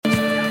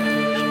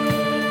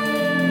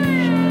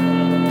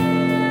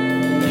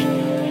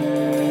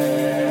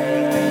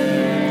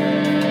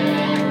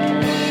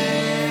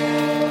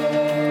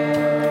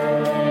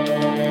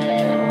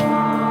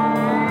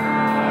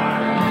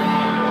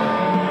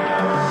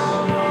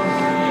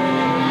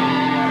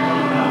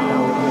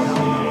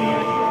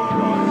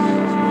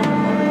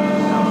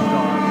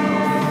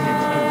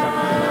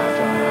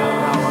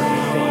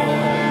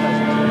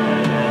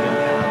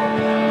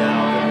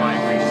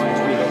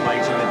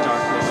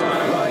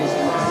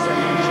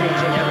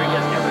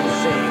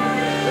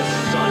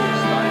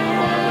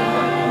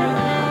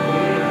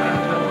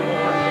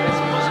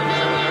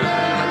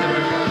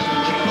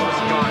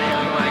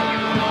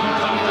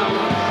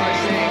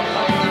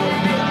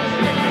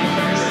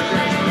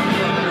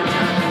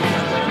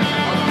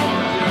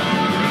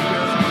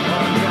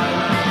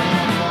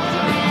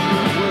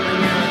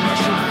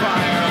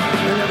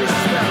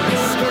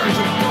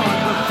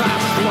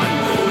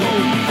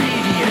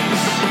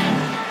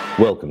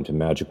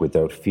Magic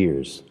Without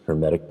Fears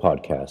Hermetic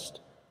Podcast.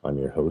 I'm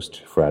your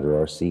host, Frater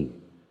RC.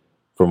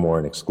 For more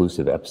and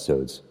exclusive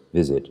episodes,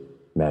 visit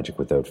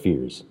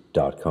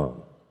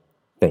magicwithoutfears.com.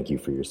 Thank you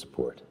for your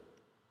support.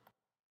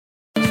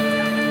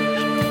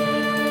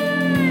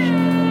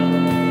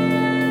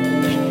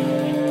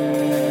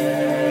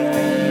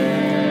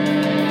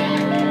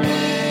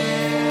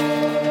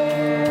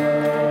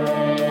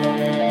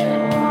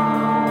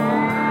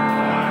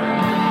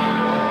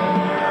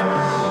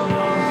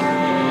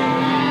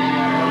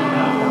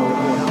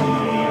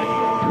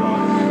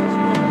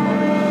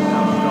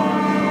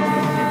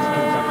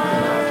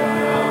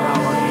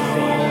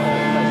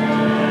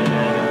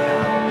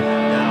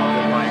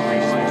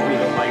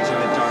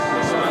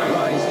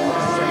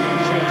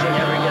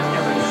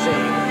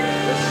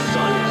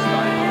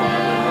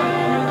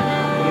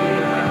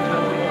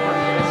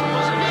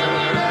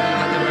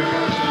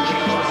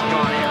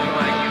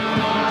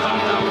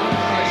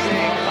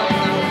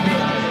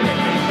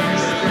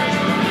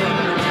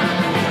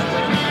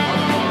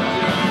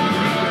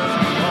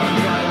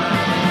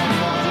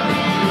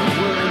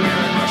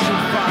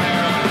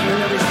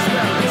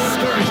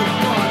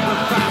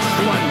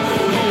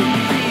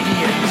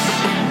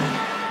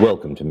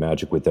 Welcome to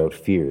Magic Without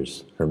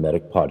Fears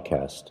Hermetic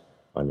Podcast.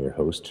 I'm your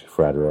host,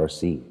 Frater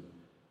RC.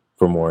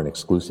 For more and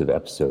exclusive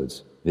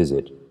episodes,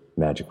 visit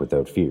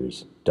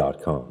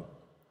magicwithoutfears.com.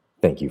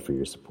 Thank you for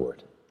your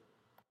support.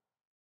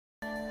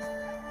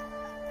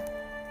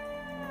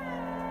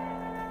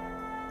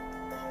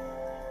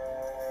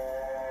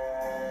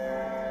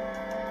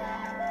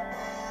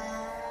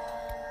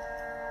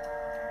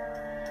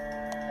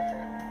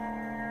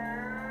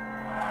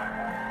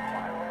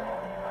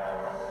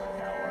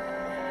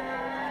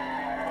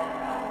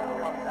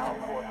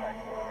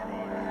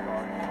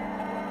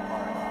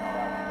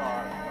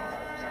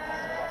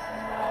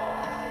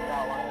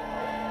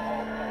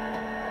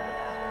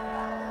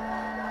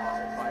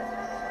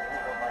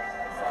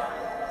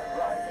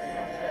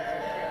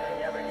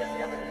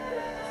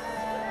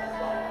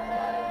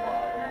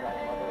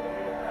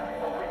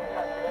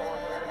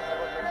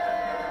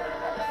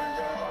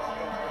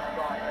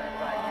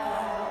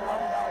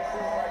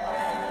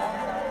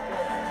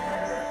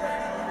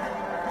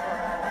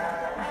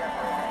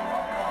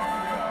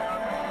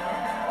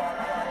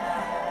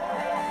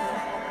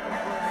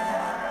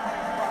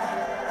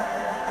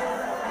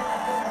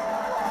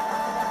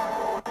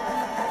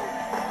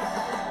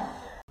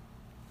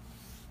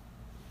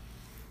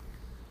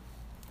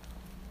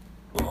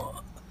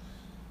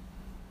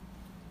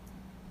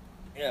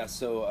 Yeah,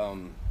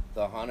 so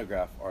the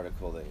Honograph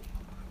article that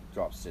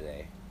drops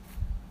today,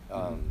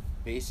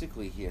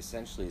 basically he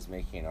essentially is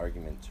making an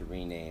argument to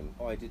rename,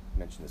 I did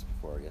mention this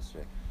before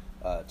yesterday,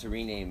 to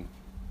rename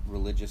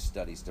religious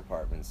studies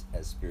departments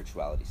as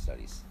spirituality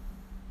studies.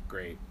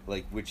 Great.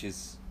 Which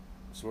is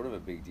sort of a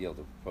big deal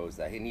to propose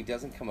that. And he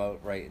doesn't come out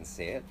right and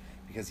say it,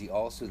 because he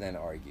also then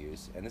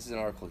argues, and this is an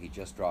article he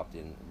just dropped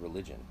in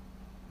Religion,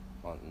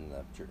 in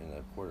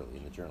the quarterly,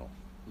 in the journal.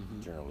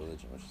 Journal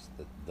Religion, which is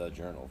the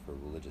journal for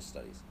religious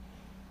studies.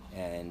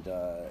 And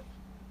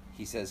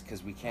he says,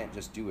 because we can't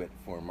just do it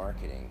for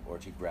marketing or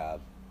to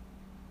grab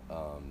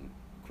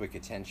quick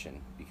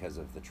attention because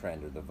of the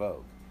trend or the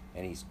vogue.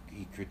 And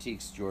he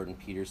critiques Jordan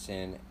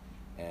Peterson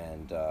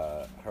and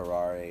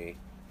Harari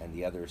and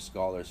the other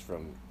scholars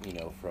from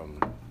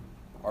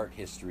art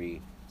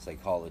history,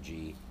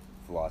 psychology,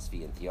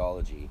 philosophy, and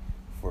theology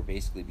for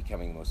basically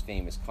becoming the most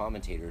famous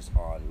commentators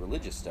on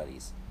religious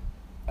studies,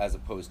 as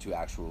opposed to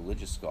actual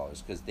religious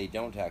scholars, because they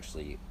don't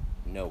actually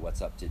know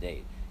what's up to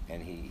date.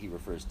 And he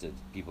refers to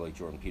people like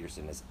Jordan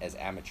Peterson as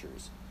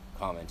amateurs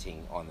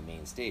commenting on the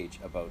main stage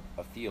about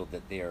a field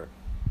that they're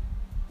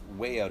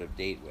way out of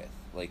date with.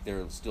 Like,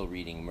 they're still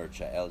reading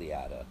Mircea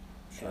Eliade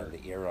and the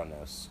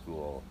Eranos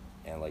school,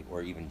 and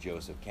or even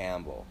Joseph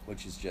Campbell,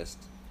 which is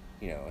just,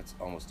 it's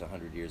almost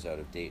 100 years out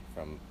of date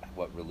from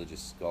what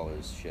religious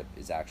scholarship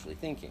is actually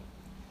thinking.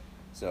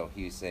 So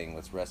he was saying,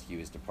 let's rescue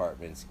his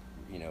departments,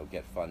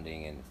 get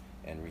funding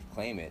and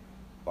reclaim it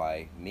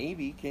by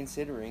maybe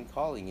considering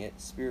calling it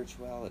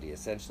spirituality.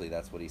 Essentially,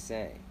 that's what he's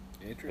saying.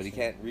 Interesting. But he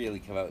can't really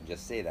come out and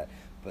just say that.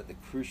 But the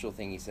crucial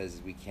thing he says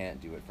is we can't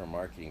do it for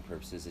marketing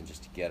purposes and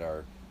just to get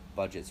our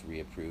budgets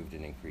reapproved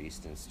and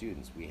increased in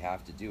students. We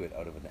have to do it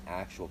out of an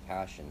actual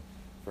passion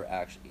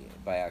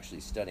by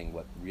actually studying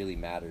what really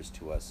matters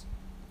to us,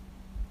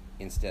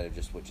 instead of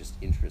just what just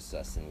interests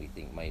us and we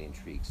think might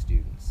intrigue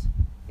students.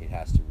 It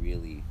has to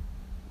really...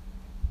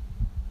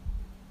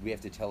 We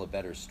have to tell a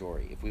better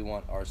story. If we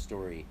want our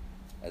story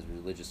as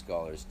religious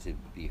scholars to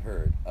be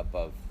heard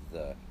above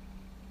the,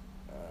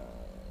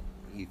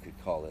 you could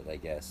call it, I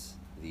guess,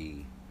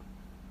 the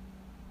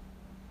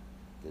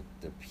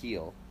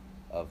appeal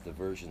of the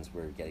versions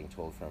we're getting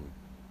told from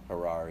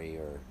Harari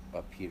or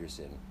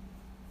Peterson,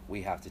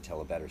 we have to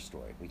tell a better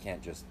story. We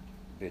can't just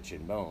bitch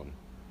and moan.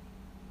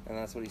 And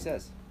that's what he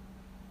says.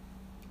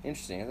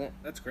 Interesting, isn't it?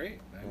 That's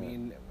great. I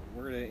mean,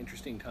 we're at an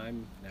interesting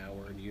time now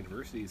where in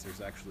universities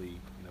there's actually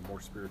more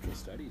spiritual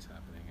studies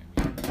happening.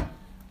 I mean,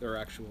 there are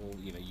actual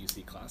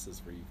UC classes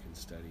where you can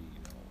study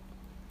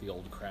the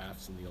old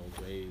crafts and the old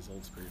ways,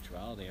 old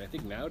spirituality. And I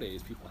think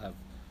nowadays people have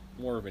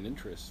more of an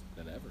interest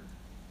than ever.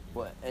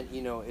 Well, and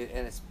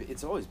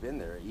it's always been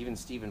there. Even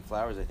Stephen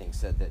Flowers, I think,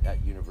 said that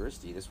at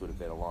university, this would have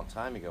been a long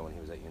time ago when he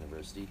was at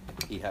university,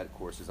 he had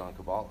courses on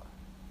Kabbalah.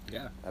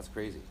 Yeah. That's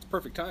crazy. It's a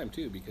perfect time,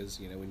 too, because,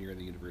 when you're in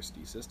the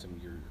university system,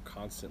 you're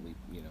constantly,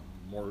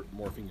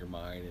 morphing your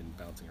mind and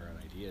bouncing around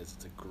ideas.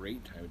 It's a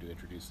great time to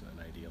introduce an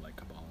idea like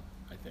Kabbalah,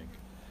 I think.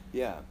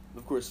 Yeah.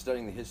 Of course,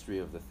 studying the history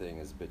of the thing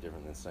is a bit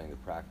different than studying the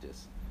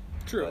practice.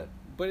 True.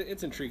 But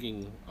it's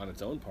intriguing on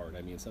its own part.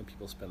 I mean, some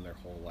people spend their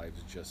whole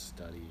lives just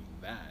studying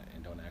that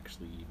and don't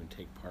actually even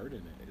take part in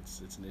it. It's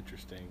an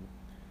interesting...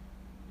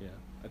 Yeah.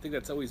 I think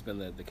that's always been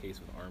the case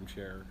with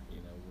armchair,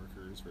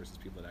 workers versus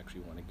people that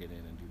actually want to get in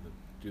and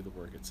do the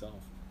work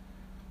itself.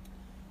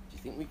 Do you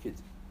think we could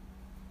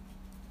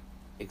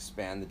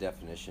expand the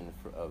definition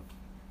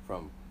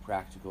from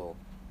practical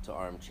to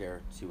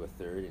armchair to a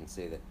third and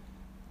say that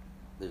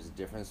there's a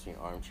difference between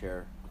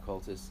armchair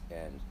occultists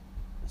and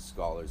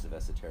scholars of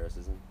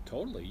esotericism?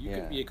 Totally.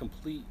 You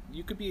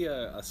could be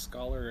a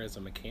scholar as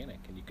a mechanic,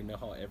 and you can know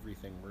how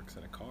everything works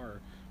in a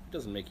car. It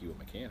doesn't make you a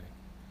mechanic.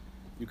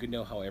 You could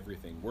know how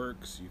everything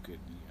works. You could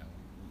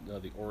know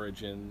the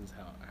origins,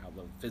 how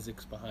the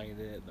physics behind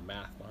it, the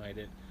math behind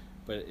it.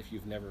 But if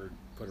you've never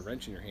put a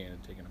wrench in your hand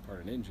and taken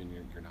apart an engine,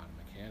 you're not a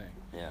mechanic.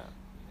 Yeah.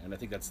 And I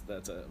think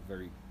that's a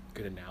very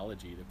good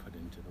analogy to put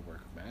into the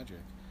work of magic.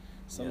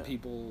 Some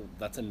people,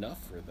 that's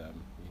enough for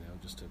them,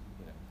 just to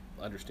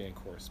understand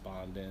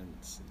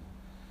correspondence.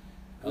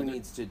 Who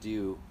needs to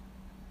do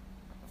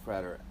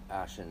Frater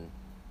Ashen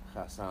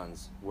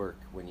Hassan's work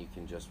when you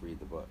can just read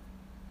the book?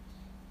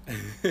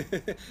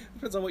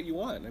 Depends on what you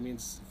want. I mean,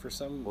 for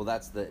some... Well,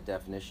 that's the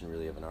definition,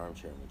 really, of an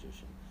armchair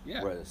magician.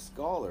 Yeah. Whereas a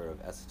scholar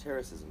of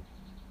esotericism,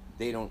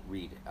 they don't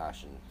read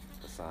Ashen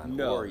Hassan,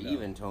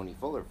 even Tony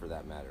Fuller, for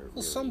that matter.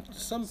 Well, really.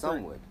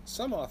 some would.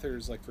 Some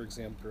authors, like, for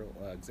example,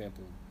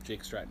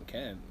 Jake Stratton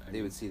Kent,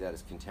 they would see that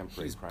as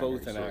contemporary. He's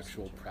both an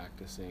actual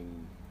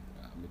practicing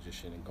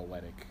magician and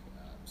goetic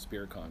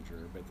spirit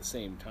conjurer, but at the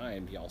same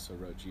time, he also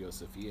wrote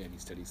Geosophia, and he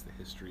studies the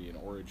history and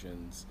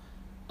origins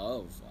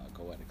of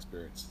goetic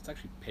spirits. It's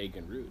actually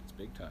pagan roots,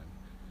 big time.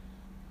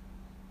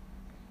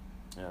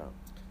 Yeah.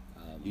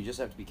 You just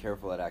have to be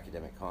careful at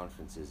academic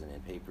conferences and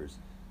in papers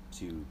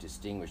to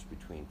distinguish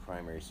between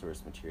primary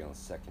source material and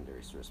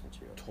secondary source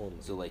material.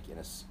 Totally. So, like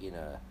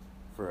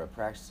for a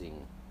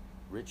practicing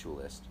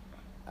ritualist,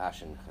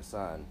 Ashen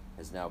Hassan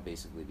has now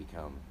basically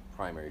become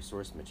primary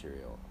source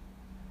material,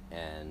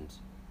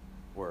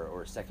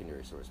 or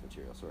secondary source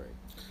material. Sorry.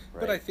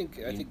 Right? But I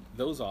think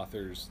those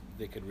authors,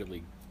 they could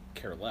really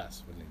care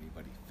less what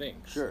anybody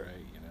thinks. Sure.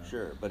 Right?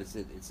 Sure. But it's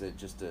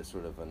just a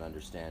sort of an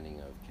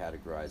understanding of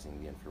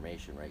categorizing the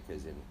information, right?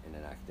 Because in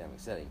an academic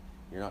setting,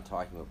 you're not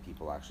talking about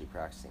people actually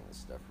practicing this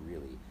stuff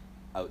really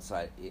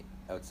outside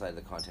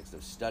the context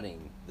of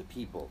studying the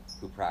people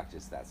who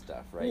practice that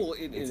stuff, right? Well,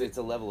 it's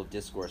a level of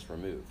discourse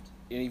removed.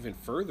 And even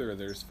further,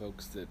 there's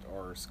folks that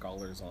are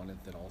scholars on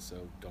it that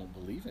also don't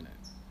believe in it.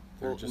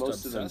 They're just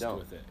most obsessed of them don't.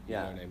 with it.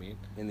 Yeah. You know what I mean?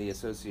 In the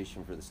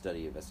Association for the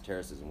Study of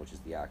Esotericism, which is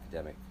the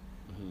academic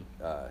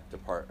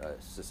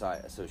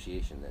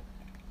association that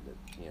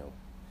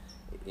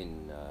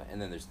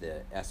and then there's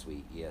the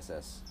ESWE,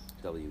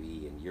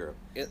 ESSWE in Europe.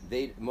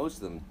 Most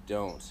of them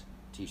don't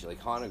teach it.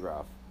 Like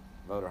Hanegraaff,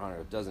 Wouter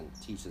Hanegraaff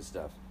doesn't teach this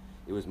stuff.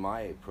 It was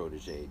my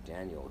protege,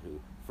 Daniel, who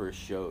first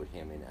showed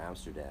him in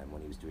Amsterdam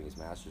when he was doing his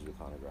master's with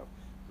Hanegraaff,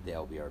 the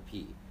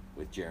LBRP,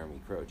 with Jeremy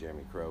Crow.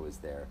 Jeremy Crow was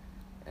there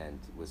and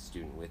was a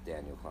student with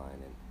Daniel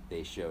Klein, and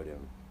they showed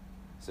him.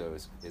 So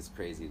it's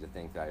crazy to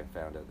think that I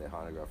found out that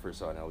Hanegraaff first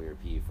saw an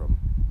LBRP from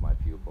my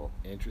pupil.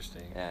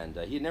 Interesting. And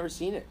he had never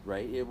seen it,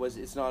 right?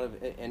 It's not of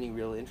any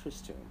real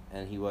interest to him,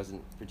 and he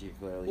wasn't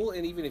particularly... Well,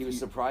 and even if he was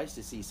surprised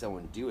to see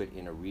someone do it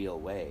in a real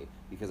way,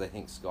 because I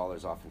think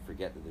scholars often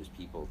forget that there's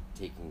people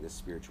taking this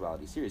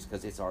spirituality serious,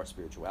 because it's our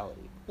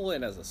spirituality. Well,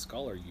 and as a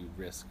scholar, you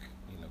risk,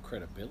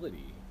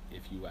 credibility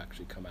if you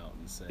actually come out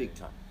and say... Big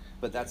time.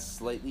 But that's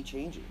slightly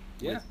changing.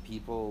 Yeah. With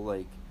people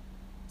like,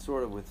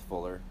 sort of with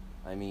Fuller.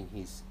 I mean,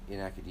 he's in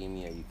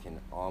academia, you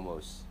can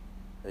almost...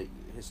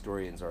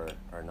 historians are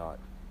not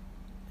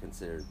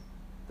considered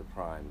the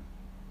prime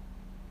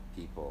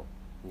people,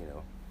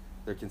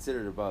 They're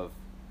considered above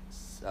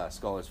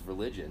scholars of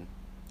religion,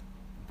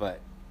 but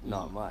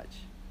not much,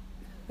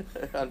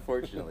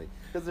 unfortunately,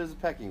 because there's a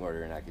pecking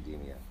order in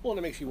academia. Well, and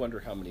it makes you wonder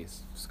how many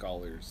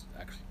scholars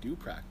actually do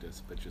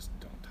practice, but just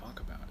don't talk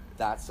about it.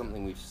 That's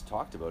something we've just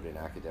talked about in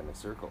academic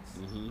circles.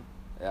 Mm-hmm.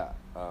 Yeah.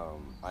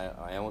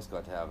 I almost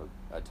got to have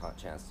a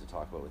chance to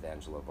talk about with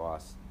Angela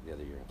Voss the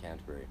other year in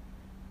Canterbury,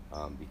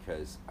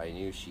 because I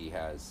knew she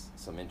has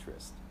some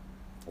interest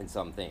in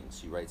some things.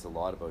 She writes a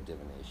lot about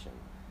divination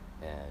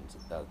and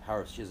the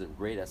power. She has a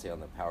great essay on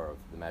the power of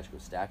the magic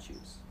of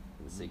statues,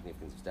 and the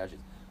significance of statues.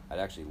 I'd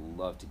actually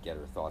love to get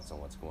her thoughts on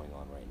what's going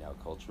on right now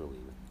culturally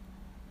with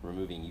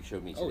removing. You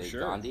showed me today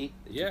Gandhi.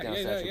 They took down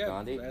statue of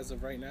Gandhi. As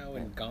of right now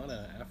in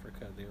Ghana,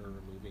 Africa, they were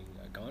removing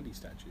a Gandhi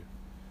statue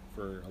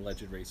for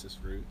alleged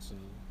racist roots. And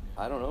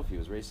I don't know if he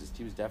was racist.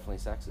 He was definitely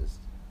sexist.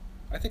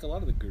 I think a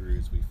lot of the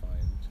gurus we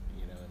find,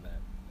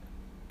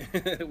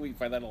 in that we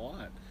find that a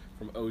lot,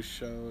 from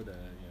Osho to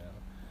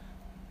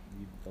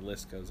the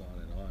list goes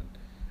on and on.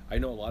 I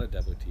know a lot of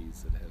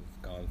devotees that have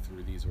gone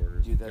through these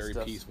orders, Dude, that very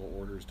stuff's- peaceful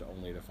orders, to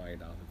only to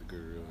find out that the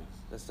guru is.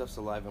 That stuff's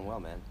alive and well,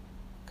 man.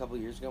 A couple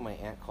of years ago, my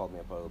aunt called me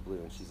up out of the blue,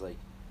 and she's like,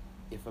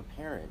 if a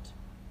parent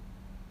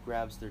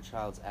grabs their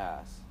child's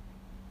ass,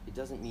 it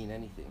doesn't mean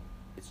anything.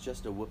 It's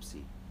just a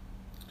whoopsie.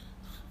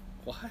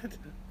 What?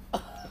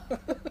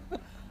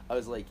 I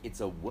was like,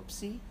 it's a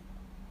whoopsie?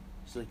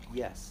 She's like,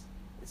 yes.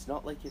 It's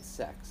not like it's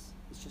sex.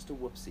 It's just a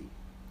whoopsie.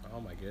 Oh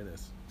my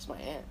goodness! It's my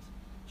aunt.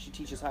 She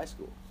teaches high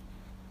school.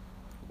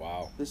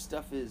 Wow. This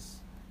stuff is,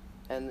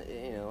 and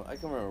I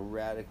come from a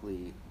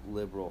radically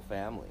liberal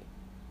family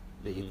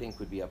that you Mhm. think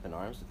would be up in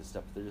arms with this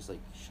stuff, but they're just like,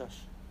 shush,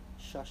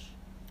 shush.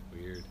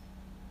 Weird.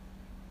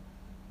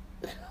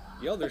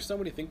 There's so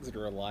many things that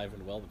are alive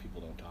and well that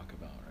people don't talk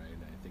about, right?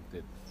 And I think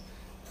that,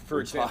 for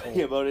We're example,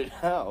 talking about it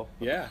now.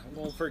 yeah.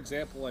 Well, for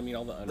example, I mean,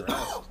 all the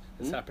unrest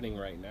that's Hmm? happening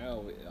right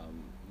now.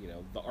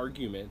 The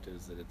argument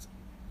is that it's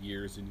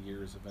years and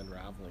years of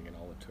unraveling, and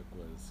all it took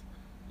was,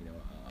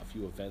 a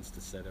few events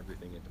to set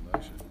everything into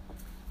motion.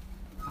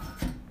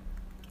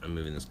 I'm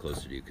moving this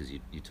closer to you because you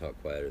talk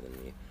quieter than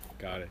me.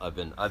 Got it. I've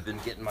been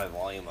getting my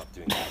volume up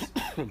doing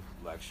these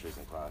lectures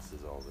and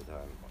classes all the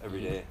time,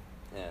 every day.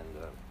 And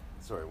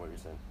sorry, what were you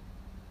saying?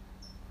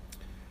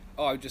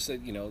 Oh, I just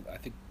said, I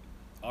think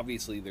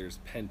obviously there's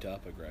pent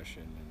up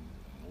aggression,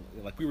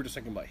 and like we were just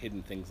talking about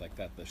hidden things like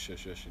that, the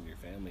shush in your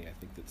family. I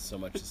think that so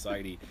much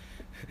society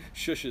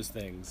shushes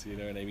things. You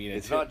know what I mean?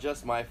 It's not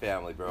just my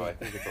family, bro. I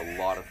think it's a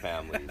lot of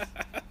families.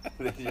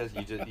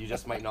 you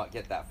just might not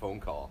get that phone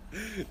call.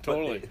 But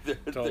Totally.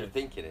 They're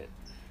thinking it.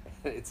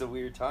 It's a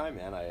weird time,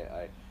 man.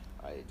 I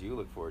do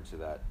look forward to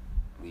that,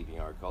 leaving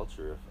our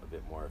culture a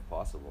bit more if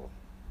possible.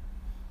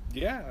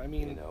 Yeah, I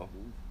mean, You know.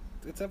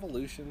 it's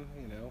evolution.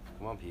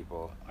 Come on,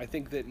 people. I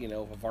think that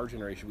of our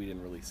generation, we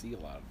didn't really see a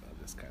lot of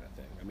this kind of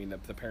thing. I mean,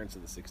 the parents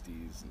of the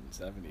 '60s and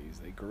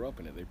 '70s, they grew up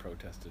in it. They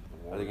protested the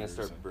war. Are they gonna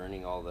start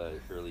burning all the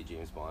early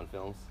James Bond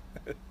films?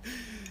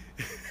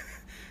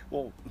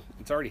 Well,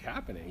 it's already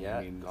happening. Yeah,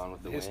 I mean, Gone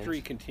with the history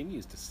Wind.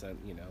 continues to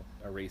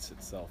erase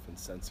itself and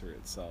censor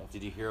itself.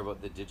 Did you hear about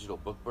the digital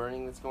book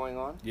burning that's going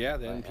on? Yeah,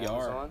 the by NPR.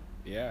 Amazon?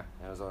 Yeah.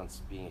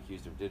 Amazon's being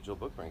accused of digital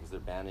book burning because they're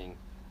banning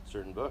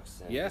certain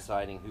books and Yeah.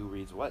 deciding who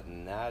reads what,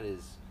 and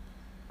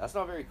that's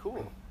not very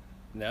cool.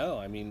 No,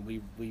 I mean,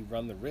 we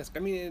run the risk. I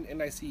mean,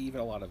 and I see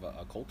even a lot of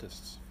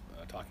occultists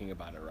talking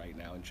about it right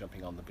now and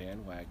jumping on the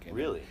bandwagon.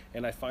 Really?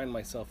 And I find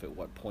myself, at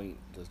what point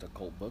does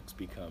occult books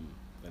become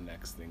the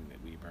next thing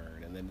that we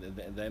burn?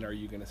 And then are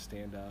you going to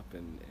stand up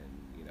and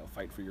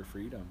fight for your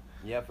freedom?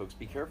 Yeah, folks,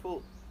 be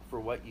careful for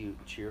what you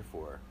cheer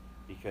for,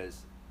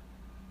 because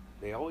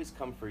they always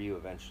come for you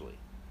eventually.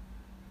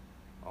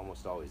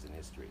 Almost always in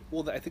history.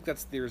 Well, I think I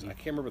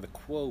can't remember the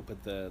quote,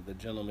 but the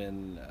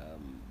gentleman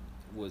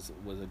was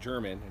a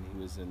German,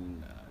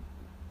 and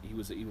he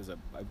was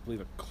I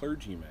believe a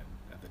clergyman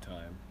at the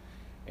time,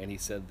 and he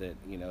said that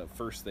at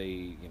first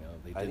they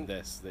did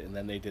this and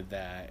then they did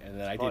that, and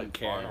then I didn't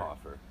care.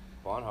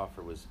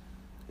 Bonhoeffer was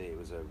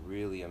a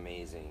really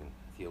amazing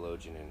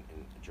theologian and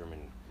German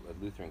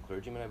Lutheran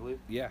clergyman, I believe.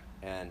 Yeah.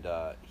 And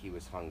he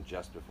was hung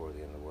just before the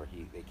end of the war.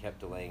 They kept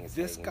delaying his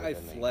This hanging, guy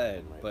then they fled,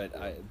 hung him right but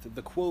before.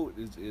 the quote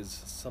is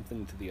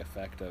something to the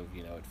effect of,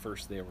 at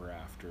first they were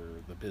after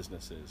the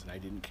businesses, and I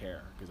didn't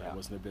care because Yeah. I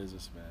wasn't a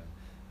businessman.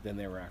 Then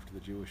they were after the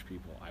Jewish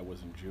people. I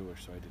wasn't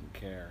Jewish, so I didn't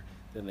care.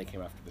 Then they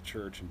came after the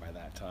church, and by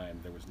that time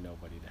there was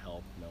nobody to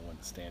help, no one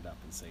to stand up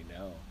and say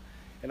no.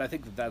 And I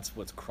think that that's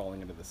what's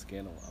crawling into the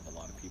skin of a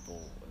lot of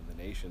people in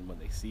the nation when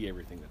they see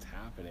everything that's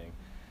happening.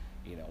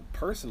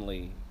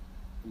 Personally,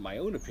 my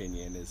own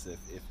opinion is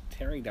if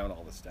tearing down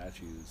all the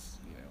statues,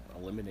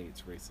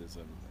 eliminates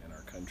racism in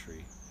our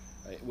country,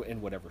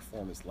 in whatever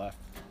form is left,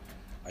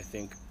 I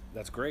think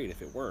that's great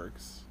if it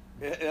works.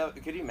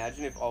 Could you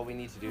imagine if all we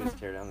need to do is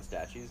tear down the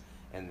statues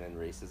and then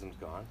racism's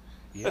gone?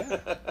 Yeah.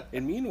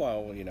 And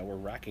meanwhile, we're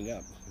racking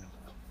up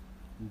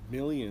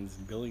millions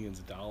and billions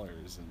of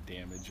dollars in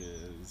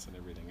damages and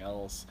everything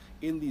else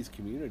in these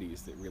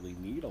communities that really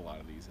need a lot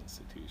of these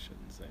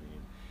institutions. I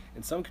mean,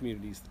 in some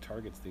communities, the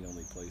Target's the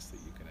only place that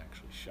you can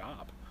actually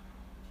shop.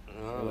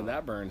 And when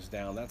that burns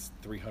down, that's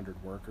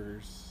 300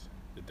 workers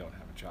that don't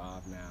have a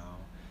job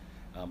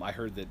now. I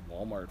heard that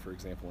Walmart, for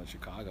example, in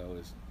Chicago,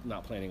 is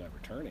not planning on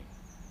returning.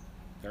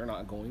 They're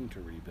not going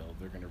to rebuild.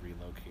 They're going to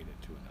relocate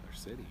it to another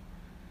city.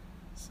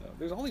 So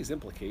there's all these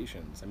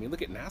implications. I mean,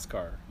 look at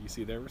NASCAR. You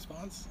see their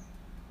response?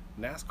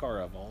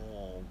 NASCAR, of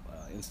all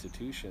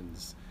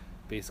institutions,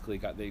 basically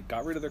got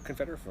rid of their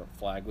Confederate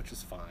flag, which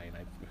is fine.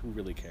 Who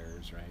really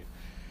cares, right?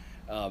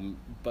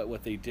 But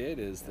what they did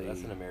is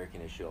that's an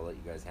American issue. I'll let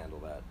you guys handle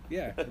that.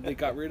 Yeah, they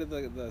got rid of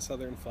the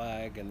Southern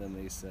flag, and then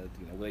they said,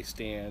 they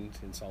stand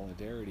in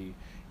solidarity.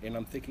 And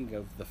I'm thinking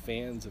of the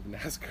fans of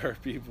NASCAR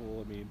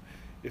people. I mean,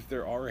 if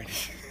there are any,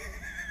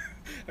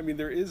 I mean,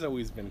 there is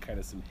always been kind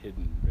of some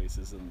hidden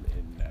racism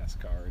in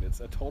NASCAR, and it's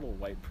a total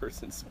white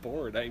person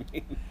sport. I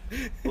mean,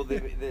 Well,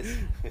 this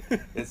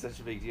it's such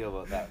a big deal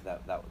about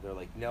that. They're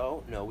like,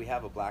 no, we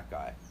have a black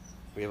guy,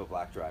 we have a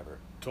black driver,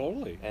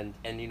 totally. and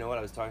you know what?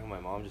 I was talking to my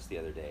mom just the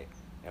other day,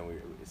 and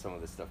some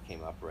of this stuff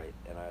came up, right?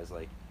 And I was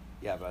like,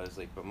 yeah,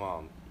 but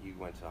mom, you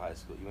went to high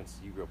school,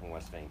 you grew up in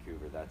West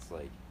Vancouver. That's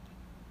like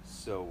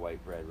so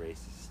white bread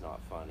racist. It's not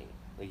funny.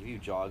 Like if you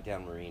jog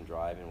down Marine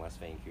Drive in West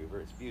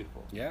Vancouver, it's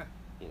beautiful. Yeah.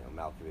 You know,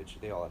 Malkovich,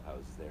 they all have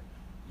houses there.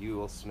 You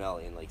will smell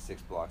in like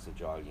 6 blocks of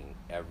jogging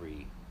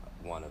every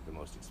one of the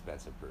most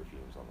expensive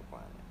perfumes on the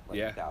planet. Like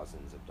Yeah.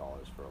 thousands of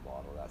dollars for a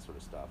bottle, that sort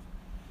of stuff.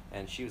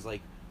 And she was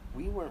like,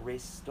 we weren't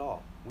racist at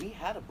all. We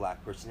had a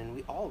black person and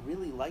we all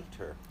really liked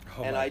her.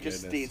 Oh, and my I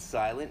just goodness. stayed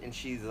silent, and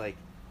she's like,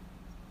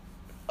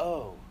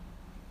 oh,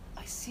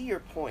 I see your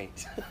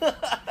point.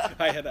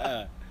 I had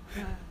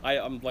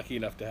I'm lucky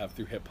enough to have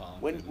through hip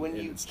hop. When in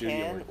you studio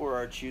can work. or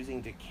are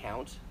choosing to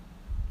count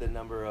the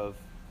number of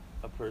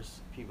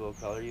people of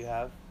color you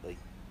have, like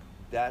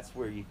that's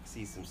where you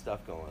see some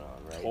stuff going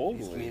on, right? These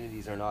Totally.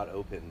 communities are not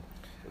open.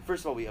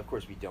 First of all, we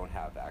don't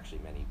have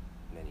actually many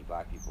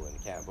black people in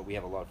Canada, but we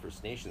have a lot of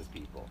First Nations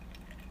people.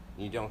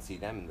 And you don't see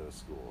them in those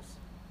schools,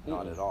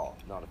 not Mm-mm. at all,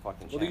 not a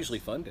fucking chance. Well, they're usually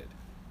funded.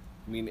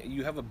 I mean,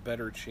 you have a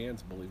better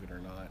chance, believe it or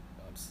not,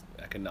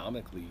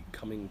 economically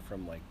coming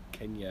from like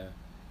Kenya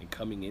and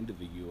coming into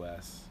the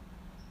U.S.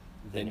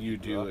 than if you you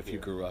grew do up if you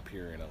here. grew up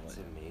here in It's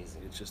Atlanta.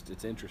 amazing.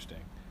 It's interesting.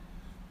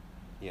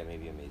 Yeah,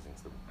 maybe amazing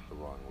is the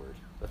wrong word.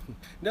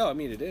 No, I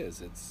mean it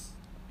is. It's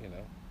you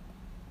know.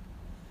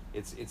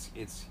 it's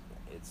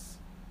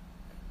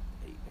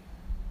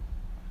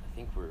I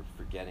think we're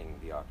forgetting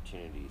the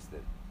opportunities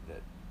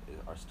that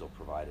are still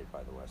provided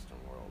by the Western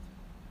world.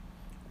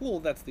 Well,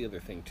 that's the other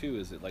thing too.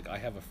 Is that like I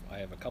have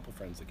a couple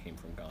friends that came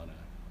from Ghana,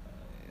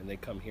 and they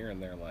come here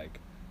and they're like,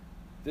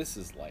 "This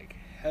is like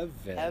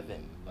heaven.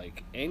 Heaven.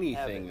 Like anything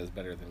Heaven. is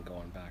better than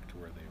going back to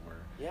where they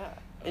were." Yeah,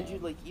 and you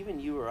like even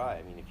you or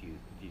I mean, if you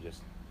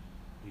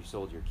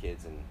sold your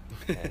kids and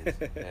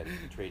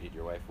traded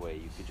your wife away,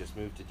 you could just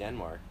move to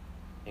Denmark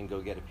and go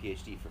get a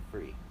PhD for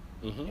free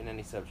Mhm. in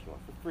any subject you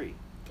want for free.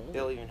 Totally.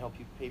 They'll even help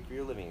you pay for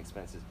your living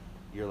expenses.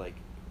 You're like,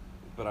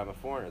 but I'm a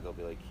foreigner. They'll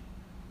be like,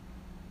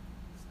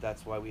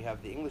 that's why we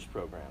have the English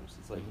programs.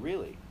 It's like, Mhm.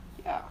 really?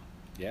 Yeah.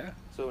 Yeah.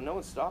 So no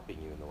one's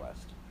stopping you in the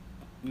West.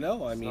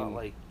 No, I It's mean, not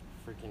like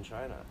freaking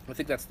China. I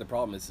think that's the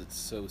problem. Is it's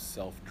so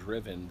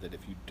self-driven that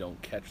if you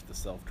don't catch the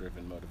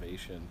self-driven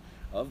motivation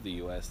of the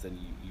U.S., then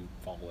you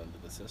fall into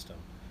the system.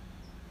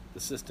 The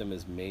system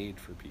is made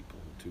for people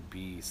to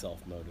be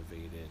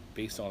self-motivated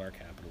based on our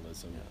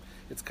capitalism. Yeah.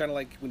 It's kind of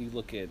like when you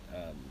look at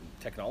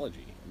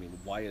technology. I mean,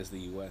 why is the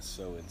U.S.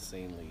 so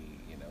insanely,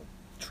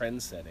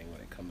 trend-setting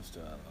when it comes to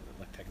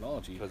like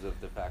technology? Because of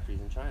the factories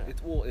in China.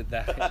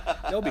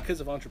 No, because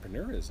of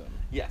entrepreneurism.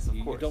 Yes, of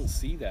You course. don't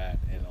see that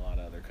in a lot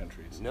of other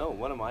countries. No,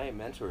 one of my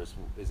mentors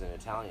is an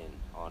Italian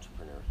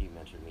entrepreneur. He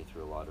mentored me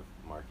through a lot of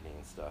marketing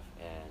and stuff,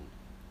 and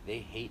they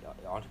hate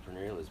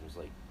entrepreneurialism. Is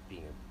like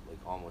being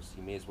almost,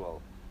 you may as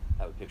well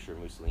have a picture of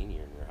Mussolini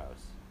in your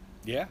house.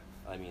 Yeah.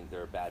 I mean,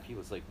 there are bad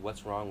people. It's like,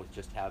 what's wrong with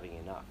just having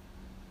enough?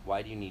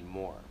 Why do you need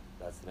more?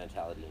 That's the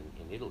mentality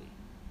in Italy.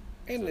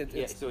 And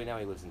So now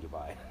he lives in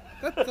Dubai.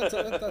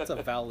 that's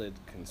a valid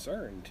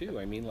concern too.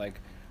 I mean, like,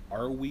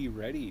 are we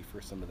ready for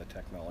some of the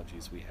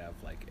technologies we have,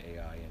 like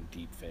AI and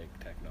deepfake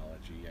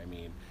technology? I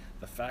mean,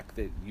 the fact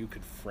that you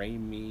could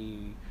frame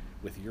me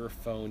with your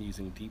phone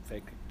using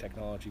deepfake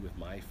technology with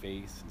my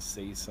face and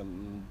say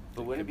something.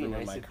 But that wouldn't it could be ruin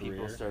nice my if people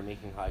career. started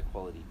making high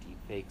quality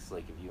deepfakes,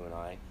 like of you and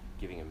I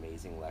giving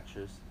amazing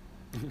lectures?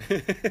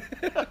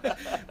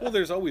 Well,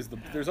 there's always the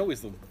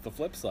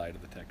flip side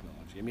of the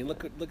technology. I mean,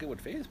 look at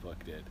what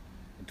Facebook did,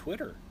 and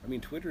Twitter. I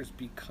mean, Twitter's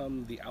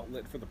become the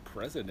outlet for the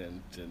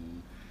president,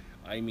 and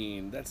I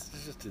mean that's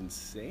just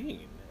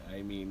insane.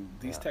 I mean,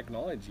 these Yeah.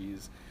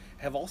 technologies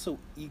have also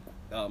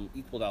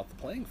equaled out the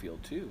playing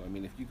field too. I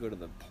mean, if you go to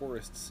the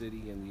poorest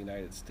city in the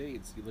United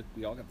States,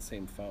 we all got the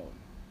same phone.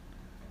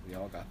 We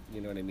all got,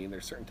 you know what I mean?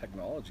 There's certain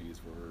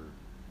technologies where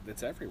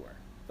it's everywhere.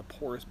 The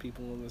poorest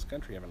people in this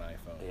country have an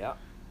iPhone. Yeah.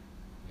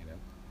 You know.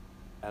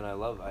 And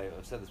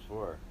I've said this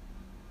before,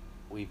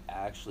 we've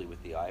actually,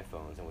 with the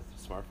iPhones and with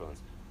the smartphones,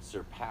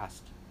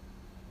 surpassed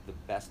the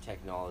best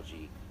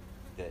technology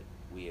that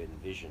we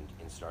envisioned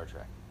in Star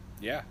Trek.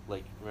 Yeah.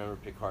 Like, remember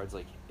Picard's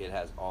like, it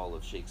has all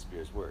of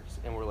Shakespeare's works.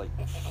 And we're like,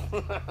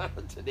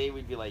 today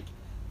we'd be like,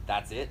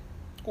 that's it?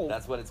 Well,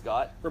 That's what it's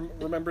got?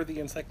 Remember the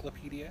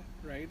encyclopedia,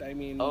 right? I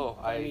mean,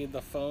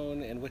 the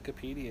phone and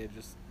Wikipedia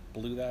just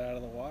blew that out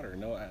of the water.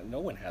 No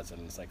one has an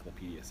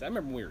encyclopedia. So I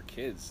remember when we were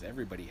kids,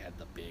 everybody had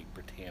the big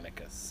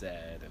Britannica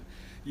set, and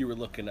you were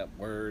looking up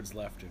words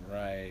left and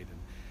right. And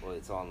Well,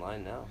 it's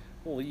online now.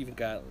 well, you even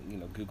got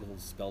Google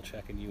spell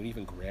checking you, and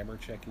even grammar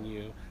checking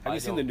you. Have you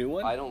seen the new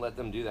one? I don't let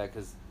them do that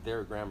because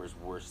their grammar's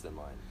worse than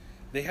mine.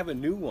 They have a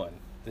new one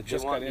that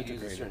just They want got me to use a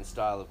integrated. certain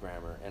style of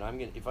grammar, and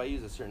if I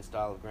use a certain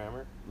style of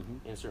grammar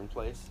Mhm. in a certain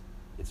place,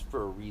 it's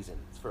for a reason.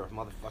 It's for a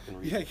motherfucking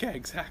reason. Yeah,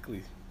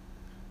 exactly.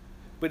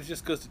 But it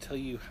just goes to tell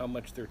you how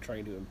much they're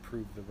trying to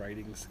improve the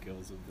writing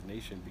skills of the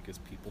nation because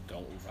people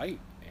don't write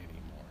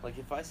anymore. Like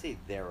if I say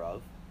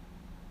thereof,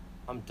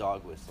 I'm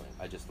dog whistling.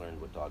 I just learned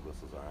what dog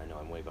whistles are. I know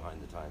I'm way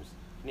behind the times.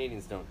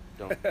 Canadians don't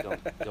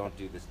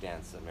do this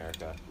dance.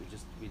 America,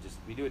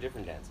 we do a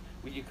different dance.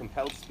 We do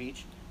compelled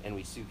speech and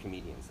we sue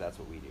comedians. That's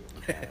what we do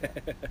in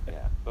Canada.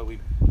 Yeah, but we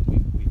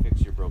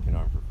fix your broken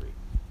arm for free.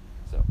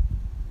 So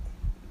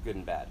good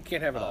and bad. You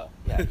can't have it all.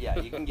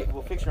 Yeah.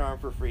 We'll fix your arm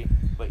for free,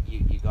 but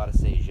you gotta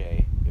say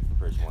J if the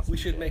person wants. We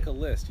to should J. make a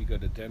list. You go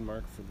to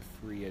Denmark for the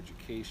free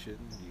education.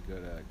 You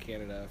go to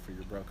Canada for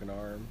your broken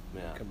arm.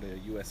 Yeah. You come to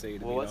USA to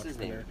be Well, an what's his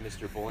entrepreneur. name?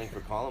 Mr. Bowling for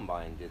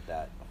Columbine did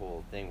that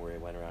whole thing where he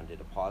went around and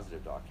did a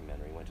positive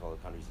documentary. He went to all the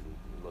countries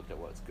and looked at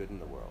what's good in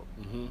the world.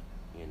 Mm-hmm.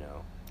 You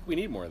know, We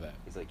need more of that.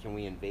 he's like, can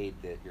we invade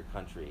your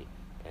country?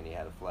 And he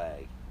had a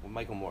flag. Well,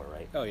 Michael Moore,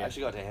 right? Oh, yeah. I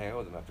actually got to hang out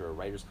with him after a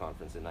writers'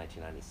 conference in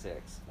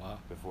 1996. Wow.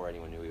 Before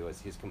anyone knew who he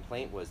was. His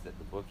complaint was that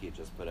the book he had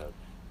just put out,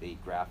 they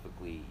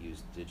graphically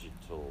used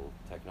digital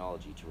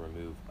technology to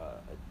remove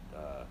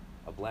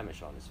a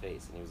blemish on his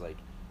face, and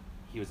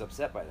he was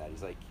upset by that.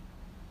 He's like,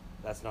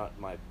 that's not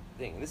my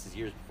thing. And this is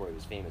years before he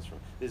was famous.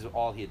 This is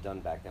all he had done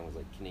back then was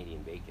like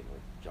Canadian Bacon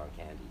with John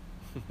Candy.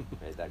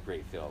 Right, that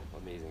great film,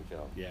 amazing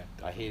film. Yeah,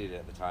 I hated it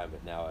at the time,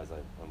 but now as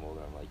I'm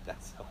older, I'm like,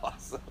 that's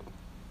awesome.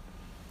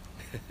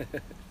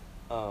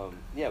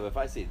 Yeah, but if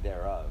I say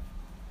thereof,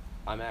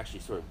 I'm actually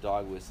sort of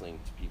dog whistling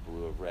to people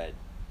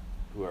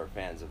who are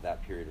fans of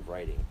that period of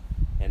writing,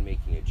 and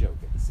making a joke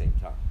at the same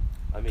time.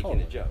 I'm making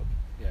Totally. a joke.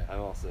 Yeah. I'm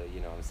also,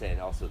 I'm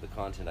saying also the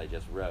content I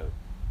just wrote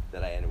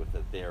that I ended with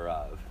the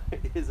thereof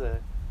it's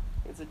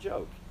a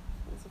joke.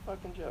 It's a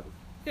fucking joke.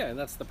 Yeah, and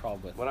that's the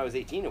problem with When I was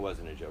 18, it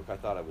wasn't a joke. I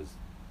thought I was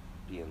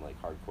being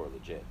like hardcore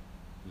legit.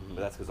 Mhm.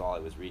 But that's because all I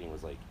was reading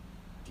was like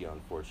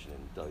Dion Fortune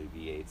and W.B.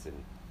 Yeats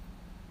and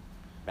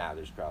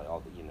Mather's Crowley, all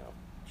the,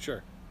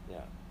 Sure.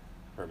 yeah,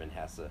 Hermann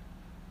Hesse,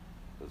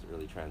 those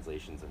early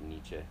translations of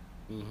Nietzsche.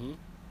 Mm-hmm.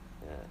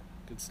 Yeah.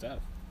 Good stuff.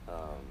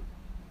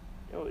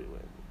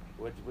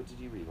 What did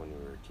you read when you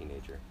were a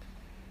teenager?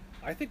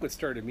 I think what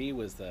started me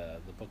was the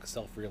book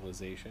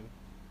Self-Realization.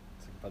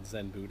 It's like about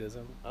Zen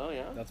Buddhism. Oh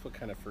yeah. That's what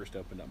kind of first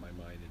opened up my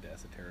mind into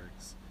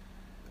esoterics.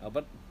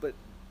 But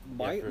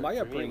my Yeah, for my me,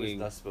 upbringing.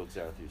 it was Thus Spoke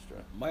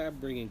Zarathustra. My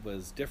upbringing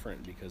was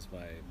different because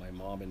my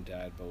mom and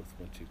dad both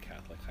went to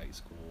Catholic high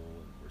school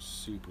and were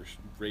super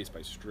raised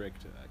by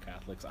strict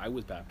Catholics. I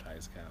was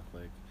baptized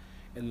Catholic,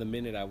 and the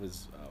minute I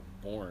was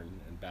born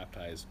and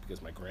baptized,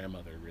 because my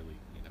grandmother really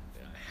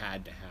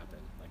had to happen,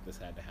 like this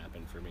had to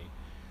happen for me.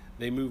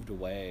 They moved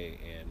away,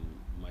 and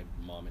my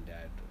mom and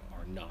dad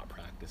are not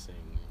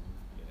practicing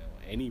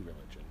any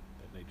religion.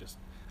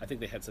 I think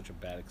they had such a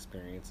bad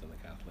experience in the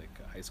Catholic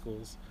high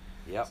schools.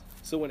 Yep.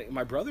 So when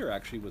my brother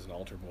actually was an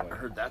altar boy. I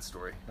heard that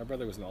story. My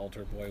brother was an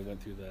altar boy,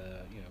 went through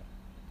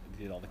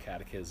did all the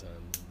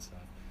catechisms and stuff.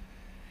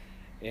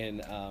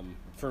 And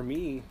for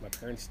me, my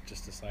parents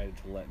just decided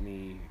to let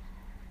me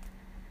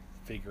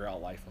figure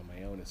out life on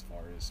my own as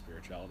far as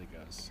spirituality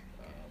goes.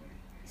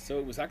 So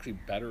it was actually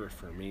better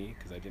for me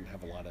because I didn't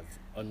have a lot of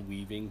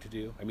unweaving to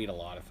do. I meet a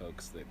lot of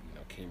folks that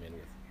came in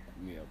with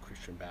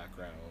Christian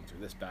backgrounds or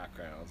this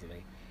backgrounds, and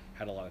they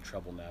had a lot of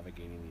trouble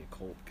navigating the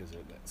occult because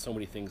so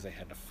many things they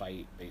had to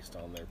fight based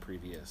on their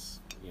previous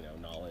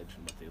knowledge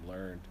and what they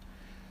learned.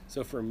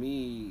 So for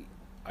me,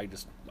 I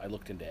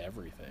looked into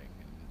everything,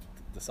 and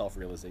the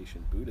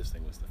self-realization Buddhist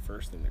thing was the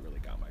first thing that really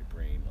got my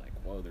brain like,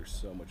 whoa, there's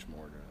so much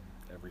more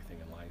to everything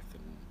in life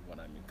than what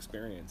I'm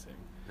experiencing.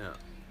 Yeah.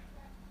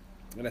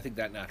 And I think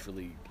that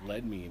naturally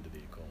led me into the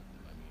occult.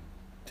 I mean,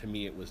 to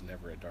me, it was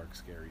never a dark,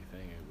 scary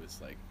thing. It was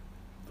like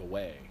the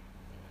way.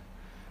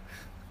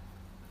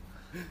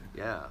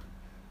 Yeah.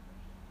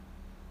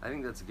 I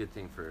think that's a good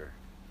thing for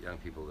young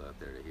people out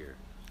there to hear.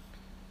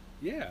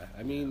 Yeah,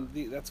 I mean,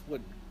 that's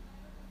what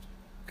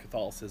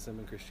Catholicism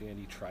and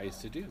Christianity tries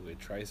to do. It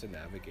tries to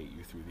navigate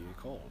you through the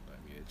occult.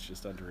 I mean, it's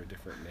just under a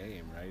different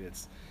name, right?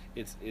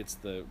 It's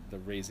the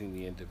raising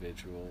the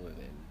individual and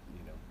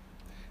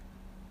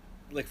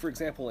like for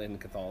example, in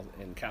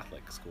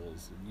Catholic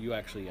schools, you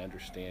actually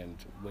understand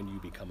when you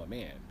become a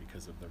man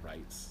because of the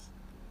rites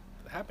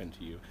that happen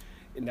to you.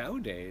 And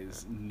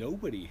nowadays,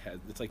 nobody has.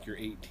 It's like you're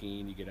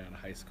 18, you get out of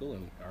high school,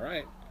 and all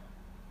right.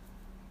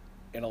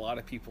 And a lot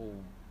of people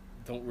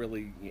don't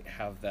really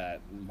have that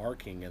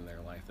marking in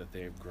their life that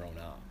they've grown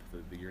up,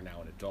 that you're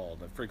now an adult.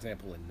 For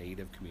example, in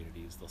Native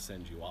communities, they'll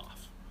send you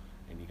off,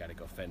 and you got to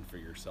go fend for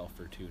yourself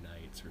for 2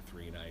 nights or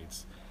 3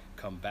 nights,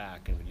 come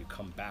back, and when you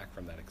come back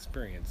from that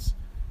experience,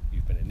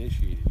 you've been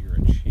initiated, you're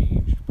a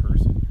changed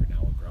person, you're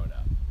now a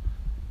grown-up.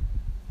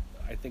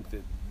 I think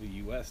that the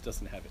U.S.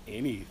 doesn't have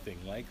anything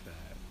like that.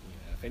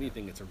 If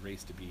anything, it's a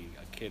race to be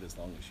a kid as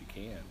long as you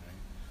can,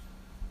 right?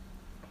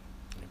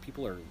 And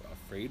people are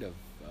afraid of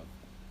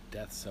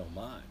death so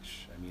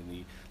much. I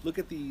mean, look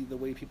at the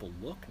way people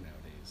look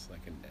nowadays.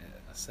 Like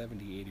a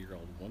 70,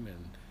 80-year-old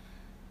woman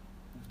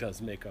does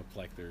makeup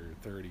like they're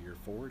 30 or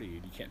 40, and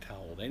you can't tell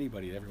how old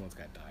anybody. Everyone's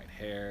got dyed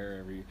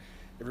hair.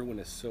 Everyone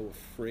is so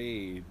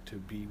afraid to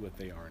be what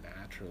they are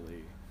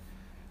naturally.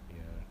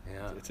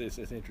 Yeah. It's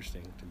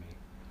interesting to me.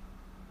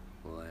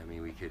 Well, I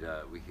mean, we could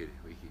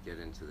get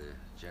into the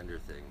gender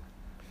thing,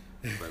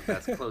 but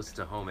that's close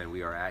to home, and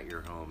we are at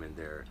your home, and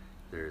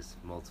there's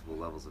multiple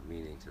levels of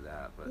meaning to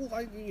that. But Well,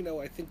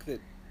 I think that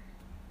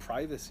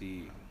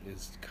privacy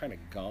is kind of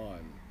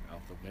gone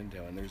out the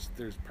window, and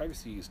there's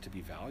privacy is to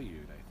be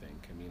valued. I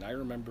think. I mean, I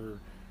remember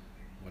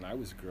when I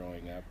was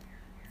growing up,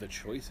 the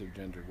choice of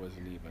gender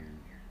wasn't even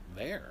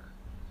there.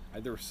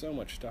 There was so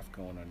much stuff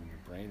going on in your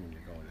brain when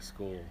you're going to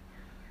school,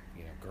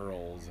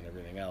 girls and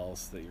everything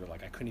else, that you're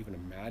like, I couldn't even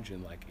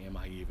imagine, like, am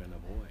I even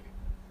a boy?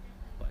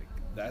 Like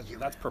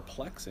that's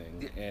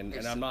perplexing, and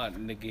I'm not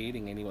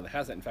negating anyone that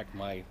has that. In fact,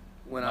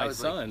 when my I was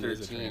son like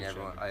is a 13,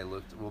 transgender. I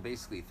looked, well,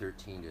 basically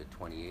 13 to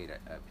 28.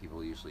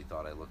 People usually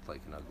thought I looked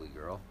like an ugly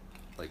girl.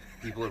 Like,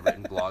 people have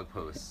written blog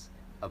posts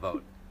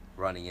about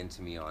running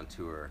into me on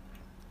tour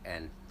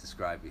and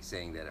described me,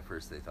 saying that at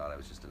first they thought I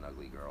was just an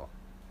ugly girl.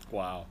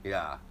 Wow.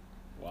 Yeah.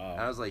 Wow.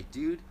 And I was like,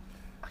 dude,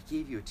 I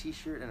gave you a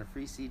T-shirt and a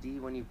free CD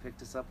when you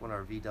picked us up when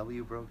our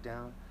VW broke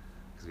down,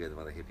 because we had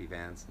one of the hippie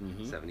vans,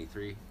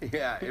 73.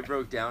 Yeah, it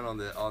broke down on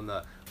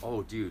the.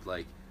 Oh, dude,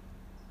 like,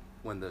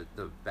 when the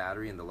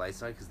battery and the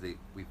lights died, because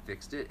we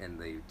fixed it and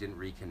they didn't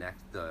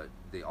reconnect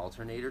the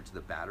alternator to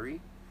the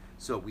battery,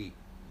 so we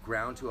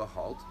ground to a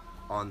halt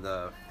on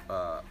the.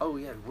 Oh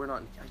yeah, we're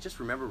not. I just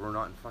remember we're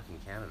not in fucking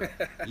Canada.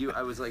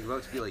 I was like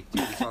about to be like,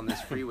 dude, it's on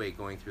this freeway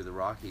going through the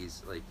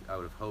Rockies, like,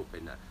 out of Hope,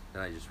 and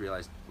then I just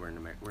realized we're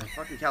in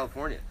fucking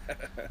California.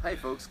 Hi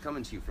folks,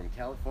 coming to you from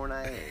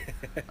California,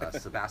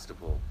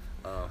 Sebastopol.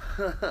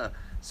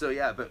 So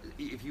yeah, but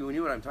if you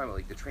knew what I'm talking about,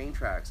 like the train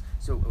tracks.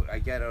 So I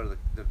get out of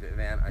the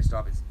van, I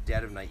stop. It's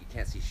dead of night. You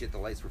can't see shit. The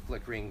lights were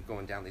flickering,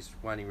 going down these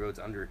winding roads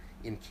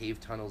in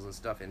cave tunnels and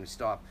stuff. And we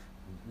stop,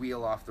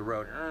 wheel off the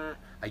road.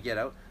 I get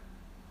out.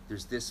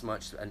 There's this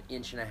much, an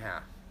inch and a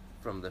half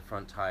from the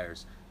front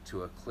tires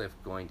to a cliff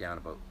going down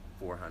about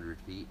 400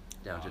 feet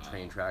down to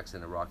train tracks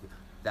and a rocky.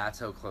 That's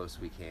how close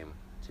we came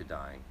to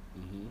dying.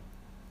 Mm-hmm.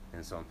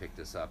 And someone picked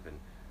this up and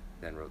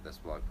then wrote this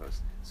blog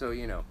post. So,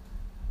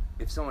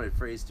 if someone had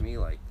phrased to me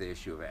like the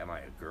issue of, am I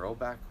a girl,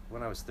 back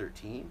when I was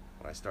 13,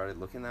 when I started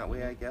looking that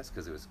way, I guess,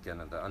 because it was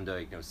kind of the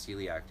undiagnosed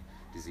celiac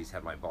disease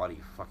had my body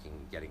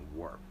fucking getting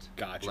warped.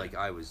 Gotcha. Like,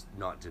 I was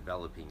not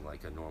developing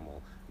like a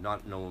normal,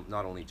 not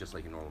only just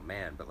like a normal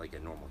man, but like a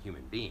normal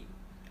human being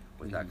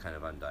with that kind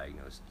of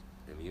undiagnosed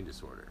immune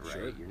disorder, right?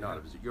 Sure, You're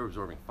not you're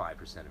absorbing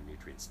 5% of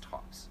nutrients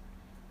tops.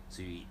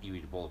 So you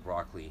eat a bowl of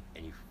broccoli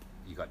and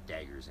you got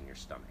daggers in your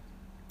stomach.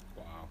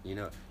 Wow.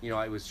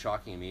 It was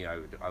shocking to me. I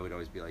would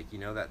always be like,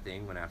 that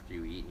thing when after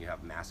you eat and you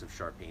have massive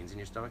sharp pains in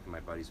your stomach, and my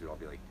buddies would all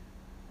be like,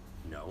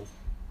 no,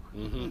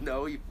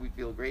 no, we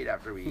feel great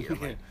after we eat. I'm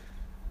like,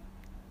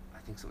 I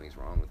think something's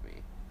wrong with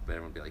me. But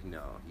everyone would be like,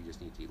 no, you just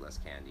need to eat less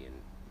candy and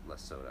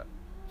less soda.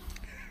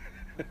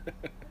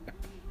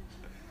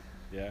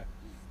 Yeah.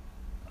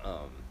 I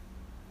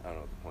don't know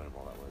what the point of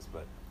all that was,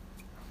 but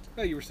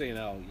No, you were saying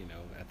how,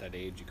 at that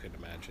age you couldn't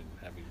imagine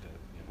having to.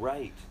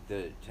 right,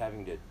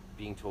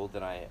 being told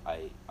that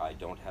I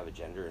don't have a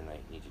gender and I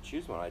need to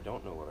choose one. I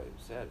don't know what I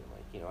said.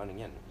 And and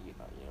again,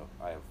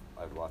 I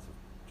have lots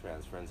of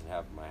trans friends and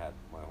have had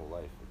my whole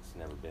life. It's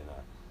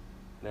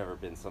never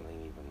been something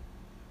even.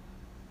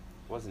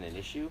 Wasn't an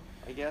issue,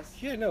 I guess.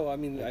 Yeah, no, I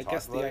mean, I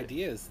guess the about it.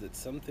 idea is that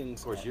some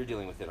things. Of course, you're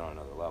dealing with it on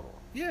another level.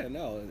 Yeah,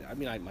 no, I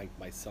mean,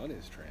 my son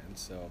is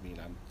trans, so I mean,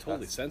 I'm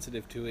totally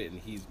sensitive to it,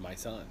 and he's my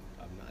son.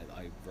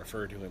 I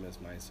refer to him as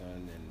my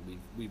son, and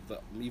we've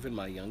even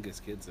my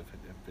youngest kids have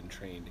been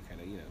trained to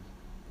kind of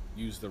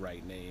use the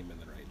right name and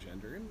the right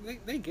gender, and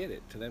they get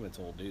it. To them, it's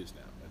old news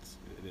now.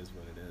 It is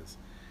what it is.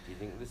 Do you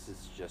think this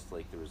is just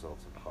like the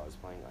results of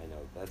cosplaying? I know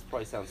that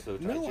probably sounds so.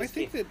 No, I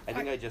think that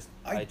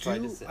I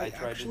tried to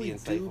be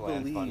insightful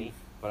and funny,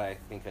 but I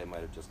think I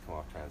might have just come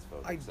off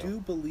transphobic. I do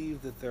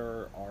believe that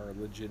there are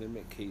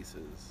legitimate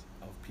cases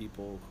of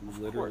people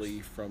who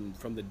literally from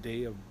the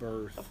day of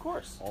birth, of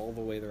course, all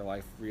the way their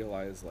life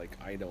realize, like,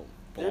 I don't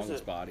belong in this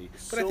body. But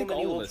so I think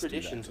many all old of us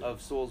traditions do that too.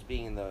 of souls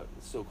being in the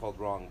so-called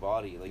wrong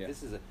body. Like, Yeah.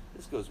 this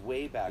goes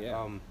way back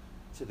Yeah.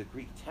 to the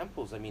Greek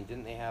temples. I mean,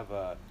 didn't they have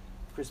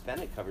Chris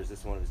Bennett covers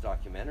this in one of his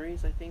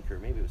documentaries, I think, or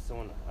maybe it was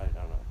someone, I don't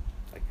know.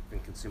 I've been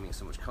consuming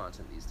so much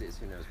content these days,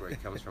 who knows where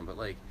it comes from, but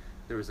like,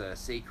 there was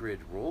sacred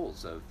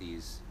roles of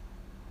these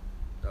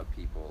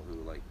people who,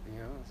 like,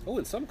 Oh,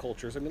 in some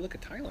cultures, I mean, look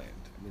at Thailand.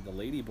 I mean, the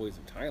lady boys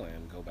of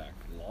Thailand go back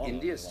long.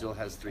 India long, still long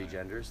has time. 3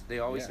 genders. They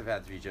always Yeah. have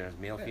had 3 genders: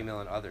 male, Yeah. female,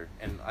 and other.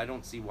 And I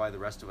don't see why the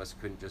rest of us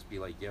couldn't just be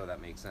like, yo,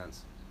 that makes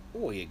sense.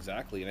 Oh, yeah,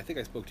 exactly. And I think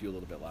I spoke to you a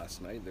little bit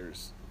last night.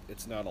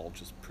 It's not all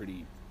just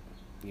pretty,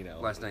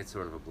 Last night's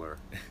sort of a blur.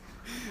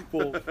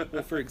 well,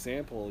 for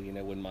example,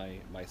 when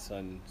my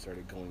son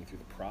started going through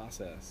the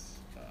process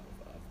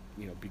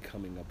of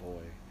becoming a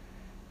boy,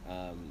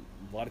 a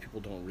lot of people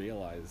don't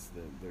realize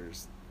that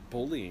there's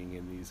bullying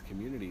in these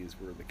communities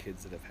where the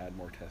kids that have had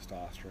more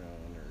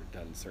testosterone or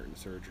done certain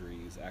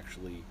surgeries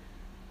actually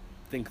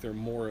think they're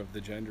more of the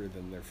gender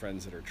than their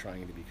friends that are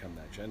trying to become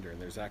that gender, and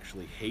there's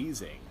actually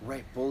hazing.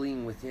 Right,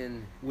 bullying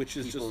within Which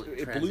is people just,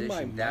 it blew my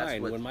transition. That's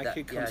mind what- when my that-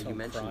 kid comes yeah, you home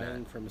mentioned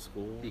crying that. from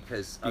school.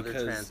 Because other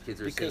trans kids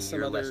are saying some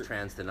you're less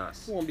trans than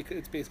us. Well, because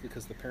it's basically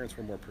because the parents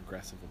were more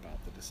progressive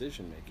about the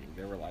decision making.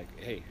 They were like,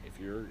 hey, if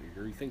you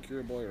think you're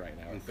a boy right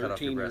now, And at cut off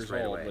your 13 breast years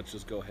right old, away. let's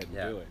just go ahead and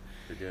Yeah, do it.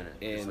 they're doing it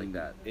And, just like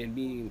that. and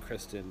me and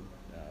Kristen,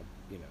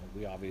 you know,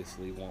 we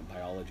obviously want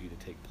biology to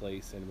take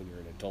place, and when you're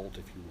an adult,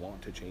 if you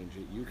want to change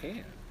it, you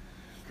can.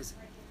 Because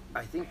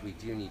I think we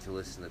do need to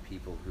listen to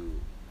people who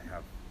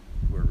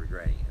are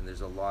regretting, and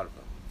there's a lot of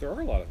them. There are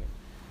a lot of them.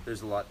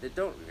 There's a lot that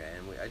don't regret,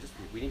 and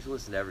we need to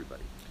listen to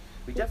everybody.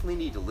 We definitely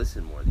need to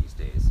listen more these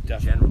days. In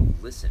Definitely. general,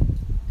 listen.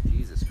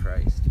 Jesus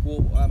Christ.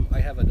 Well, I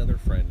have another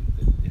friend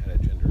that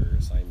had a gender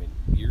assignment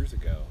years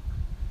ago,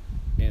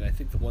 and I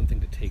think the one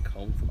thing to take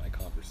home from my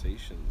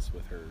conversations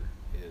with her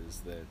is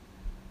that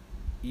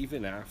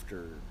even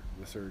after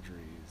the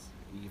surgeries,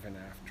 even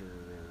after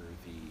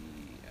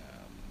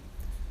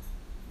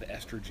the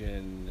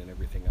estrogen and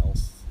everything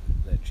else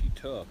that she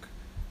took,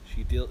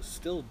 she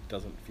still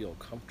doesn't feel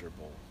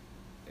comfortable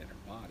in her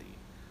body.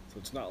 So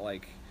it's not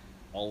like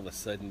all of a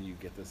sudden you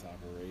get this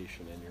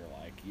operation and you're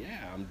like,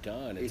 yeah, I'm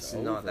done. It's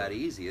not over. that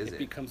easy, is it? It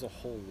becomes a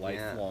whole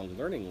lifelong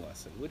learning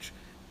lesson, which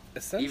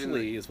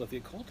essentially is what the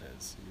occult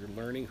is. You're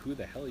learning who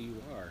the hell you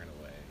are in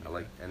a way. I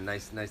like, and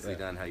nicely Yeah.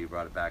 done how you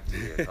brought it back to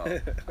the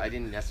occult. I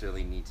didn't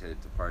necessarily need to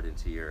depart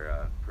into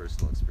your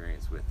personal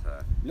experience with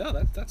No,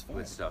 that's fine.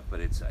 with stuff, but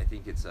I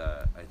think it's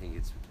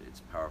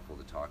powerful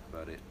to talk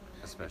about it,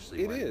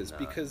 especially It when, is,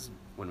 because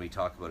when we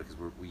talk about it,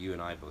 because you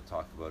and I both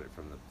talk about it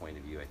from the point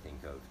of view, I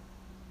think, of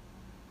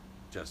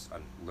just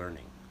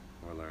learning.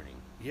 We're learning.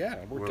 yeah,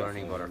 We're definitely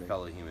learning about our learning.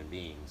 fellow human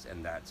beings,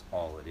 and that's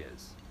all it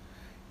is.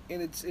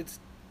 And it's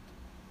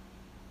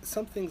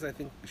some things I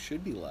think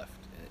should be left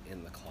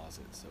in the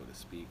closet, so to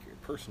speak, your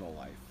personal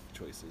life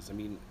choices. I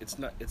mean,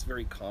 it's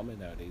very common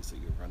nowadays that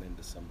you run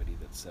into somebody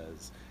that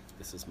says,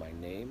 this is my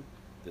name,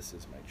 this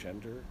is my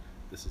gender,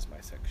 this is my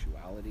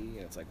sexuality, and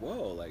it's like,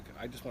 whoa, like,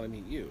 I just want to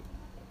meet you.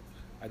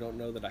 I don't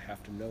know that I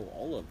have to know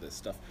all of this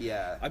stuff.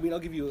 Yeah. I mean, I'll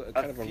give you a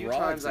kind of a few raw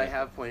times I example.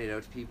 have pointed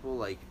out to people,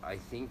 like, I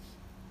think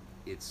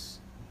it's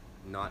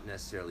not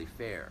necessarily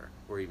fair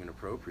or even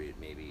appropriate,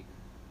 maybe,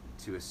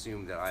 to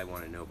assume that I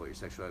want to know about your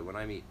sexuality. When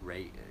I meet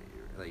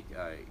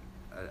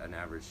an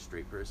average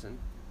straight person,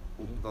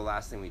 Mhm. the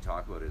last thing we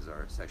talk about is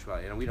our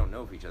sexuality, and we don't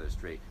know if each other's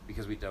straight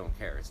because we don't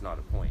care. It's not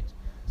a point.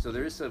 So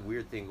there is a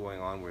weird thing going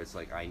on where it's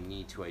like, I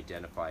need to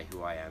identify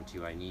who I am to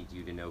you. I need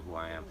you to know who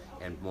I am.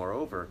 And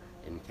moreover,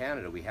 in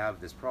Canada, we have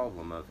this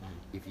problem of,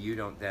 if you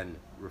don't then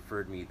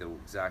refer to me the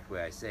exact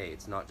way I say,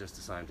 it's not just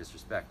a sign of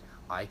disrespect.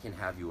 I can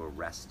have you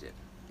arrested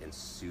and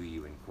sue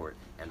you in court,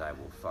 and I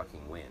will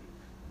fucking win.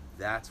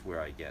 That's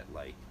where I get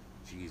like,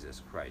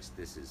 Jesus Christ,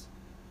 this is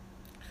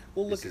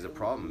a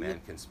problem,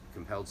 man.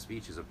 Compelled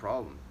speech is a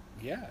problem.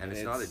 Yeah. And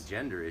it's not a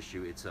gender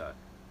issue, it's a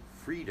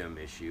freedom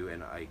issue,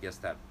 and I guess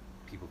that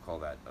people call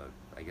that,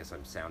 I guess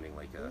I'm sounding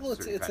like a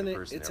certain kind of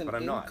person there, but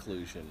I'm not.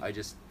 Inclusion. I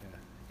just,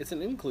 It's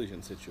an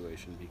inclusion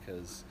situation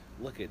because,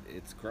 look,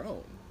 it's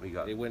grown. We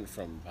got it went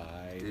from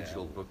bi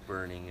digital book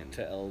burning and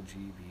to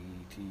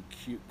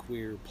LGBTQ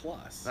queer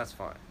plus. that's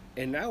fine.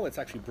 And now it's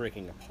actually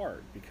breaking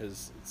apart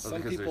because some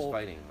because there's people,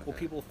 fighting with it.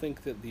 people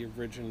think that the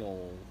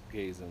original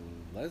gays and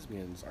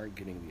lesbians aren't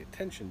getting the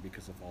attention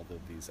because of all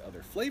of these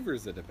other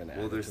flavors that have been added.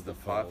 Well, there's to the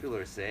fold.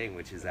 popular saying,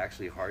 which is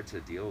actually hard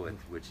to deal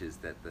with, which is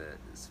that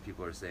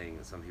people are saying,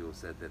 and some people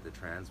said that the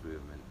trans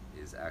movement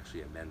is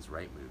actually a men's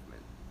right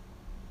movement.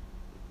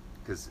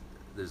 Because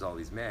there's all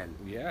these men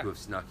Yeah. who have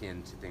snuck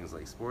into things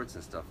like sports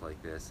and stuff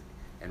like this,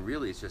 and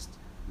really it's just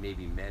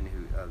maybe men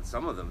who,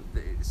 some of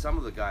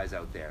the guys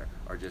out there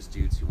are just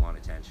dudes who want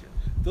attention.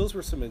 Those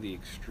were some of the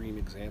extreme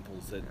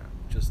examples that Yeah.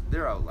 just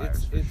They're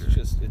outliers for it's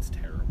sure. it's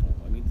terrible.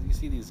 I mean, you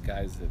see these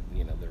guys that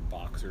they're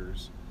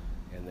boxers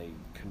and they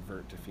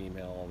convert to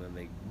female and then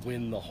they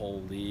win the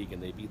whole league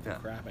and they beat the Yeah.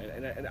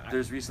 crap.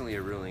 There's recently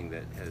a ruling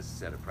that has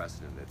set a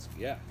precedent that's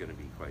Yeah. going to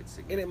be quite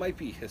significant. And it might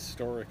be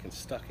historic and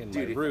stuck in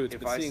Dude, my roots,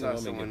 if but I seeing a saw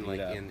woman someone get like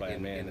beat up in by a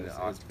man the is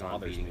octagon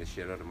bothers beating me. the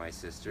shit out of my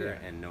sister,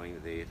 Yeah. and knowing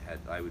that they had,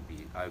 I would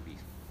be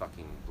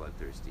fucking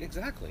bloodthirsty.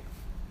 Exactly.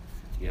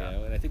 Yeah.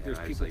 And I think there's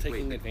was people like,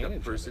 taking wait,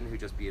 advantage the person of it. who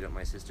just beat up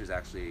my sister's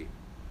actually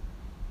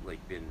like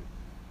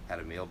had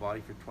a male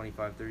body for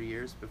 25, 30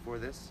 years before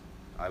this.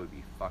 I would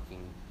be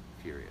fucking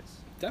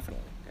furious.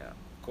 Definitely. Yeah.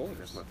 Of course.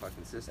 That's my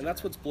fucking sister. And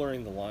that's man. what's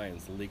blurring the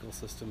lines. The legal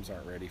systems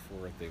aren't ready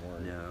for it. They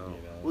weren't. No.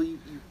 Well,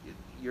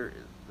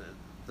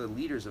 the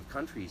leaders of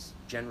countries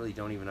generally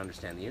don't even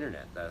understand the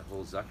internet. That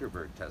whole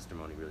Zuckerberg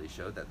testimony really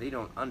showed that they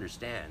don't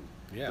understand.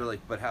 Yeah. They're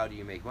like, but how do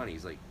you make money?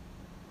 He's like,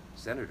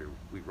 Senator,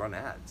 we run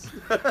ads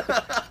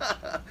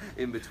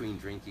in between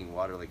drinking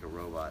water like a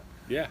robot.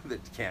 Yeah.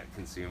 That can't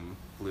consume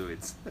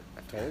fluids.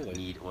 Totally.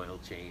 Need oil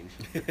change.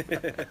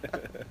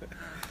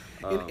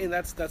 And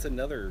that's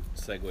another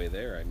segue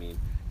there. I mean,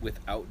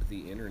 without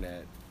the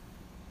internet,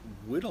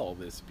 would all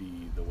this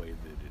be the way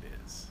that it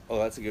is? Oh,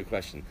 that's a good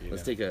question. Yeah.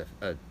 Let's take a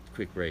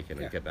quick break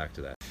and Yeah. get back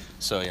to that.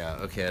 So yeah,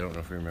 okay, I don't know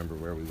if we remember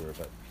where we were,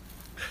 but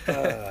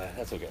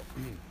That's okay.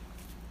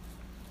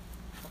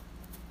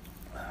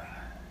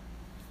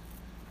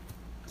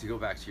 To go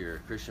back to your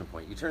Christian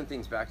point, you turn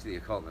things back to the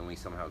occult, and then we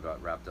somehow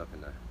got wrapped up in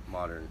the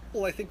modern.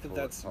 Well, I think that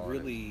that's politics.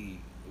 really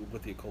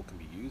what the occult can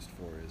be used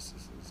for is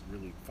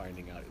really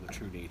finding out the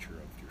true nature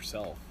of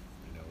yourself.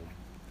 You know,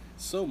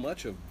 so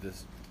much of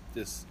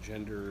this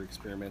gender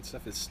experiment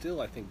stuff is still,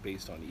 I think,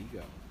 based on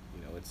ego.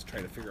 You know, it's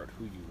trying to figure out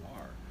who you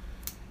are.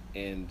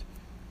 And,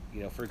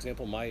 you know, for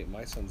example,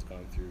 my son's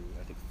gone through,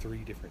 I think, 3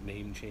 different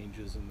name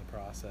changes in the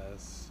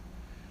process.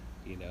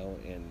 You know,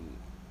 and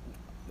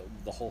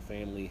the whole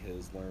family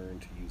has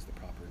learned to use the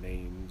proper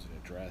names and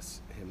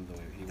address him the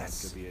way he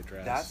wants to be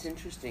addressed. That's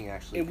interesting,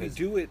 actually. And we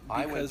do it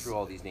because I went through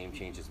all these name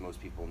changes,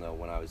 most people know,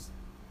 when I was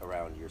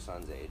around your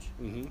son's age.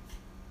 Mm-hmm.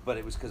 But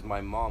it was because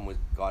my mom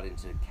got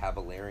into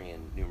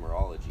Kabbalion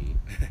numerology,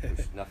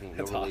 which nothing,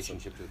 no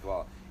relationship to the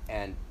Kabbalah,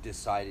 and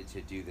decided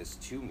to do this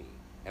to me.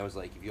 And was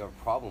like, if you have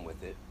a problem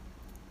with it,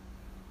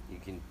 you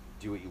can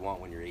do what you want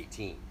when you're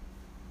 18.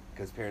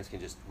 Because parents can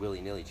just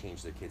willy-nilly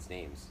change their kids'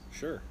 names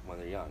Sure. when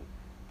they're young.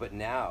 But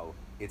now,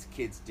 it's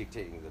kids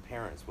dictating to the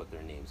parents what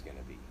their name's going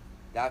to be.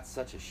 That's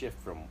such a shift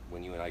from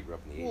when you and I grew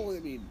up in the 80s. Well, I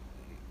mean,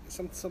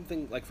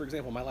 something like, for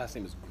example, my last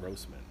name is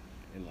Grossman,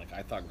 and like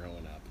I thought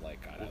growing up, like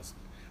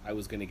I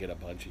was gonna get a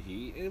bunch of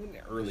heat. And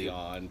early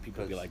on,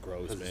 people would be like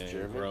Grossman,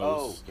 Gross.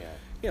 Oh, yeah.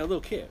 You know,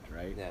 little kid,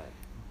 right? Yeah.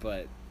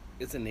 But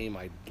it's a name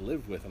I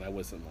lived with, and I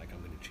wasn't like,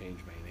 I'm gonna change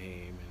my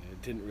name, and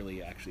it didn't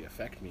really actually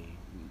affect me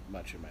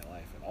much in my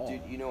life at all.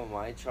 Dude, you know what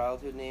my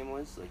childhood name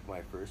was? Like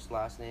my first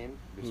last name,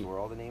 before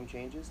all the name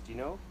changes? Do you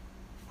know?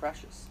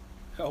 Precious.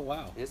 Oh,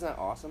 wow. Isn't that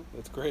awesome?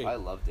 That's great. I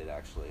loved it,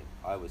 actually.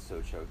 I was so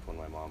choked when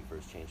my mom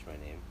first changed my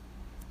name.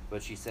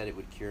 But she said it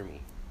would cure me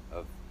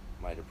of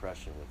my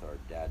depression with our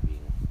dad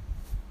being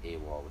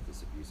AWOL with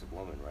this abusive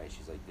woman, right?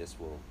 She's like, this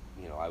will,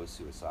 you know, I was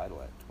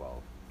suicidal at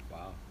 12.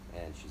 Wow.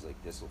 And she's like,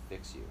 this will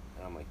fix you.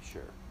 And I'm like,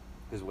 sure.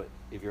 Because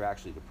if you're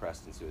actually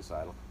depressed and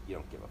suicidal, you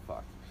don't give a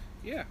fuck.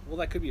 Yeah, well,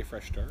 that could be a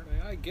fresh start.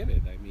 I get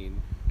it. I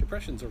mean,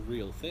 depression's a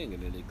real thing,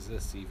 and it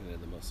exists even in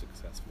the most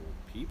successful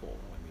people.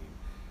 I mean,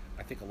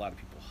 I think a lot of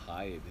people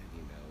hide,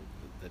 you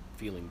know, that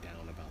feeling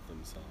down about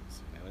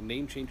themselves. You know, and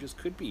name changes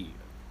could be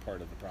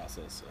part of the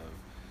process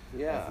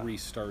of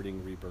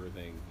restarting,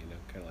 rebirthing. You know,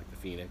 kind of like the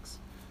phoenix.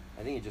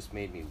 I think it just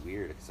made me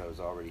weird because I was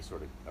already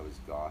I was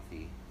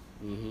gothy.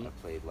 Mm-hmm. I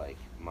played like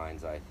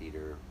Mind's Eye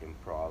Theater,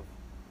 improv,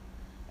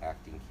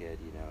 acting kid,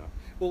 you know.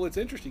 Well, it's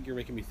interesting. You're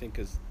making me think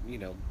because, you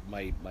know,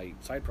 my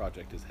side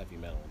project is heavy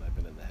metal, and I've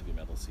been in the heavy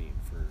metal scene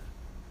for,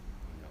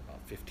 you know,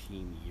 about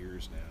 15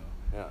 years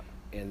now.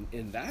 Yeah. And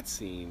in that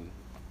scene,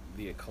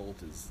 the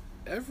occult is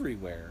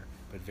everywhere,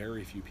 but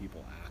very few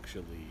people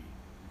actually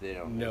They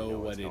don't know really what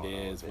it what's going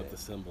on is, with what it. the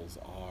symbols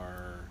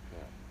are.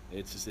 Yeah.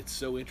 It's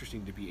so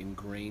interesting to be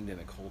ingrained in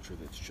a culture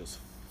that's just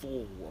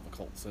full of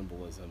occult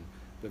symbolism,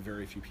 but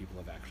very few people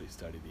have actually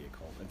studied the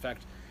occult. In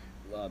fact,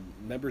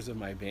 members of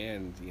my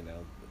band, you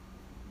know,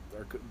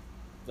 are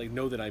like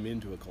know that I'm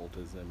into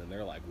occultism, and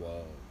they're like,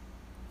 "Whoa,"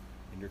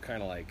 and you're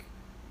kind of like,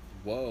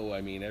 "Whoa!"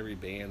 I mean, every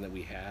band that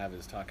we have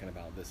is talking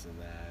about this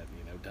and that,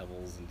 you know,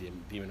 devils and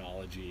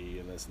demonology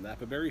and this and that,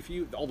 but very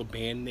few, all the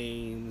band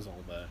names,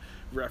 all the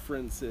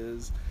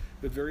references,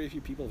 but very few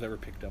people have ever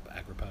picked up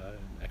Agrippa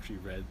and actually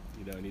read,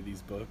 you know, any of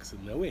these books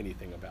and know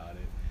anything about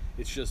it.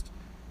 It's just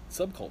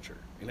subculture,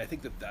 and I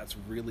think that that's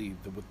really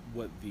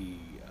what the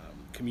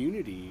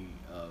community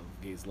of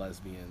gays,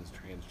 lesbians,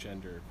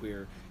 transgender,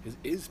 queer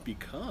is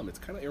become. It's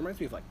kind of, it reminds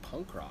me of like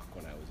punk rock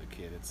when I was a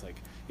kid. It's like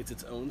it's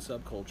its own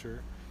subculture.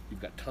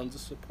 You've got tons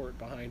of support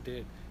behind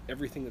it.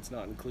 Everything that's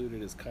not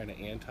included is kind of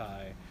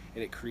anti,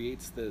 and it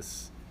creates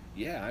this,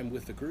 yeah, I'm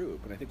with the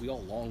group. And I think we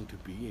all long to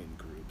be in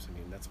groups. I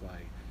mean, that's why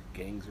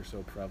gangs are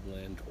so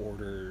prevalent.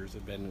 Orders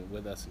have been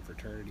with us in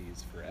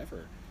fraternities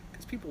forever,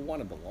 because people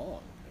want to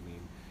belong. I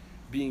mean,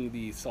 being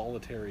the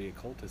solitary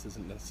occultist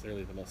isn't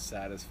necessarily the most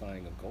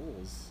satisfying of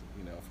goals,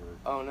 you know,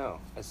 for... Oh, no.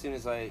 As soon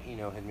as I, you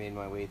know, had made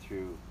my way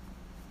through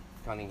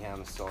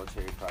Cunningham's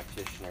Solitary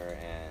Practitioner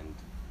and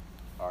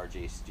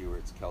R.J.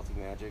 Stewart's Celtic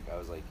Magic, I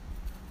was like,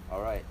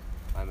 all right,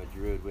 I'm a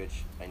druid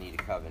witch, I need a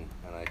coven.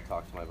 And I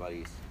talked to my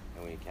buddies,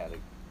 and we had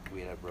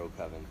a bro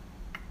coven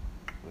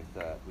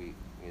with,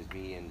 it was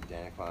me and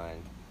Dana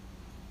Klein,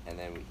 and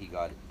then he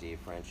got Dave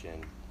French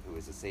in, who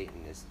was a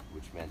Satanist,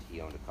 which meant he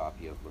owned a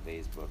copy of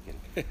LaVey's book and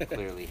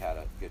clearly had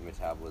a good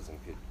metabolism,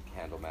 could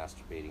handle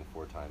masturbating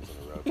 4 times in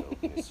a row to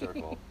open his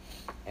circle.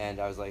 And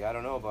I was like, I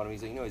don't know about him.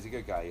 He's like, no, he's a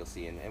good guy, you'll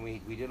see. And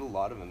we did a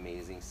lot of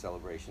amazing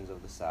celebrations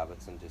of the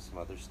Sabbats and just some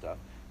other stuff.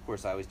 Of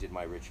course, I always did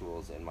my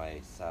rituals and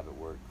my Sabbat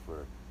work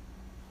for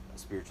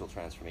spiritual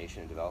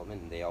transformation and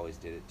development, and they always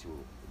did it to,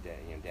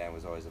 you know, Dan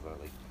was always about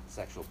like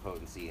sexual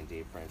potency, and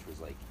Dave French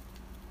was like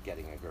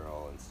getting a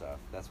girl and stuff.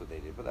 That's what they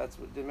did. But that's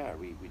what didn't matter.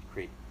 We'd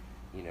create,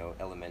 you know,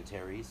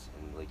 elementaries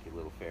and like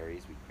little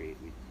fairies. We'd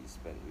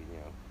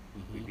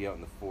be out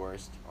in the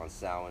forest on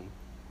Samhain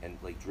and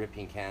like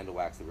dripping candle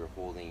wax that we were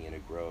holding in a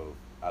grove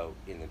out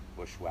in the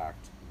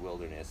bushwhacked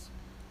wilderness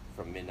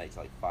from midnight to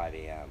like 5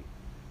 a.m.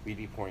 We'd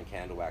be pouring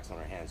candle wax on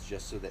our hands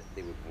just so that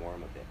they would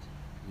warm a bit.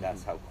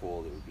 That's how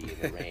cold it would be in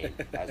the rain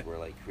as we're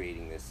like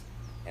creating this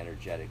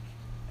energetic,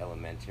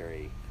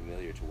 elementary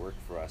familiar to work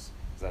for us.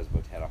 Because I was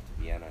about to head off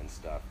to Vienna and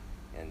stuff,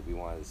 and we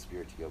wanted the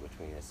spirit to go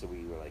between us. So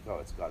we were like, oh,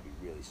 it's got to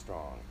be really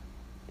strong.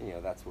 And, you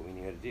know, that's what we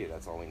knew how to do.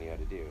 That's all we knew how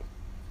to do.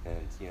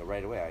 And, you know,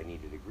 right away I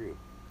needed a group.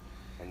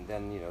 And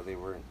then, you know, they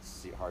weren't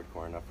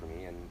hardcore enough for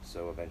me, and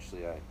so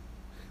eventually I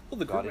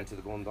got into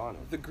the Golden Dawn.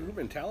 The group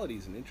mentality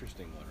is an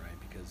interesting one, right?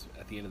 Because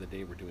at the end of the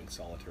day, we're doing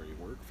solitary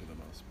work for the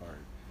most part.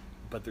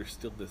 But there's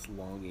still this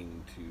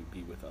longing to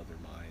be with other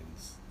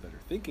minds that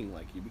are thinking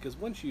like you. Because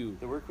once you...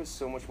 The work was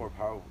so much more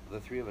powerful. The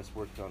three of us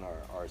worked on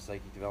our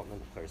psychic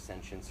development,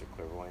 clairsentience or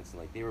clairvoyance, and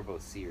like they were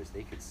both seers.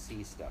 They could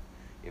see stuff.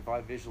 If I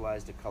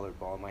visualized a colored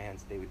ball in my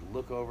hands, they would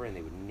look over and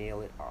they would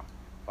nail it off.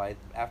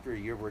 After a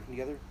year of working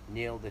together,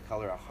 nailed the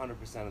color 100%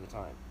 of the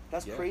time.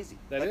 That's crazy.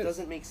 That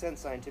doesn't make sense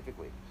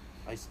scientifically.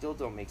 I still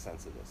don't make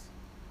sense of this.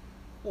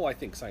 Well, I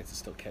think science is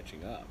still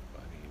catching up.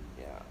 I mean,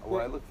 yeah.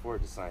 Well, I look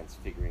forward to science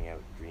figuring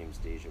out dreams,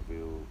 deja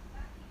vu,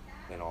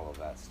 and all of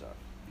that stuff.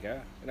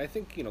 Yeah, and I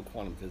think, you know,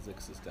 quantum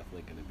physics is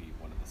definitely going to be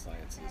one of the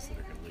sciences that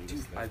are going to lead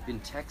us there. I've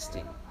been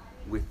texting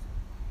with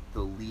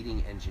the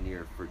leading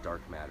engineer for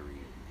dark matter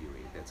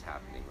viewing that's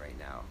happening right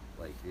now.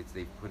 Like,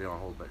 they've put it on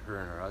hold, but her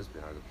and her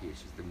husband are the PhDs,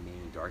 she's the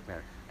main dark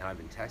matter. And I've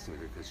been texting with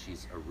her because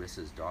she's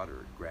Arissa's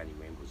daughter, Granny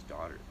Rainbow's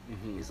daughter.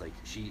 Is like,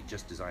 she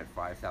just designed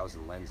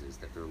 5,000 lenses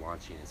that they're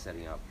launching and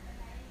setting up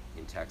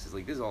in Texas.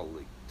 Like, this is all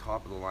like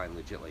top of the line,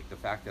 legit. Like, the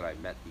fact that I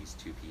met these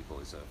two people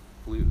is a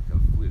fluke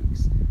of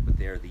flukes, but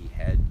they're the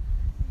head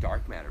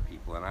dark matter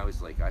people. And I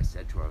was like, I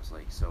said to her, I was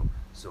like, so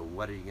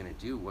what are you gonna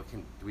do? What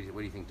do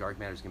you think dark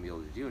matter's gonna be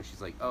able to do? And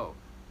she's like, oh,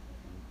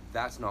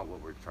 that's not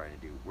what we're trying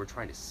to do. We're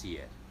trying to see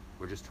it.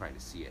 We're just trying to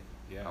see it.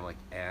 Yeah. I'm like,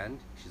 and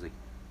she's like,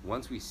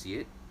 once we see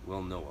it,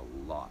 we'll know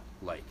a lot.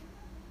 Like,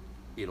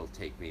 it'll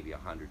take maybe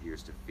 100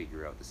 years to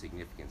figure out the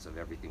significance of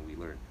everything we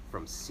learn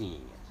from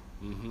seeing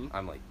it.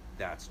 I'm like,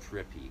 that's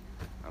trippy.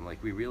 I'm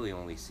like, we really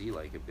only see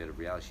like a bit of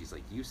reality. She's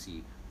like, you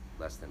see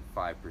less than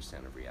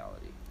 5% of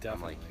reality.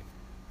 Definitely. I'm like,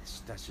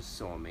 that's just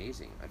so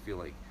amazing. I feel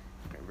like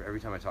every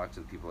time I talk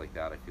to the people like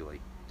that, I feel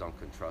like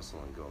Duncan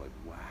Trussell and go like,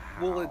 wow.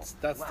 Well,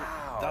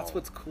 that's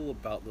what's cool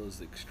about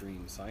those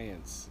extreme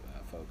science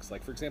folks.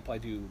 Like, for example, I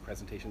do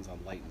presentations on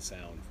light and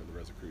sound for the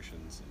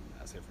Rosicrucians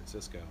in San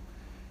Francisco,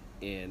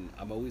 and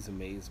I'm always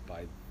amazed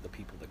by the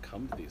people that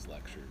come to these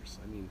lectures.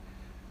 I mean,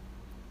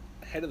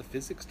 head of the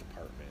physics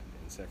department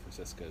in San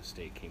Francisco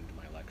State came to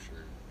my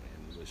lecture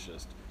and was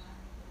just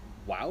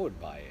wowed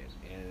by it,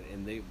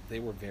 and they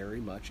were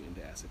very much into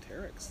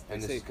esoterics.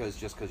 And this is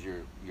because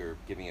you're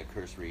giving a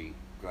cursory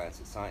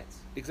glance at science.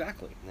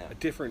 Exactly. Yeah. A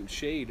different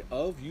shade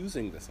of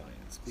using the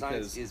science.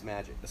 Science is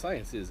magic. The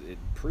science it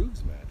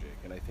proves magic,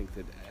 and I think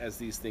that as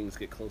these things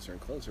get closer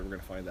and closer, we're going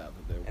to find out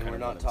that they're. And we're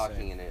not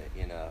talking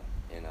in a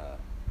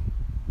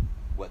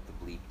what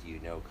the bleep do you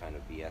know kind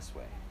of BS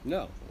way.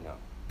 No, no,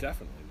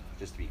 definitely not.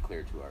 Just to be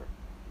clear to our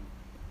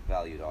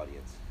valued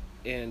audience.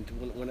 And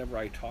whenever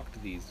I talk to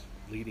these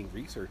leading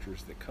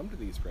researchers that come to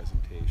these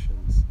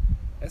presentations,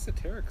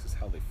 esoterics is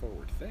how they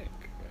forward think.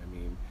 I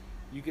mean,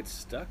 you get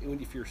stuck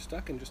if you're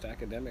stuck in just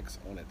academics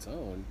on its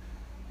own,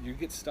 you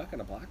get stuck in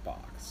a black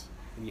box,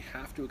 and you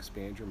have to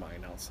expand your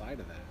mind outside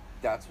of that.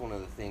 That's one of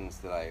the things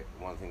I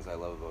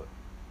love about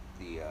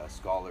the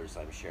scholars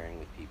I'm sharing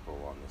with people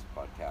on this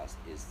podcast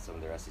is some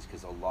of their essays,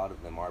 because a lot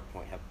of them have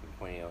been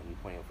pointing out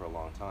for a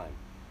long time.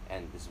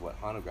 And this is what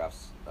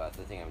Honographs,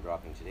 the thing I'm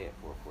dropping today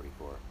at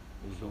 4:44.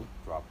 So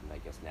dropping, I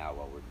guess, now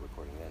while we're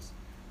recording this.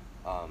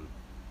 Or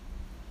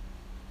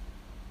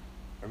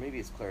maybe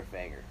it's Claire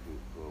Fanger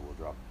who will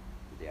drop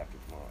the day after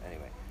tomorrow.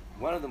 Anyway,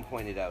 one of them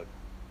pointed out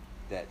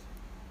that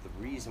the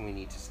reason we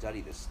need to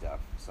study this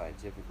stuff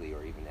scientifically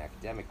or even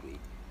academically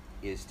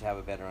is to have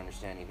a better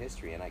understanding of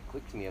history. And it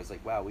clicked to me, I was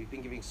like, wow, we've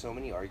been giving so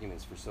many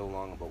arguments for so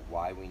long about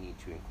why we need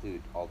to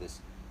include all this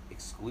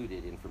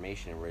excluded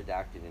information and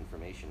redacted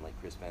information like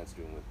Chris Vance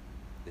doing with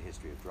the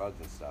history of drugs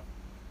and stuff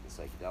and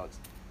psychedelics,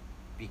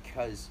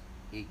 because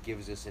it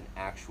gives us an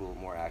actual,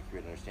 more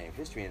accurate understanding of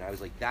history. And I was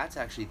like, that's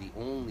actually the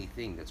only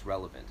thing that's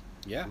relevant.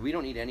 Yeah. We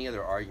don't need any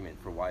other argument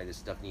for why this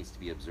stuff needs to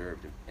be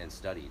observed and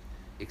studied,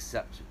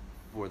 except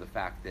for the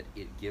fact that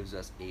it gives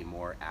us a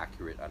more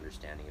accurate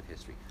understanding of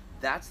history.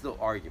 That's the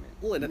argument.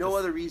 Well, no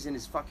other reason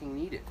is fucking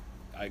needed.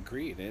 I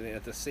agree. And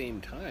at the same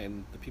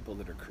time, the people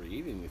that are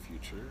creating the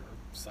future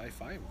are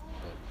sci-fi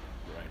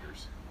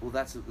writers. Well,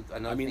 that's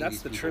another I mean, thing that's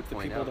these the people trip that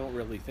point people out. don't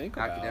really think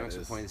about. Academics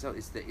are pointing this out.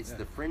 It's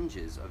the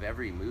fringes of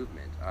every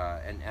movement.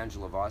 And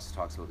Angela Voss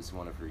talks about this in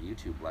one of her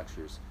YouTube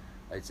lectures.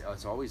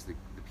 It's always the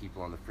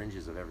people on the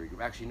fringes of every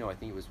group. Actually, no, I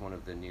think it was one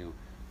of the new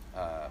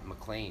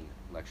McLean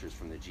lectures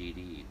from the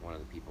GD. One of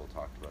the people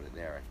talked about it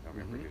there. I don't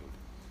remember who.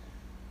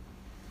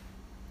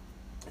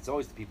 It's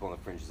always the people on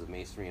the fringes of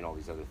masonry and all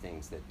these other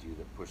things that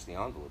push the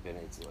envelope. And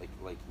it's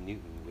like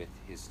Newton with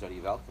his study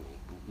of alchemy.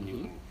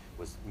 Newton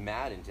was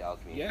mad into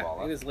alchemy and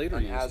Kabbalah. in his later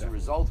and years, as a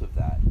result of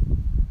that,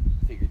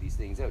 figured these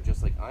things out.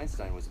 Just like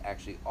Einstein was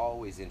actually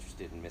always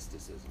interested in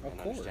mysticism and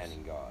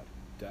understanding God.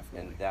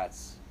 Definitely. And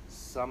that's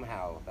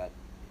somehow that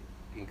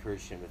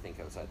encouraged him to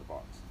think outside the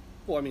box.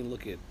 Well, I mean,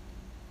 look at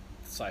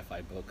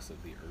sci-fi books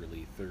of the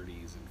early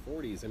 30s and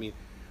 40s. I mean,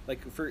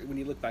 like when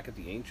you look back at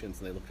the ancients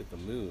and they looked at the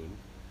moon,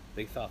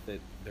 they thought that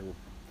there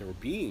were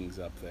beings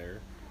up there,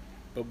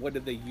 but what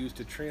did they use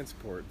to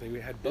transport? They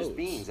had boats. There's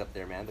beings up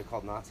there, man. They're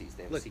called Nazis.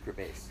 They have a secret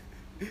base.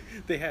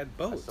 They had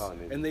boats, saw the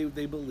movie. and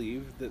they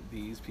believed that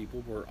these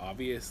people were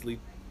obviously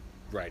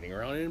riding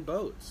around in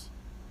boats.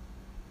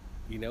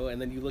 You know,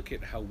 and then you look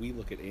at how we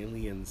look at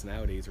aliens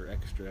nowadays, or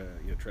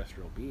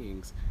extraterrestrial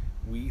beings.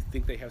 We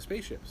think they have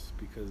spaceships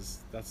because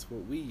that's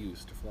what we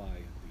use to fly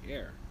in the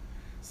air.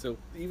 So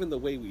even the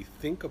way we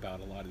think about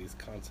a lot of these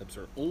concepts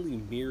are only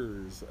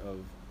mirrors of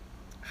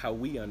how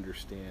we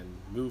understand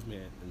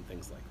movement and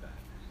things like that.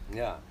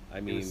 Yeah,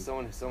 I mean, it was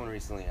someone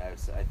recently.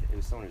 It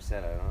was someone who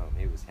said, I don't know,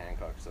 maybe it was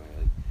Hancock or something,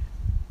 like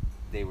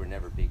they were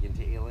never big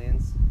into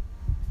aliens,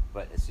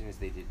 but as soon as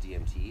they did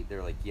DMT,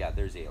 they're like, yeah,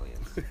 there's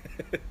aliens.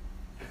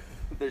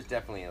 There's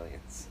definitely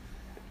aliens.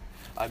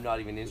 I'm not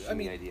even interested in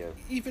the idea.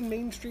 Even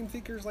mainstream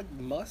thinkers like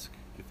Musk,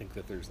 you think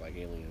that there's like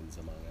aliens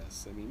among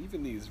us. I mean,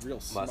 even these real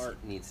smart. Musk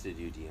needs to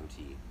do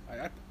DMT.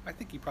 I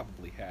think he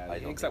probably has. I He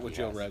don't hangs think out with he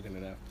Joe has. Rogan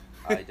enough.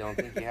 I don't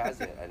think he has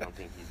it. I don't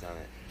think he's done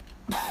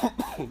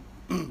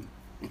it.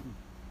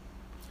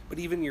 But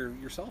even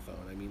your cell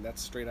phone, I mean,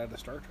 that's straight out of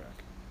Star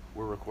Trek.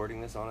 We're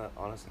recording this on an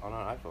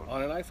iPhone.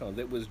 On an iPhone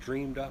that was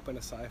dreamed up in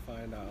a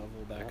sci-fi novel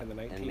back in the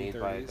 1930s. And made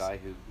by a guy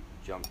who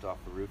jumped off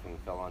the roof and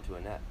fell onto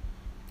a net.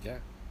 Yeah.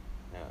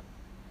 Yeah.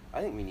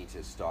 I think we need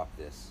to stop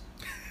this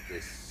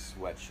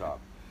sweatshop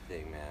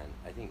thing, man.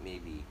 I think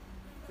maybe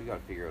we got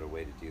to figure out a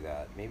way to do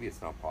that. Maybe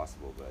it's not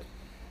possible, but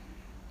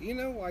You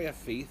know, I have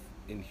faith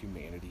in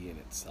humanity in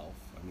itself.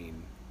 I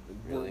mean,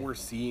 Really? we're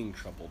seeing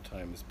troubled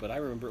times, but I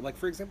remember, like,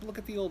 for example, look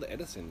at the old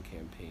Edison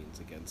campaigns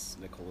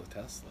against Nikola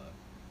Tesla.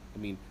 I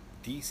mean,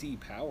 DC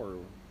power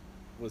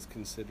was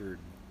considered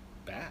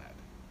bad.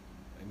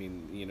 I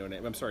mean, you know,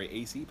 I'm sorry,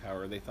 AC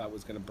power they thought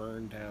was going to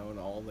burn down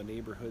all the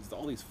neighborhoods.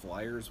 All these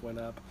flyers went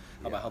up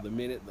about how the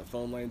minute the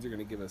phone lines are going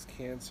to give us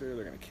cancer,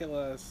 they're going to kill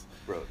us.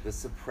 bro, the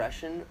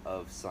suppression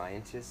of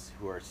scientists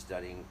who are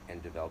studying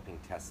and developing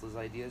Tesla's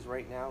ideas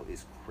right now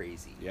is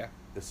crazy. Yeah.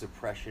 The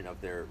suppression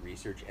of their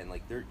research, and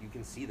like you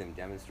can see them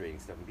demonstrating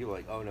stuff, and people are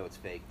like, "Oh no, it's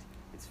faked.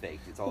 It's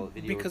faked. It's all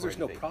video." Because there's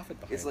no recording fake." profit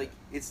behind It's like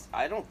it.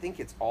 I don't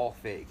think it's all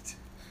faked.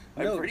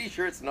 No. I'm pretty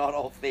sure it's not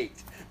all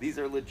faked. These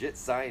are legit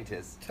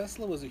scientists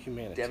Tesla was a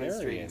humanitarian.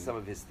 demonstrating some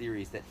of his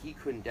theories that he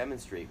couldn't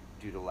demonstrate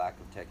due to lack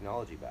of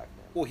technology back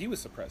then. Well, he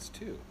was suppressed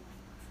too.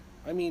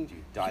 I mean,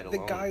 Dude died the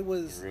alone guy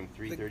was in room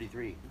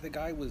 333. The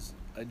guy was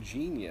a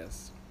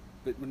genius,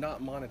 but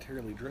not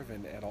monetarily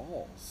driven at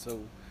all.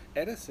 So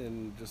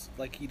Edison, just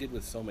like he did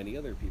with so many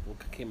other people,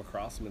 came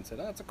across him and said,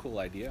 "Oh, that's a cool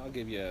idea. I'll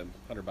give you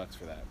 $100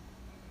 for that."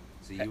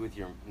 So you with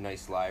your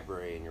nice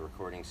library and your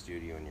recording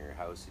studio and your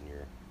house and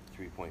your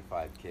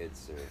 3.5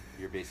 kids,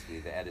 you're basically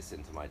the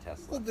Edison to my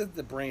Tesla. Well,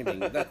 the branding,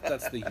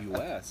 that's the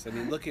U.S. I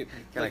mean, look at...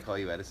 Can I call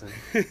you Edison?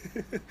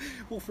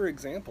 Well, for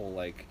example,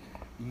 like,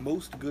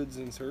 most goods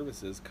and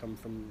services come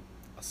from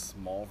a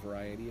small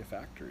variety of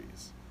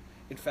factories.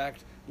 In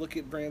fact, look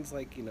at brands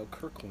like, you know,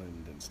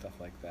 Kirkland and stuff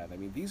like that. I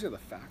mean, these are the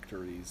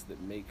factories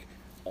that make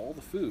all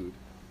the food,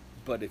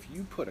 but if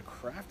you put a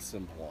Kraft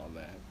symbol on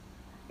that,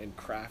 and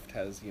Kraft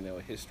has, you know,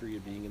 a history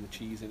of being in the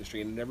cheese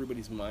industry, and in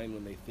everybody's mind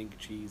when they think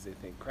cheese, they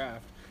think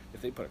Kraft. If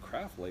they put a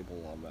Kraft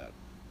label on that,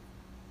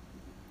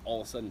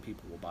 all of a sudden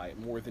people will buy it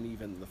more than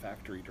even the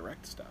factory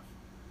direct stuff.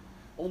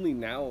 Only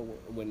now,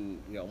 when,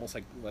 you know, almost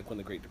like when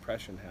the Great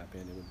Depression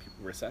happened and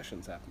when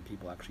recessions happen,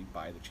 people actually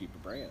buy the cheaper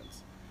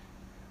brands.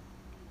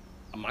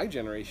 My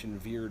generation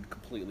veered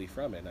completely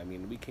from it. I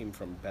mean, we came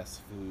from Best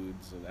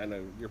Foods, and I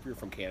know you're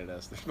from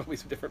Canada, so there's probably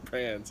some different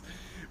brands,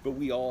 but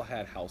we all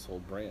had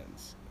household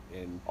brands.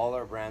 And All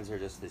our brands are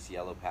just this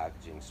yellow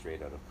packaging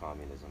straight out of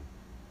communism.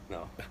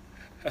 No.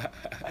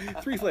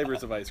 3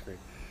 flavors of ice cream.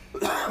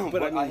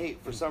 But I mean,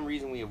 hate, for some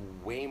reason, we have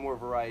way more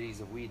varieties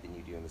of weed than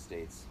you do in the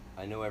States.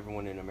 I know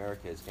everyone in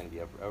America is going to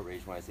be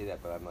outraged when I say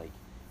that, but I'm like,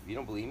 if you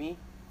don't believe me,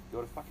 go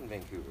to fucking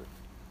Vancouver.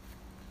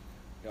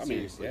 I mean,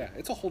 Seriously. yeah,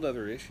 it's a whole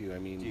other issue. I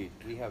mean, Dude,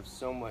 we have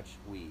so much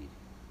weed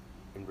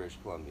in British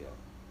Columbia.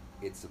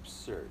 It's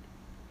absurd.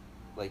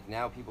 Like,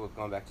 now people have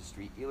gone back to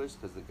street dealers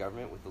because the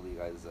government, with the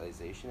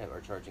legalization,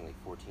 are charging like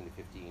 14 to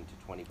 15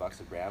 to 20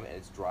 bucks a gram, and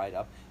it's dried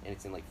up, and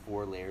it's in like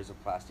 4 layers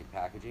of plastic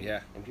packaging.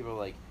 Yeah. And people are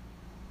like,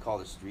 call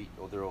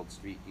their old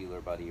street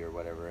dealer buddy or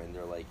whatever, and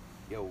they're like,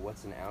 yo,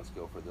 what's an ounce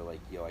go for? They're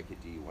like, yo, I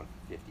could do you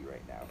 150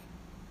 right now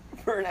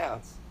for an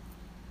ounce.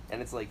 And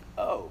it's like,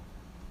 oh,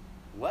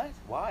 what?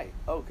 Why?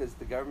 Oh, because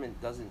the government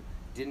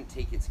didn't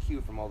take its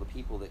cue from all the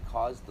people that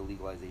caused the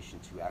legalization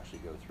to actually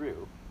go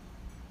through,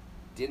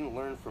 didn't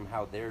learn from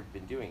how they've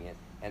been doing it,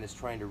 and is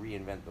trying to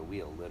reinvent the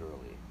wheel,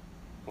 literally.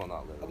 Well,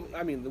 not literally.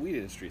 I mean, the weed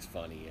industry is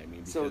funny. I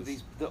mean,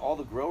 because So all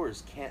the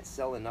growers can't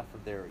sell enough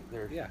of their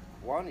Yeah.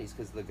 quantities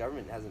because the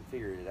government hasn't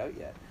figured it out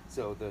yet.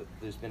 So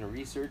there's been a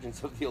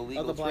resurgence of the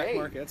illegal the black trade.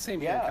 market. Same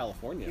here in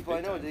California, People I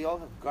big know, time. they all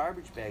have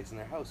garbage bags in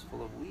their house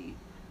full of weed.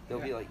 They'll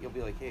be Yeah. like, you'll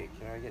be like, hey,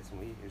 can I get some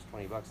weed? Here's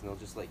 $20, and they'll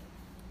just like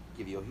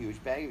give you a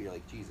huge bag. And you're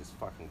like, Jesus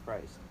fucking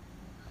Christ.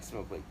 I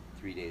smoke like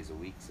 3 days a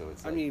week, so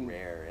it's I like mean-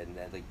 rare, and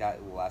then, like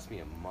that will last me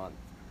a month.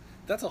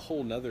 That's a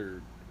whole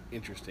nother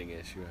interesting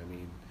issue. I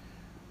mean,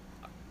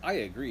 I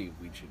agree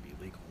weed should be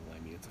legal. I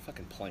mean, it's a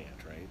fucking plant,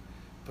 right?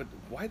 But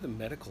why the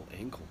medical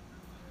angle?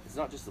 It's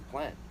not just the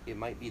plant; it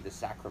might be the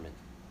sacrament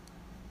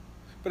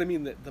But I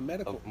mean, the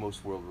medical. of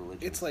most world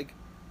religions. It's like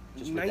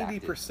Just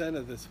 90%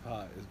 of this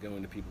pot is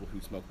going to people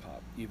who smoke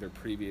pot, either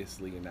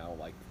previously and now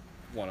like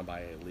want to buy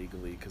it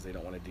legally because they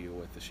don't want to deal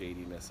with the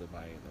shadiness of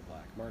buying in the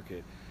black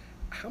market.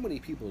 How many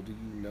people do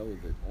you know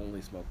that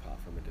only smoke pot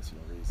for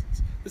medicinal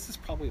reasons? This is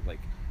probably like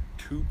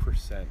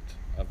 2%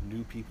 of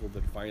new people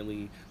that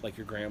finally, like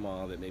your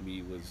grandma that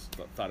maybe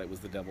thought it was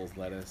the devil's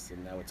lettuce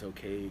and now it's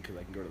okay because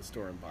I can go to the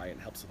store and buy it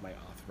and helps with my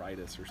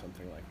arthritis or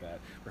something like that,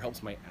 or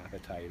helps my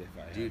appetite if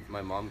I Dude,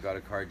 my mom got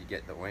a card to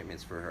get the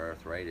ointments for her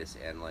arthritis,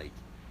 and like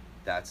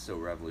that's so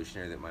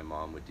revolutionary that my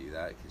mom would do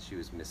that because she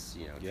was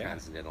Yeah.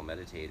 transcendental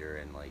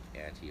meditator and like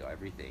anti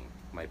everything.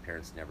 My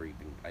parents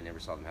I never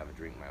saw them have a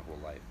drink my whole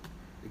life.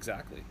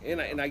 exactly. And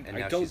You know? I and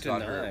now don't she's got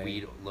deny her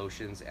weed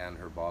lotions and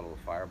her bottle of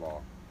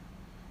Fireball.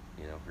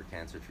 You know, her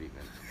cancer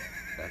treatment.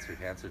 That's her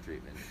cancer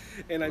treatment.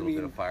 And a I little mean,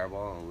 bit of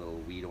Fireball and a little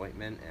weed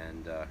ointment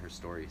and her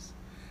stories.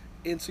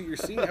 and so you're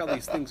seeing how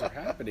these things are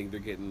happening.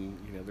 They're getting,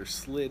 they're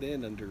slid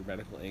in under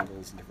medical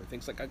angles and different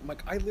things. Like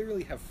I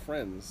literally have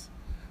friends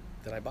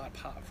that I bought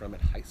pot from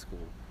at high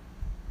school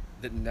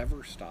that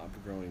never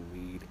stopped growing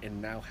weed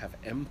and now have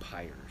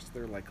empires.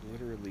 They're like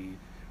literally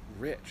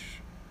rich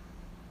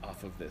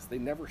off of this. They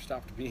never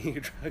stopped being a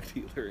drug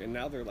dealer, and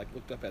now they're like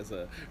looked up as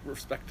a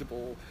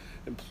respectable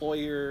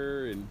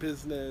employer in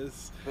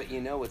business. But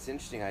you know what's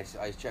interesting? I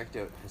checked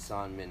out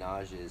Hassan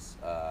Minaj's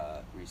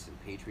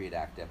recent Patriot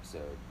Act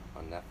episode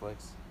on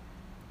Netflix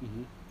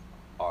Mm-hmm.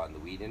 on the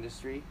weed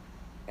industry,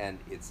 and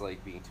it's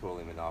like being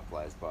totally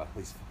monopolized by all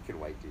these fucking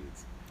white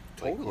dudes.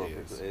 Like, Totally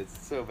corporate- is.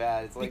 It's so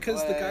bad. It's like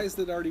Because the what? guys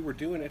that already were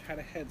doing it had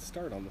a head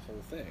start on the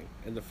whole thing,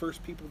 and the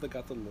first people that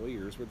got the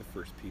lawyers were the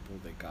first people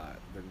that got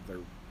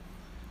because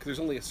there's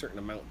only a certain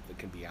amount that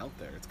can be out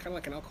there. It's kind of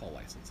like an alcohol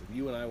license. If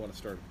you and I want to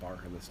start a bar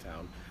in this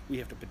town, we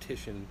have to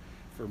petition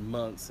for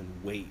months and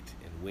wait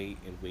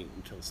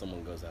until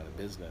someone goes out of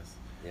business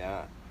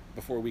Yeah.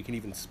 before we can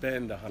even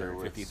spend They're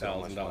worth so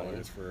much money.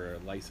 $150,000 for a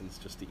license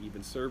just to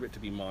even serve it to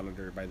be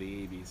monitored by the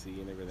ABC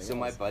and everything So else.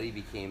 my buddy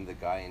became the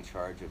guy in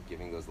charge of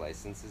giving those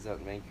licenses out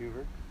in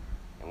Vancouver,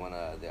 and when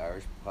the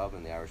Irish pub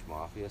and the Irish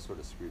Mafia sort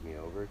of screwed me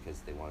over because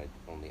they wanted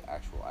only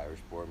actual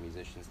Irish-born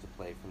musicians to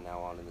play from now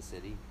on in the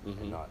city, Mhm.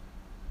 and not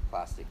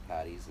plastic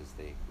patties as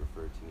they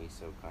referred to me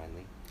so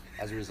kindly.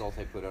 As a result,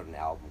 I put out an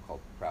album called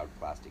Proud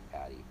Plastic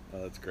Patty,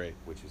 Oh, that's great.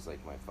 which was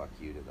like my fuck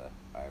you to the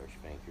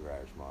Vancouver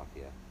Irish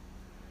Mafia.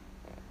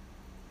 Yeah.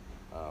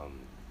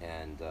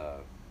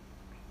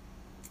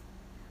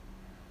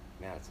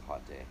 Man, it's a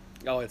hot day.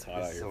 Oh, it's hot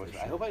It's out here. so for much-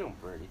 sure. I hope I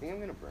don't burn. You think I'm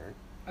gonna burn?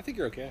 I think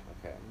you're okay.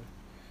 Okay.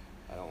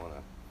 I don't want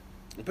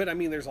to. But I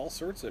mean, there's all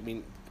sorts of. I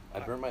mean, I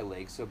burned my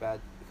leg so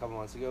bad a couple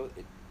months ago.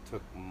 It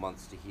took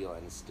months to heal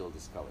and it's still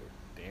discolored.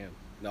 damn.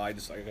 No, I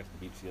got to the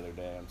beach the other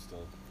day. I'm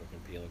still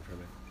fucking peeling from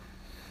it.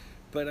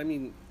 But I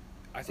mean,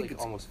 I It's think like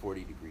it's almost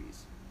 40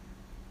 degrees.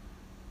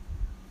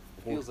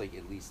 It feels like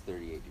at least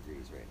 38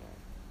 degrees right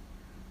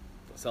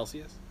now.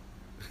 Celsius.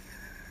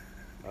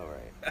 All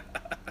right.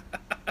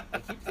 I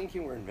keep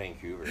thinking we're in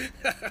Vancouver.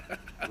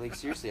 Like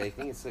seriously, I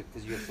think it's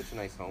because you have such a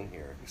nice home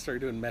here, You started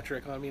doing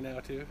metric on me now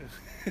too.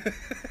 dude.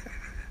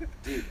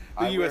 The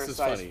I wear US a is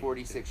size funny.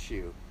 46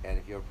 shoe, and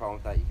if you have a problem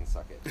with that, you can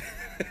suck it.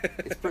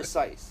 It's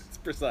precise. It's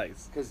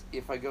precise. Because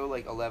if I go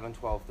like 11,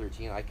 12,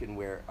 13, I can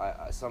wear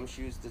some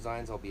shoes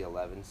designs. I'll be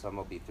 11, some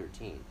I'll be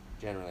 13.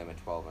 Generally, I'm at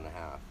 12 and a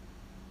half.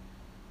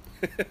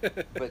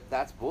 But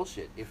that's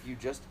bullshit. If you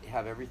just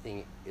have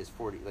everything is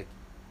 40, like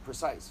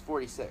precise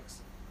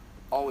 46,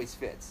 always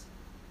fits.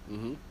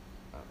 Mm-hmm.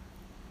 Oh.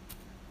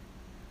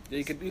 Yeah,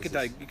 you could This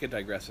is- you could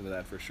digress into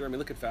that for sure. I mean,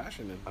 look at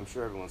fashion, and I'm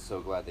sure everyone's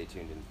so glad they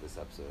tuned into this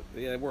episode.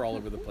 yeah, we're all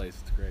over the place.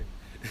 It's great.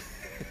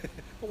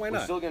 But why We're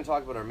not? still going to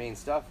talk about our main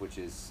stuff, which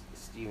is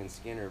Steven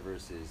Skinner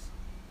versus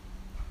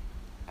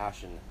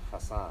Ashen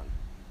Hassan.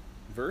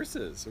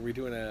 Versus, are we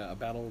doing a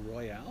battle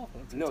royale?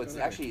 No, what's it's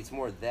going on actually it's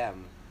more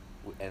them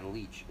and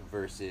Leach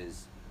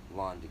versus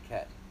Lon Duquette.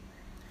 here?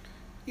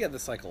 Yeah, the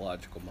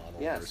psychological model.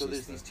 Yeah, versus so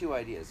there's the- these two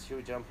ideas. Should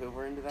we jump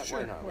over into that? Sure,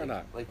 Why not? why Like-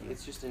 not? Like,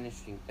 it's just an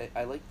interesting.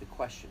 I like the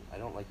question. I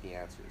don't like the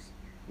answers.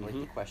 I like the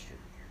Mhm. question.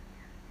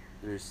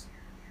 There's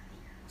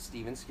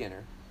Steven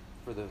Skinner,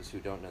 for those who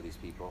don't know these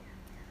people.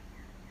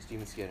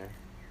 Steven Skinner,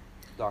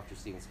 Dr.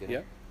 Steven Skinner.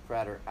 Yep.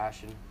 Frater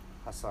Ashen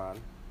Hassan.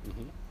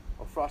 Mhm.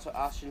 Or Frater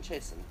Ashen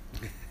Chasen.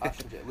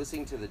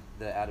 Listening to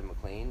the Adam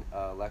McLean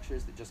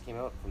lectures that just came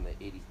out from the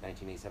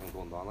 1987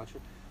 Golden Dawn lecture,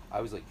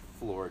 I was like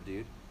floored,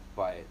 dude,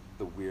 by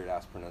the weird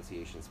ass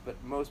pronunciations.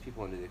 But most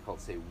people into the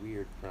cult say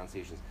weird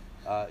pronunciations.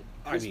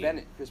 Chris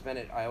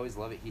Bennett, I always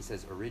love it. He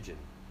says origin,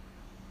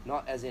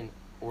 not as in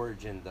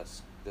origin, the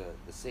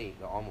saint,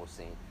 the almost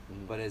saint,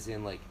 Mhm. but as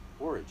in like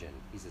origin.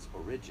 He says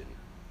origin.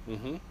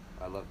 Mhm.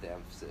 I love the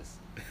emphasis.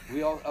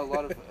 A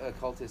lot of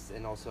occultists,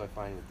 and also I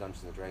find with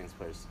Dungeons and Dragons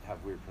players,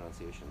 have weird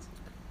pronunciations.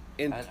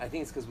 And I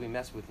think it's because we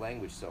mess with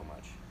language so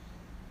much.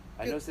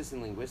 I noticed this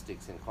in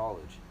linguistics in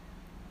college.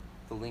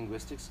 The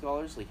linguistics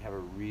scholars like have a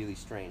really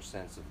strange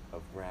sense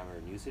of grammar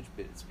and usage,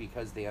 but it's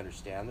because they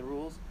understand the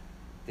rules,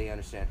 they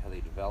understand how they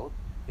develop,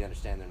 they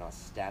understand they're not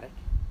static.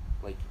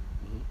 Like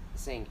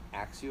saying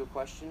 "ask you a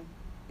question"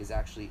 is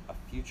actually a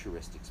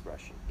futurist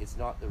expression. It's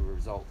not the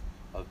result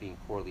of being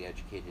poorly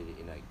educated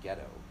in a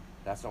ghetto.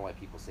 That's not why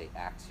people say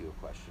 "ask you a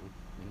question."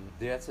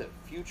 That's a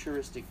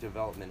futuristic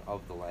development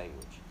of the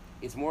language.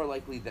 It's more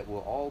likely that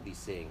we'll all be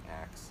saying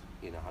 "ax"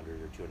 in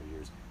 100 or 200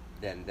 years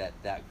than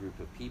that group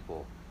of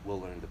people will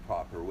learn the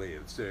proper way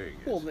of saying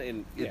it. well,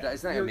 and Isn't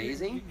that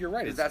amazing? You're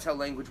right. Because that's how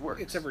language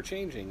works. It's ever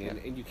changing,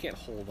 and you can't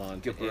hold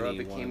on to Gevura anyone.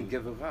 became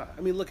Gevura.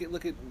 I mean, look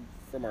at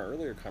from our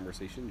earlier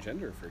conversation,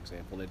 gender, for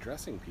example, and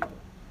addressing people.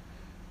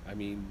 I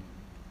mean,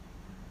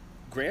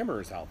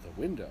 grammar's out the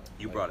window.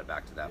 You brought it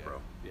back to that,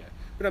 bro. Yeah,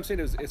 but I'm saying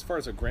as far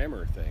as a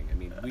grammar thing, I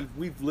mean,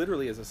 we've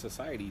literally as a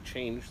society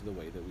changed the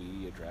way that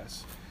we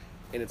address,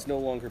 and it's no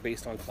longer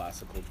based on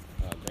classical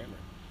grammar.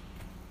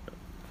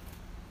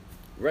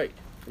 Right.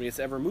 I mean, it's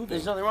ever moving.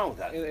 There's nothing wrong with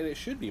that. And it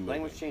should be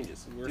moving. Language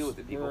changes. Deal with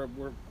it, people.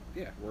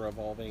 We're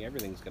evolving.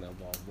 Everything's going to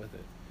evolve with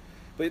it.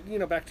 But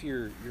back to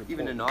your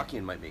Even point.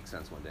 Enochian might make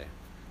sense one day.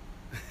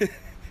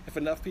 If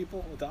enough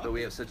people adopt. But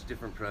we have such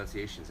different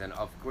pronunciations, and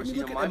of course, I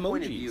mean, look at my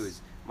point of emojis.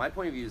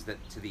 view is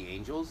that to the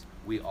angels,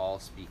 we all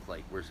speak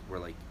like we're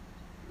like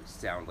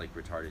sound like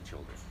retarded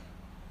children.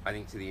 I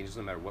think to the angels,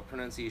 no matter what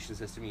pronunciation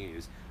system you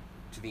use,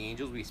 to the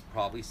angels we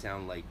probably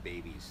sound like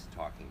babies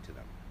talking to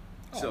them.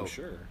 Oh, so I'm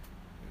sure.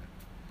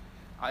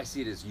 I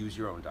see it as use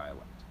your own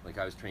dialect. Like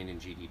I was trained in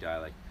GD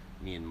dialect.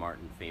 Me and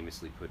Martin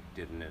famously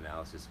did an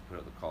analysis, put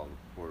out the call and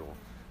portal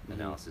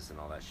analysis and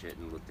all that shit,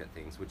 and looked at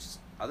things which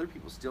other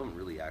people still haven't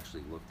really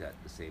actually looked at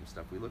the same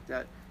stuff we looked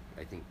at.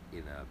 I think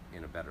in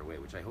a better way,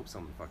 which I hope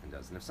someone fucking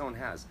does. And if someone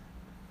has,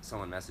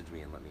 someone message me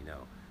and let me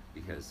know,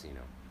 because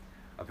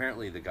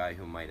apparently the guy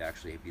who might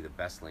actually be the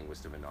best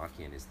linguist of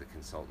Enochian is the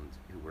consultant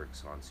who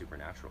works on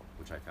Supernatural,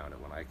 which I found out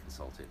when I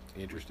consulted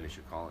with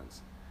Misha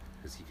Collins,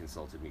 because he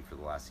consulted me for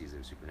the last season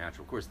of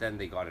Supernatural. Of course, then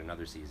they got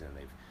another season,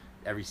 and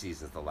every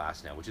season is the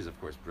last now, which is of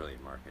course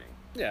brilliant marketing.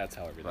 Yeah, that's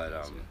how everything But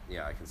is.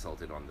 yeah, I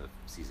consulted on the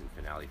season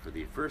finale for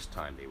the first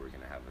time they were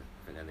going to have it,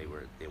 and then they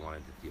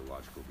wanted the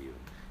theological view.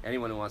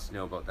 Anyone who wants to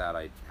know about that,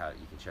 you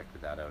can check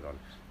that out on,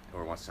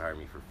 or wants to hire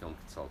me for film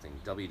consulting,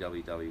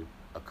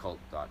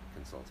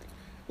 www.occult.consulting.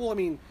 Well, I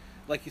mean,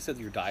 like you said,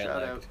 your Shout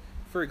out. dialect.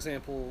 For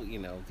example,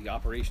 the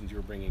operations you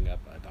were bringing up,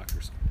 Dr.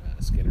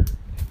 Skinner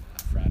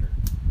and Frater,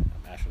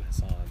 Ashen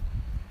Hassan,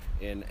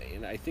 and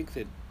I think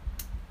that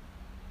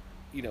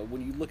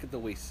when you look at the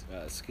way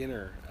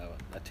Skinner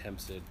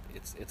attempts it,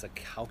 it's a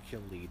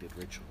calculated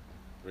ritual.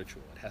 It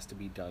has to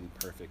be done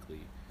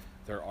perfectly.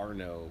 There are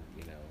no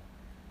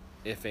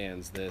if,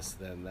 ands, this,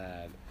 then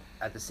that.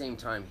 At the same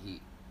time, he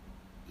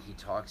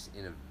talks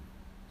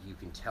you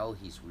can tell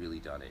he's really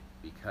done it,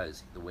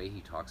 because the way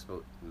he talks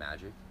about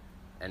magic,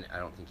 and I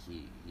don't think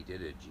he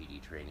did a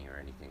GD training or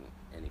anything,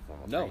 any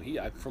formal training.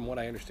 No, from what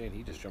I understand,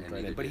 he just jumped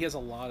right in. But he has a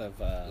lot of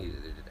he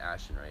did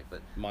Ashen, right?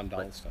 But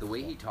Mandala stuff. The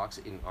way he talks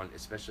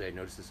especially I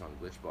noticed this on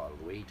Glitch Bottle,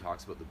 the way he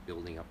talks about the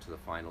building up to the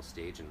final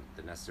stage and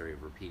the necessary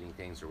of repeating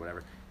things or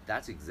whatever,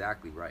 that's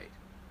exactly right.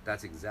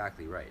 That's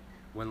exactly right.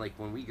 When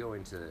we go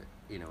into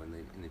in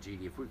the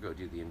GD, if we go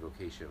do the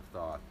invocation of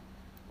Thoth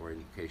or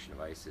invocation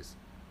of Isis,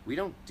 we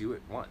don't do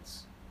it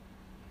once.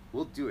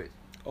 We'll do it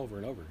over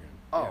and over again.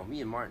 Oh, yeah.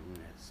 Me and Martin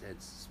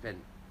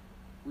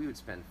we would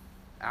spend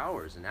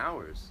hours and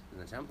hours in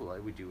the temple.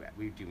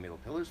 We'd do middle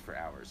pillars for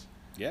hours.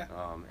 Yeah.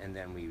 And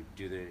then we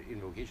do the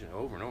invocation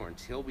over and over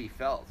until we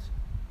felt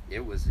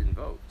it was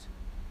invoked.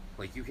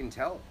 Like you can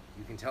tell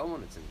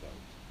when it's invoked.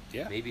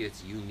 Yeah. Maybe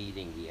it's you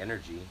meeting the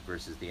energy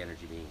versus the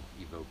energy being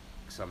evoked,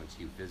 summoned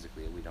to you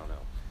physically. We don't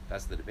know.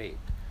 That's the debate.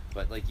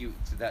 But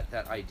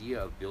that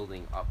idea of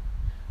building up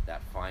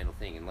that final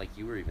thing, and like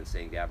you were even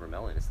saying, the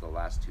Abramelin, it's the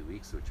last 2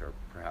 weeks which are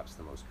perhaps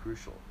the most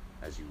crucial,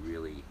 as you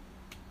really,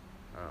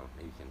 I don't know,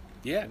 maybe you can.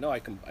 Yeah, no, I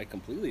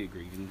completely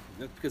agree, and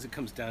that's because it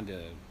comes down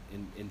to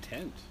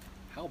intent.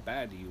 How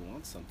bad do you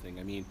want something?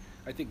 I mean,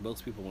 I think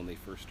most people when they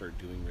first start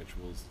doing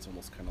rituals, it's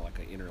almost kind of like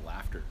an inner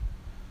laughter,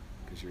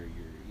 because you're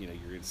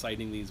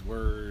inciting these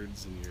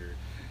words, and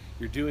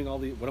you're doing all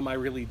the, what am I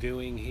really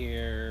doing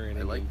here? And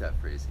I like that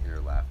phrase, inner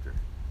laughter.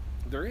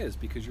 There is,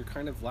 because you're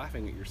kind of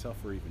laughing at yourself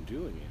for even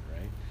doing it,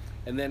 right?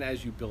 And then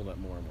as you build up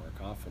more and more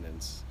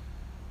confidence,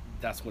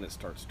 that's when it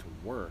starts to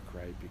work,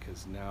 right?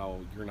 Because now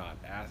you're not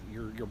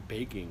you're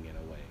begging in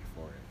a way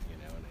for it,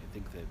 And I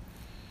think that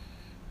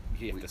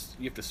you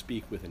have to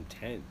speak with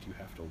intent. You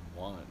have to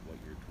want what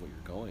you're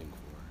going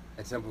for.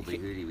 At Temple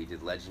Tehudi, we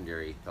did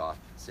legendary Thoth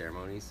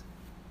ceremonies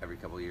every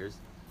couple of years,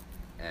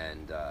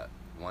 and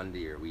one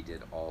year we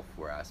did all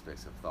 4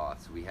 aspects of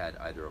Thoth. So we had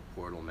either a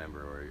portal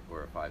member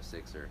or a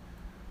 5/6er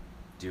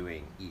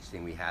doing each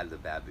thing. We had the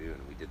baboon,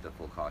 we did the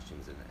full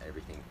costumes and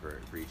everything for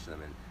each of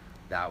them, and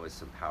that was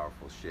some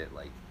powerful shit.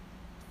 Like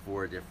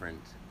 4 different,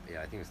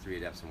 I think it was 3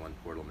 adepts and 1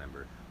 portal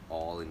member,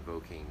 all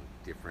invoking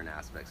different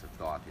aspects of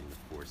Thoth in the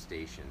 4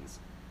 stations,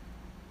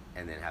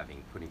 and then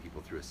putting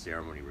people through a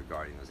ceremony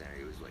regarding those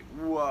energies. It was like,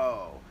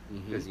 whoa,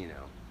 because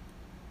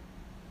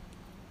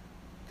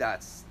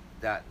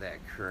that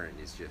current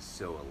is just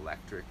so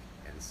electric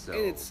and so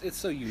it's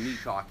so unique,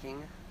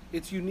 shocking.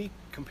 It's unique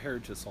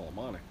compared to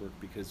Solomonic work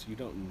because you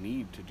don't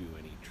need to do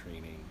any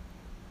training,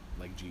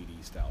 like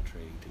GD style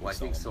training. I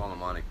think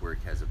Solomonic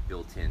work has a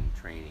built-in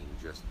training.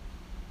 Just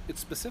it's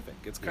specific.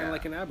 It's kind of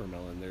like an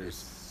Abramelin.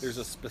 There's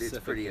a specific.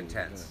 It's pretty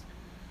intense.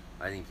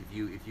 I think if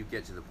you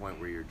get to the point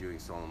where you're doing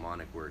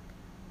Solomonic work,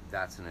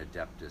 that's an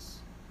Adeptus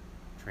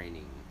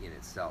training in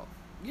itself.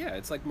 Yeah,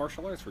 it's like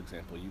martial arts, for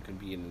example. You can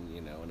be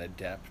an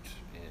adept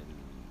in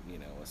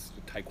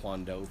a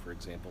taekwondo, for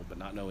example, but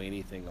not know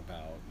anything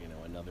about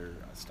another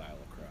style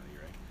of karate,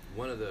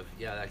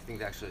 right? I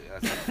think actually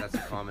that's a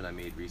comment I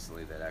made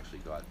recently that actually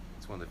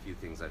it's one of the few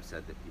things I've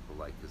said that people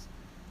like, because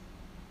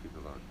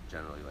people don't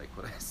generally like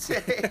what I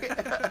say.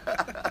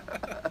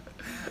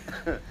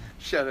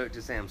 Shout out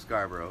to Sam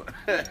Scarborough.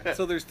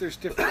 So there's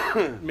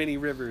different many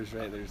rivers,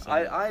 right?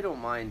 I don't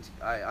mind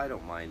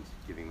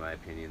giving my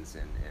opinions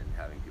and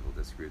having people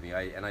disagree with me.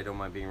 I don't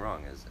mind being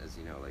wrong, as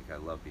you know, like I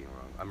love being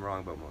wrong. I'm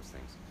wrong about most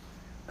things.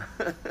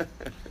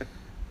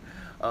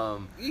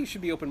 You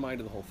should be open-minded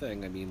to the whole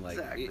thing. I mean, like,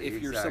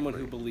 if you're someone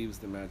who believes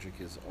the magic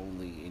is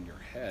only in your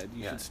head,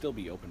 you should still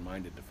be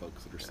open-minded to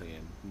folks that are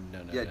saying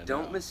no.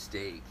 Don't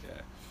mistake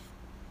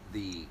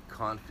the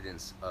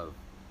confidence of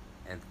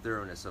and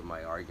thoroughness of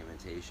my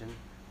argumentation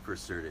for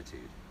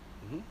certitude.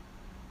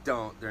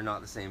 They're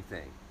not the same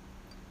thing.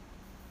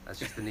 That's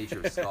just the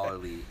nature of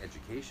scholarly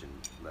education,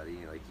 buddy.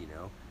 Like,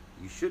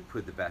 you should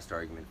put the best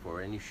argument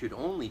forward, and you should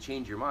only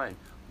change your mind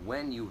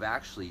when you've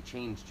actually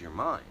changed your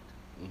mind.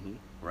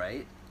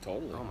 Right?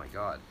 Totally. Oh my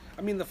God.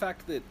 I mean, the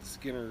fact that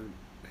Skinner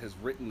has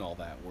written all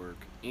that work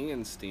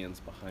and stands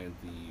behind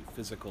the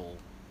physical,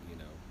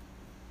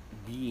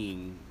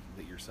 being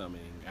that you're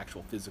summoning,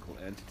 actual physical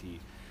entity,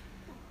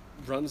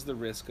 runs the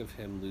risk of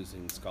him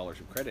losing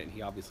scholarship credit, and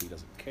he obviously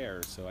doesn't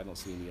care, so I don't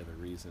see any other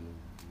reason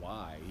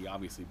why. He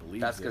obviously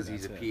believes that's because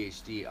he's a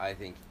PhD, I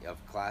think, of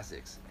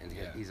classics, and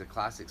he's a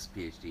classics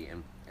PhD,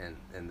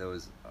 and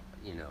those,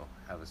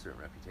 have a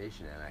certain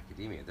reputation in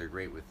academia. They're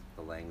great with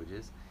the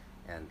languages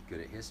and good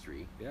at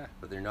history,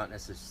 but they're not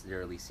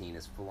necessarily seen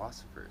as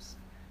philosophers,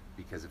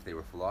 because if they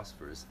were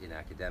philosophers in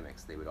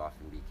academics, they would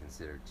often be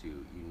considered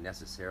you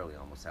necessarily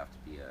almost have to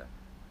be a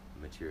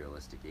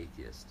materialistic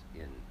atheist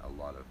in a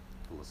lot of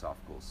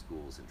philosophical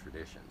schools and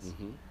traditions.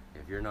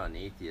 If you're not an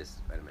atheist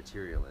and a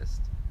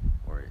materialist,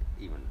 or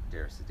even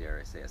dare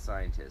I say a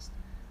scientist,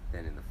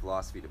 then in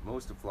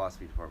most of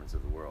philosophy departments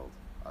of the world,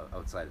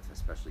 outside of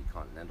especially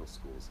continental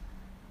schools,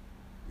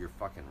 you're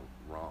fucking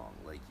wrong.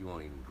 Like, you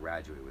won't even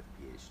graduate with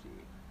a PhD,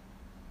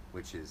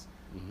 which is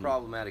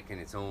problematic in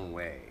its own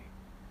way.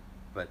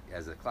 But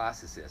as a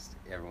classicist,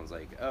 everyone's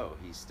like, oh,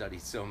 he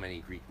studied so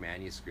many Greek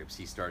manuscripts,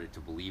 he started to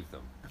believe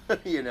them.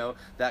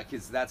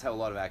 That's how a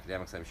lot of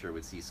academics, I'm sure,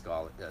 would see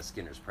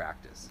Skinner's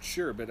practice.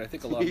 Sure, but I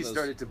think a lot of he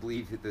started to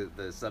believe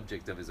the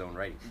subject of his own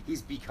writing.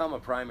 He's become a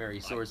primary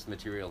source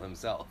material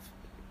himself.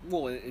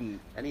 Well, and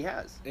he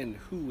has. And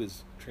who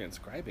is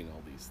transcribing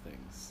all these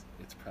things?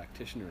 It's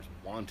practitioners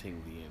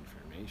wanting the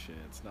information.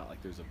 It's not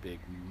like there's a big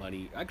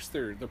money.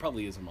 Actually, there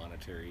probably is a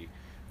monetary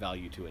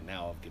value to it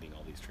now of getting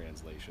all these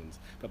translations.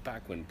 But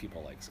back when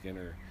people like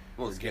Skinner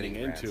were getting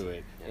into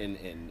it, and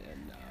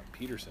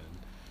Peterson,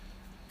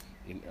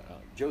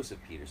 Joseph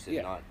Peterson,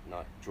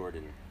 not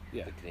Jordan,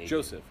 the Canadian.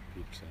 Joseph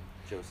Peterson.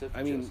 Joseph.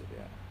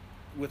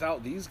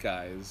 Without these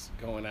guys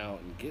going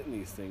out and getting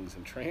these things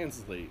and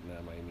translating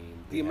them,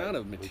 the amount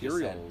of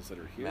materials that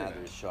are here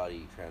Mather's now.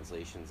 shoddy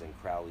translations and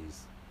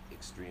Crowley's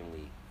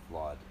extremely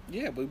flawed.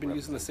 Yeah, but we've been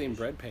using the same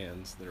bread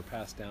pans that are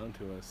passed down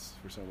to us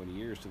for so many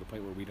years, to the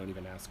point where we don't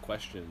even ask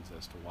questions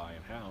as to why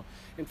and how.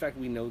 In fact,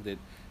 we know that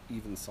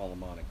even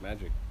Solomonic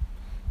magic,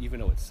 even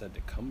though it's said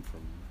to come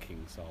from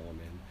King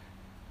Solomon,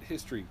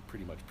 history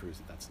pretty much proves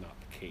that that's not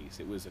the case.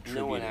 It was attributed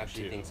to... No one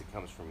actually thinks it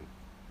comes from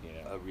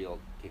a real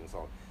King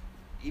Solomon.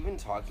 Even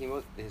talking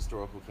about the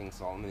historical King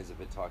Solomon is a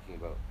bit talking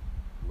about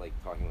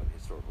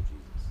historical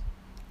Jesus.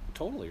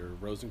 Totally, or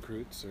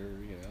Rosencreutz, or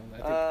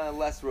I think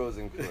less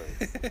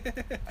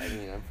Rosencreutz.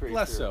 I'm pretty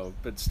less sure. So,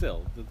 but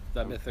still,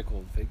 that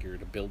mythical figure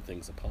to build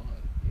things upon.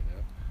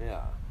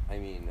 Yeah,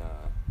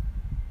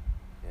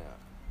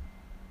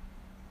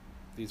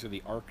 These are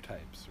the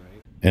archetypes,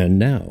 right? And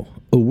now,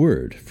 a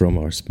word from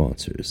our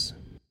sponsors.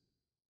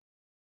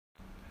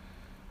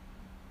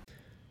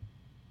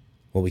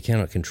 While we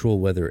cannot control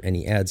whether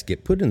any ads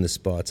get put in the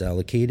spots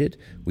allocated,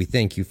 we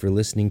thank you for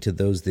listening to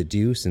those that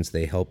do, since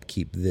they help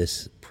keep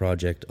this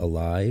project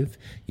alive.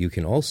 You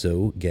can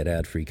also get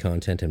ad-free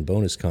content and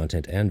bonus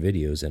content and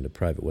videos and a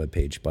private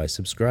webpage by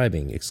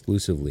subscribing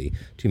exclusively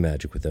to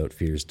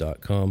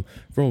magicwithoutfears.com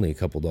for only a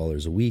couple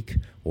dollars a week,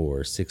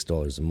 or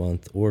 $6 a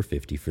month, or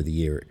 $50 for the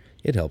year.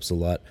 It helps a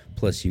lot,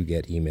 plus you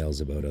get emails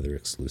about other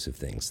exclusive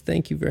things.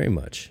 Thank you very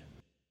much.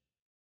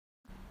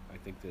 I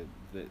think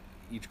that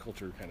each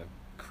culture kind of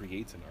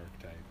creates an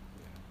archetype.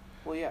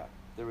 Well, yeah,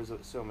 there was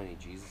so many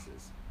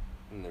Jesuses.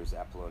 And there's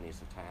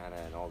Apollonius of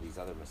Tyana and all these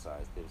other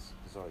messiahs. There's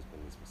always been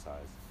these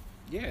messiahs.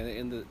 Yeah,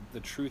 and the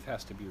truth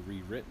has to be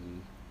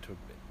rewritten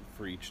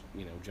for each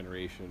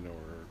generation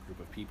or group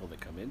of people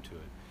that come into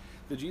it.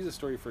 The Jesus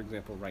story, for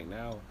example, right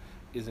now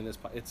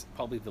it's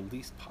probably the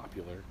least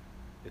popular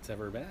it's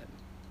ever been.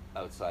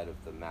 Outside of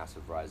the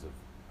massive rise of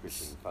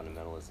Christian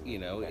fundamentalism,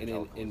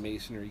 In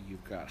Masonry,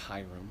 you've got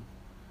Hiram,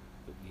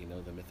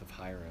 the myth of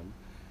Hiram,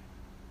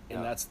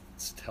 and Yeah.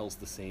 tells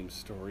the same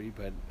story,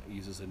 but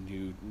uses a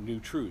new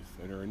truth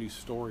or a new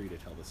story to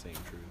tell the same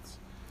truths.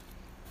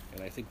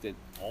 And I think that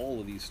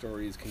all of these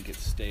stories can get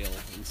stale,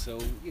 and so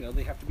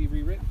they have to be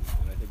rewritten.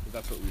 And I think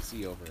that's what we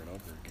see over and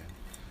over again.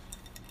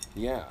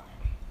 Yeah.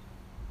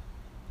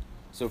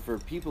 So for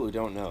people who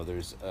don't know,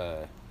 there's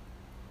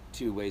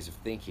two ways of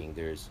thinking.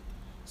 There's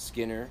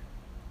Skinner,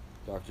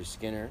 Dr.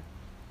 Skinner,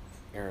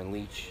 Aaron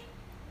Leach.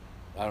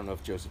 I don't know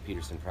if Joseph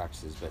Peterson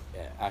practices, but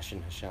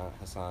Ashen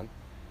Hassan,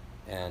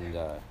 and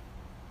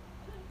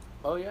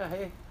oh yeah,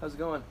 hey, how's it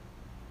going?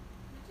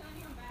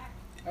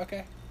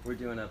 Okay. We're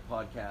doing a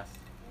podcast.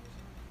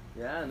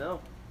 Yeah, no.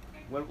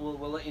 We'll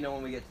let you know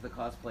when we get to the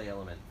cosplay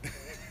element.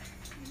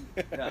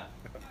 Yeah.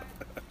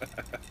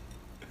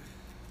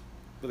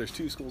 But there's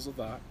two schools of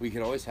thought. We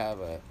could always have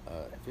a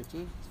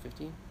 15? Is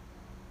 15?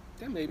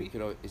 Yeah, maybe.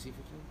 Is he 15?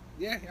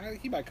 Yeah,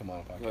 he might come on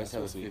a podcast. We always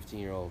have We'll a see.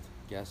 15-year-old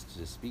guest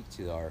to speak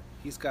to our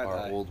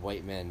old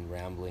white men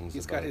ramblings.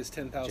 He's about got his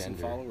 10,000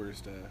 gender.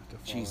 followers to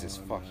follow. Jesus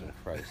on, fucking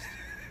Christ.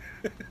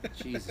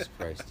 Jesus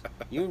Christ.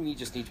 You and me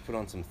just need to put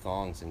on some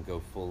thongs and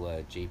go full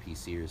JP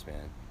Sears,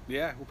 man.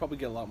 Yeah, we'll probably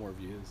get a lot more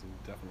views, and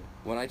definitely.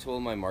 When I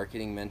told my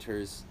marketing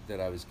mentors that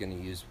I was going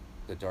to use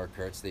the dark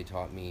arts, they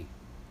taught me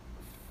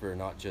for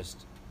not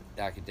just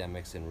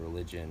academics and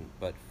religion,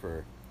 but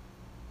for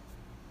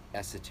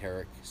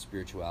esoteric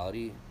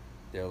spirituality.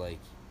 They're like,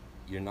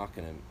 you're not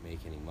going to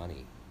make any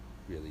money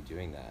really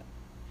doing that.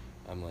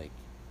 I'm like,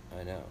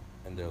 I know.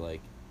 And they're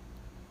like,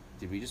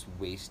 did we just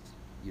waste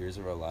years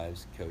of our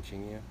lives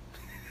coaching you?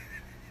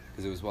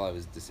 Because it was while I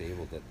was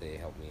disabled that they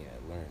helped me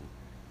learn.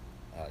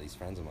 These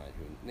friends of mine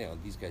who,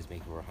 these guys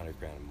make over $100,000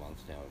 a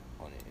month now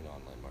in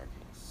online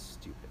marketing. It's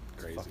stupid.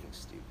 It's Crazy. fucking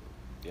stupid.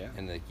 Yeah.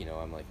 And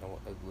I'm like, oh,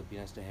 it would be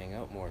nice to hang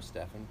out more,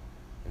 Stefan.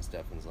 And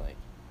Stefan's like,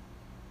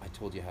 I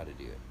told you how to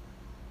do it.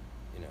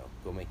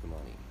 Go make the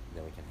money.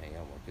 Then we can hang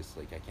out more. Because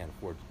I can't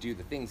afford to do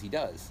the things he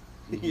does.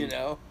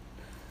 Mm-hmm.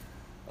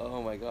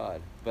 Oh my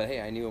God. But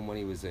hey, I knew him when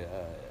he was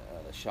a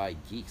shy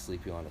geek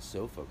sleeping on a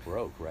sofa,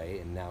 broke,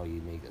 right? And now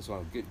so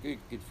I'm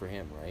good for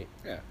him, right?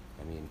 Yeah.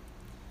 I mean,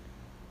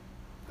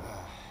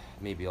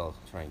 maybe I'll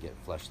try and get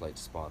Fleshlight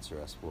to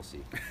sponsor us. We'll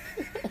see.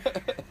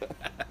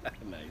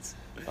 Nice.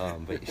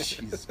 But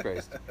Jesus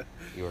Christ,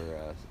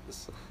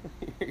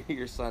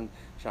 your son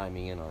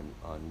chiming in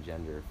on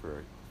gender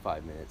for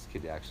 5 minutes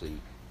could actually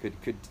could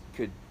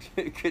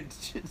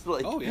just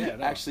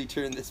actually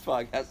turn this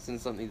podcast into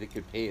something that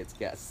could pay its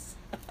guests.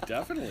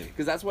 Definitely.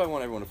 Because that's why I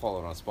want everyone to follow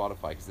it on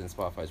Spotify, because then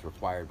Spotify is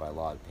required by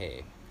law to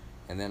pay.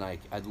 And then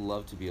I'd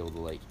love to be able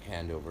to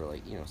hand over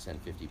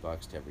send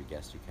 $50 to every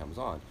guest who comes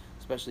on,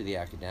 especially the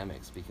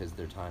academics, because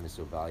their time is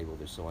so valuable,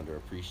 they're so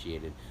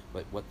underappreciated.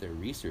 But what they're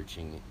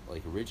researching,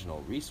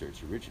 original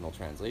research, original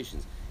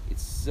translations,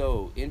 it's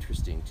so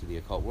interesting to the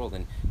occult world.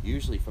 And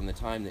usually from the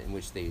time in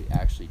which they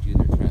actually do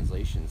their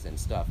translations and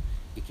stuff,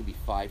 it can be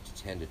 5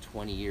 to 10 to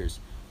 20 years.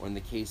 Or in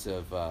the case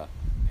of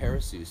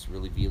Parasus,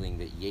 revealing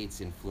that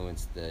Yeats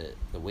influenced the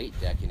weight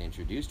deck and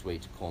introduced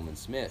weight to Coleman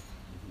Smith.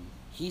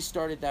 He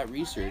started that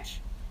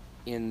research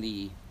in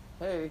the...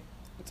 Hey.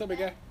 What's up, big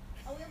guy?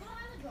 Are we able to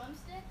have a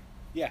drumstick?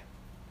 Yeah.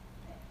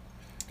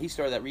 He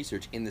started that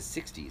research in the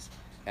 60s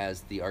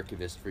as the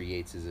archivist for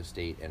Yeats's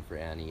estate and for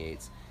Annie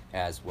Yeats,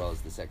 as well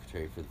as the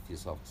secretary for the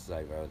Theosophical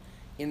Society of Ireland.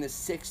 In the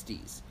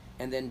 60s,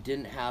 and then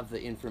didn't have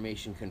the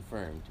information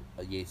confirmed,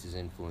 Yeats's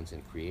influence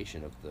in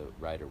creation of the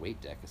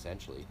Rider-Waite deck,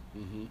 essentially,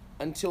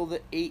 until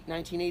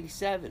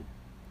 1987.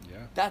 Yeah.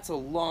 That's a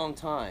long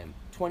time,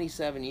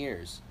 27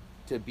 years,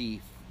 to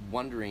be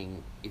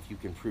wondering if you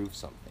can prove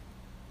something.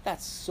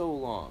 That's so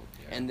long.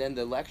 Yeah. And then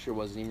the lecture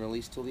wasn't even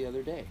released till the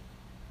other day.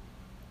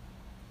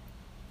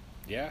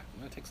 Yeah,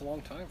 well, it takes a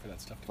long time for that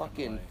stuff to come to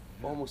Fucking light.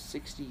 Yeah. almost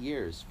 60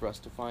 years for us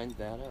to find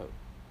that out.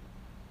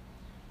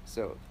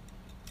 So,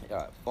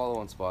 follow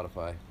on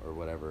Spotify or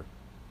whatever.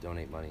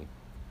 Donate money.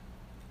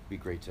 Be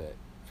great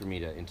for me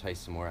to entice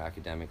some more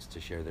academics to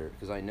share their...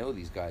 Because I know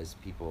these guys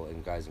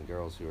and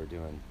girls who are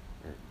doing...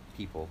 Or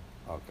people.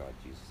 Oh, God,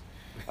 Jesus.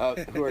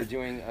 Who are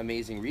doing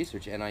amazing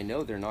research, and I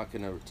know they're not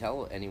going to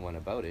tell anyone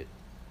about it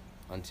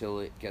until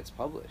it gets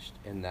published,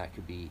 and that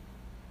could be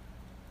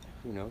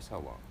who knows how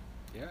long.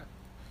 Yeah.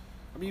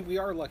 I mean, we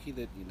are lucky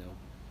that,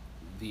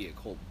 the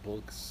occult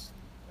books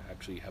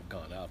actually have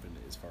gone up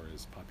as far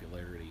as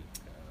popularity.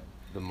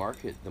 The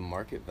market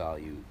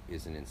value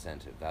is an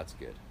incentive. That's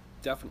good.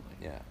 Definitely.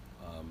 Yeah.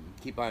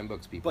 Keep buying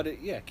books, people.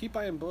 But keep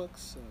buying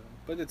books.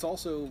 But it's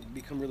also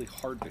become really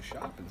hard to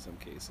shop in some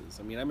cases.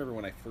 I mean, I remember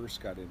when I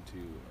first got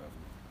into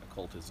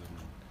occultism.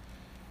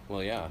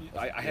 Well, yeah,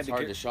 it's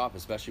hard to shop,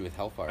 especially with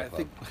Hellfire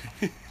Club.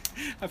 I think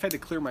I've had to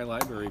clear my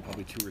library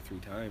probably 2 or 3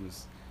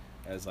 times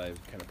as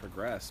I've kind of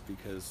progressed,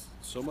 because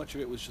so much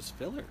of it was just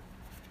filler.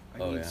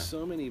 Oh, yeah.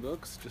 So many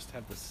books just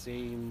have the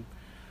same,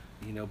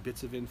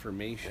 bits of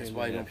information. That's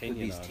why I and don't put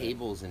opinion these on it.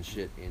 tables and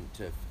shit in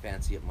to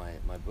fancy up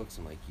my books.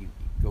 I'm like, you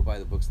go buy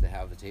the books that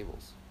have the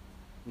tables.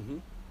 Mm-hmm.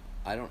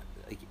 I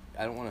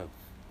don't want to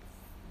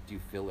do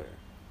filler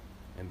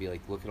and be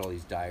like, look at all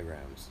these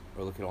diagrams,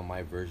 or look at all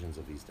my versions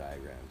of these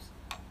diagrams.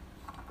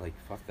 Like,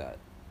 fuck that.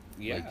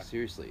 Yeah. Like,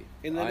 seriously.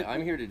 And then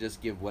I'm here to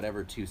just give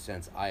whatever 2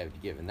 cents I have to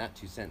give, and that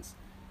 2 cents,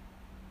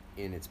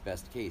 in its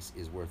best case,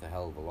 is worth a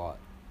hell of a lot.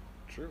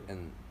 True.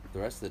 And the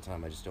rest of the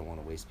time, I just don't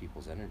want to waste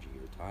people's energy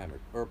or time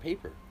or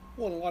paper.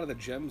 Well, and a lot of the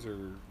gems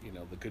are,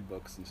 the good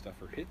books and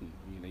stuff are hidden.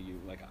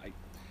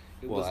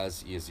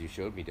 As you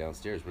showed me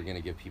downstairs, we're going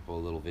to give people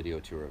a little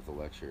video tour of the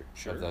lecture,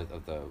 Sure.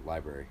 of the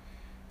library.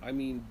 I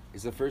mean,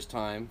 It's the first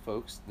time,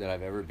 folks, that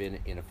I've ever been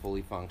in a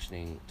fully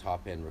functioning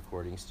top-end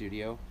recording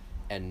studio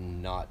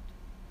and not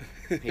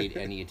paid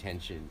any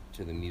attention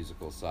to the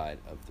musical side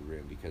of the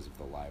room because of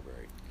the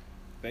library.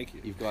 thank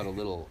you. You've got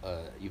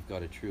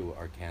a true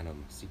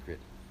Arcanum secret.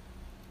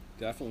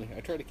 Definitely. I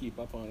try to keep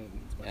up on it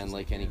as much And as I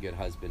like any can. good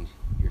husband,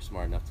 you're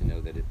smart enough to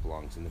know that it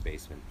belongs in the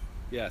basement.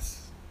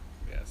 Yes.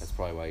 That's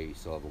probably why you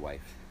still have a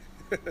wife.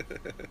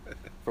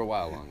 For a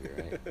while longer,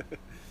 right?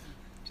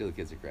 Till the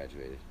kids are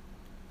graduated.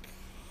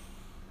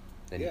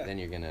 Yeah. Then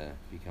you're gonna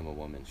become a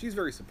woman. She's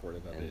very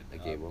supportive of And it. a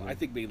gay woman? I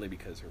think mainly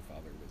because her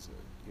father was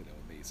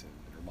a Mason,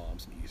 and her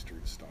mom's an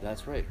Eastern Star.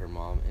 That's right, her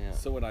mom, yeah.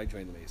 So when I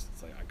joined the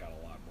Masons, I got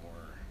a lot more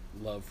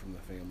love from the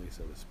family,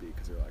 so to speak,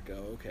 because they're like,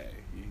 oh, okay,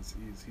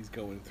 he's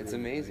going through. It's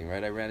amazing,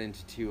 right? I ran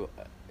into two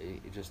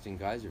just in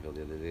Geyserville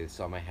the other day. They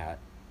saw my hat,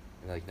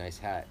 and they're like, nice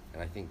hat.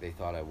 And I think they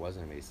thought I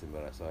wasn't a Mason,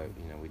 but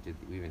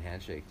we even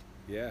handshaked.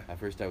 Yeah. At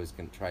first I was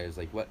going to try, I was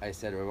like, what? I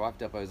said, I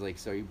walked up, I was like,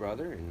 so are you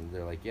brother? And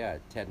they're like, yeah,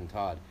 Ted and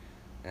Todd.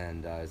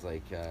 And I was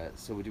like,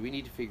 so do we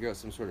need to figure out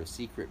some sort of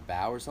secret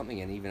bow or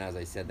something? And even as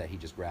I said that, he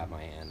just grabbed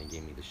my hand and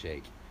gave me the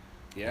shake.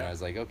 Yeah. And I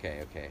was like,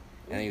 okay.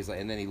 And he was like,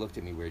 and then he looked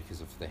at me weird because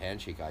of the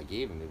handshake I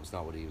gave him. It was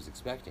not what he was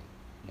expecting.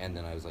 And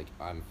then I was like,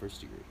 I'm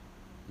first degree.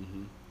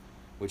 Mm-hmm.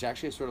 Which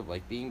actually I sort of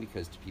like being,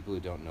 because to people who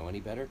don't know any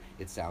better,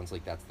 it sounds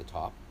like that's the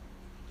top.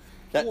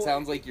 That Well,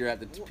 sounds like you're at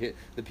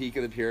the peak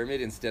of the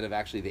pyramid instead of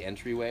actually the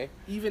entryway.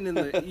 Even in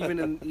the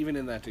even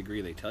in that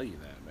degree, they tell you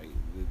that, right?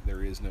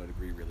 There is no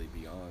degree really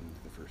beyond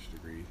the first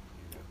degree.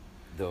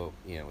 Though,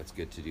 it's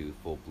good to do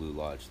full Blue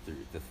Lodge through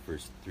the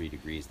first 3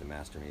 degrees, the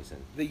Master Mason.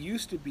 They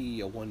used to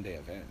be a one-day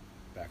event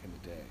back in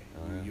the day.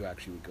 Oh, yeah. You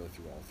actually would go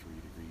through all 3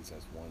 degrees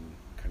as one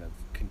kind of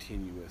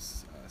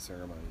continuous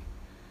ceremony.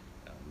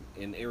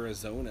 In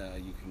Arizona,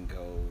 you can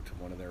go to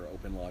one of their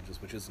open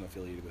lodges, which isn't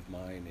affiliated with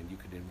mine, and you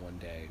could in one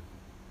day,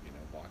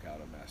 walk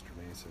out a Master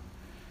Mason.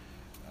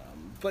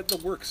 But the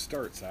work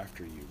starts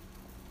after you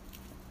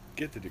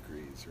get the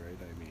degrees, right?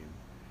 I mean,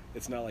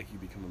 it's not like you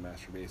become a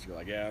Master Mason, you're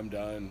like, yeah, I'm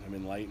done, I'm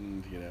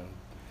enlightened,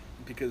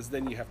 because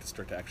then you have to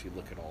start to actually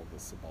look at all the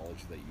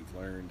symbology that you've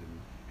learned and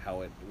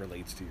how it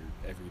relates to your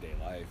everyday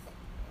life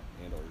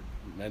and or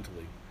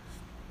mentally.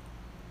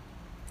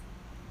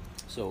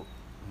 So,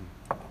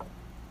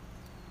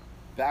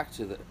 back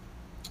to the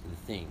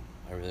thing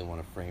I really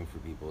want to frame for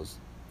people is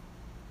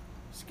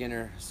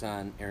Skinner,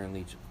 Hassan, Aaron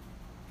Leach.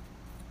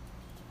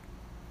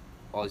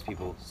 All these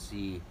people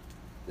see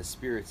the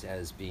spirits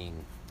as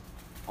being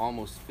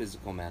almost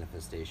physical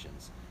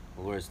manifestations.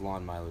 Whereas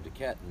Lon Milo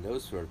Duquette and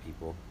those sort of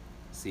people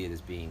see it as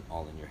being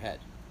all in your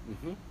head.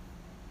 Mm-hmm.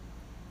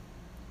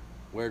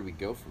 Where do we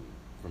go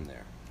from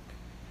there?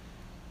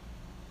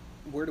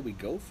 Where do we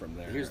go from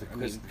there? Here's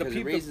because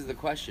it raises the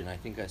question. I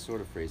think I sort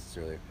of phrased this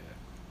earlier.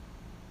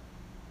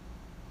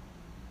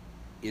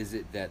 Yeah. Is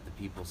it that the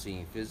people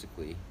seeing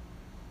physically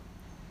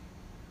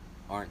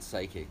aren't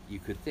psychic? You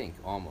could think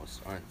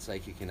almost aren't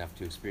psychic enough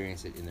to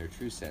experience it in their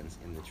true sense,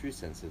 in the true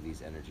sense of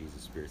these energies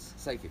of spirits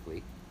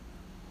psychically.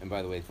 And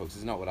by the way, folks, this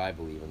is not what I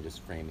believe. I'm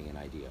just framing an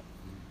idea.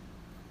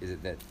 Is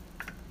it that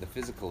the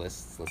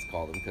physicalists, let's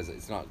call them, because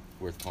it's not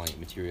worth calling it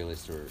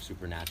materialist or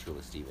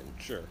supernaturalist even.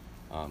 Sure.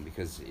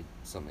 Because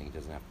something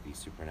doesn't have to be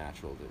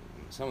supernatural.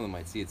 Some of them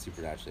might see it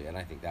supernaturally, and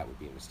I think that would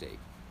be a mistake.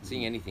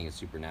 Seeing anything as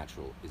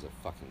supernatural is a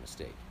fucking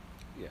mistake.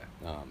 Yeah.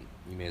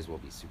 You may as well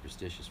be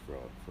superstitious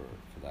for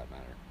that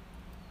matter.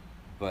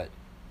 But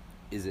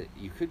is it,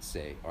 you could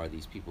say, are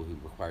these people who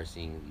require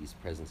seeing these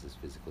presences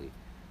physically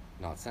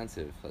not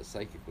sensitive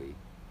psychically?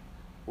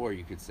 Or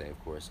you could say,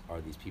 of course,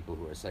 are these people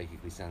who are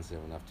psychically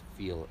sensitive enough to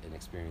feel and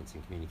experience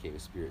and communicate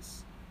with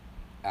spirits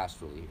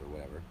astrally or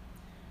whatever?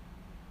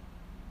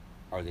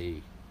 Are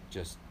they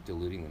just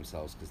deluding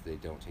themselves because they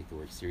don't take the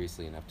work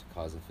seriously enough to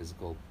cause a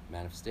physical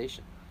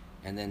manifestation?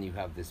 And then you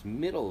have this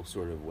middle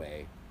sort of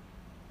way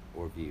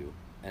or view,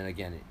 and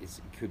again, it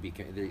could be,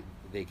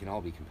 they can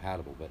all be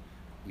compatible, but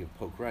you have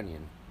Poke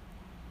Runyon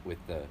with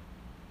the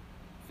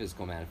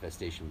physical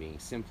manifestation being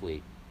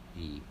simply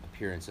the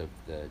appearance of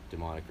the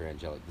demonic or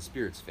angelic, the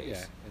spirit's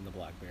face. Yeah, in the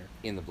Black Mirror.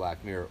 In the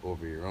Black Mirror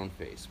over your own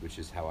face, which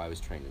is how I was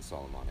trained in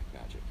Solomonic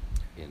magic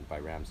by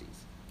Ramses.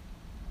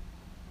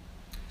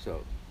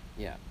 So,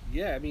 yeah.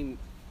 Yeah, I mean,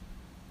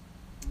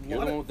 You're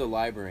the one with the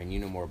library, and you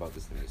know more about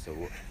this than me. So,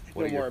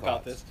 what are know your more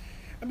about thoughts? this.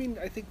 I mean,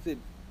 I think that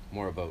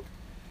More about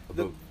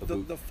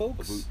the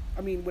folks.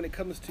 I mean, when it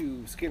comes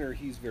to Skinner,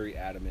 he's very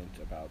adamant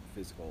about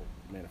physical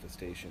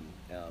manifestation,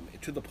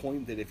 to the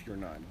point that if you're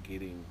not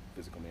getting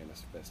physical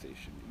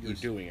manifestation, you're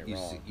doing it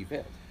wrong. You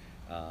failed.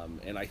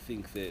 And I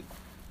think that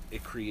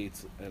it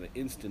creates an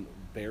instant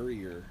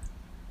barrier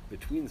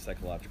between the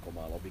psychological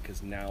model,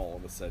 because now all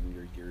of a sudden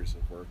your years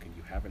of work and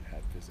you haven't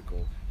had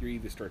physical, you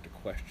either start to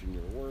question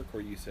your work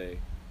or you say,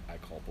 I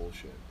call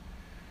bullshit.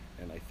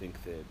 And I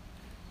think that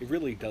it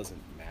really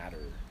doesn't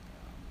matter.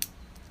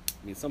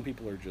 I mean, some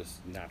people are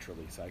just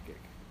naturally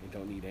psychic and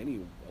don't need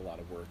a lot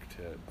of work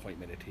to point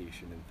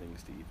meditation and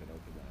things to even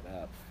open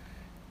that up.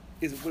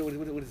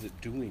 What is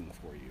it doing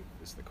for you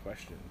is the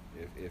question.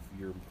 If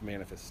your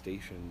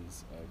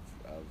manifestations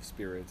of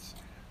spirits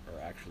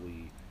are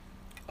actually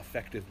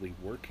effectively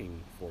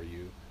working for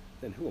you,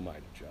 then who am I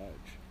to judge?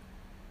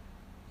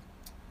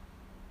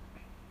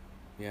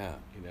 Yeah.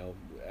 You know,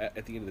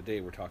 at the end of the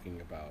day, we're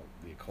talking about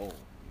the occult.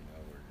 You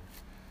know,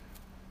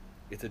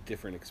 it's a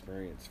different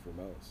experience for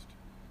most.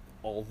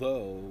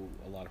 Although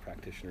a lot of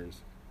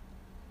practitioners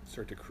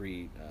start to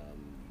create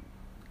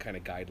kind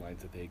of guidelines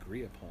that they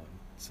agree upon,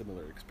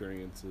 similar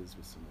experiences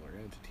with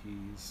similar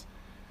entities.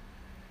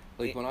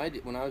 Like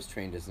when I was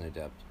trained as an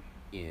adept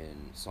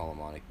in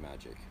Solomonic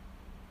magic,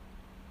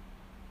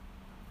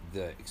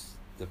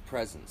 the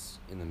presence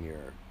in the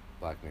mirror,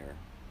 black mirror,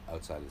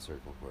 outside of the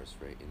circle, of course,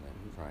 right, in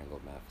the triangle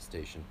of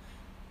manifestation,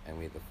 and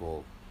we had the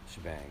full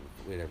shebang,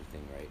 we had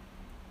everything, right?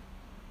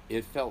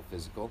 It felt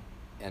physical,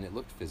 and it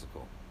looked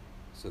physical.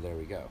 So there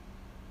we go.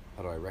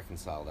 How do I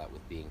reconcile that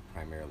with being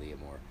primarily a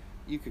more,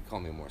 you could call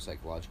me a more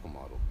psychological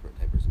model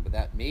type person, but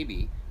that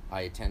maybe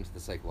I attend to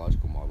the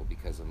psychological model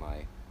because of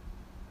my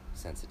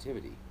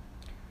sensitivity.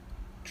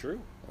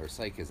 True. Or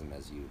psychism,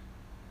 as you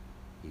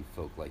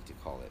folk like to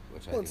call it,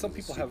 which I Well, think and some is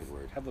people a stupid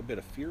word. have a bit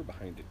of fear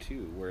behind it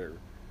too, where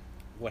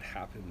what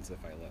happens if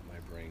I let my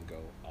brain go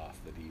off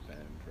the deep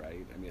end,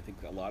 right? I mean, I think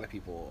a lot of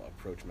people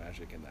approach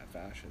magic in that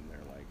fashion.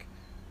 They're like,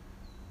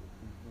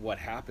 what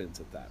happens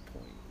at that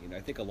point? You know,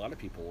 I think a lot of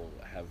people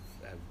have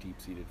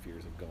deep-seated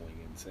fears of going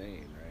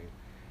insane,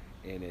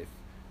 right? And if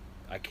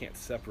I can't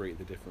separate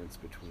the difference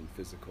between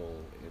physical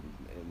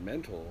and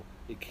mental,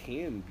 it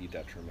can be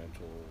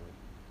detrimental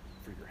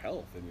for your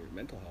health and your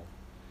mental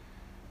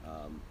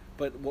health.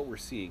 But what we're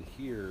seeing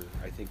here,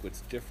 I think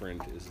what's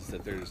different is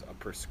that there's a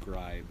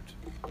prescribed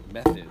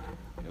method,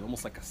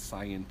 almost like a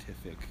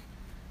scientific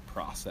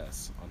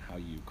process on how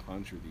you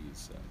conjure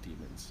these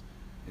demons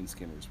in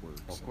Skinner's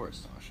works. Of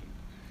course.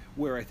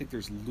 Where I think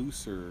there's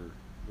looser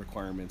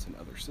requirements in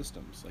other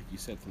systems, like you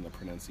said, from the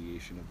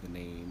pronunciation of the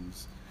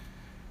names.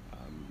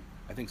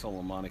 I think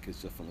Solomonic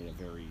is definitely a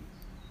very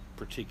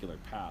particular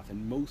path,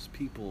 and most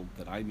people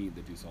that I meet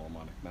that do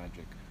Solomonic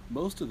magic,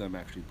 most of them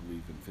actually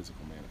believe in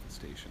physical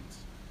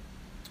manifestations.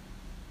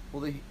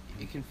 Well, it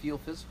can feel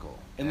physical.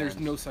 And there's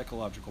no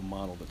psychological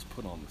model that's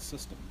put on the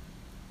system.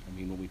 I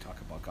mean, when we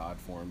talk about God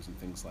forms and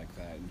things like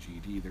that in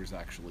GD, there's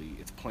actually,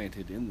 it's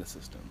planted in the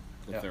system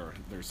that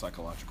there's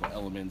psychological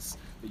elements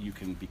that you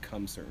can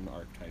become certain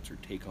archetypes or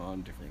take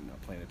on different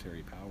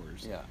planetary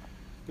powers. Yeah.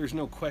 There's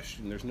no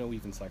question, there's no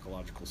even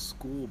psychological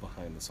school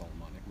behind the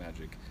Solomonic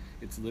magic.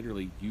 It's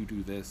literally, you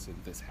do this and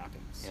this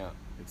happens. Yeah.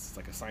 It's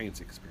like a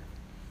science experiment.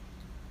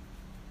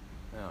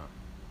 Yeah.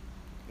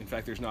 In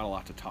fact, there's not a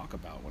lot to talk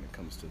about when it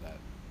comes to that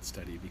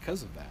study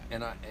because of that.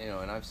 And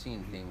I've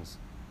seen things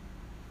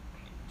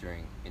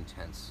during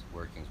intense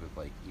workings with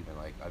even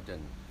I've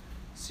done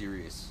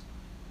serious,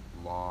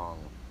 long,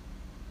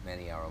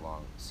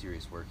 many-hour-long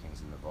serious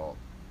workings in the vault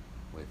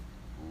with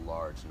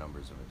large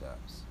numbers of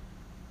adepts,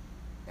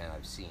 and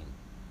I've seen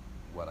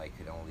what I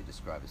could only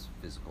describe as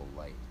physical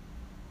light,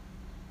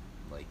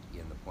 like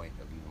in the point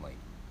of even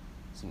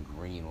some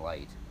green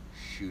light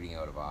shooting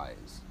out of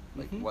eyes.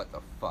 What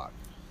the fuck?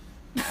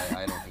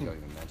 I don't think I've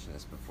even mentioned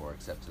this before,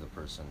 except to the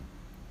person,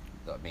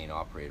 the main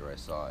operator. I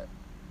saw it.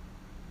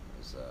 It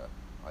was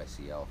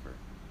ICL for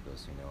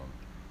those who know him,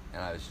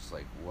 and I was just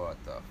like,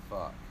 "What the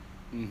fuck?"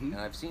 Mm-hmm.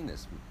 And I've seen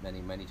this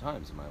many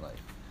times in my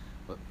life,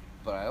 but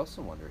I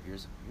also wonder.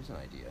 Here's an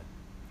idea.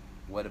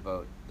 What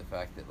about the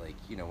fact that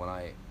when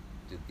I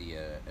did the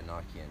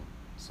Enochian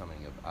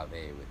summoning of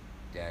Ave with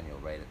Daniel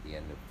right at the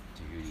end of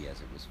Tahuti as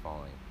it was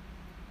falling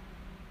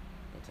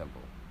in the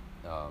temple.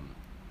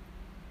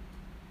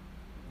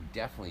 We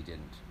definitely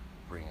didn't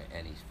bring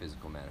any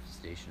physical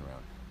manifestation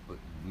around, but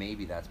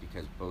maybe that's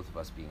because both of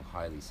us being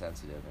highly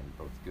sensitive and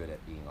both good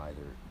at being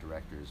either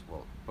directors,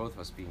 well, both of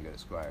us being good at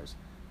scryers,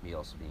 me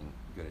also being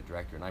good at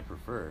director, and I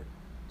prefer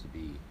to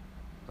be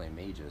playing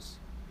magus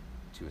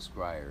to a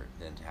scryer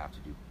than to have to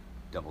do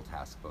double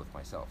tasks both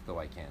myself, though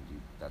I can do,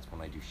 that's when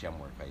I do Shem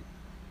work,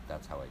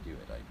 that's how I do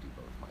it, I do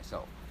both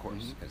myself, of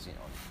course, because, I'm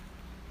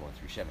going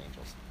through Shem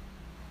angels.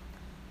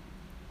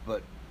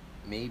 But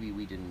maybe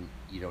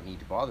you don't need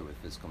to bother with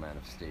physical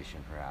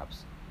manifestation,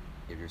 perhaps,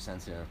 if you're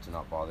sensitive enough to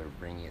not bother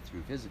bringing it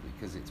through physically,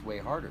 because it's way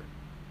harder.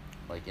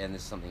 And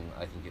this is something,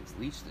 I think it's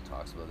Leach that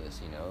talks about this,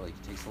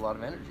 it takes a lot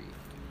of energy.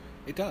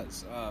 It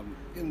does.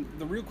 And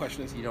the real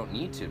question is, You don't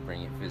need to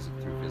bring it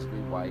through physically.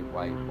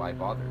 Why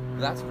bother?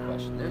 That's a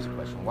question. There's a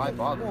question. Why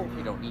bother if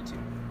you don't need to?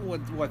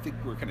 what I think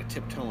we're kind of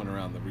tiptoeing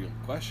around the real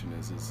question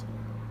is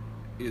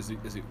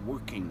it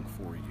working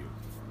for you?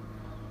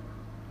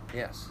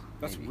 Yes.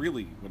 That's maybe.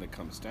 really what it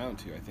comes down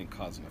to. I think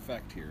cause and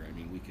effect here. I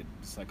mean, we could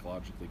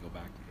psychologically go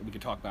back. We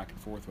could talk back and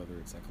forth whether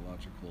it's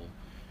psychological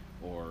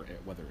or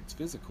whether it's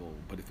physical.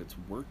 But if it's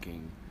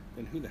working,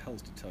 then who the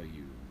hell's to tell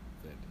you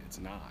that it's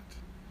not?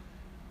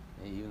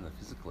 Yeah, even the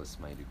physicalists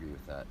might agree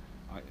with that.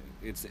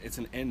 It's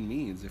an end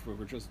means. If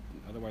we're just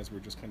otherwise we're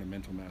just kind of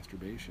mental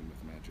masturbation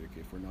with magic.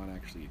 If we're not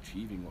actually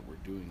achieving what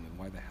we're doing, then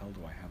why the hell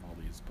do I have all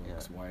these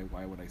books? Yeah.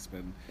 Why would I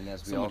spend And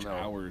as we so all much know,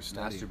 hours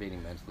studying?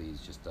 masturbating mentally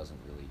just doesn't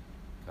really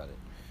cut it.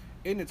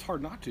 And it's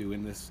hard not to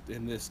in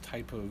this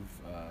type of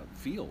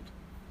field.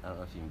 I don't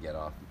know if you can get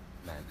off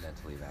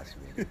mentally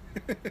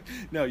masturbating.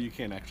 No, you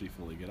can't actually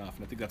fully get off,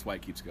 and I think that's why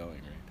it keeps going,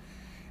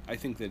 right? I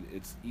think that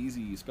it's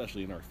easy,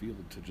 especially in our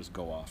field, to just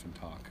go off and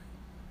talk,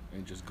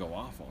 and just go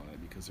off on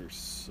it because there's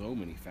so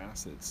many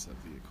facets of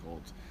the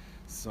occult,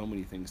 so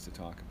many things to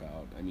talk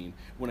about. I mean,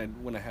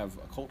 when I have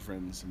occult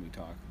friends and we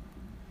talk,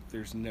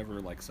 there's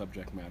never like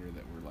subject matter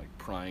that we're like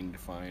prying to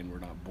find. We're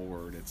not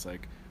bored. It's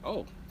like,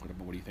 oh,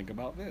 what do you think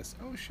about this?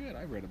 Oh shit,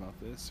 I read about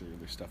this, or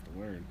there's stuff to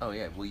learn. Oh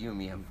yeah, well you and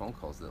me have phone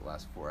calls that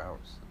last 4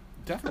 hours.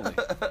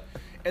 Definitely.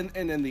 and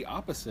then the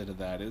opposite of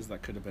that is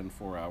that could have been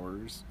 4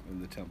 hours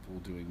in the temple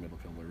doing middle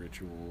pillar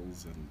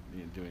rituals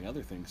and doing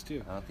other things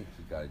too. I don't think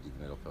you got to do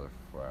the middle pillar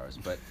for 4 hours,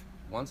 but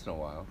once in a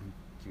while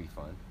it can be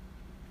fun.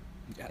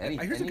 Yeah, Any- here's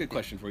a anything- good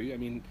question for you. I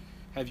mean,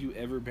 have you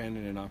ever been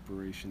in an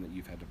operation that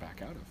you've had to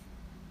back out of?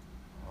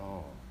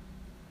 Oh,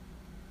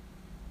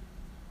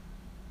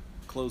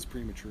 Close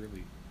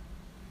prematurely?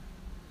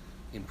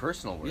 in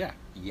personal work, Yeah.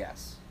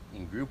 yes.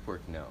 In group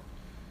work, no.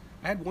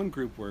 I had one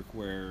group work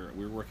where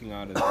we were working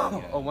out of the...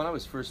 Oh, when I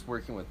was first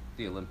working with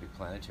the Olympic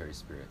Planetary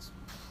Spirits,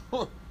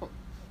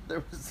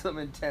 there was some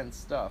intense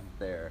stuff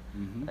there,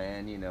 Mhm.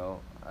 and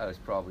I was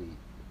probably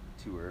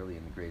too early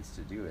in the grades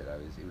to do it.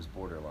 It was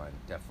borderline,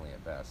 definitely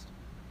at best,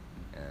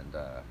 and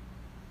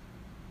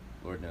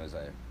Lord knows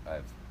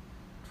I've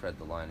tread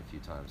the line a few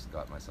times and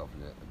got myself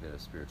into a bit of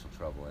spiritual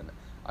trouble, and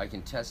I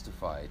can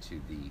testify to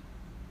the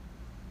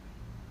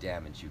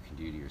damage you can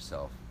do to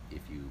yourself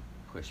if you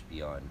push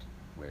beyond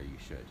where you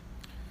should.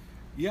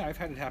 Yeah, I've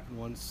had it happen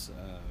once.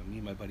 Me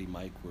and my buddy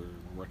Mike were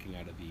working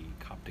out of the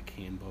Coptic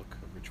Handbook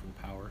of Ritual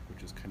Power,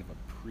 which is kind of a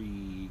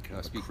Can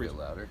I speak a bit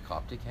louder?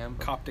 Coptic handbook?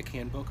 Coptic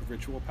Handbook of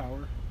Ritual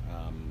Power.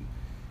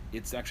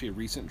 It's actually a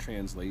recent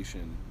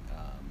translation,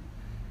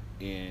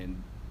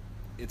 and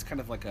it's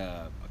kind of like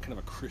a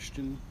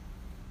Christian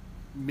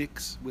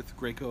mix with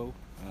Greco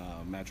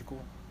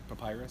magical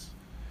papyrus.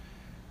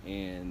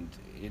 And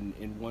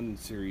in one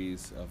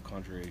series of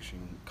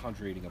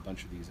conjurating a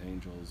bunch of these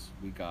angels,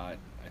 we got,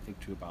 I think,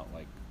 to about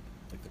like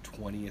the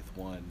 20th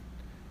one,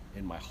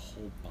 and my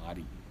whole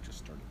body just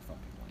started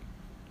fucking like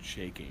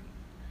shaking,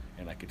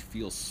 and I could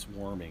feel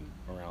swarming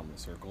around the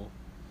circle,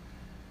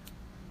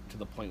 to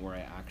the point where I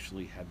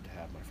actually had to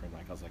have my friend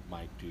Mike. I was like,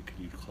 Mike, dude,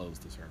 can you close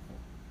the circle?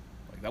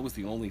 Like, that was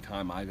the only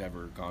time I've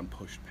ever gone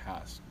pushed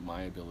past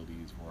my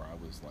abilities where I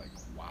was like,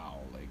 wow,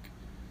 like,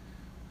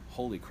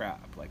 holy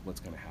crap, like, what's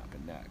going to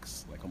happen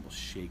next? Like, almost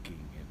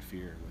shaking in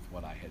fear with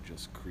what I had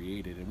just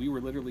created. And we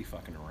were literally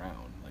fucking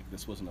around. Like,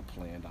 this wasn't a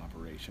planned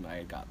operation. I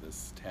had got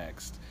this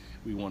text.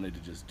 We wanted to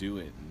just do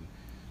it. And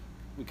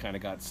we kind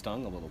of got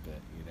stung a little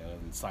bit,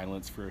 in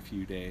silence for a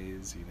few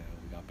days.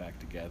 We got back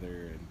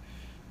together, and,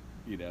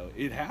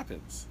 it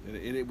happens.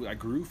 I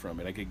grew from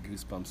it. I get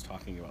goosebumps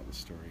talking about the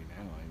story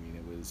now. I mean,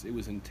 it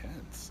was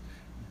intense.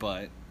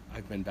 But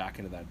I've been back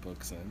into that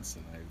book since,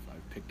 and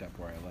I've picked up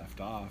where I left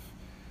off,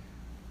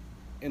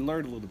 and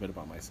learned a little bit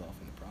about myself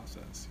in the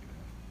process.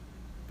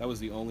 That was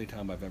the only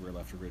time I've ever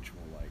left a ritual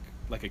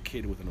like a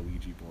kid with an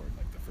Ouija board,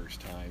 like the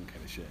first time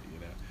kind of shit.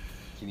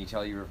 Can you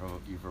tell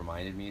you've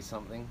reminded me of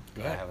something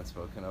Go that I ahead. haven't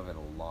spoken of in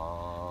a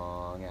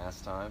long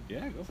ass time?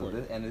 Yeah, go for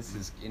it. And this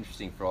is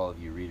interesting for all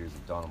of you readers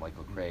of Donald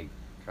Michael Craig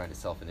trying to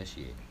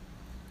self-initiate.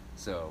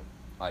 So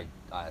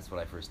that's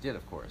what I first did,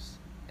 of course.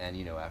 And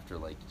after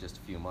like just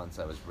a few months,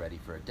 I was ready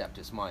for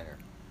Adeptus Minor.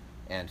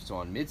 And so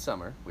on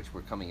Midsummer, which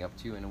we're coming up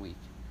to in a week,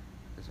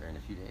 or in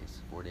a few days,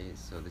 4 days.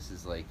 So this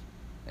is like,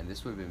 and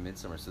this would have been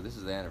Midsummer. So this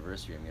is the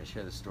anniversary. I'm going to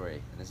share the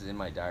story, and this is in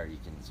my diary. You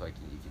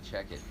can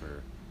check it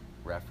for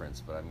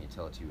reference, but I'm going to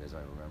tell it to you as I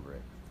remember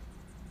it.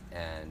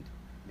 And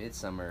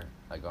Midsummer,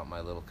 I got my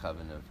little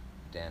coven of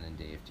Dan and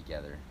Dave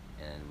together,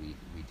 and we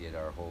did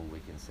our whole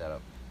Wiccan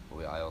setup.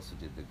 But I also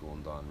did the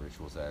Golden Dawn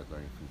rituals that I was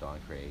learning from Don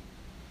Craig.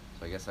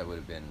 So I guess I would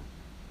have been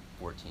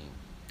 14,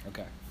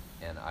 Okay.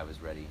 and I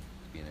was ready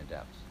to be an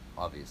adept,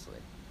 obviously,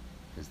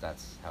 because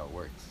that's how it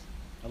works.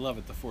 I love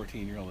it, the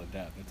 14-year-old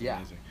adept. That's Yeah,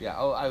 amazing. yeah.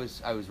 Oh, I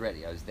was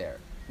ready. I was there.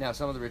 Now,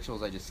 some of the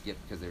rituals I just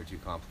skipped because they were too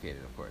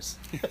complicated, of course.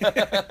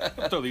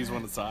 Throw these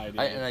one aside.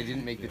 And I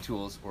didn't make the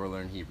tools or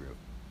learn Hebrew.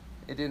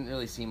 It didn't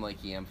really seem like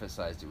he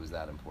emphasized it was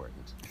that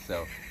important.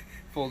 So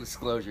Full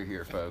disclosure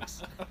here,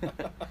 folks.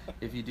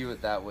 If you do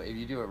it that way, if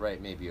you do it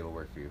right, maybe it'll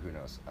work for you. Who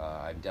knows?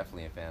 I'm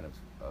definitely a fan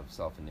of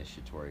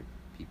self-initiatory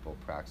people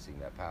practicing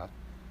that path,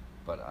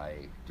 but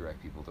I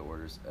direct people to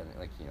orders, and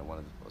like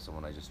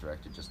someone I just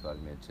directed just got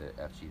admitted to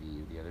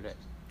FGD the other day.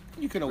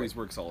 You can always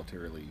work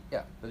solitarily.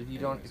 Yeah, but if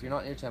you're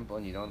not near Temple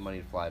and you don't have the money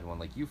to fly to one,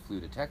 like you flew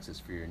to Texas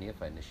for your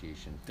neophyte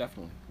initiation.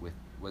 Definitely.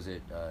 Was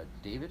it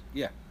David?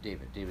 Yeah.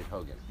 David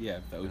Hogan. Yeah,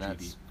 the OGD. And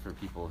that's, for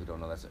people who don't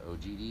know, that's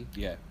OGD.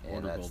 Yeah,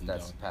 and Order Golden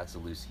that's Dawn. Pat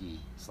Zalewski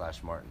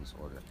 / Martin's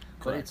order.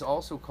 But Correct. it's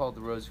also called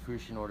the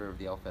Rosicrucian Order of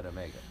the Alpha et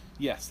Omega.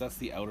 Yes, that's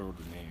the outer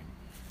order name.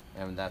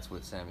 And that's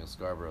what Samuel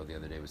Scarborough the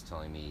other day was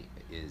telling me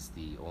is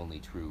the only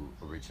true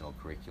original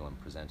curriculum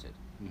presented.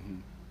 Mm-hmm.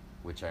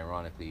 Which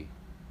ironically,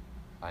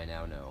 I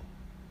now know,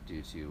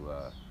 due to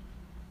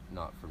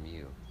not from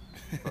you,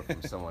 but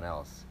from someone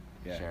else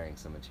Yeah. sharing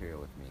some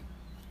material with me,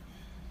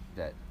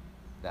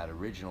 that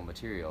original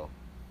material,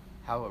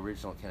 how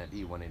original can it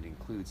be when it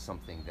includes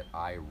something that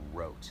I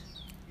wrote?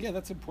 Yeah,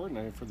 that's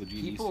important for the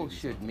GD People students.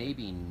 should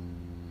maybe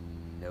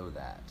know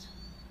that.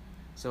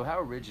 So how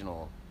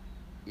original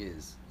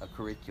is a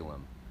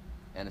curriculum?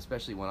 And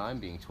especially when I'm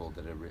being told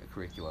that a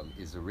curriculum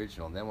is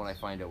original, and then when I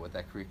find out what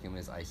that curriculum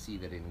is, I see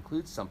that it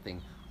includes something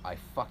I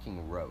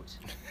fucking wrote.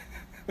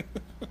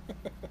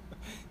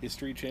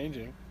 History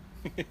changing.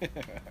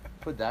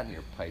 Put that in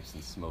your pipes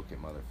and smoke it,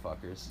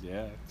 motherfuckers.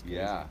 Yeah. It's crazy.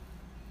 Yeah.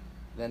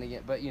 Then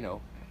again, but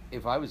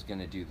if I was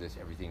gonna do this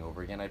everything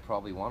over again, I'd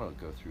probably want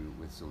to go through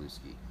with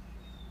Zalewski.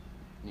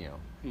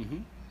 Mm-hmm.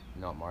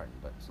 Not Martin,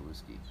 but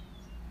Zalewski.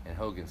 And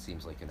Hogan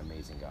seems like an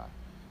amazing guy.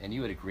 And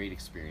you had a great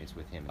experience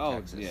with him in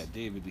Texas. Yeah,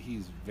 David.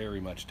 He's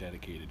very much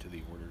dedicated to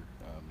the order.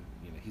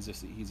 He's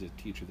a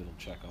teacher that'll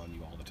check on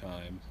you all the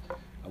time.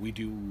 We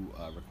do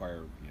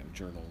require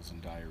journals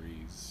and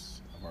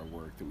diaries of our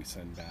work that we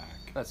send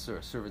back. That's sort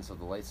of servants of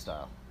the light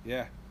style.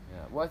 Yeah. Yeah.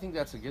 Well, I think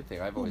that's a good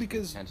thing. I've Well, always been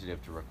because-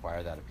 tentative to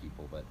require that of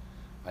people, but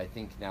I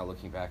think now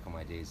looking back on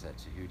my days at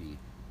Tahuti,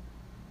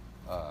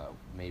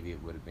 maybe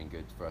it would have been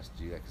good for us to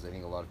do that, because I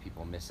think a lot of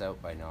people miss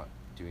out by not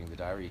taking the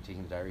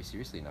diary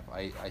seriously enough.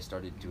 I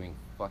started doing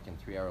fucking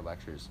 3-hour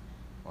lectures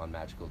on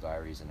magical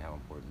diaries and how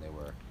important they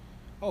were.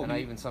 Oh, And I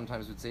even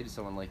sometimes would say to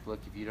someone like, look,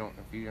 if you're not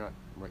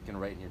going to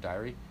write in your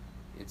diary,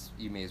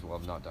 you may as well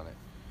have not done it.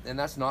 And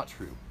that's not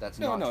true. That's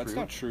not true. No, it's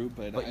not true.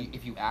 But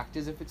If you act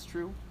as if it's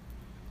true,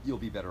 you'll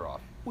be better off.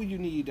 well, you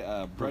need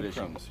Provision.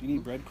 breadcrumbs. You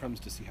need breadcrumbs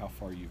to see how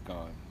far you've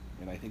gone.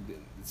 And I think that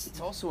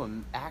It's also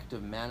an act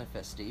of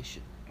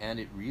manifestation, and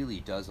it really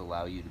does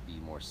allow you to be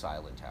more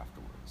silent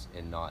afterwards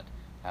and not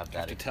have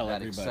that, to tell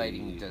that everybody,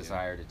 exciting yeah.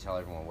 desire to tell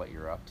everyone what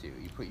you're up to.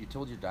 You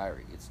told your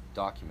diary. It's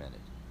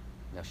documented.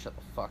 Now shut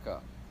the fuck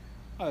up.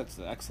 Oh, that's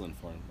an excellent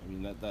form. I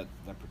mean,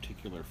 that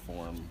particular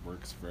form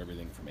works for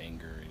everything from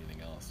anger or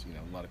anything else.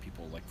 A lot of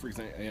people, like, for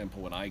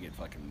example, when I get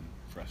fucking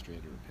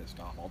frustrated or pissed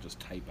off, I'll just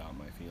type out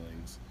my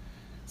feelings,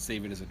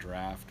 save it as a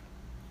draft,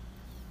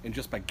 and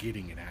just by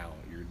getting it out,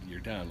 you're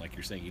done. Like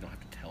you're saying, you don't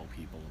have to tell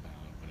people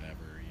about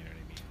whatever, you know what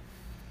I mean?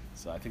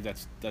 So I think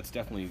that's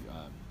definitely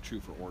true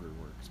for order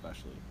work,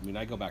 especially. I mean,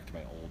 I go back to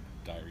my old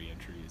diary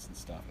entries and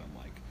stuff, and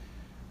I'm like,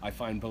 I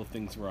find both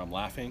things where I'm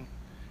laughing,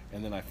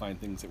 and then I find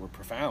things that were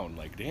profound,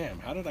 like, damn,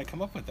 how did I come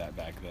up with that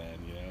back then,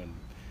 and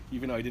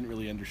even though I didn't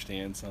really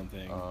understand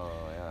something, Oh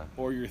yeah.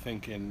 or you're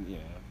thinking,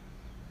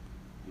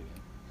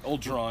 old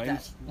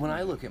drawings. When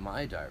I look at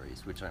my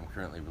diaries, which I'm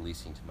currently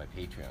releasing to my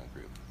Patreon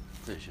group,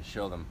 to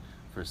show them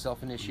for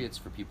self-initiates,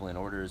 for people in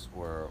orders,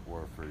 or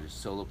for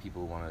just solo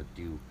people who want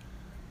to do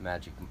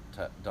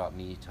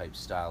magic.me type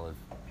style of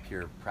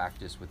pure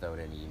practice without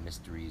any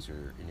mysteries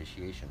or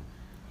initiation.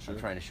 Sure. I'm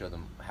trying to show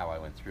them how I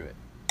went through it,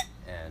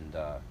 and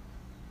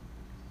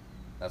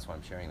that's why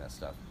I'm sharing that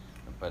stuff.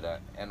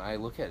 But and I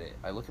look at it,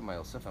 I look at my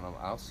old stuff, and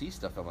I'll see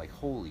stuff. I'm like,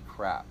 holy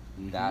crap,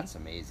 that's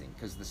amazing.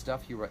 Because the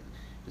stuff you write,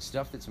 the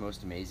stuff that's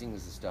most amazing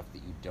is the stuff that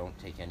you don't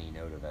take any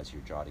note of as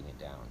you're jotting it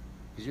down.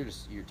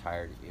 Because you're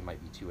tired. It might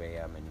be 2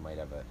 a.m. and you might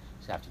have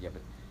to get.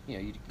 But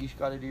you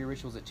got to do your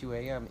rituals at 2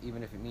 a.m.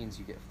 even if it means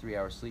you get 3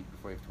 hours sleep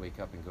before you have to wake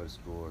up and go to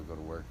school or go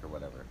to work or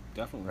whatever.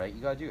 Definitely. Right?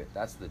 You got to do it.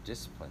 That's the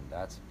discipline.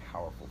 That's a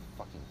powerful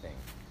fucking thing.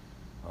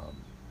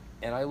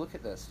 And I look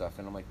at that stuff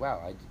and I'm like,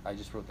 wow, I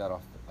just wrote that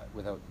off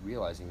without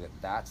realizing that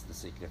that's the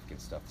significant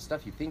stuff. The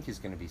stuff you think is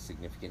going to be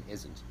significant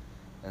isn't.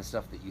 And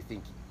stuff that you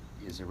think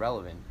is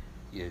irrelevant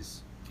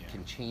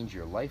can change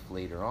your life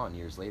later on,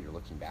 years later,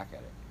 looking back at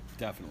it.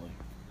 Definitely.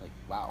 Like,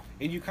 wow.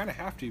 And you kind of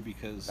have to,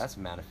 because That's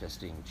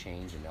manifesting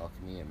change in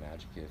alchemy and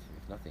magic, if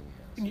nothing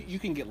else. and you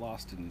can get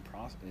lost in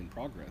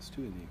progress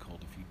too in the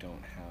occult if you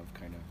don't have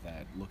kind of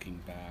that looking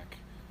back,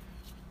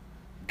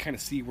 kind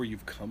of see where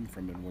you've come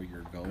from and where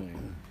you're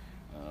going,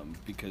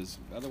 because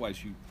otherwise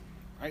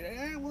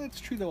well, it's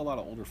true though. A lot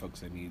of older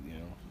folks I meet,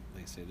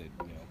 they say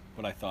that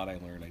what I thought I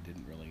learned I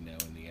didn't really know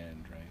in the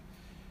end,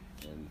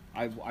 right? And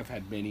I've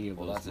had many of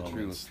Well, those that's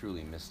moments. a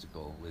truly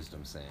mystical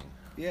wisdom saying.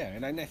 Yeah,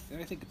 and I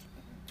think it's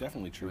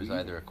definitely It true. was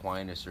either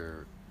Aquinas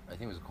or, I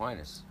think it was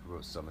Aquinas who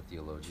wrote Summa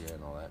Theologia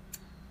and all that.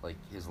 Like,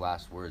 his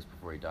last words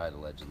before he died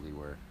allegedly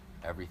were,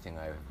 everything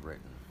I have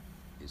written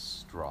is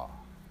straw.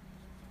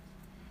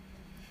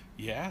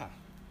 Yeah.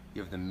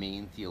 You have the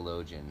main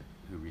theologian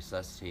who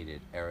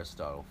resuscitated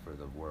Aristotle for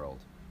the world.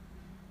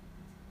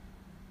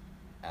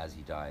 As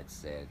he died,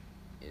 said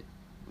it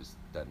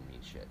doesn't mean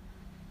shit.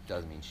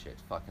 Doesn't mean shit.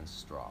 Fucking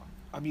straw.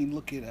 I mean,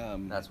 look at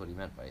That's what he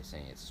meant by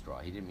saying it's straw.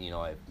 He didn't mean,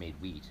 I've made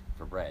wheat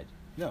for bread.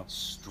 no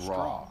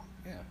Straw.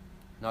 Yeah.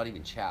 Not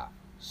even chaff.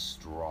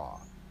 Straw.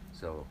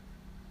 So,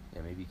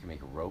 yeah, maybe you can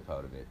make a rope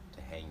out of it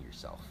to hang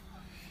yourself.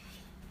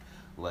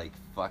 Like,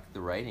 fuck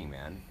the writing,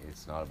 man.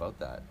 It's not about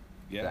that.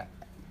 Yeah.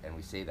 And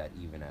we say that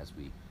even as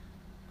we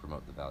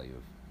promote the value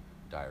of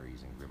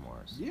diaries and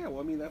grimoires. Yeah,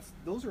 well, I mean,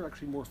 those are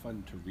actually more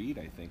fun to read,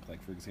 I think.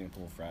 Like, for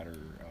example, Frater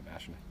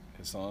Ashen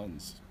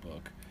Hassan's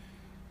book,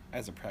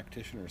 as a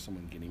practitioner or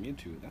someone getting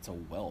into it, that's a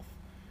wealth.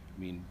 I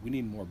mean, we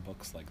need more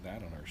books like that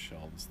on our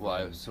shelves. Well,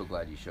 I was so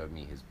glad you showed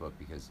me his book,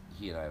 because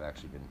he and I have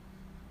actually been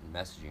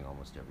messaging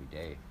almost every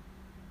day.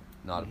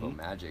 Not about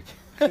magic,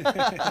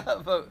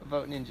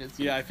 about ninjutsu.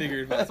 Yeah, I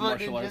figured about some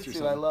martial arts or ninjutsu.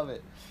 something. I love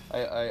it.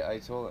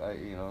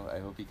 I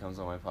hope he comes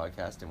on my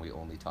podcast and we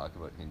only talk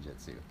about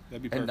ninjutsu.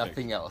 That'd be and perfect.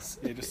 nothing else.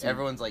 Yeah, just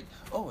Everyone's like,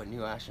 oh, a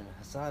new Ashen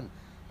Hassan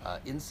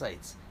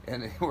insights,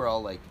 and we're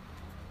all like,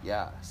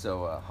 yeah.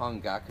 So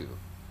Hangaku.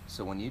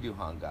 So when you do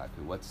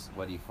Hangaku,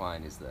 what do you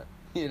find is the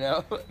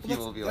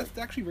people will be like,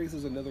 that actually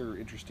raises another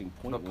interesting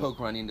point. but Poke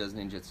Running does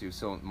ninjutsu.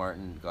 So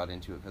Martin got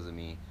into it because of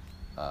me.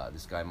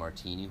 This guy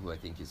Martini, who I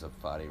think is a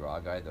Fade Ra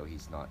guy, though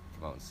he's not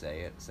come out and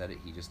said it.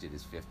 He just did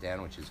his 5th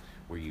dan, which is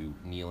where you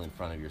kneel in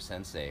front of your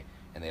sensei,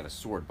 and they have a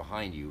sword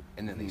behind you,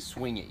 and then they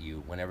swing at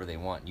you whenever they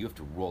want. You have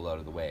to roll out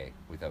of the way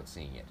without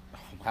seeing it.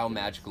 How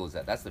magical is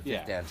that? That's the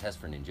 5th dan test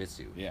for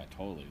ninjutsu. Yeah,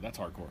 totally. That's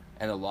hardcore.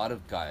 And a lot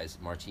of guys,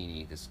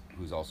 Martini,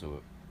 who's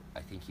also,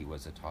 I think he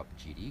was a top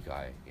GD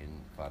guy in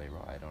Fade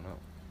Ra. I don't know.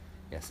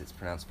 Yes, it's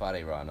pronounced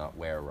Fade Ra, not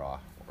Ware Ra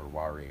or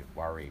Wari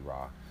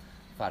Ra.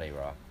 Fade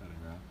Ra.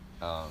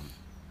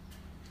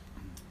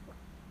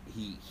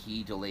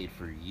 He delayed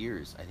for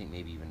years, I think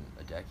maybe even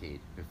a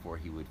decade, before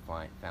he would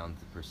found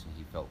the person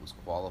he felt was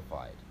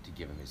qualified to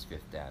give him his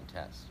 5th dan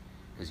test.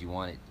 Because you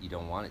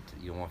don't want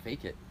to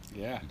fake it.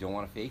 Yeah. You don't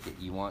want to fake it.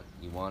 You want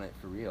it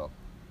for real.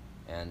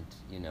 And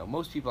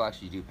most people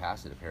actually do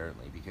pass it,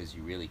 apparently, because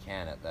you really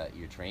can at that.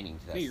 You're training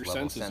to that Yeah, your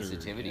level of senses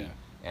sensitivity,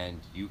 and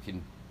you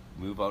can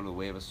move out of the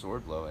way of a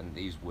sword blow. And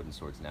they use wooden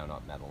swords now,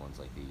 not metal ones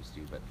like they used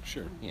to. But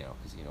Sure.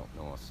 because no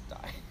one wants to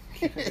die.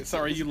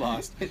 Sorry, you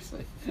lost.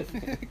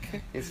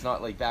 It's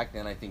not like back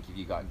then. I think if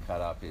you got cut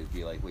up, it'd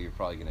be like, well, you're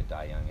probably gonna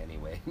die young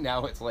anyway.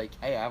 Now it's like,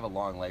 hey, I have a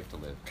long life to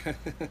live.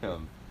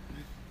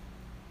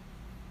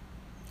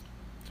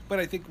 But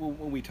I think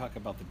when we talk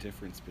about the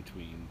difference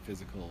between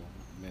physical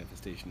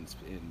manifestations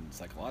and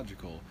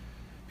psychological,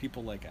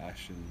 people like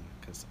Ashen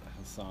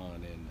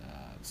Hassan and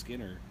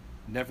Skinner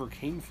never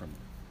came from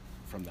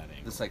that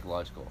angle. The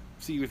psychological.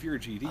 See, if you're a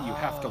GD, you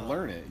have to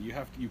learn it.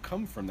 You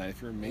come from that.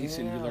 If you're a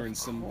Mason, you learn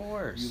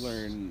course.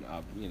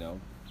 The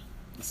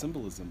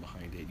symbolism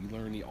behind it. You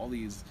learn all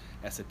these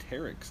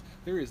esoterics.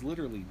 There is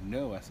literally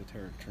no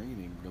esoteric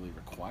training really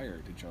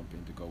required to jump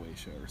into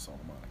Goetia or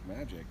Solomonic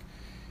magic.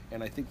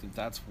 And I think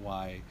that's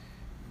why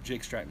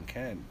Jake Stratton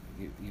Kent,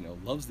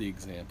 loves the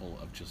example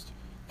of just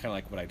kind of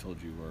like what I told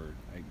you, where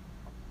I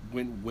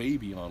went way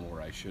beyond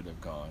where I should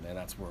have gone, and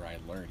that's where I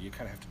learned. You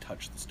kind of have to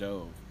touch the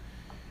stove.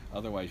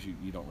 Otherwise,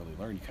 you don't really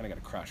learn. You kind of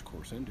got to crash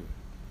course into it.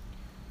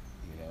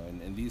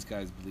 And these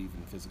guys believe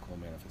in physical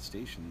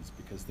manifestations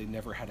because they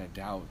never had a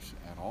doubt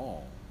at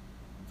all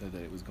that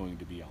it was going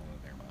to be all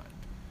in their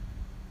mind.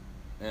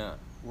 Yeah.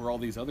 Where all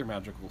these other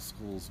magical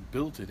schools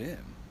built it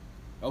in.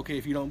 Okay,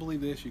 if you don't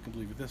believe this, you can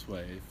believe it this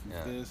way.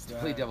 If this, To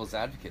that. play devil's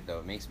advocate, though,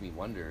 it makes me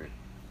wonder: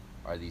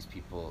 did these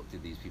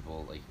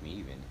people like me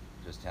even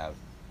just have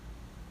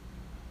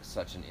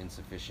such an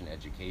insufficient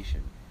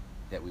education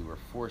that we were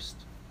forced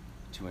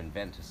to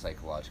invent a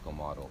psychological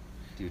model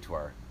due to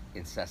our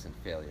incessant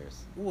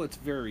failures? Well, it's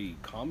very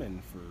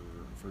common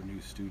for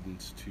new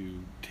students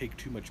to take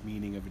too much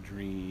meaning of a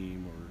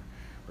dream,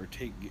 or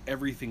take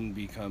everything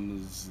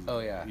becomes. Oh,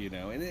 yeah.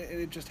 And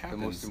it just happens.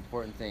 The most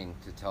important thing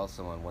to tell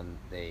someone when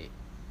they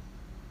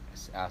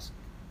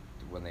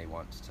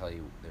want to tell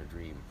you their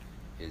dream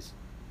is,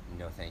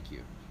 no, thank you.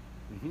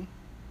 Mm-hmm.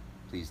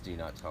 Please do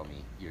not tell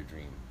me your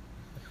dream.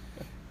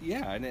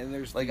 Yeah, and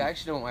there's I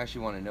actually don't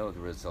want to know the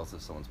results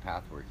of someone's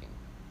path working.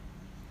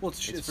 Well,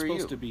 it's for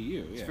supposed you. to be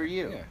you. It's Yeah. for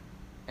you. Yeah.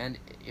 And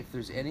if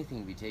there's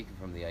anything to be taken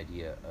from the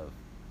idea of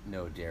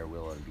know, dare,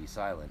 will, and be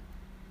silent,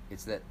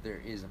 it's that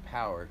there is a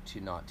power to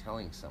not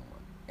telling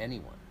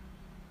anyone.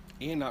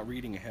 And not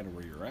reading ahead of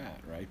where you're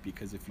at, right?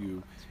 Because if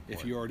you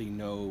already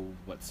know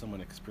what someone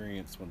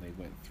experienced when they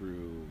went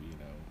through,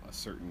 a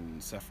certain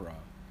Sephiroth,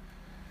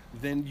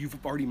 then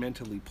you've already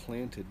mentally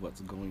planted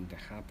what's going to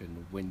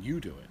happen when you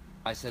do it.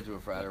 I said to a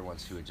frater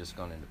once who had just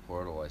gone into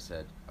Portal, I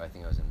said, I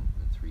think I was in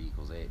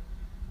 3=8,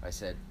 I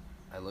said,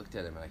 I looked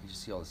at him and I could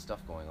just see all this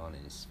stuff going on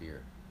in his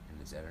sphere, in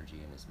his energy,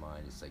 in his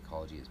mind, his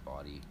psychology, his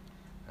body,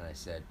 and I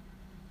said,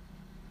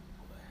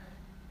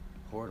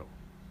 Portal,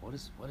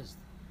 what's it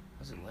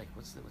like?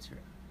 What's it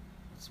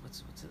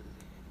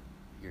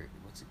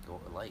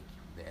like?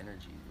 the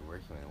energy you're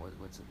working with.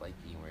 What's it like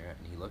being where you're at?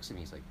 And he looks at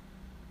me. He's like,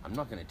 I'm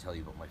not going to tell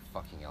you about my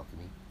fucking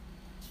alchemy.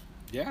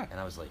 Yeah. And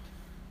I was like,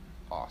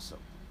 awesome.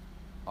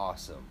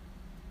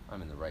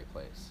 I'm in the right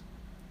place.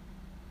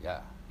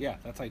 Yeah. Yeah,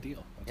 that's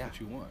ideal. That's Yeah. what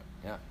you want.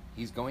 Yeah.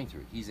 He's going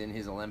through it. He's in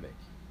his alembic.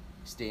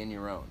 Stay in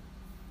your own.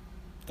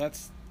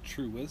 That's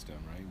true wisdom,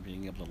 right?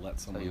 Being able to let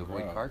So someone you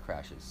avoid grow. car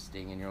crashes.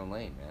 Staying in your own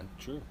lane, man.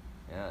 True.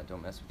 Yeah,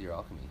 don't mess with your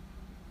alchemy.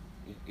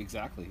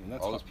 Exactly. And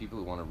that's All those people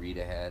who want to read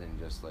ahead and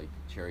just like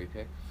cherry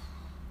pick.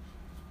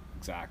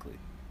 Exactly.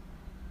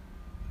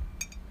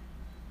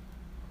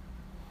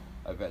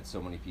 I've had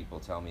so many people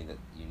tell me that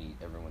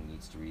everyone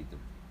needs to read the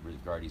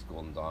Rigardi's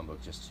Golden Dawn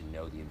book just to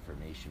know the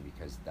information,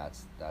 because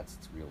that's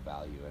its real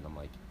value. And I'm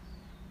like,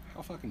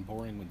 How fucking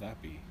boring would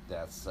that be?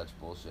 that's such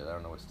bullshit. I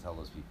don't know what to tell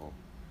those people.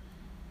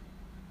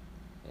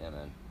 Yeah,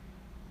 man.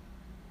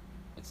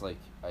 It's like,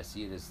 I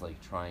see it as like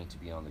trying to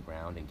be on the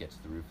ground and get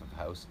to the roof of a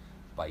house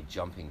by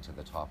jumping to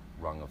the top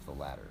rung of the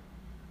ladder.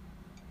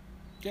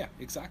 Yeah,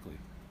 exactly.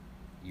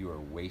 You are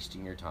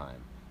wasting your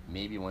time.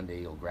 Maybe one day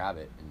you'll grab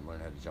it and learn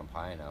how to jump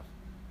high enough,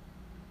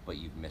 but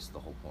you've missed the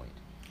whole point.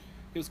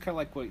 It was kind of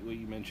like what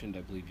you mentioned,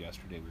 I believe,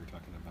 yesterday. We were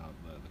talking about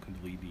the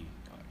Kundalini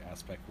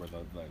aspect, where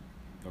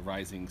the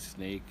rising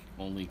snake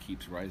only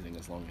keeps rising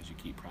as long as you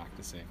keep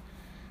practicing.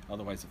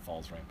 Otherwise, it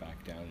falls right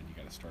back down, and you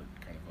got to start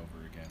kind of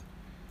over again.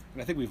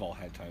 And I think we've all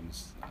had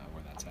times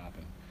where that's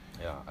happened.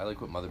 Yeah, I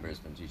like what Mother Bear's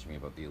been teaching me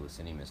about the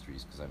Eleusinian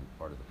mysteries, because I'm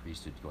part of the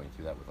priesthood going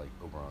through that with like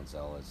Oberon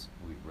Zell, as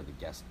we were the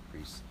guest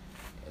priests,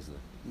 as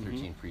the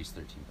 13 priests,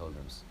 13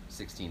 pilgrims,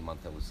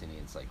 16-month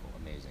Eleusinian cycle,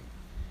 amazing.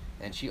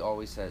 And she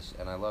always says,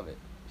 and I love it,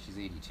 she's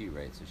 82,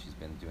 right? So she's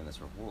been doing this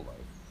her whole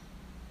life.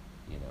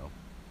 You know,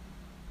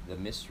 the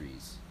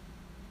mysteries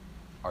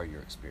are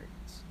your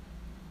experience.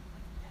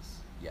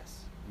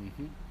 Yes.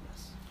 Mm-hmm.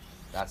 Yes.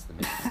 That's the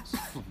mysteries.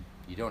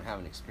 You don't have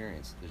an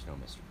experience, there's no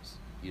mysteries.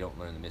 You don't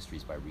learn the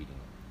mysteries by reading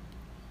them.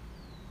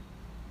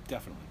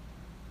 Definitely.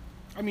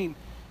 I mean,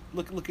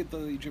 look at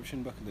the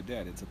Egyptian Book of the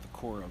Dead. It's at the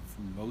core of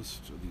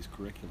most of these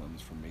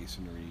curriculums, from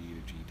Masonry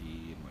to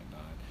GD and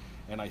whatnot.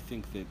 And I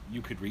think that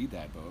you could read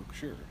that book,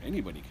 sure,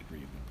 anybody could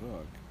read the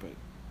book, but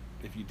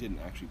if you didn't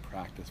actually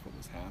practice what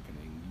was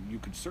happening, you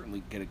could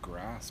certainly get a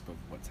grasp of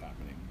what's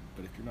happening,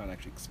 but if you're not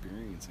actually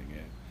experiencing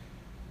it,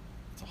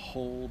 it's a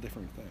whole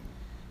different thing.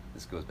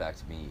 This goes back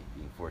to me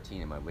being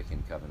 14 in my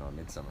Wiccan coven on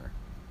Midsummer.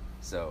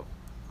 So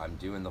I'm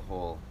doing the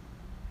whole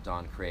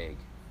Don Craig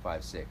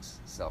 5-6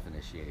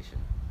 self-initiation.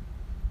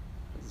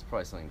 This is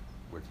probably something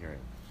worth hearing.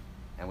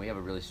 And we have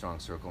a really strong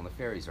circle, and the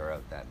fairies are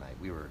out that night.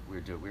 We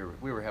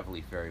were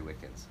heavily fairy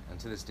Wiccans, and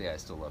to this day I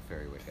still love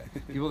fairy Wicca.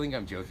 People think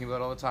I'm joking about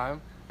it all the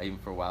time. I even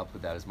for a while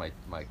put that as my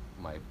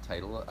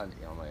title on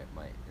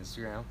my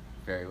Instagram,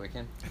 fairy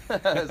Wiccan. I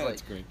was That's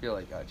like, great. You're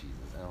like, oh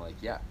Jesus, and I'm like,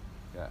 yeah,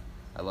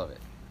 I love it,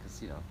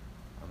 because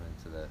I'm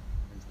into the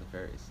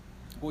fairies.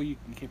 Well, you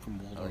came from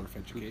I Waldorf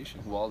like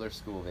education. Waldorf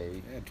school,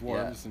 baby. Yeah,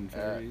 dwarves and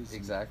fairies.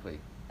 Exactly.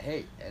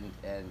 Hey,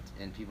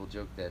 and people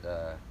joke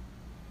that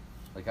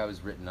like I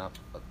was written up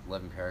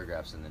 11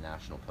 paragraphs in the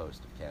National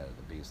Post of Canada,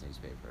 the biggest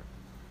newspaper,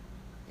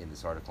 in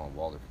this article on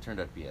Waldorf. It turned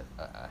out to be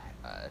a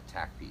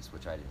attack piece,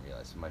 which I didn't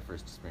realize. So my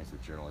first experience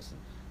with journalists,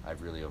 and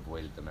I've really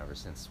avoided them ever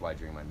since. That's why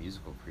during my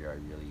musical career I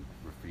really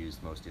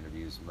refused most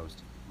interviews,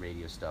 most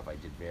radio stuff. I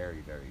did very,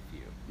 very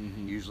few.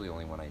 Mhm. Usually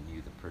only when I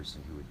knew the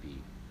person who would be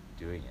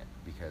doing it,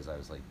 because I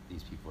was like,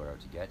 these people are out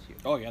to get you.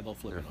 Oh yeah, they'll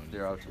flip They're, it on you.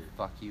 they're for out sure. to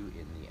fuck you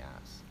in the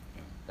ass.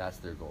 Yeah. That's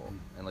their goal.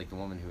 And like the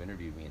woman who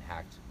interviewed me and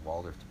hacked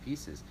Waldorf to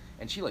pieces,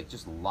 and she like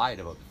just lied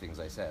about the things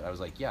I said. I was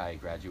like, yeah, I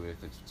graduated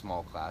with a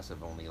small class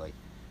of only like,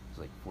 it was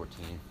like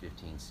 14,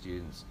 15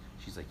 students.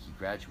 She's like, he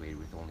graduated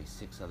with only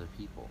 6 other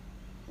people.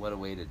 What a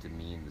way to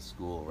demean the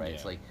school, right?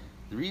 It's Yeah. like,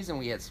 the reason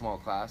we had small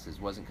classes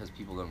wasn't because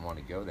people didn't want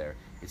to go there.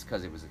 It's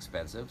because it was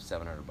expensive,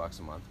 $700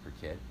 a month per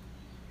kid.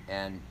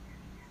 And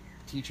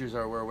teachers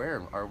are aware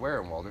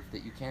in Waldorf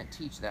that you can't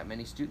teach that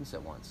many students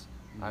at once.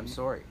 I'm Mhm.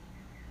 sorry.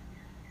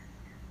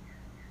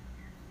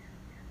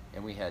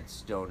 And we had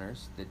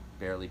stoners that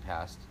barely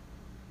passed,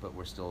 but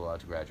were still allowed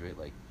to graduate,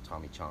 like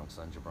Tommy Chong's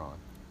son, Jabron.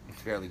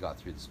 Barely got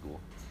through the school.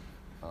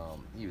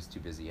 He was too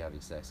busy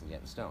having sex and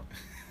getting stoned.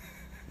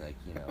 Like,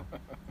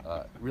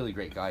 really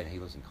great guy, and he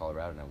lives in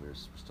Colorado now. We're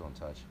still in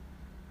touch.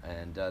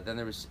 And then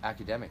there was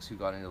academics who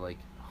got into like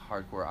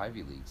hardcore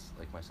Ivy Leagues,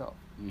 like myself.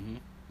 Mm-hmm.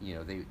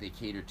 They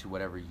catered to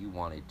whatever you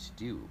wanted to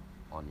do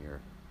on your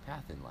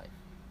path in life.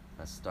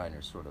 That's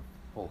Steiner's sort of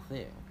whole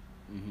thing.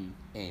 Mm-hmm.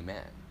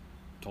 Amen.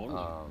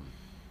 Totally.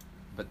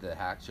 But the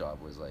hack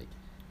job was like,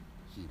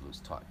 he was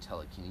taught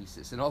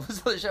telekinesis and all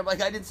this other shit. I'm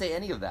like, I didn't say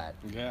any of that.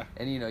 Yeah.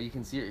 And you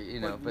can see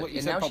her, What but you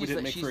and said now probably she's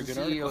didn't like, make for she's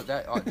a the good CEO.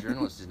 article. That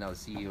journalist is now the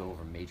CEO of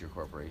a major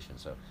corporation.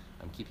 So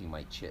I'm keeping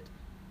my chit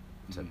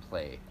to Mhm.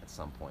 play at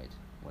some point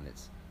when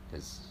it's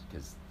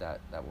because that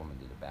woman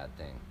did a bad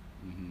thing,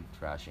 Mm-hmm.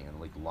 trashing and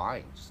like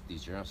lying. Just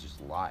these journalists just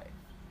lie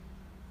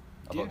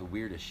about Yeah. the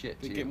weirdest shit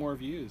They too. get more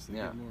views. They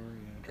Yeah. get more.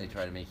 They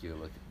try to make you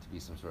look to be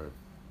some sort of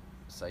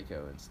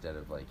psycho instead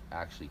of like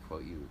actually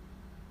quote you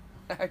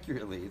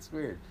accurately. It's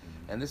weird.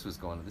 Mm-hmm. And this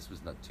was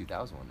not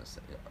 2000 when this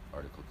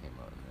article came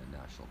out in the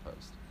National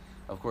Post.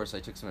 Of course, I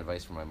took some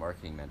advice from my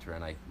marketing mentor,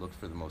 and I looked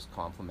for the most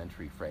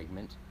complimentary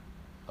fragment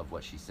of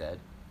what she said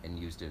and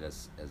used it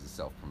as a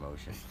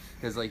self-promotion.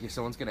 Because, like, if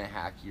someone's going to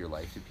hack your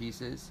life to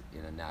pieces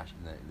in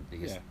the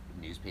biggest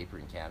newspaper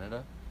in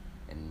Canada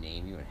and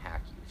name you and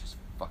hack you, just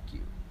fuck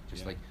you.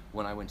 Just like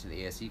when I went to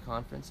the ASE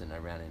conference and I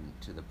ran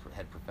into the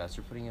head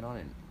professor putting it on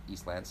in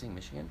East Lansing,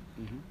 Michigan,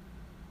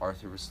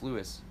 Arthur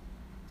Veslewis,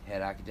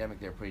 head academic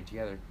there putting it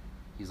together,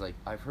 he's like,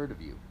 I've heard of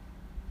you.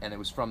 And it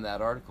was from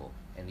that article,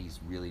 and he's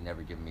really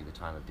never given me the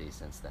time of day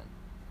since then.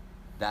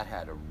 That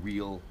had a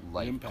real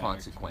life Impact,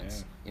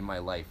 consequence in my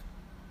life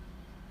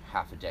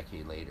half a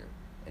decade later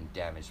and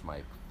damaged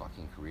my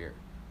fucking career.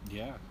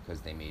 Yeah. Because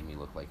they made me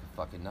look like a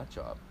fucking nut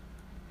job.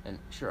 And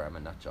sure, I'm a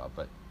nut job,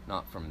 but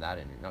not from that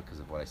interview, not because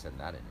of what I said in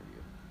that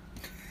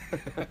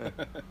interview.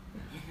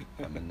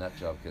 I'm a nut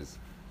job because,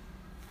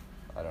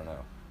 I don't know.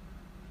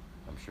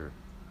 I'm sure.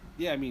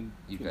 Yeah, I mean,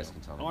 you guys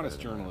can tell me. Honest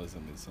better than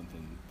journalism is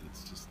something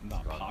that's just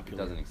not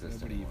popular. It doesn't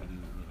exist Nobody anymore.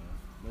 even,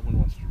 no one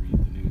wants to read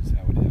the news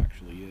how it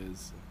actually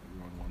is.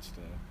 Everyone wants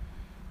to,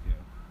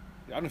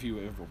 I don't know if you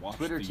ever watched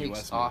Twitter the takes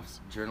US off news.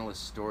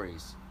 journalist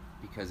stories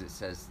because it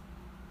says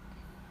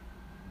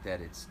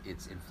that it's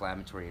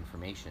inflammatory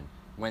information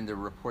when they're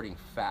reporting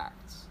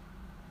facts.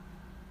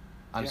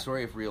 I'm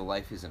sorry if real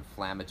life is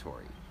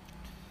inflammatory,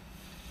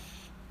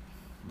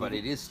 but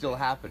it is still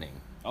happening.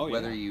 Oh, yeah.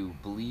 Whether you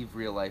believe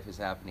real life is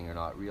happening or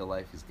not, real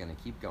life is going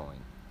to keep going.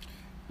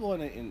 Well,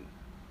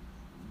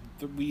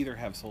 we either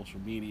have social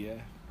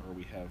media or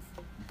we have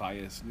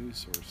biased news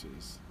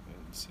sources,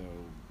 and so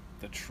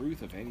the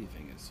truth of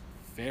anything is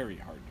very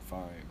hard to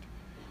find.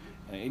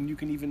 And you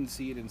can even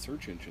see it in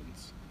search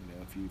engines.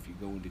 If you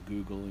go into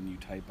Google and you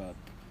type up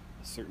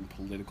a certain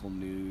political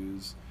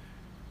news,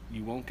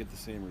 you won't get the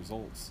same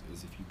results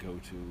as if you go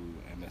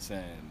to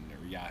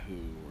MSN or Yahoo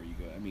or you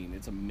go. I mean,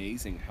 it's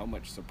amazing how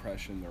much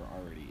suppression there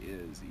already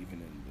is, even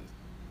in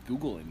the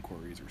Google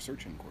inquiries or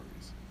search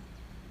inquiries.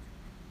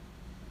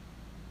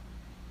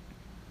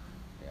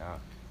 Yeah.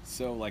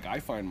 So, like, I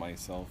find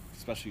myself,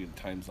 especially in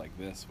times like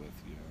this, with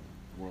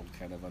the world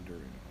kind of under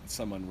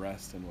some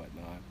unrest and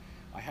whatnot,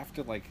 I have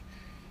to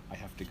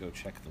go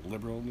check the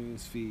liberal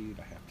news feed.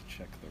 I have to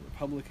check the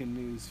Republican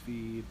news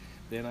feed.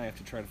 Then I have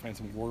to try to find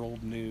some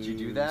world news. Do you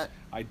do that?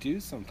 I do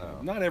sometimes.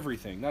 Oh. Not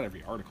everything. Not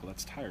every article.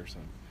 That's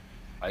tiresome.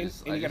 I And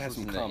just you gotta have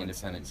listen some to common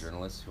independent sense.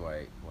 journalists who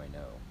I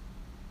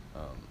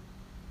know.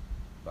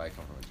 But I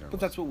come from a journalist But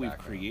that's what we've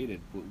background. created.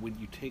 When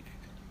you take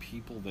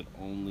people that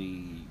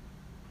only,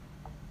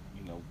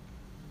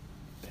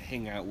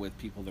 hang out with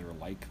people that are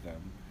like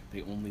them,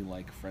 they only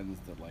like friends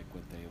that like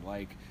what they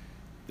like.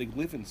 They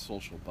live in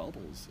social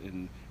bubbles.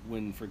 And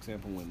when, for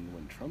example,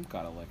 when Trump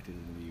got elected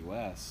in the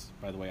U.S.,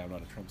 by the way, I'm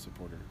not a Trump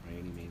supporter by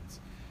any means,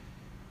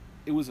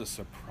 it was a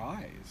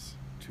surprise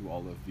to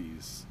all of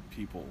these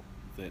people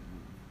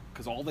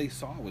because all they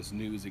saw was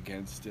news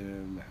against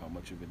him, how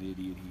much of an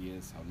idiot he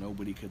is, how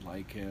nobody could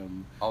like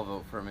him. I'll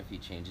vote for him if he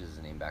changes his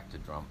name back to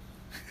Trump.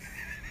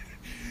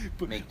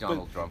 Make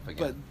Donald Trump again.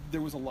 But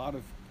there was a lot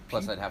of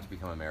Plus, I'd have to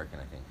become American,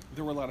 I think.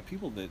 there were a lot of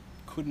people that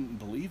couldn't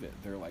believe it.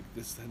 They're like,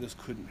 this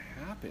couldn't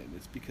happen.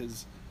 It's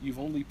because you've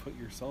only put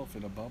yourself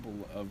in a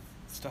bubble of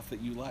stuff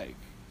that you like,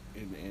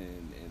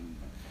 and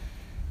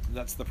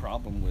that's the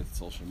problem with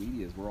social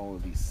media is we're all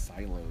in these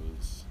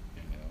silos.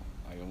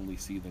 I only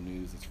see the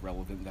news that's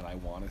relevant that I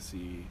want to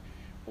see,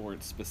 or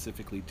it's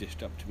specifically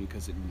dished up to me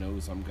because it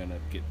knows I'm gonna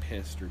get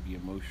pissed or be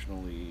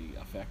emotionally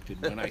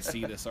affected when I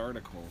see this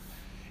article.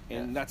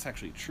 And that's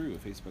actually true.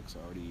 Facebook's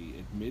already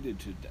admitted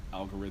to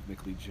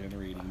algorithmically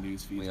generating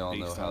news feeds. We all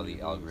know based how on the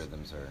your views.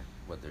 algorithms are,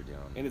 what they're doing.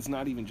 And it's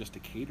not even just to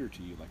cater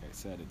to you, like I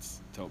said.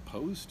 It's to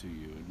oppose to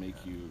you and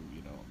make you,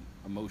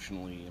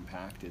 emotionally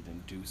impacted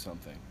and do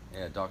something.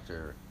 Yeah,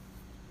 Dr.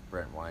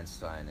 Brent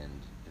Weinstein and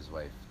his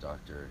wife,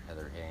 Dr.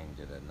 Heather Hang,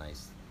 did a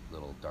nice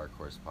little Dark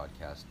Horse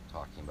podcast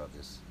talking about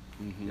this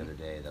the other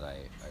day that I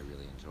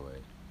really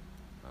enjoyed.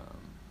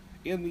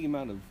 And the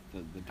amount of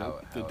the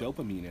How-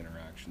 dopamine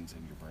interactions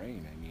in your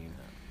brain. I mean,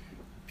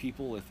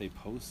 people, if they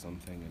post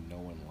something and no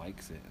one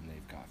likes it and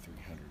they've got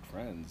 300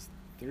 friends,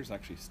 there's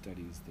actually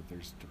studies that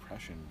there's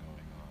depression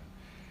going on.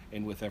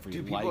 And with every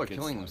Dude, like, people are it's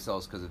killing like-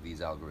 themselves because of these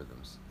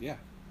algorithms. Yeah,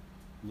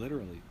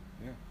 literally.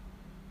 Yeah.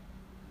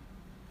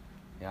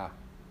 Yeah.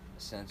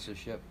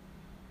 Censorship,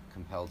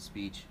 compelled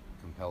speech,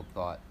 compelled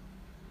thought.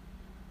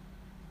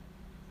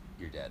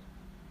 You're dead.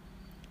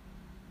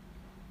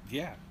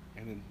 Yeah,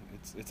 and then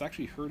it's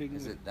actually hurting.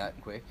 Is it that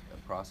quick a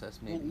process?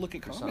 Maybe. Well, look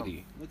at for some?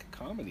 comedy. Look at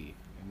comedy.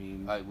 I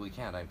mean, We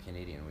can't. I'm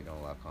Canadian. We don't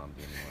allow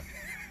comedy anymore.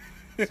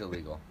 It's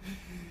illegal.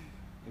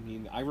 I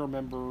mean, I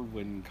remember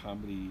when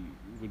comedy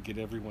would get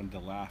everyone to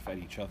laugh at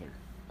each other.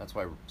 That's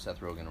why Seth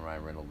Rogen and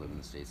Ryan Reynolds live in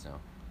the States now.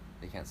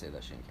 They can't say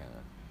that shit in Canada.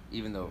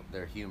 Even though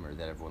their humor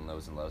that everyone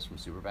knows and loves from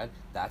Superbad,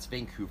 that's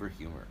Vancouver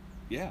humor.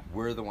 Yeah,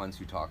 We're the ones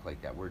who talk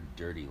like that. We're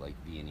dirty like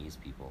Viennese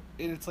people.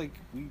 and it's like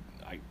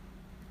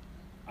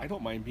I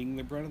don't mind being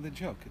the brunt of the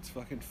joke. It's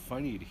fucking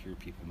funny to hear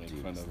people make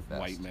Dude, fun it's of the best.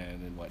 white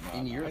men and whatnot.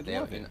 In Europe, I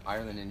love in it.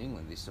 Ireland and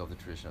England, they still have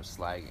the tradition of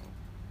slagging.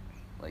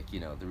 Like, you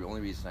know, the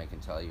only reason I can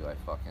tell you I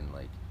fucking,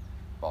 like,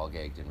 ball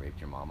gagged and raped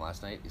your mom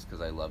last night is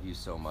because I love you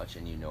so much,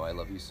 and you know I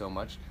love you so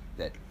much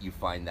that you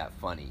find that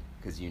funny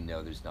because you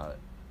know there's not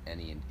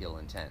any ill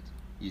intent.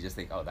 You just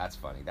think, oh, that's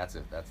funny. That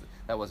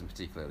wasn't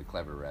particularly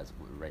clever as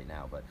right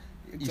now, but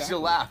you still Exactly.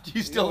 laughed.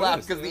 You still Yeah, it laughed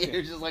is. because Yeah.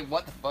 you're just like,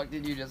 what the fuck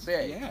did you just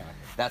say? Yeah.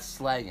 That's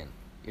slagging.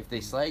 If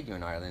they slag you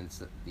in Ireland,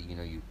 it's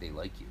they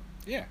like you.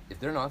 Yeah. If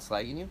they're not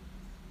slagging you,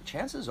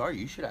 chances are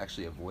you should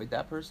actually avoid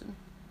that person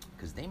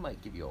because they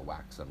might give you a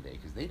whack someday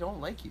because they don't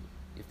like you.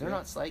 If they're Yeah.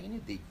 not slagging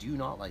you, they do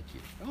not like you.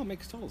 Oh, it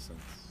makes total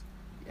sense.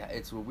 Yeah,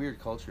 it's a weird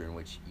culture in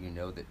which you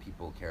know that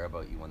people care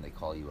about you when they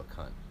call you a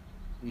cunt.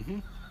 Mm-hmm.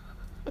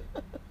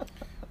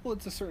 Well,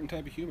 it's a certain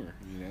type of humor,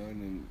 you know,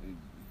 and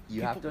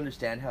You have to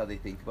understand how they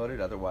think about it,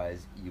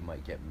 otherwise you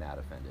might get mad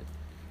offended.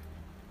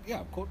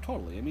 yeah,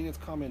 totally. I mean, it's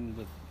common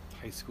with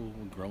high school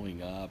and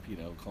growing up, you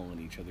know, calling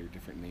each other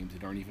different names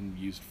that aren't even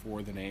used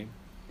for the name.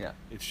 Yeah.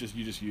 It's just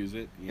you just use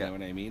it. You Yeah. know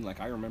what I mean? Like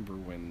I remember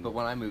when. But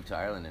when I moved to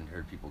Ireland and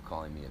heard people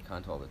calling me a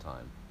cunt all the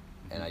time,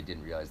 and I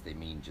didn't realize they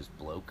mean just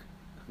bloke,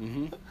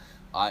 Mm-hmm.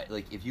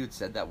 if you had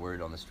said that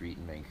word on the street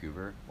in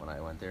Vancouver when I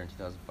went there in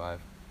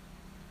 2005,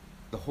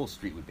 the whole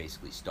street would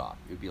basically stop.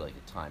 It would be like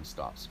a time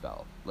stop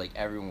spell. Like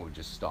everyone would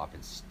just stop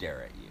and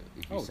stare at you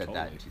if you Oh, said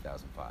that in totally.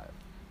 2005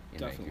 in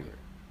Definitely. Vancouver.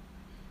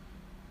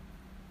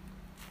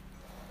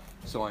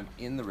 So I'm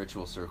in the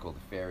ritual circle. The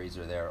fairies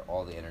are there.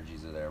 All the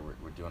energies are there.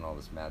 We're doing all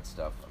this mad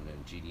stuff. I'm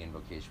doing GD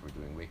invocation. We're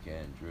doing Wicca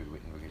and Druid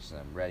invocation.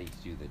 I'm ready to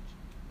do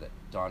the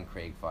Don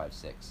Craig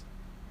 5-6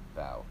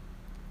 vow.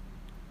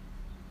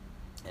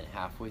 And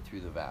halfway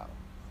through the vow,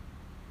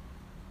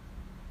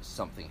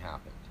 something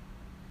happened.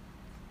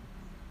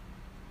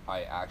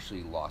 I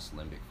actually lost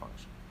limbic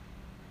function,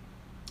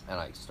 and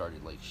I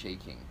started like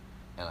shaking,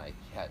 and I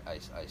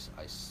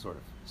sort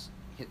of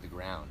hit the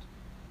ground,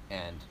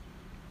 and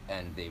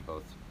they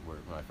both were,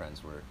 my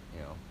friends were, you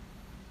know,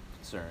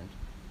 concerned,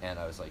 and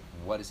I was like,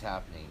 what is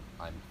happening?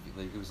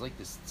 It was like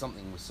this,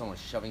 something was, someone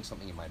shoving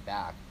something in my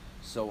back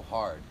so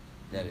hard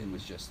that it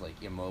was just like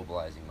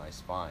immobilizing my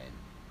spine,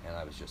 and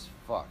I was just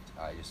fucked.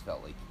 I just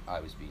felt like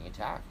I was being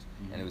attacked,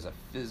 and it was a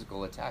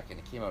physical attack, and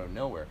it came out of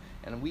nowhere,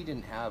 and we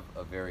didn't have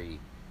a very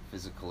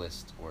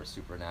physicalist or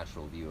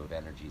supernatural view of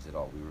energies at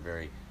all. We were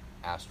very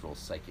astral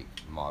psychic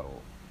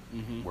model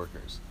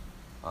workers.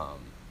 I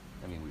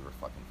mean, we were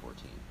fucking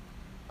 14,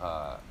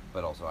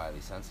 but also highly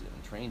sensitive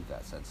and trained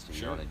that sensitivity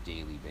Sure. on a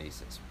daily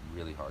basis,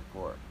 really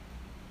hardcore.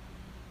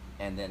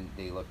 And then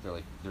they're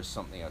like, there's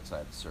something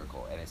outside the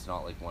circle, and it's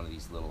not like one of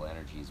these little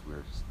energies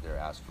where they're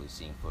astrally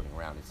seeing floating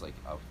around. It's like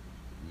a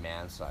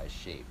man-sized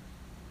shape,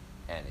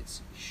 and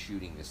it's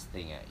shooting this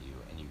thing at you,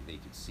 and they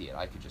could see it.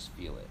 I could just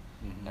feel it.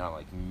 And I'm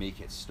like, make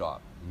it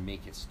stop,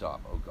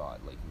 oh God,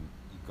 like,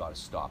 you gotta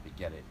stop it,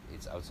 get it,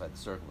 it's outside the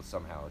circle, but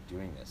somehow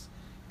doing this.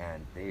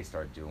 And they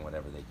started doing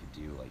whatever they could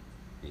do, like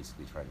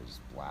basically trying to just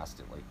blast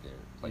it like they're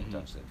playing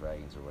Dungeons and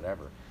Dragons or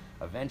whatever.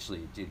 Eventually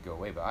it did go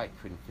away, but I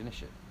couldn't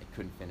finish it. I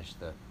couldn't finish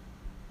the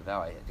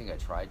vow. I think I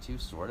tried to,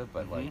 sort of,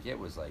 but like, it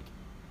was like,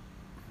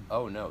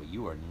 oh no,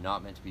 you are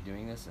not meant to be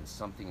doing this, and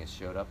something has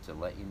showed up to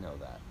let you know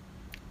that.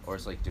 Or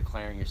it's like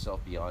declaring yourself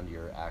beyond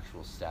your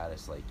actual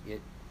status, like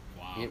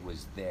it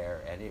was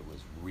there, and it was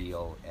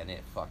real, and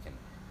it fucking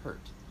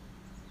hurt.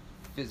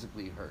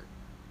 Physically hurt.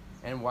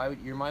 And why would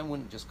your mind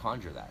wouldn't just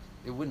conjure that?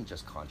 It wouldn't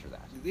just conjure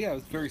that. Yeah, it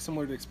was very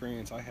similar to the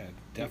experience I had.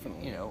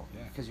 Definitely. You know,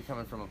 Yeah. because you're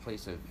coming from a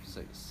place of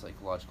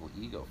psychological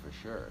ego for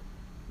sure.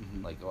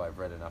 Like, oh, I've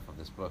read enough of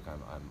this book.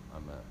 I'm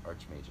an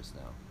archmagus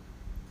now.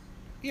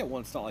 Yeah, well,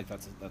 it's not like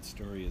that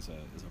story is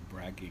a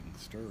bragging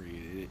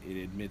story. It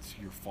admits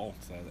your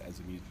faults as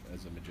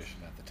a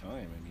magician at the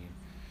time. I mean,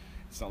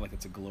 it's not like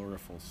it's a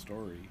gloriful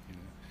story, you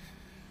know.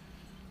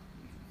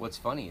 What's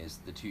funny is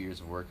the 2 years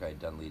of work I'd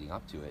done leading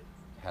up to it,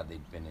 had they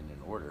been in an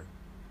order,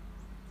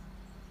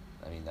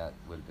 I mean, that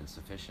would have been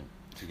sufficient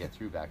to get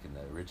through back in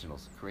the original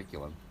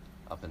curriculum,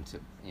 up until,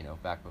 you know,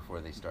 back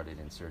before they started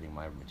inserting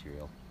my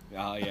material.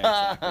 Oh,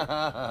 yeah, exactly.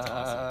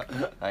 That's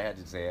awesome. I had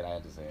to say it.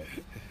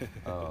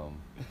 How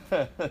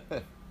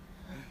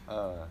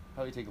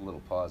about we take a little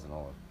pause and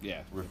I'll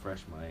Yeah.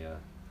 refresh my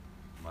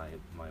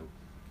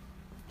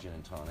gin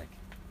and tonic,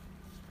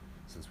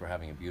 since we're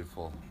having a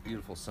beautiful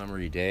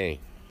summery day.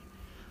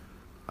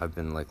 I've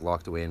been like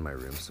locked away in my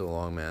room so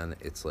long, man.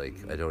 It's like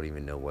I don't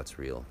even know what's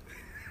real.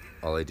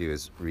 All I do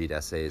is read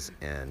essays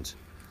and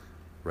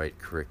write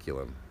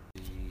curriculum.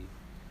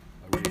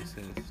 A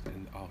racist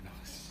and oh no.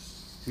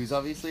 Who's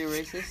obviously a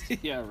racist?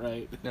 Yeah,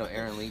 right. No,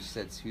 Aaron Leach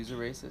said who's a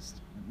racist?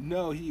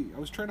 No, I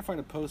was trying to find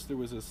a post. There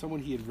was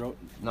someone he had wrote.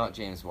 Not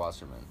James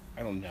Wasserman.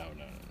 I don't know.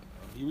 No.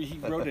 He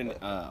wrote a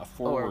Oh,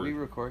 forward. are we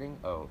recording?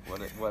 Oh,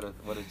 what a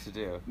to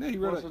do? No, he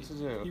What's wrote it to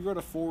do? he wrote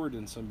a forward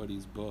in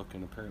somebody's book,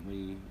 and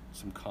apparently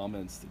some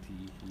comments that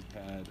he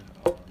had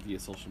via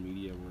social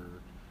media were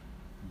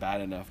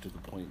bad enough to the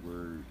point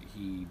where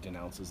he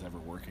denounces ever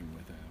working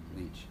with him.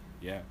 Leach.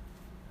 Yeah.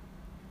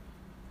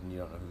 And you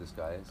don't know who this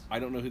guy is? I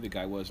don't know who the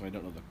guy was, and I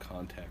don't know the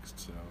context,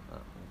 so I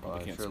Well, probably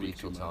I'm can't sure speak Leach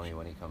too will much. tell me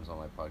when he comes on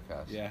my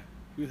podcast. Yeah,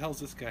 who the hell's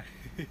this guy?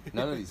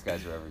 None of these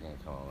guys are ever going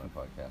to come on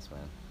my podcast,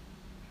 man.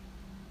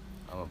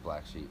 I'm a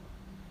black sheep.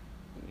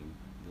 I mean,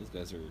 those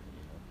guys are, you know,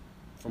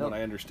 from No. what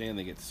I understand,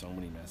 they get so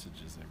many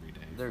messages every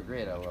day. They're from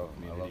great. the I Metro love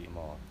them. I love community. them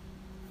all.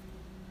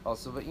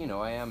 Also, but you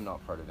know, I am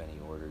not part of any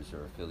orders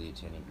or affiliate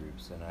to any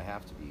groups, and I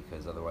have to be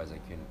because otherwise I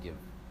couldn't give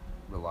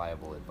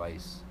reliable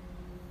advice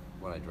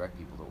when I direct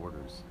people to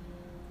orders.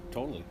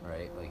 Totally.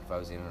 Right? Like if I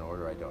was in an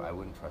order, I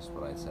wouldn't trust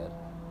what I said.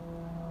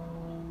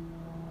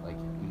 Like,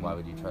 why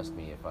would you trust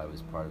me if I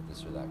was part of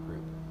this or that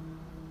group?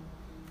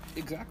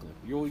 Exactly.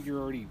 You're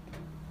already,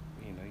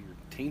 you know, you're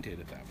tainted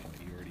at that point.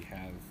 You already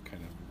have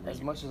kind of.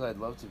 As much as I'd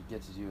love to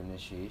get to do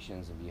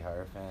initiations and be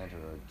Hierophant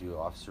or do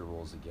officer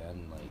roles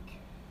again, like,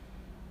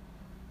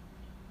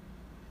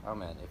 oh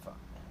man, if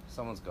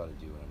someone's got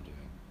to do what I'm doing.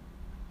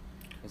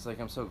 It's like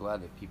I'm so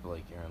glad that people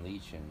like Aaron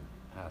Leach and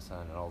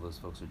Hassan and all those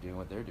folks are doing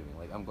what they're doing.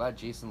 Like I'm glad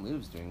Jason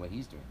Liu's doing what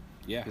he's doing.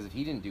 Yeah. Because if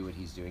he didn't do what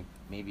he's doing,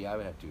 maybe I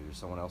would have to do it, or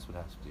someone else would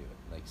have to do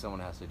it. Like someone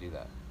has to do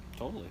that.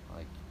 Totally.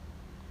 Like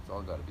it's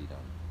all got to be done.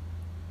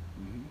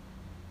 Mm-hmm.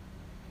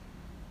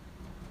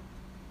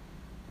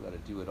 We got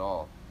to do it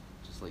all,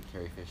 just like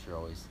Carrie Fisher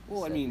always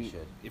Well, I said we mean,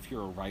 should. if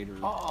you're a writer,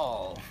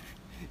 Oh.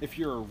 if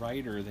you're a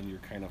writer, then you're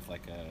kind of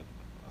like a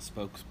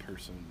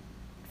spokesperson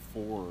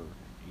for,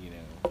 you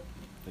know,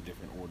 the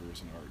different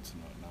orders and arts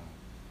and whatnot.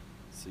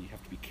 So you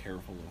have to be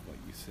careful of what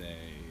you say.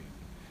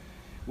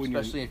 When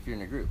Especially if you're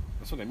in a group.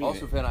 That's what I mean.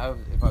 Also, if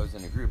I was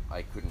in a group,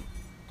 I couldn't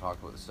talk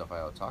about the stuff I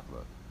ought to talk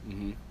about.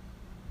 Mm-hmm.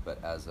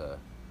 But as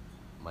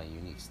my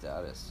unique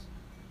status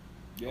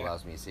Yeah.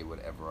 allows me to say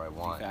whatever I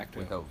want facto.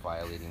 without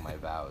violating my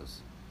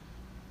vows.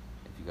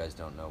 If you guys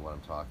don't know what I'm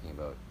talking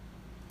about,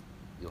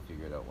 you'll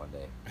figure it out one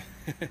day.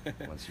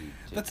 Once you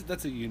take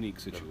That's a unique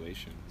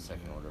situation.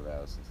 second yeah. order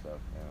vows and stuff.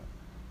 Yeah.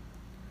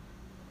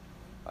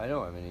 I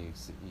know I'm in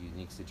a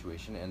unique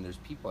situation, and there's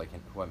people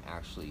who I'm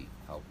actually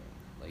helping.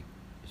 Like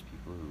there's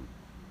people who,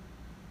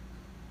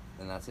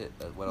 and that's it.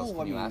 What else Well,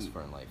 can I you mean, ask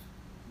for in life?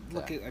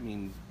 Look at, I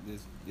mean,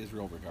 there's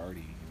Israel Regardi.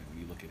 You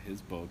know, you look at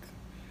his book.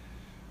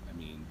 I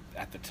mean,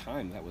 at the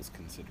time, that was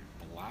considered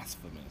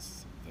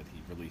blasphemous that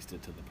he released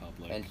it to the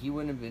public. And he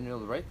wouldn't have been able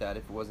to write that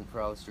if it wasn't for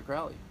Aleister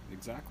Crowley.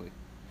 Exactly.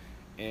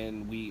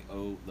 And the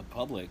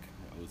public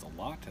owes a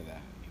lot to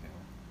that, you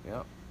know.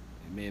 Yeah.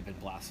 It may have been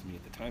blasphemy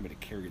at the time, but it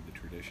carried the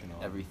tradition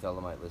on. Every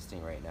Thelemite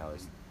listening right now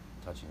is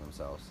touching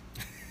themselves.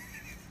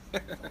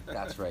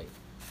 That's right.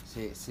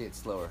 Say it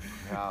slower.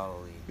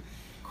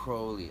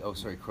 Crowley. Oh,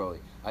 sorry, Crowley.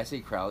 I say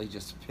Crowley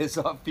just to piss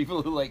off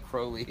people who like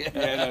Crowley.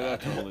 Yeah, no,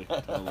 totally.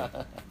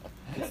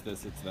 It's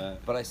this, it's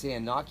that. But I say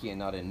Enochian,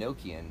 not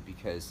Enochian,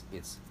 because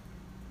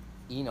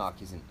Enoch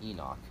isn't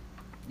Enoch.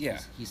 Yeah.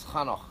 He's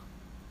Hanoch.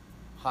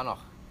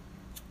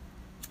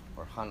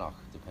 Or Hanoch,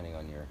 depending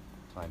on your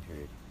time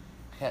period.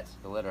 Het,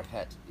 the letter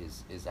het,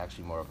 is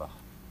actually more of a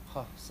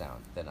h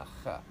sound than a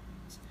ch.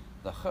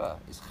 The h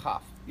is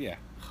chaf. Yeah.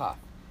 Chaf.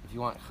 If you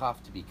want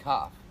chaf to be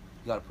kaf,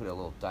 you got to put a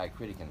little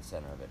diacritic in the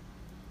center of it.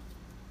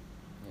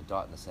 A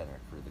dot in the center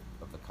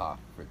of the kaf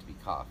for it to be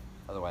kaf.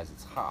 Otherwise,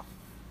 it's chaf.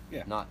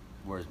 Yeah. Not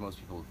whereas most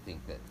people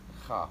think that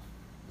chaf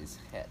is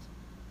het,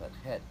 but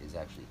het is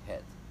actually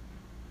het.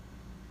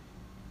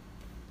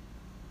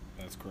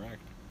 That's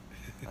correct.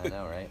 I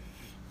know, right?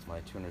 It's my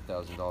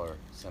 $200,000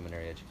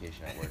 seminary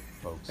education at work,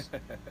 folks.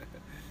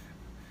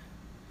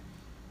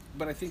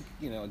 But I think,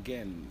 you know,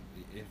 again,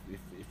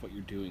 if what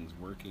you're doing is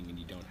working and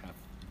you don't have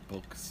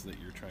books that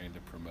you're trying to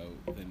promote,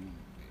 then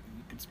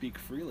you can speak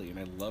freely. And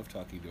I love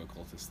talking to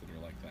occultists that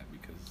are like that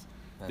because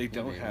they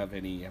don't have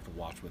any, you have to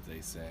watch what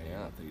they say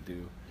and what they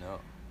do. No.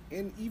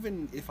 And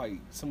even if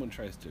someone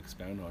tries to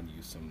expound on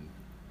you some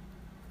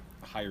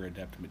higher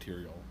adept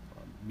material,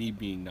 me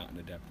being not an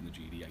adept in the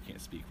GD, I can't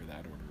speak for that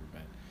order,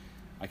 but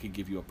I could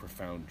give you a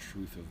profound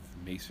truth of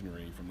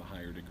masonry from the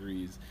higher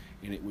degrees,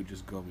 and it would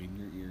just go in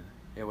your ear.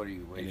 Yeah, what are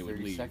you, And it would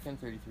leave. 32nd,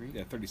 33?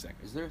 Yeah, 30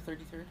 seconds. Is there a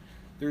 33rd?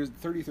 There's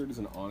 33rd is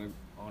an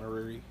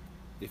honorary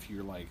if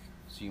you're like,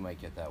 So you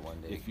might get that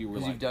one day. If you were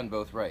Because like- you've done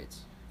both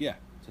rights yeah.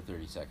 to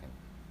 32nd.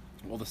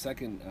 Well, the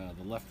second,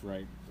 the left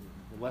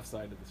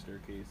side of the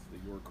staircase,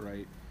 the York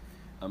right,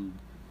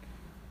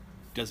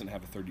 doesn't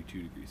have a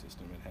 32-degree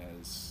system. It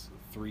has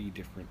 3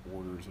 different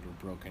orders that are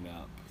broken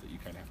up that you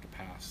kind of have to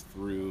pass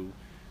through,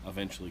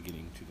 eventually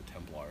getting to the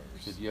Templars.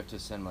 Did you have to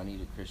send money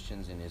to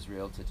Christians in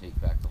Israel to take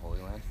back the Holy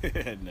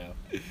Land? No.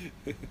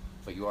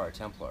 But you are a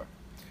Templar.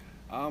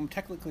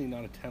 Technically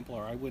not a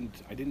Templar. I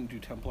didn't do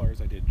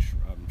Templars. I did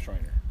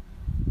Shriner.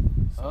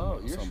 Oh,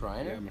 you're a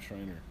Shriner? Yeah, I'm a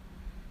Shriner.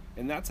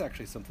 And that's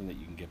actually something that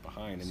you can get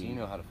behind. I So mean, you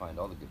know how to find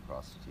all the good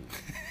prostitutes.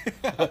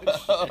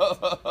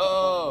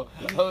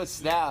 Oh,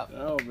 snap.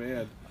 Oh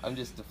man, I'm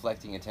just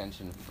deflecting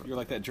attention. you're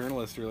like that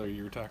journalist earlier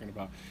you were talking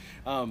about.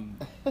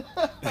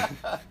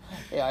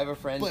 Hey, I have a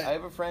friend. But- I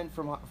have a friend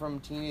from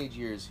teenage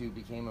years who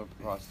became a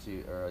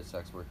prostitute or a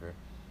sex worker,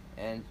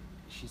 and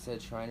she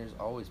said Shriners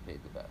always paid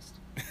the best.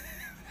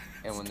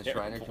 And when the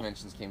Shriner terrible.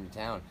 conventions came to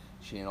town,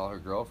 she and all her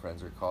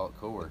girlfriends or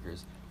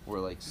co-workers were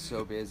like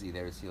so busy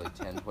they would see like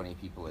 10, 20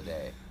 people a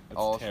day. That's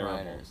all terrible.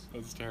 Shriners.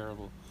 That's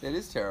terrible. It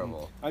is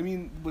terrible. I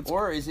mean,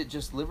 Or is it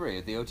just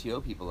liberated? The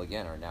OTO people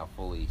again are now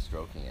fully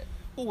stroking it.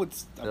 well,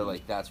 They're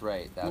like, that's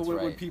right, that's when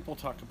right. people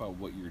talk about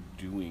what you're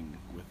doing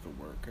with the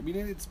work, I mean,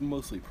 it's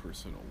mostly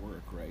personal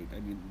work, right? I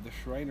mean, the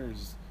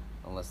Shriners,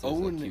 Unless there's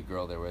a cute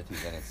girl there with you,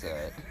 then it's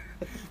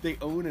they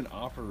own and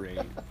operate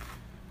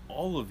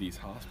all of these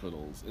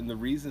hospitals, and the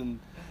reason.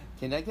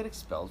 Can I get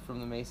expelled from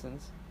the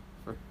Masons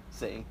for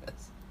saying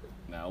this?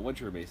 Now, once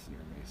you're a Mason,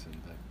 you're a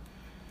Mason,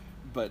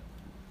 but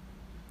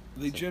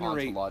they It's an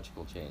generate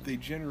ontological change. they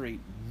generate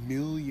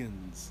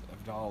millions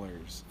of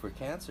dollars For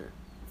cancer.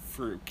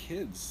 for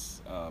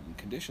kids,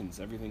 conditions,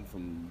 everything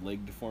from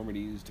leg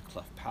deformities to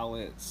cleft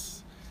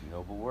palates, It's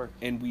noble work.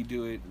 and we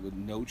do it with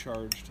no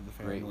charge to the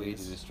families. Great way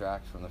to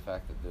distract from the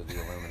fact that they're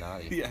the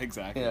Illuminati. Yeah,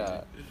 exactly.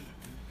 Yeah.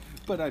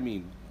 But I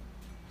mean,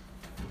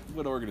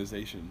 what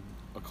organization,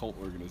 a cult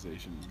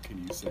organization, can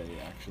you say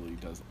actually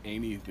does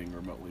anything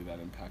remotely that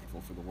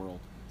impactful for the world?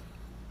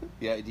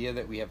 The idea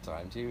that we have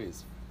time to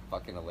is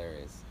fucking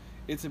hilarious.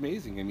 It's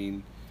amazing. I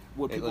mean,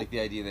 what people Like the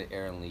idea that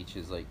Aaron Leach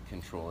is like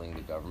controlling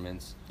the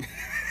governments.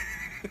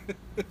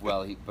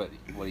 Well, but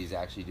what he's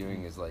actually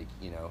doing is like,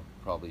 you know,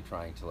 probably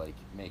trying to like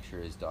make sure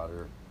his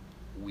daughter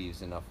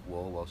weaves enough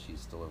wool while she's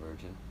still a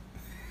virgin.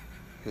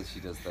 Because she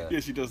does the yeah,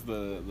 she does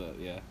the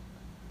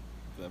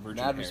virgin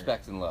mad hair.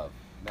 respect and love.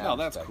 Mad No,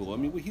 that's respect cool. I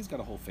and mean, love. he's got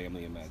a whole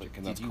family in magic, Like,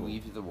 and did that's you cool.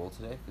 weave the wool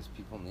today? Because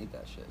people need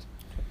that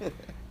shit.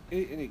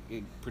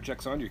 It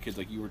projects on your kids,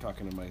 like you were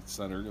talking to my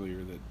son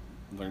earlier that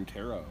learned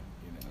tarot,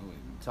 you know.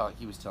 And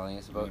He was telling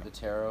us about Yeah. the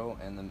tarot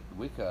and the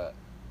Wicca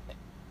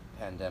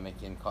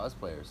pandemic in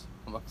cosplayers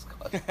amongst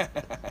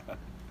cosplayers.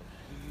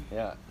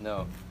 Yeah,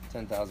 no,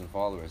 10,000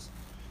 followers.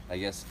 I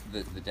guess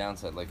the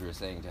downside, like we were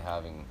saying, to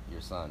having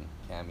your son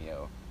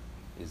Cameo,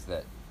 is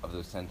that of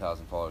those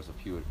 10,000 followers, a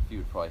few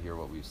would probably hear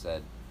what we've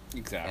said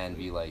Exactly. and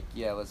be like,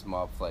 yeah, let's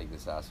mob flag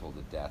this asshole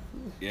to death.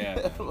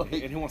 Yeah, Like,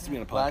 and he wants to be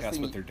on a last podcast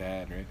thing with you- their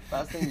dad, right?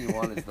 Last thing you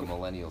want is the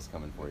millennials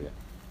coming for you.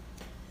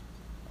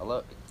 I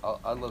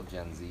love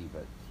Gen Z,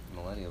 but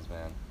millennials,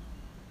 man.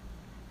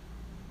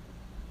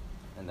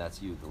 And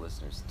that's you, the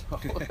listeners.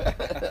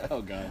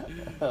 Oh God.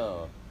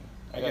 Oh,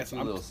 I got guess two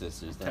I'm little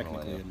sisters. They're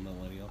Technically millennial. a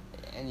millennial.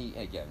 And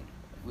again,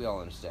 we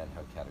all understand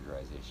how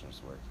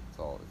categorizations work. It's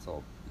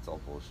all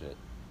bullshit.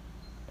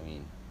 I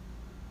mean,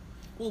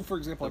 Well, for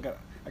example,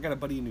 I got a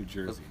buddy in New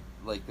Jersey.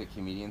 like the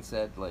comedian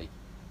said, like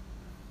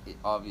it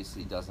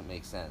obviously doesn't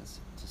make sense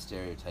to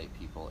stereotype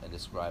people and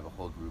describe a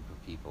whole group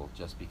of people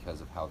just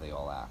because of how they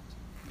all act.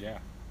 Yeah.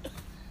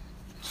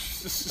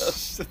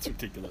 That's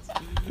ridiculous.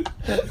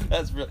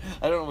 That's real.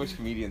 I don't know which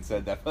comedian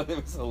said that, but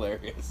it was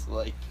hilarious.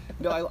 Like,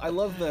 No, I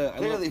love the.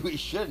 clearly we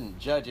shouldn't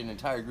judge an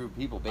entire group of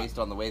people based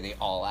on the way they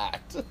all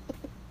act.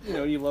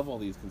 You love all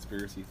these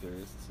conspiracy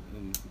theorists,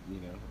 and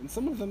and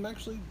some of them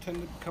actually tend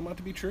to come out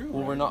to be true. Well,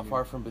 right? we're I not mean,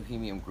 far from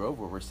Bohemian Grove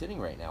where we're sitting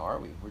right now, are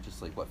we? We're just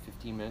like, what,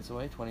 15 minutes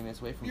away, 20 minutes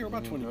away from You're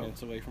about Bohemian 20 Grove?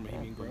 minutes away from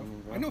Bohemian Grove.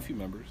 Bohemian I know a few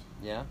members.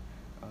 Yeah?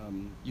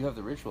 You have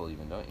the ritual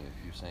even, don't you?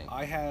 You're saying.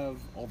 I have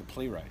all the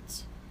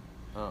playwrights.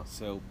 Oh.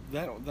 So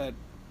that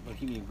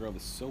Bohemian Grove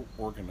is so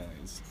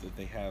organized that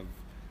they have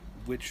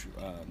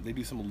they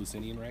do some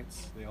Lucinian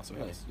rites. They also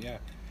Really? have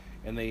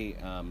and they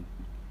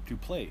do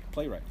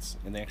playwrights,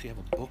 and they actually have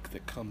a book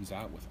that comes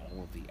out with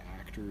all of the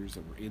actors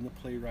that were in the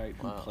playwright,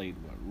 who Wow. played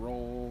what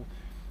role.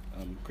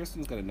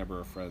 Kristen's got a number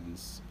of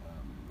friends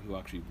who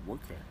actually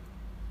work there.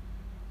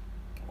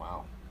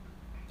 Wow.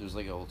 There's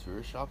like a whole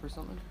tourist shop or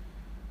something?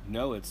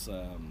 No, it's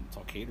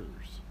all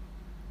caterers,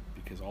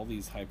 because all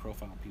these high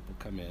profile people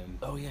come in.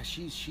 Oh, yeah,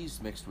 she's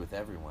mixed with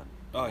everyone.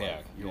 Oh, Your yeah,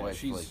 wife- Your yeah, wife,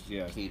 she's- like,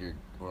 yeah. catered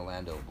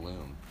Orlando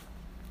Bloom.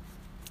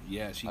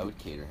 Yeah, she I would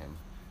cater him.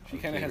 She I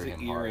would kind of has cater an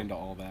him ear hard. into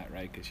all that,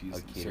 right? Because she's I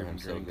would cater serving him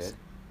so drinks. good.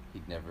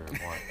 He'd never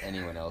want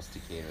anyone else to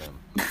cater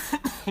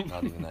him.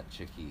 Not even that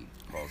chick he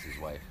calls his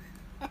wife.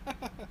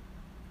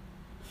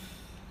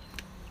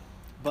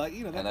 But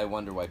And I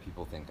wonder why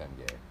people think I'm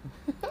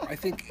gay. I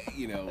think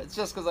It's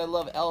just because I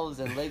love elves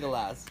and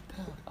Legolas.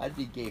 I'd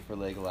be gay for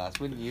Legolas,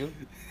 wouldn't you?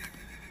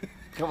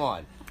 Come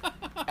on.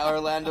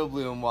 Orlando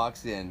Bloom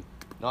walks in,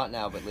 not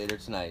now, but later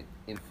tonight,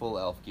 in full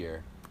elf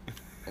gear,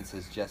 and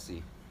says,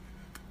 Jesse,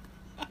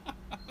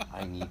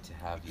 I need to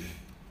have you.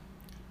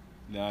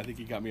 No, I think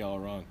you got me all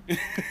wrong.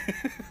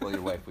 Well,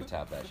 your wife would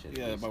tap that shit.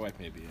 Yeah, at least. my wife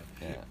maybe.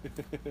 Yeah.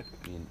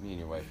 Me and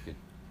your wife could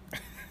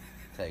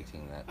tag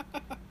team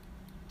that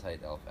tight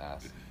elf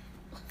ass.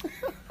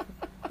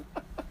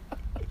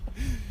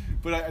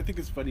 But I think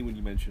it's funny when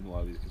you mention a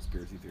lot of these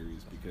conspiracy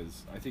theories,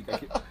 because I think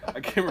I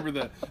can't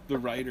remember the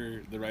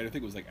writer. The writer, I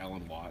think it was like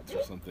Alan Watts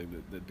or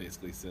something, that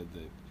basically said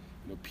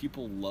that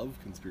people love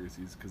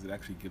conspiracies because it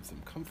actually gives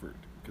them comfort.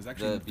 Because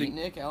actually, The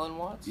beatnik, Alan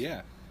Watts?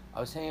 yeah, I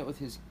was hanging out with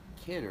his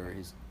kid or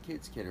his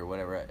kid's kid or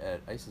whatever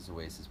at ISIS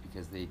Oasis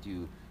because they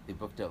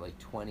booked out like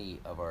 20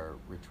 of our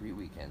retreat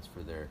weekends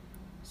for their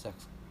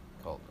sex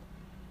cult.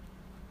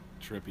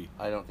 trippy.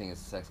 I don't think it's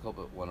a sex cult,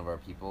 but one of our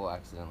people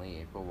accidentally,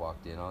 April,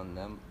 walked in on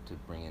them to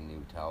bring in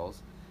new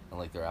towels, and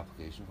like their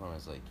application form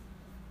is like,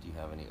 do you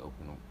have any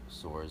open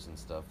sores and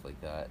stuff like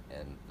that?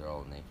 And they're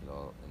all naked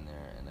all in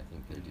there, and I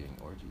think they're doing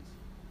orgies.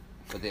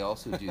 But they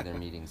also do their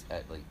meetings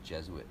at like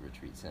Jesuit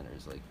retreat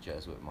centers, like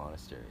Jesuit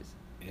monasteries.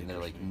 And they're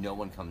like, no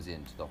one comes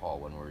into the hall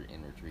when we're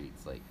in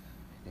retreats. Like,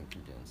 I think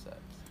they're doing sex.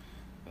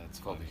 That's It's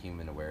called the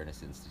Human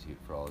Awareness Institute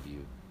for all of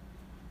you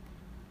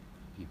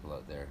people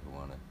out there who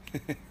want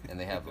to. And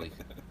they have like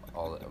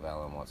all of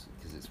Alan Watts,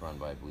 because it's run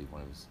by, I believe,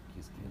 one of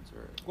his kids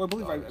or. Well, I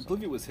daughter or believe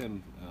something. it was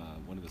him.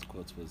 One of his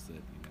quotes was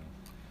that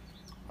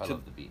I to-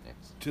 love the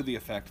beatniks. to the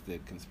effect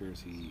that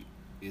conspiracy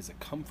is a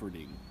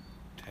comforting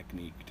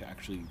technique to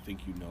actually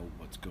think you know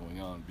what's going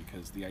on,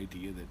 because the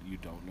idea that you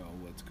don't know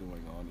what's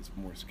going on is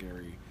more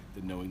scary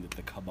than knowing that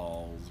the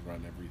cabals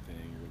run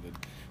everything, or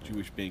the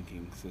Jewish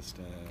banking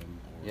system,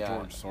 or Yeah.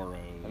 George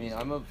Soros. I mean,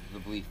 I'm of the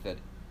belief that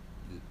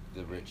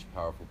the rich,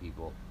 powerful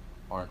people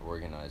aren't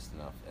organized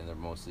enough, and they're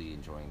mostly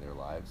enjoying their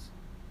lives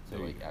to There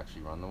you like go.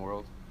 actually run the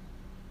world.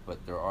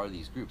 But there are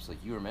these groups,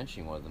 like you were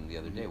mentioning one of them the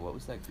other day. Mhm. What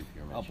was that group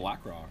you were Oh, mentioning?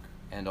 BlackRock.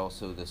 And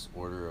also this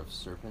Order of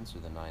Serpents, or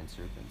the Nine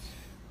Serpents.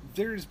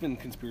 There's been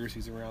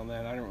conspiracies around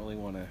that. I don't really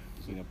want to,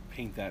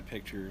 paint that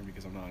picture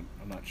because I'm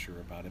not sure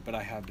about it. But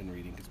I have been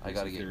reading I conspiracy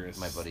gotta get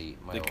theorists. my buddy,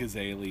 the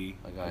Kazali,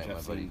 I got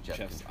my buddy Jeff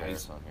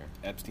Contreras on here.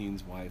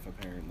 Epstein's wife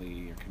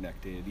apparently are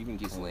connected. Even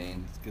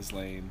Ghislaine.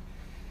 Ghislaine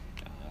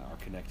are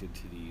connected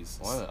to these.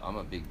 Well, I'm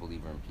a big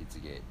believer in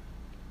Pizzagate.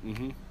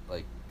 Mm-hmm.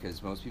 Like,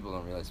 because most people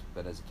don't realize,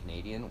 but as a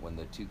Canadian, when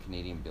the two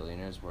Canadian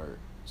billionaires were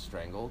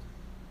strangled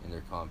in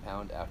their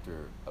compound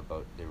after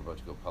they were about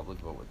to go public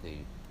about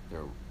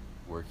their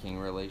working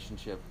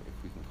relationship, if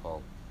we can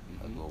call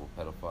a Mhm. global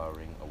pedophile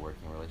ring a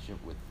working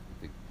relationship with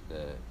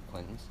the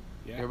Clintons,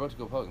 Yeah. they were about to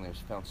go public, and they were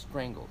found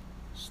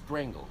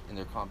strangled in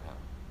their compound.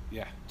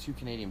 Yeah. Two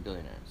Canadian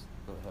billionaires,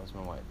 the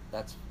husband and wife.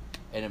 That's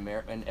and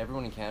and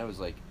everyone in Canada was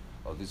like,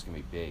 "Oh, this is gonna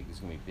be big. This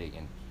is gonna be big,"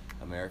 and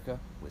America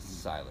was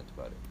silent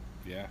about it.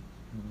 Yeah.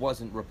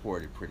 Wasn't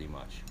reported pretty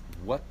much.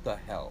 What the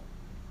hell?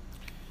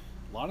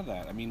 A lot of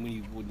that. I mean,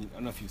 I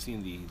don't know if you've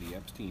seen the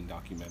Epstein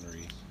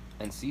documentary.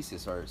 And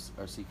CSIS,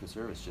 our Secret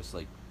Service, just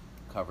like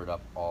covered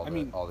up all their they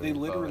info and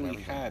literally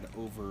everything. had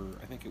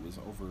I think it was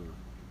over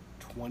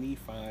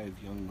 25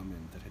 young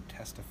women that had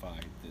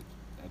testified that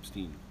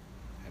Epstein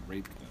had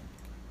raped them.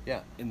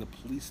 Yeah. And the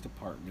police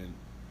department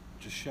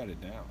just shut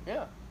it down.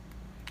 Yeah.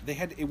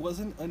 It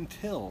wasn't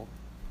until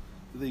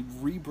they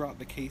re-brought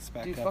the case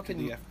back Dude, up fucking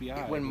to the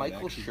FBI. when that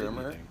Michael actually did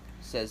Shermer anything.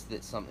 says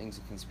that something's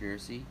a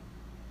conspiracy,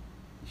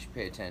 you should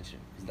pay attention,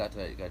 because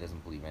that guy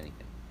doesn't believe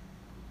anything.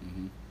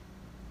 Mhm.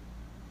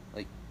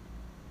 Like,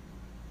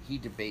 he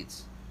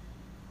debates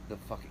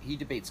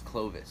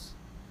Clovis.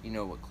 You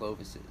know what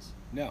Clovis is?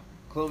 No.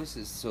 Clovis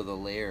is the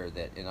layer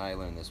that, and I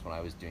learned this when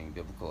I was doing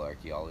biblical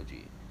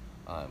archaeology,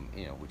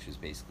 which was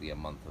basically a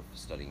month of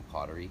studying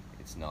pottery.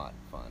 It's not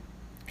fun,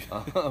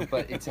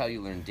 but it's how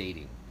you learn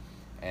dating.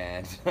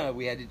 And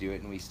we had to do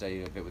it, and we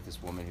studied a bit with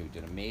this woman who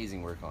did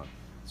amazing work on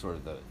sort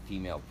of the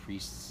female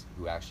priests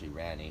who actually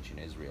ran ancient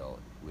Israel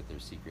with their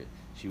secret.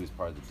 She was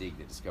part of the dig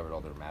that discovered all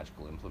their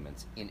magical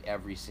implements in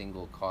every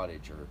single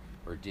cottage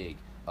or dig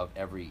of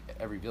every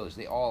village.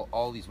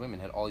 All these women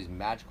had all these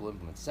magical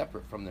implements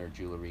separate from their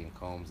jewelry and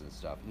combs and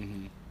stuff.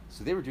 Mm-hmm.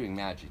 So they were doing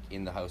magic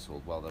in the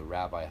household while the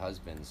rabbi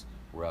husbands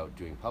were out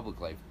doing public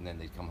life, and then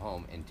they'd come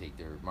home and take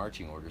their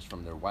marching orders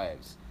from their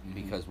wives. Mhm.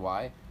 Because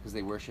why? Because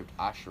they worshipped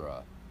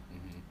Asherah,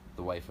 Mm-hmm.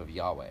 the wife of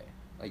Yahweh.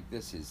 Like,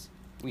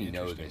 we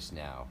know Interesting. this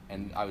now.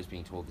 And I was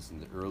being told this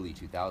in the early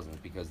 2000s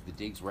because the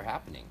digs were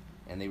happening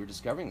and they were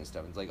discovering this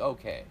stuff. It's like,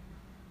 okay.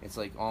 It's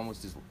like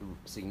almost as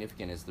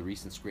significant as the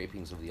recent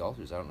scrapings of the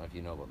altars. I don't know if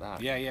you know about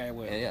that. Yeah, I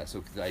will. And yeah,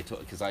 so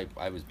because I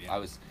was Yeah. I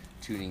was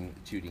tooting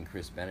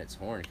Chris Bennett's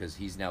horn because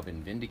he's now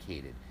been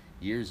vindicated.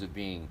 Years of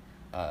being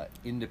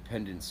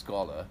independent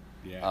scholar.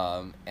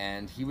 Yeah.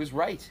 And he was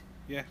right.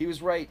 Yeah. He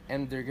was right,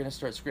 and they're going to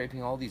start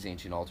scraping all these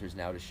ancient altars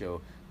now to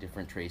show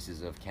different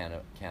traces of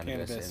cannabis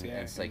Cannabis, and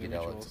yeah, psychedelics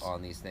individuals.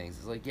 on these things.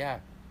 It's like, yeah,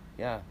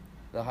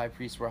 the high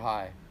priests were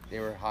high. They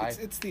were high.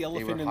 It's the They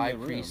elephant were in high the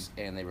room. priests,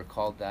 and they were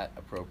called that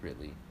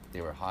appropriately.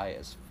 They were high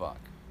as fuck.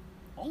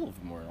 All of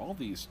them were. All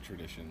these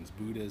traditions,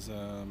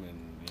 Buddhism,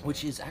 and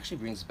Which actually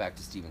brings us back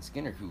to Stephen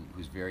Skinner,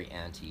 who's very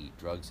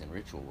anti-drugs and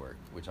ritual work,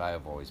 which I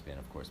have always been,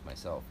 of course,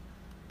 myself.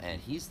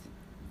 And he's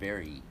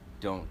very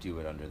don't do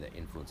it under the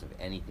influence of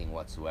anything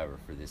whatsoever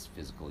for this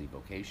physical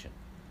evocation.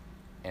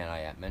 And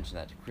I mentioned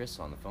that to Chris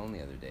on the phone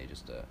the other day,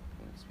 just as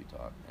we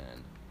talked,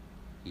 and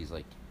he's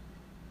like,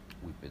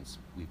 "We've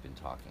been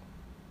talking."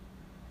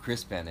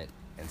 Chris Bennett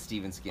and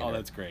Stephen Skinner. Oh,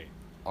 that's great.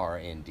 Are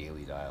in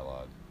daily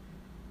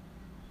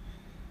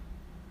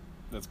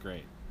That's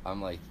great.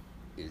 I'm like,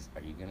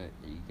 are you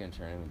gonna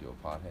turn him into a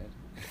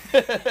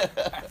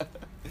pothead?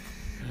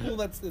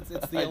 Well, it's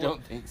the. I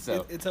don't think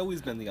so. It's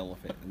always been the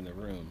elephant in the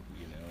room,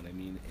 you know what I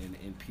mean.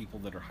 And people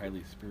that are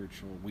highly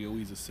spiritual, we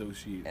always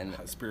associate And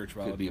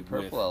spirituality could be a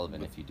purple with,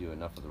 element if you do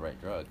enough of the right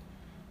drug.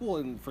 Well,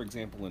 and for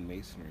example, in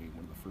masonry,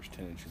 one of the first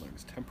tenets you learn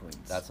is temperance.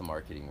 That's a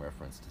marketing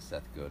reference to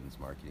Seth Godin's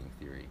marketing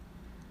theory.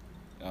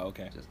 Oh,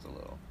 okay. Just a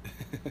little.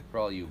 For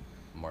all you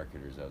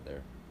marketers out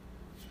there.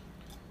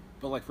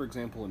 But like for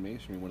example, in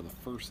masonry, one of the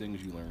first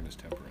things you learn is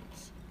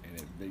temperance,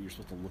 and that you're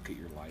supposed to look at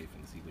your life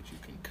and see what you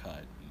can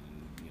cut,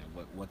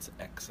 and what's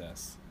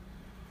excess.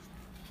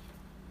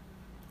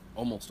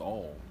 Almost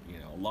all,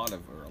 a lot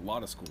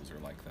of schools are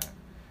like that,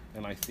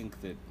 and I think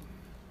that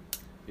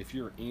if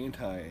you're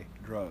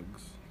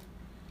anti-drugs,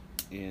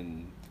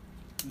 and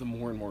the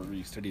more and more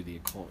you study the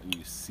occult and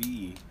you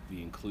see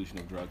the inclusion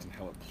of drugs and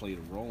how it played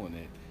a role in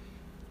it,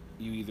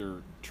 you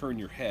either turn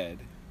your head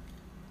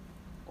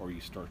or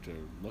you start to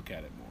look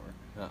at it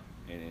more,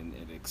 and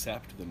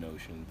accept the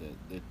notion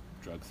that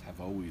drugs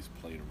have always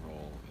played a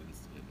role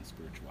in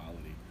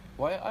spirituality.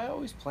 Well, I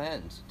always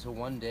planned to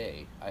one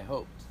day, I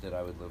hoped that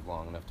I would live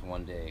long enough to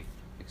one day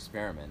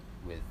experiment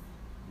with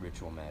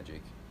ritual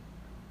magic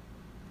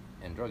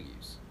and drug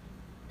use.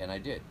 And I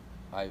did.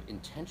 I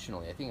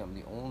intentionally, I think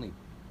I'm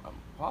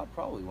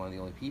probably one of the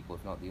only people,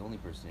 if not the only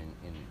person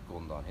in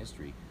Golden Dawn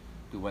history,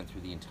 who went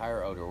through the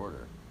entire Outer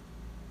Order,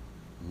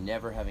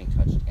 never having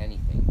touched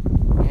anything,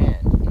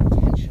 and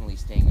intentionally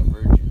staying a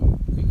virgin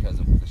because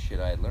of the shit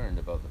I had learned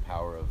about the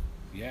power of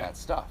that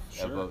stuff,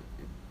 about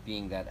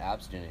being that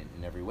abstinent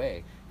in every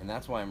way. And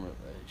that's why I'm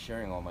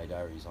sharing all my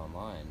diaries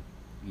online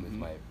with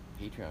my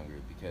Patreon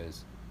group,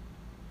 because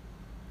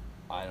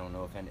I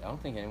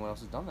don't think anyone else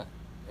has done that,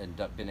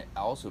 and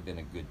also been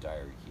a good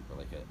diary keeper,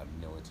 like a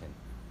militant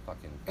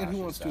fucking fascist. And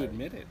who wants diary. to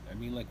admit it? I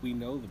mean, like, we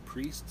know the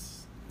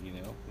priests,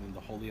 in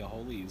the Holy of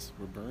Holies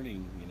were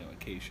burning,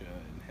 acacia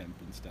and hemp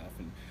and stuff.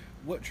 And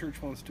what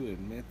church wants to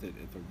admit that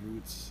at the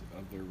roots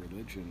of their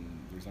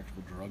religion, there's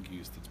actual drug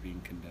use that's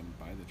being condemned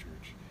by the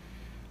church?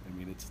 I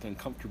mean, it's an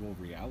uncomfortable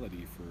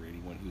reality for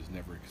anyone who's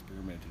never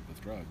experimented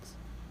with drugs.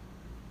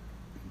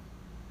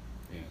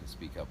 You can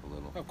speak up a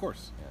little. Of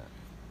course.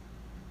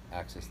 Yeah.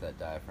 Access that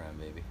diaphragm,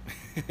 baby.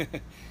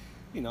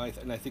 I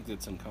think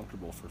that's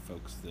uncomfortable for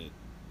folks that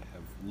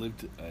have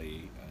lived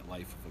a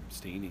life of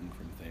abstaining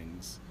from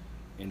things,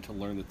 and to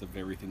learn that the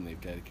very thing they've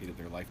dedicated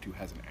their life to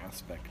has an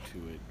aspect to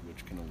it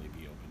which can only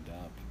be opened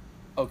up.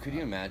 Oh, could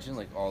you imagine,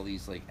 like, all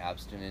these, like,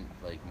 abstinent,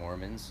 like,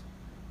 Mormons,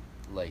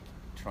 like,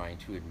 trying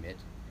to admit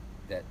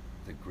that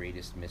the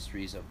greatest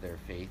mysteries of their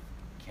faith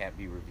can't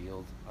be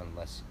revealed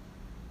unless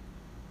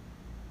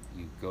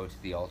you go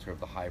to the altar of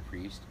the high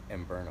priest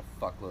and burn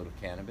a fuckload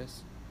of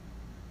cannabis?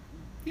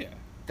 Yeah.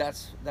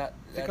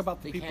 Think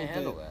about the they people can't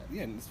handle that.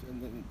 Yeah, and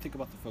then think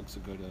about the folks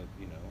that go to,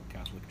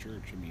 Catholic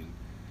Church. I mean,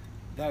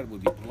 that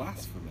would be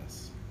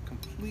blasphemous.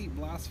 Complete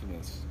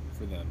blasphemous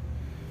for them.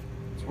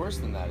 It's worse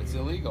than that. It's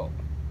illegal.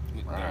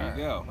 There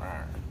you go.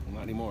 Well,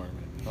 not anymore.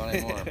 Not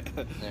anymore.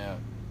 Yeah.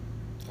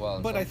 Well,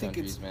 in but some I think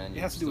countries, man, it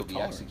you has to do still with be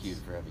tolerance.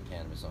 executed for having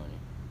cannabis on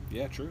you.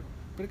 Yeah, true.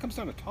 But it comes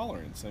down to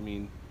tolerance. I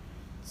mean,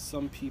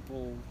 some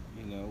people,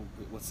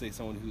 let's say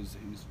someone who's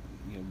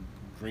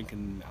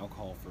drinking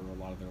alcohol for a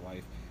lot of their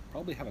life,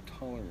 probably have a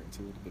tolerance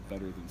a little bit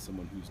better than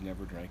someone who's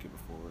never drank it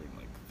before and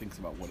like thinks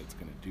about what it's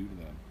going to do to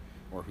them,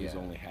 or who's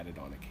only had it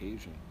on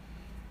occasion.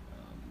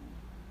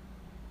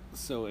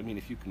 So I mean,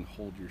 if you can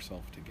hold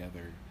yourself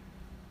together,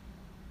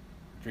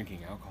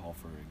 drinking alcohol,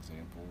 for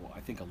example, I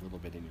think a little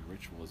bit in your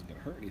ritual isn't going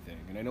to hurt anything.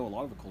 And I know a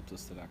lot of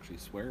occultists that actually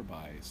swear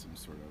by some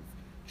sort of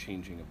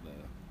changing of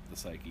the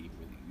psyche,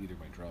 with either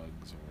by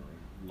drugs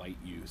or light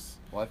use.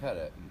 Well, I've had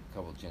a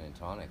couple gin and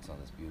tonics on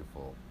this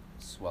beautiful,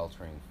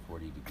 sweltering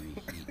 40-degree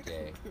heat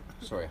day.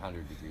 Sorry,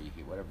 100-degree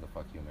heat, whatever the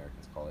fuck you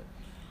Americans call it.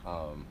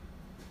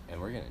 And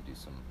we're going to do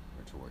some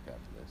ritual work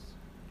after this.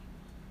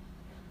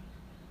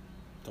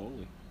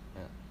 Totally.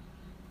 Yeah.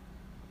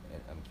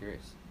 And I'm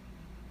curious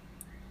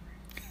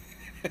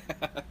to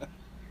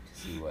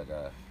see what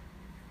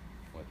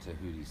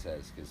Tahuti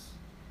says, because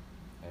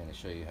I'm going to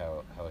show you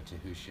how a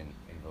Tahutian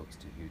invokes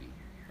Tahuti.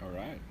 All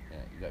right. Yeah,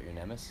 you got your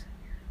Nemes?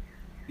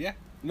 Yeah.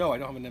 No, I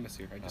don't have a Nemes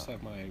here. I just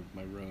have my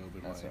robe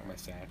and That's all right. my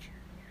satch.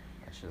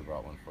 I should have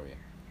brought one for you.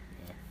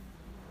 Yeah.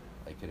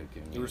 I could have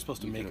given you. They were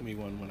supposed to you make could've- me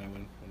one when I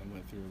went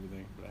through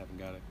everything, but I haven't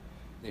got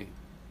it.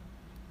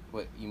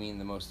 What, you mean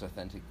the most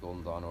authentic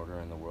Golden Dawn Order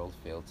in the world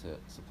failed to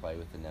supply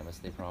with the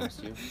Nemes they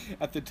promised you?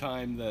 At the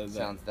time, that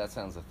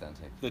sounds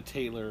authentic. the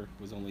tailor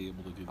was only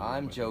able to do that.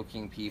 I'm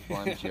joking, people.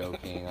 I'm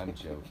joking. I'm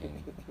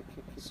joking.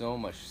 So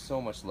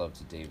much love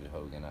to David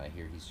Hogan. I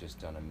hear he's just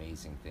done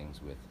amazing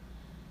things with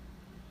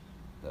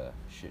the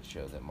shit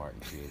show that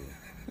Martin created.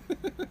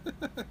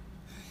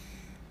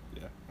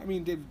 Yeah, I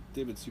mean,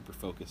 David's super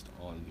focused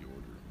on the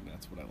order, and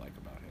that's what I like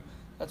about him.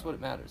 That's what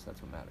matters.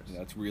 That's what matters. And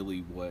that's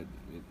really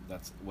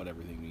that's what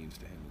everything means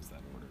to him, is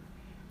that order.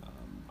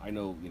 I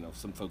know,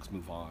 some folks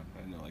move on.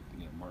 I know,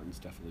 Martin's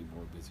definitely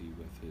more busy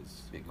with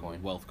his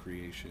Bitcoin. Wealth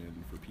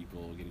creation for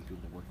people, getting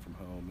people to work from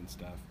home and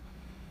stuff.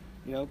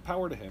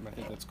 Power to him. I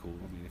think that's cool.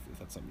 I mean, if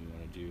that's something you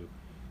want to do.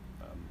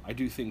 I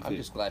do think I'm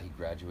just glad he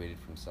graduated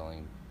from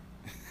selling. ...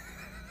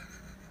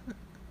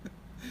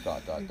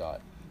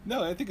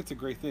 No, I think it's a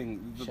great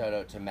thing. Shout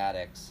out to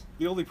Maddox.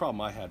 The only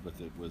problem I had with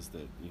it was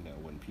that,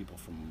 when people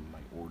from my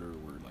order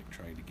were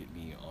trying to get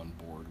me on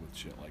board with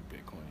shit like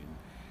Bitcoin,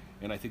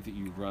 and I think that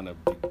you run a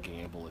big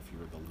gamble if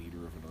you're the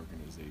leader of an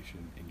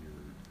organization and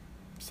you're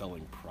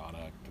selling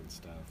product and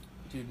stuff.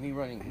 Dude, me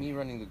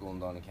running the Golden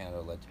Dawn in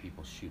Canada led to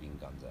people shooting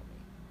guns at me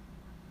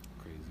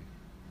Crazy.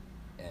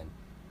 and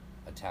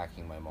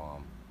attacking my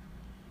mom,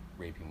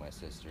 raping my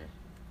sister.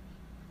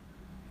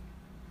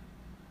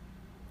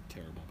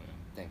 Terrible, man.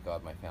 Thank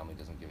God my family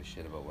doesn't give a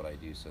shit about what I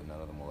do, so none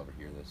of them will ever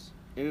hear this.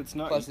 And it's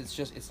not. Plus,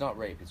 it's not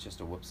rape. It's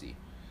just a whoopsie.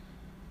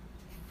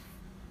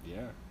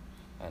 Yeah.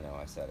 I know,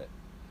 I said it.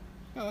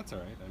 No, that's all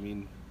right. I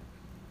mean,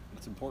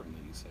 it's important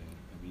that you say it.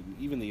 I mean,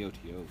 even the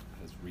OTO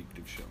has reeked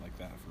of shit like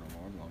that for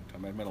a long, long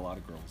time. I've met a lot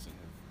of girls that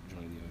have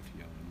joined the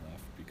OTO and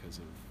left because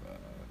of,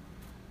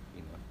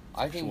 you know.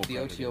 I think sexual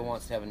the OTO predators.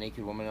 wants to have a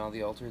naked woman on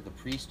the altar. The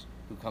priest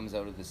who comes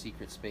out of the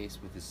secret space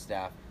with his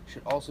staff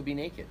should also be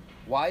naked.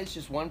 Why is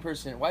just one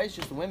person? Why is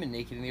just the women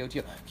naked in the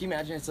OTO? Can you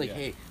imagine? It's like, Yeah.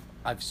 hey,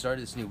 I've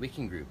started this new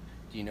Wiccan group.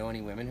 Do you know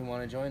any women who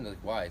want to join? They're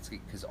like, why? It's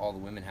because all the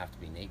women have to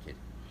be naked,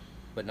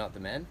 but not the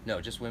men. No,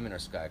 just women are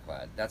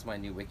skyclad. That's my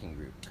new Wiccan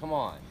group. Come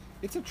on.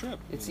 It's a trip.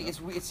 It you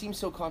know? seems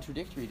so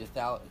contradictory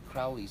to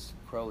Crowley,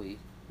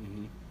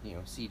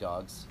 Mhm. Sea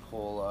Dog's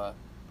whole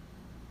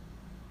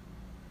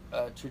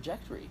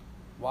trajectory.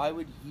 Why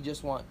would he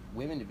just want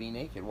women to be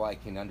naked? Well, I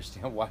can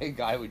understand why a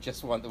guy would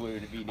just want the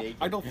women to be naked.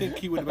 I don't think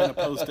he would have been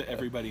opposed to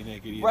everybody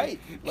naked either. Right.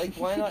 Like,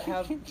 why not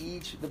have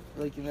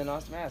like in the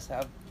Gnostic Mass,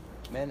 have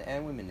men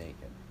and women naked?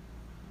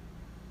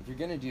 If you're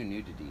going to do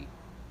nudity,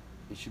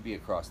 it should be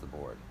across the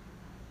board.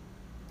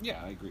 Yeah,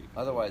 I agree.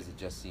 Otherwise, it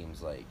just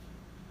seems like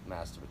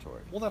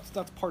masturbatory. Well,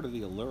 that's part of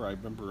the allure. I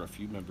remember a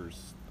few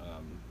members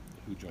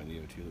who joined the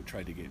OTO that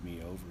tried to get me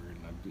over,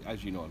 and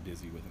as you know, I'm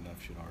busy with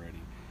enough shit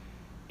already.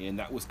 And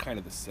that was kind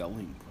of the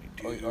selling point.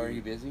 Dude. Are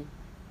you busy?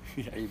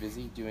 Yeah. Are you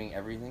busy doing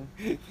everything?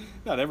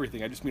 Not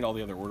everything. I just mean all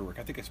the other order work.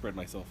 I think I spread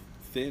myself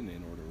thin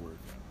in order work.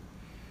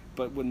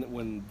 But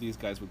when these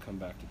guys would come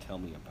back to tell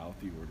me about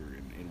the order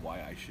and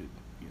why I should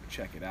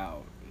check it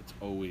out, it's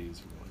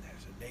always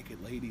there's a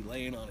naked lady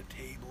laying on a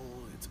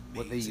table. It's amazing.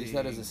 What, they use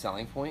that as a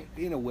selling point?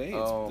 In a way,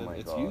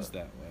 it's God. used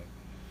that way.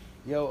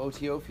 Yo,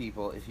 OTO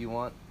people, if you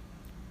want,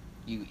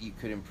 you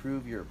could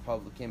improve your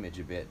public image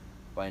a bit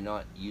by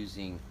not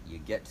using "you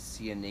get to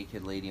see a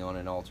naked lady on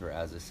an altar"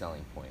 as a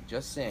selling point.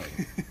 Just saying.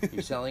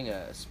 You're selling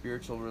a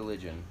spiritual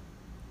religion.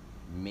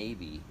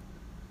 Maybe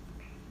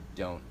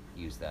don't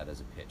use that as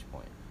a pitch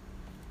point.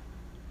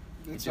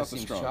 It It's just not the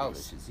seems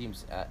strongest. childish. It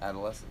seems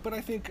adolescent. But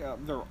I think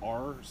there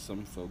are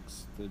some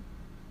folks that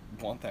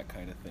want that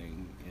kind of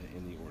thing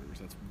in the orders.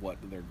 That's what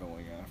they're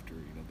going after.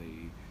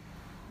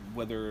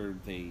 Whether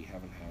they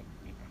haven't had,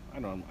 I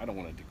don't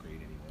want to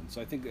degrade anyone.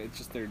 So I think it's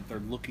just they're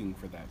looking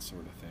for that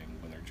sort of thing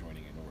when they're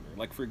joining an order.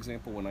 Like, for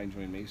example, when I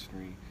joined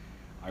Masonry,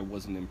 I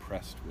wasn't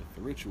impressed with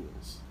the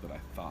rituals that I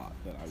thought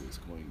that I was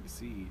going to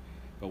see.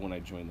 But when I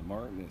joined the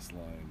Martinist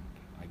line,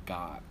 I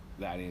got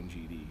that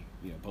NGD.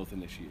 Both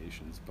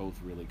initiations,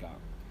 both really got.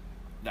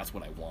 That's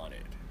what I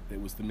wanted.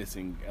 It was the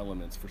missing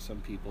elements for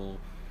some people.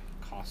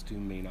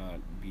 Costume may not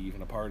be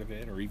even a part of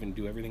it, or even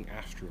do everything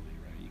astrally,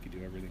 right? You could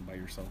do everything by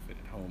yourself at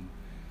home.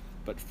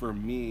 But for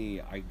me,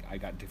 I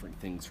got different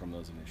things from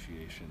those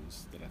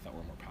initiations that I thought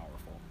were more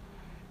powerful.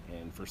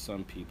 And for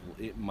some people,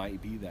 it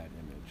might be that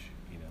image,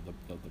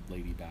 the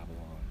Lady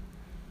Babylon.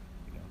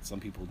 Some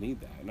people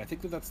need that, and I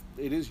think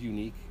it is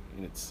unique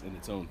in its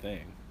own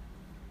thing.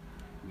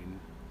 I mean,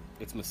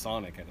 it's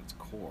Masonic at its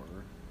core,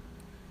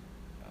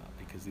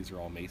 because these are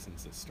all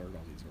Masons that start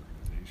all these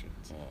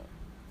organizations. Yeah.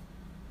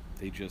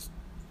 They just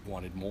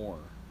wanted more,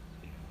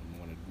 and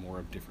wanted more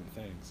of different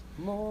things.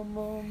 More,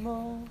 more,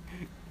 more.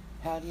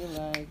 How do you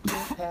like it?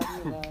 How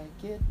do you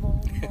like it?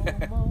 More,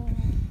 more, more.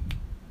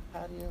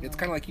 How do you It's like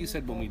kind of like you it?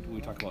 said when How we do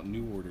you talk like about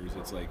new orders.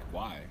 It's like,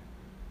 why?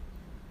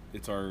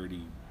 It's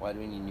already Why do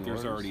we need new there's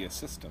orders? already a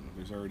system.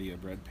 There's already a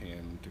bread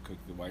pan to cook.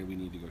 Why do we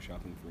need to go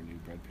shopping for a new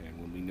bread pan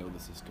when we know the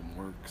system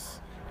works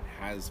and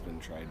has been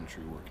tried and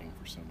true, working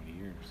for so many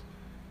years?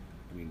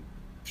 I mean,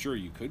 sure,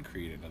 you could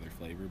create another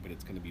flavor, but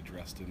it's going to be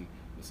dressed in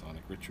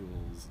Masonic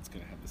rituals. It's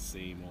going to have the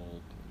same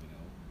old,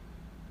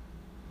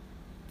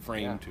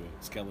 frame to it,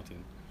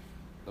 skeleton.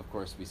 Of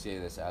course, we say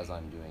this as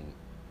I'm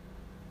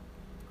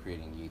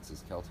creating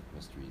Yeats's Celtic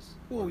Mysteries.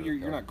 Well, Order of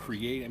you're not Celtic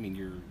creating. I mean,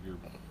 you're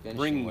Finishing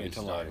bringing what it he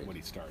to life started. what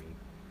he started.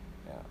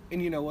 Yeah.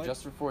 And you know what?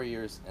 Just for 4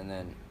 years, and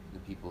then the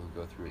people who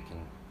go through it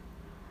can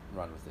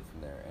run with it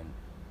from there. And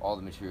all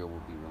the material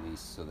will be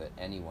released so that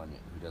anyone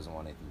who doesn't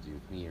want anything to do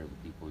with me or the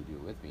people who do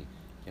it with me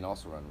can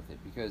also run with it,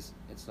 because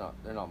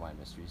they're not my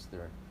mysteries,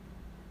 they're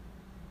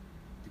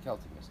the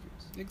Celtic mysteries.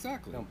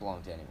 Exactly. They don't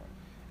belong to anyone.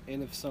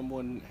 And if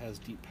someone has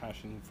deep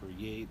passion for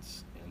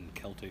Yeats and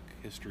Celtic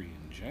history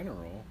in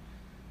general,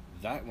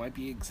 that might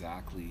be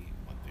exactly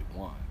what they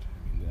want.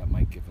 I mean, that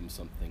might give them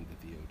something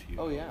that the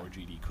OTO Oh, yeah. or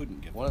GD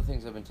couldn't give One them. of the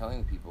things I've been telling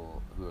the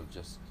people who have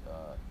just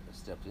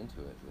stepped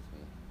into it with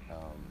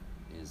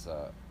me is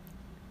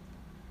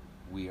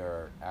we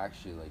are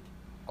actually, like,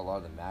 a lot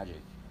of the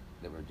magic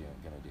that we're going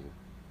to do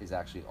is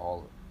actually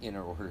all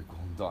inner order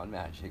Golden Dawn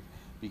magic,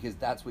 because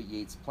that's what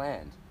Yeats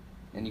planned.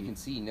 And you can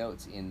see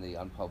notes in the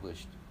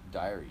unpublished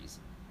diaries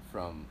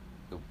from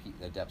the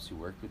adepts who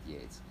worked with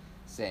Yeats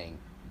saying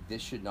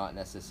this should not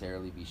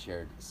necessarily be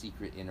shared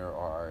secret inner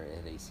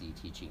RRNAC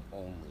teaching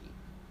only.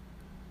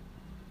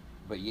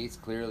 But Yates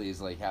clearly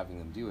is like having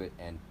them do it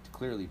and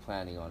clearly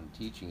planning on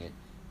teaching it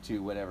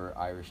to whatever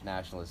Irish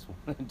nationalists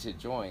wanted to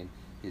join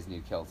his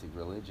new Celtic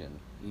religion.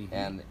 Mhm.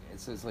 And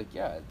so it's like,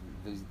 yeah,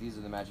 these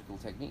are the magical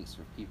techniques.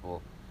 If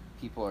people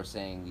are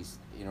saying these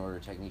inner order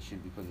techniques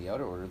should be put in the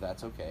outer order,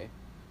 that's okay.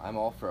 I'm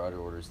all for outer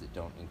orders that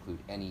don't include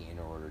any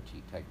inner order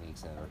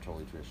techniques and are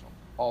totally traditional.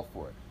 All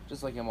for it.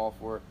 Just like I'm all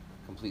for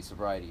complete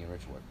sobriety and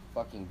ritual work.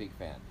 Fucking big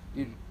fan.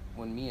 Dude,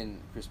 when me and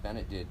Chris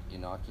Bennett did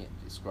Enochian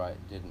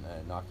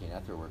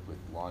Ether work with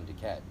Lon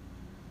Duquette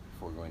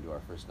before going to our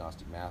first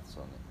Gnostic Maths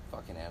on the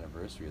fucking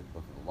anniversary of the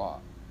Book of the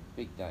Law.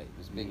 Big night. It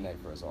was a big night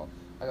for us all.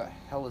 I got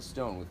hella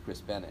stoned with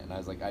Chris Bennett, and I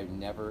was like, I've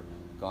never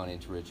gone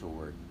into ritual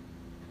work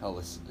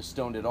hella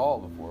stoned at all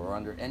before, or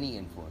under any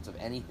influence of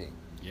anything.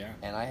 Yeah.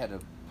 And I had a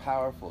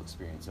powerful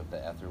experience of the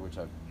ether, which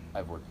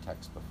I've worked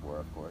text before,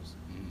 of course,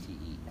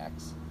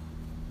 TEX.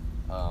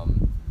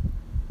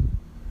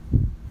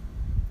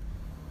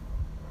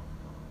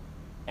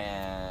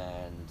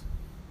 And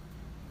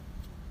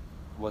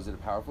was it a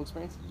powerful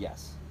experience?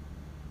 Yes.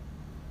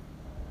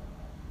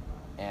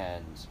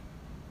 And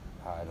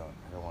I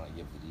don't want to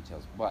give the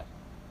details, but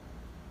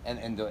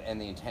and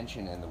the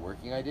intention and the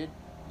working I did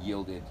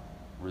yielded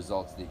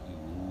results that you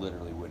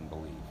literally wouldn't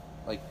believe.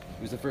 Like,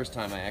 it was the first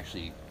time I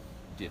actually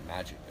did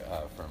magic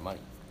for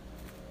money,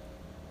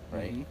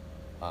 right?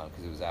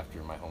 Because it was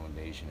after my home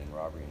invasion and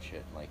robbery and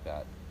shit like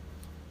that.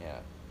 Yeah,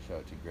 shout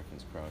out to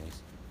Griffin's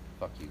cronies.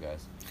 Fuck you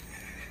guys.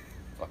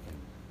 Fucking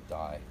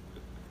die.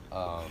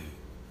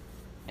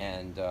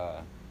 And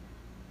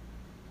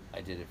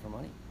I did it for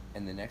money.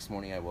 And the next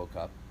morning I woke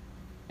up,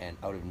 and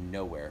out of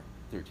nowhere,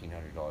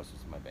 $1,300 was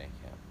in my bank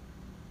account.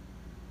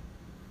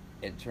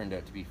 It turned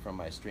out to be from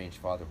my estranged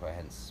father, who I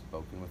hadn't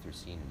spoken with or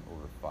seen in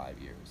over 5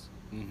 years.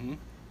 Mm-hmm.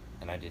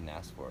 And I didn't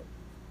ask for it.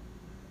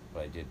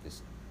 But I did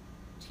this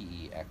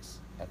TEX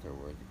ether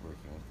work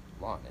working with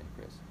Lon and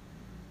Chris.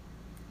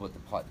 What the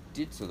pot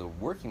did, so the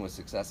working was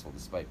successful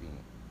despite being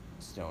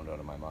stoned out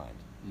of my mind.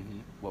 Mm-hmm.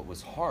 What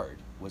was hard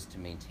was to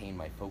maintain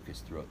my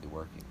focus throughout the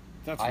working.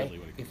 That's really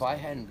what it comes If I down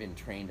to. hadn't been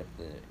trained up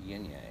the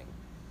yin yang,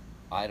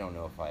 I don't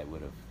know if I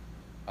would have.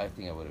 I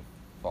think I would have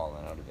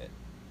fallen out of it.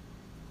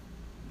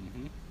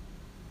 Mm-hmm.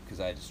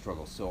 Because I had to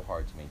struggle so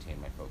hard to maintain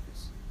my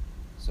focus,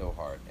 so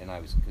hard. And I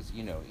was, because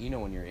you know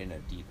when you're in a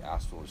deep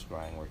astral or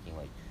scrying working,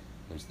 like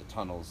there's the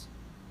tunnels,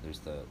 there's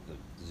the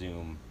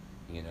zoom,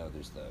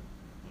 there's the,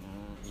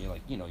 you're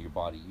like, your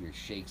body, your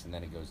shakes and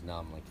then it goes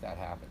numb. Like that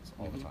happens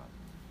all the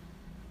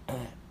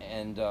time.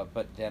 And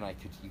but then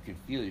you could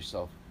feel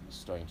yourself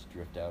starting to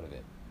drift out of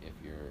it if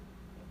you're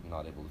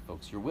not able to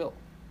focus your will.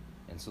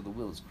 And so the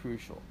will is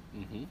crucial.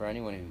 Mm-hmm. For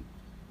anyone who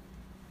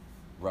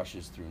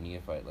rushes through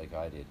neophyte like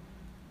I did,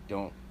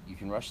 you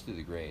can rush through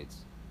the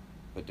grades,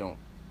 but don't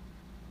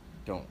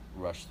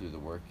rush through the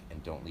work,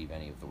 and don't leave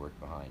any of the work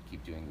behind.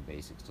 Keep doing the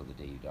basics till the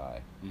day you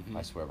die. Mm-hmm.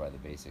 I swear by the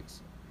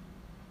basics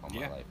all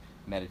my life.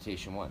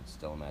 Meditation 1,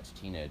 Stella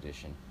Matutina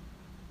edition,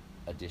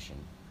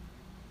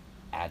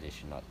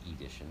 not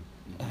edition,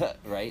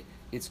 right?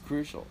 It's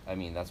crucial. I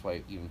mean, that's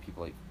why even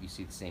people you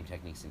see the same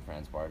techniques in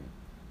Franz Barden,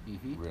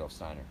 Rudolf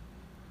Steiner,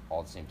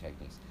 all the same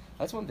techniques.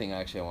 That's one thing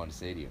I wanted to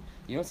say to you.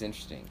 You know what's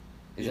interesting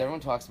is everyone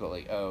talks about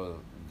like, oh,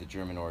 the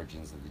German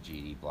origins of the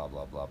GD, blah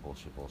blah blah,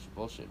 bullshit,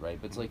 right?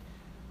 But it's like,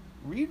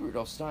 read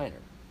Rudolf Steiner.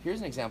 Here's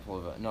an example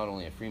of not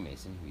only a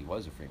Freemason, he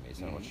was a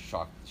Freemason, which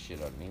shocked the shit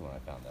out of me when I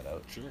found that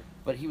out. Sure.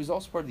 But he was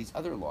also part of these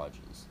other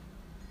lodges.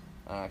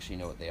 I don't actually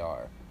know what they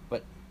are.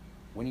 But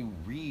when you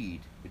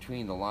read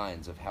between the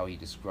lines of how he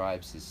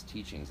describes his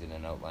teachings in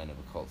an outline of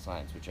occult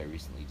science, which I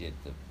recently did,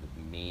 the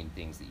main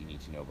things that you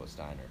need to know about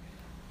Steiner,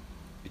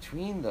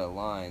 between the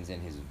lines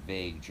and his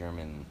vague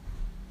German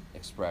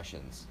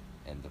expressions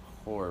and the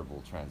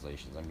horrible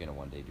translations, I'm going to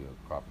one day do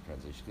a proper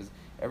translation, because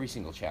every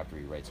single chapter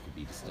he writes could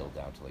be distilled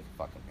down to like a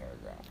fucking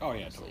paragraph. Oh,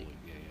 yeah, honestly. totally.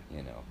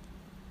 Yeah.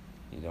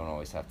 You don't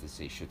always have to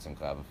say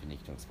Schützengraben,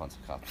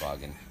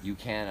 Vernichtungspanzerkraftwagen. You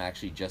can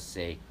actually just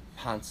say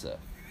Panzer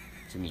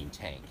to mean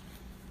tank.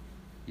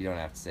 You don't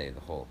have to say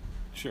the whole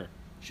Sure.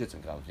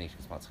 Schützengraben,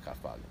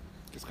 Vernichtungspanzerkraftwagen.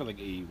 It's kind of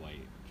like A.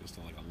 White, just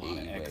like a lot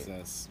of A. White.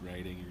 excess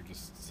writing. You're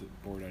just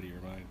bored out of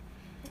your mind.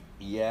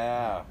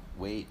 Yeah,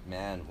 wait,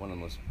 man, one of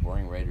the most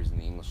boring writers in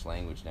the English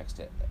language next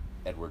to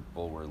Edward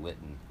Bulwer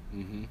Lytton.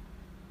 Mm-hmm.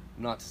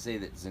 Not to say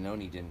that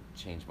Zanoni didn't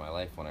change my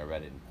life when I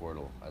read it in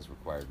Portal as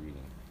required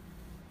reading.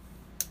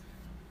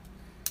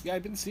 Yeah,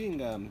 I've been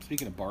seeing,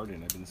 speaking of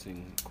Barden, I've been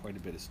seeing quite a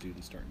bit of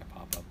students starting to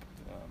pop up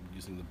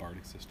using the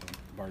Barden system.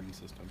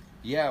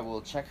 Yeah, well,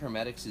 Czech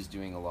Hermetics is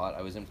doing a lot.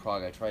 I was in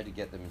Prague. I tried to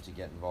get them to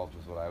get involved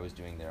with what I was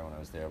doing there when I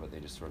was there, but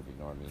they just sort of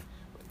ignored me.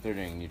 They're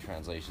doing new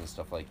translations,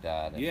 stuff like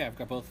that. And yeah, I've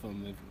got both of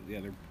them.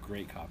 They're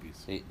great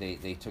copies.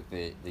 They took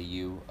the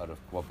U out of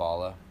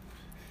Quabala.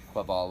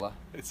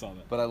 I saw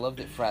that. But I loved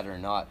that Frater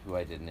Knott, who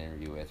I did an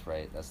interview with,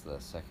 right? That's the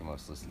second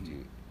most listened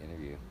to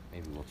interview.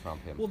 Maybe we'll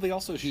trump him. Well, they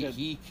also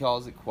he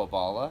calls it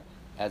Quabala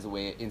as a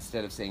way,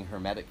 instead of saying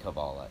Hermetic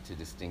Kabbalah, to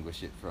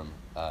distinguish it from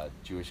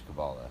Jewish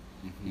Kabbalah.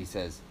 He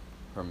says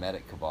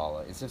Hermetic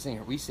Kabbalah. Instead of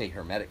saying, we say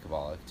Hermetic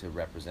Kabbalah to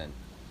represent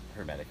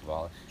Hermetic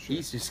Kabbalah. Sure.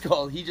 He's just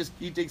called, he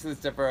takes it a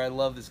step further. I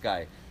love this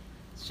guy.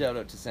 Shout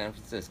out to San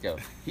Francisco.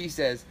 He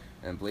says,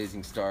 and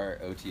Blazing Star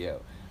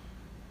OTO,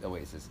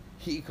 Oasis,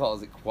 he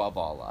calls it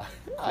Quabala.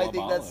 I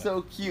think that's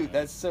so cute. Yeah.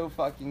 That's so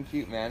fucking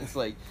cute, man. It's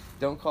like,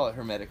 don't call it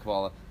Hermetic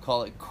Kabbalah,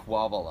 call it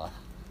Quabala.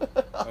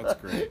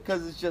 That's great.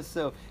 Because it's just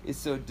so, it's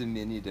so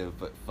diminutive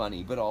but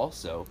funny, but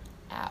also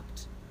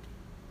apt.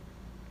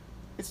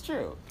 It's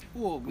true.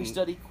 Well, We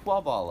study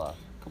Quabala.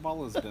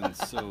 Kabbalah's been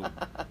so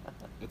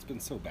it's been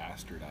so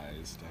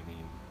bastardized. I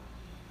mean,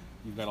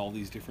 you've got all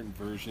these different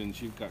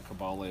versions. You've got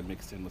Kabbalah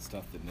mixed in with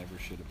stuff that never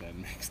should have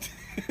been mixed.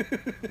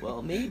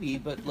 Well, maybe,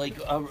 but like,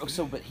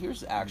 but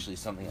here's actually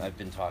something I've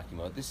been talking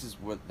about. This is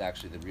what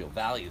actually the real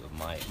value of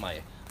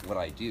my what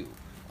I do.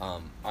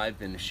 I've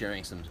been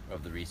sharing some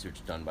of the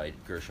research done by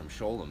Gershom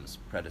Scholem's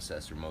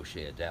predecessor,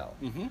 Moshe Adel.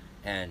 Mm-hmm.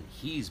 And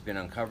he's been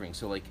uncovering,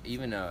 so like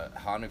even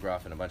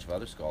Hanegraaff and a bunch of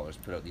other scholars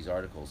put out these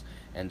articles,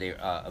 and they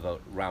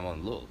about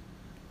Ramon Lull,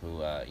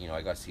 who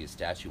I got to see his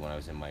statue when I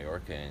was in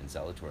Mallorca in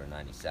Zelator in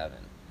 '97,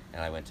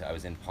 and I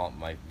was in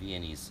my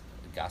Viennese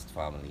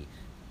Gastfamilie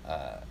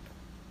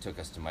took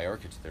us to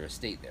Mallorca to their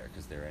estate there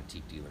because they're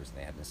antique dealers and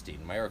they had an estate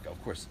in Mallorca.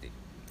 Of course,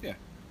 Yeah.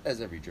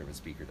 as every German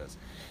speaker does.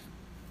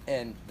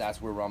 And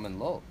that's where Ramon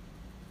Lull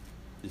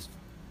is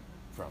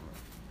from.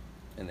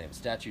 And they have a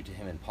statue to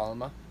him in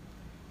Palma.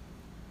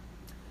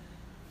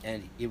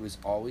 And it was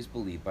always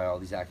believed by all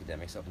these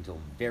academics up until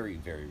very,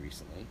 very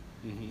recently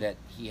Mm-hmm. that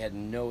he had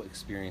no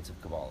experience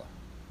of Kabbalah.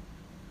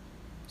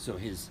 So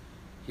his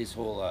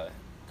whole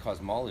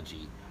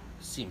cosmology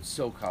seemed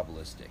so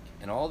Kabbalistic.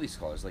 And all these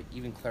scholars, like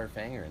even Claire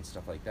Fanger and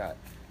stuff like that,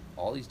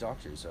 all these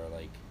doctors are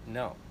like,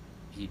 no,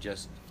 he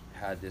just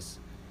had this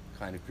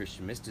kind of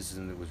Christian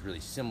mysticism that was really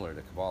similar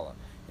to Kabbalah.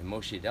 And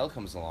Moshe Adel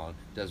comes along,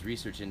 does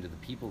research into the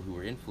people who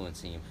were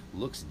influencing him,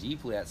 looks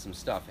deeply at some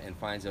stuff, and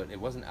finds out it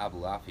wasn't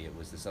Abulafi, it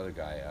was this other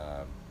guy.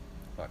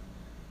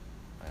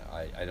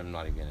 I'm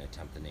not even going to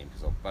attempt the name,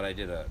 but I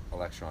did a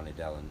lecture on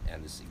Adel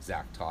and this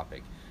exact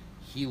topic.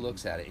 He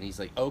looks at it and he's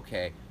like,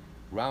 okay,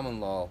 Ramon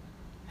Lull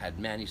had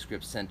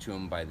manuscripts sent to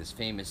him by this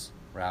famous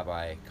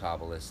rabbi,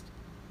 Kabbalist,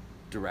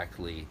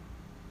 directly.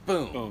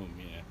 Boom. Boom,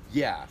 yeah.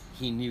 Yeah,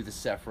 he knew the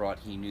Sephiroth,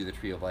 he knew the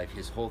Tree of Life.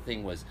 His whole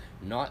thing was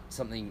not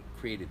something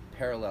created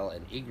parallel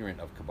and ignorant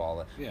of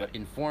Kabbalah, Yeah. but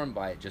informed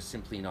by it, just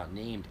simply not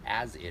named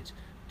as it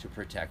to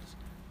protect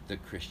the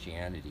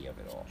Christianity of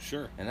it all.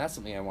 Sure. And that's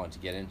something I wanted to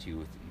get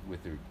into with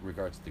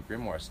regards to the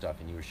grimoire stuff,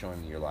 and you were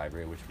showing me your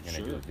library, which we're going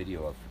to do a Sure.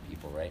 video of for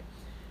people, right?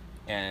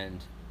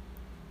 And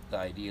the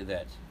idea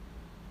that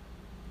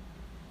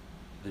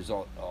there's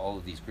all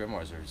of these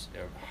grimoires are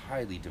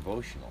highly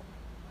devotional.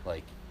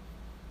 Like,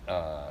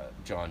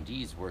 John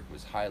Dee's work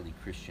was highly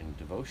Christian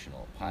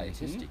devotional,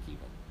 pietistic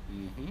even.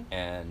 Mm-hmm.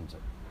 And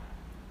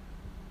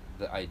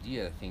the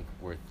idea, I think,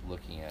 worth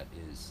looking at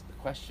is the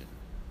question.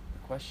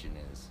 The question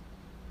is,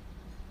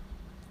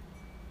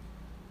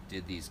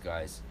 did these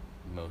guys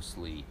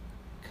mostly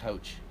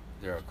couch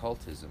their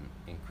occultism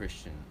in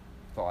Christian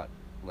thought,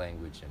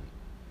 language, and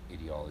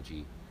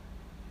ideology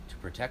to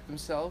protect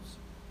themselves,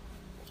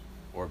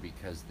 or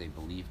because they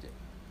believed it?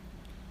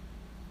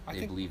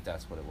 They believed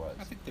that's what it was.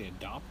 I think they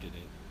adopted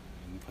it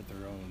and put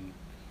their own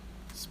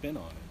spin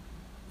on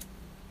it.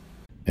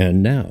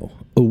 And now,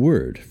 a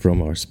word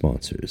from our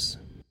sponsors.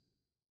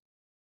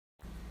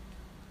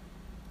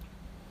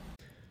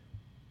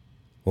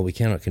 While we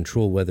cannot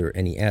control whether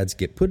any ads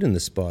get put in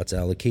the spots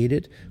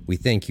allocated, we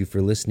thank you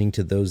for listening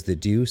to those that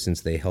do, since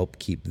they help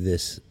keep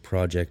this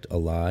project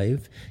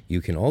alive.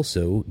 You can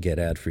also get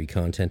ad-free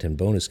content and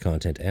bonus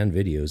content and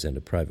videos and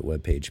a private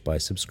webpage by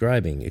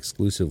subscribing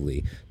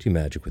exclusively to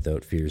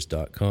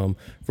magicwithoutfears.com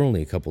for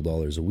only a couple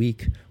dollars a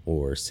week,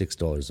 or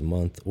 $6 a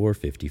month, or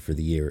 $50 for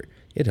the year.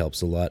 It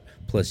helps a lot,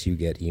 plus you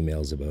get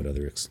emails about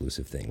other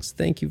exclusive things.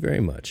 Thank you very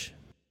much.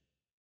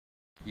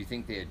 You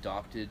think they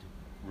adopted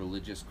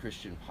religious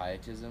Christian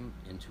pietism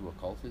into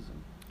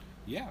occultism?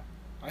 Yeah.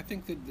 I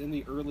think that in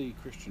the early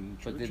Christian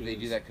churches... But did they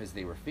do that because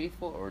they were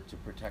faithful or to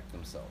protect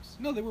themselves?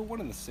 No, they were one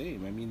and the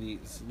same. I mean,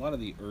 a lot of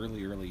the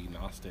early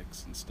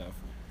Gnostics and stuff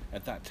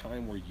at that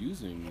time were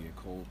using the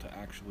occult to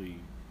actually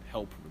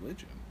help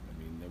religion.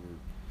 I mean,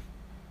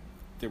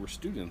 they were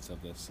students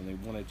of this, and they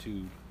wanted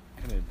to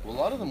kind of... Well, a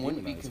lot of them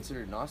wouldn't be demonize it.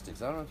 considered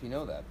Gnostics. I don't know if you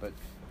know that, but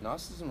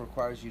Gnosticism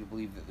requires you to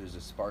believe that there's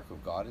a spark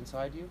of God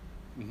inside you.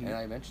 Mhm. And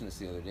I mentioned this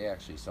the other day,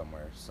 actually,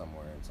 somewhere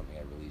in something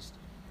I released,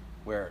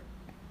 where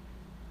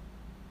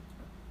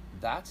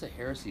that's a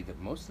heresy that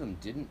most of them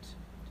didn't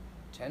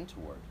tend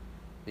toward.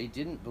 They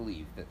didn't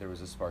believe that there was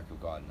a spark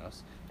of God in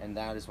us, and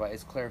that is why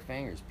it's Claire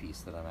Fanger's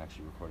piece that I'm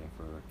actually recording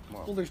for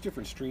tomorrow. Well, there's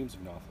different streams of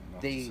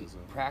They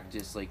Gnosticism.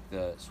 practice like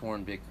the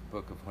sworn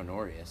book of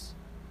Honorius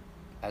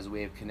as a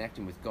way of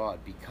connecting with God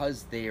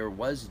because there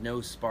was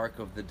no spark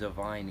of the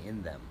divine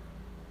in them.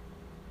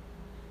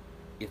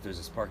 If there's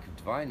a spark of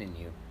divine in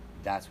you,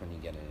 that's when you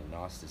get into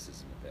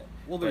Gnosticism a bit.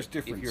 Well, there's But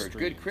different if you're a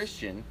streams. good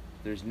Christian,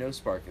 there's no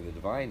spark of the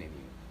divine in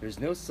you. There's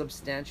no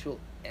substantial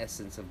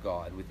essence of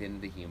God within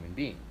the human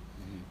being.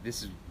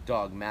 This is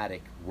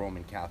dogmatic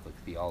Roman Catholic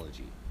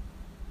theology.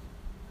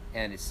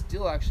 And it's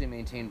still actually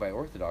maintained by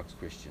Orthodox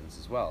Christians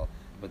as well,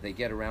 but they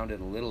get around it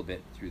a little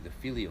bit through the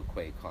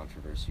filioque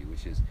controversy,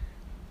 which is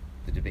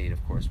the debate,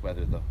 of course,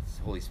 whether the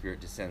Holy Spirit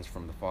descends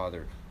from the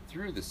Father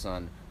through the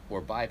Son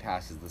or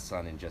bypasses the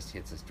Son and just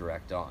hits us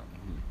direct on,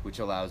 which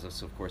allows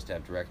us, of course, to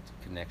have direct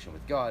connection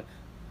with God,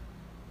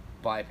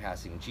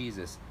 bypassing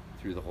Jesus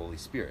through the Holy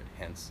Spirit,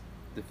 hence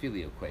the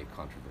filioque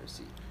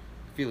controversy.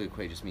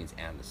 Filioque just means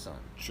and the Son.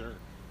 Sure.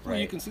 Well,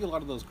 you can see a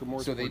lot of those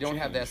Gomorrahs. So they don't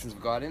have the essence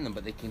of God in them,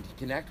 but they can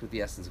connect with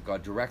the essence of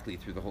God directly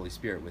through the Holy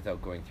Spirit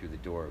without going through the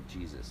door of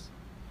Jesus.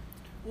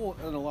 Well,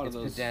 and a lot It's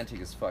of those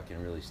pedantic as fuck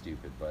and really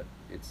stupid, but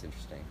it's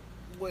interesting.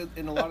 Well,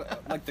 in a lot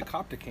of like the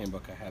Coptic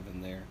handbook I have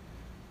in there,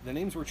 the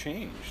names were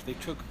changed. They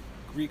took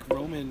Greek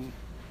Roman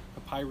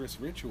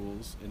papyrus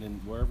rituals, and then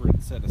wherever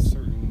it said a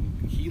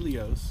certain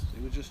Helios,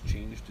 it was just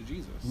changed to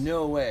Jesus.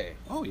 No way.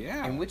 Oh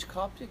yeah. In which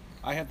Coptic?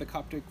 I have the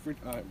Coptic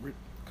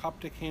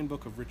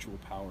Handbook of Ritual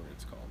Power.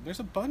 It's called. There's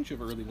a bunch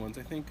of early ones.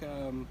 I think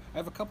I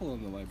have a couple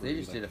in the library. They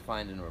just did a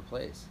find and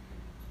replace.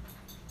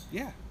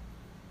 Yeah,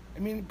 I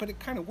mean, but it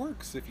kind of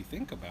works if you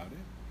think about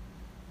it.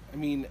 I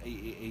mean,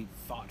 a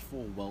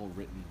thoughtful,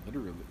 well-written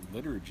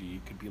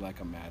liturgy could be like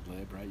a Mad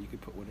Lib, right? You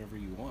could put whatever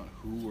you want.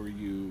 Who are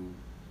you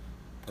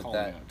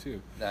calling out to?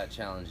 That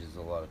challenges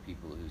a lot of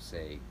people who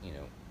say,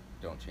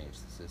 don't change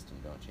the system,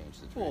 don't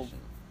change the Well, tradition.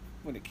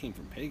 when it came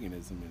from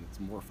paganism and it's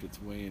morphed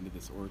its way into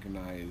this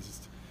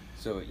organized...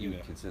 So you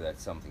consider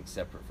that something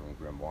separate from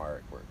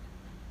grimoire work.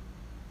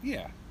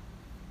 Yeah.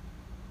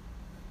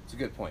 It's a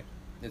good point.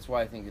 That's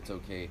why I think it's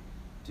okay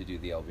to do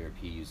the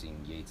LBRP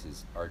using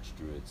Yeats's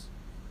archdruids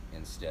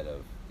instead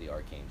of the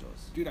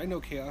archangels. Dude, I know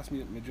chaos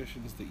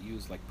magicians that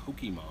use, like,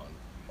 Pokemon.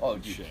 Oh,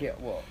 and dude,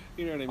 shit. well,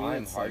 You know what I mean?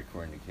 I'm It's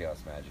hardcore into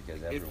chaos magic,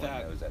 as everyone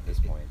that- knows at this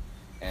point.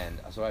 And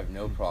so I have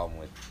no problem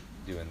with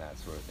doing that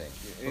sort of thing.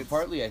 But It's-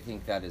 partly I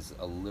think that is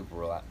a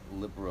liberality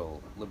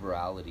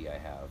I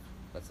have.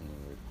 That's a new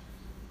word.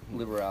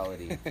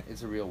 Liberality.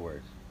 It's a real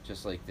word.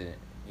 Just like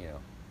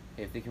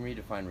if they can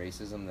redefine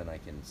racism, then I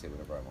can say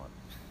whatever I want.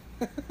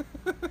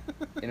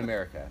 In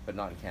America, but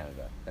not in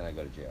Canada. Then I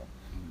go to jail.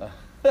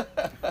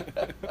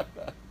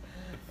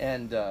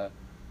 And I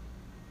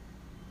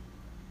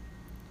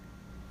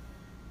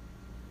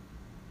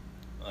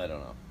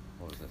don't know.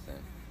 What was I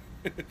saying?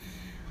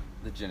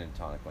 The gin and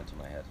tonic went to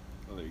my head.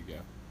 Oh, there you go.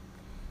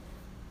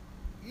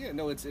 Yeah,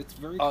 no, it's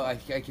very... Oh, I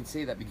can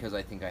say that because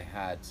I think I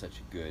had such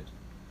a good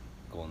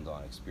Golden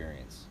Dawn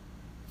experience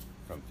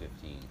from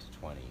 15 to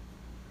 20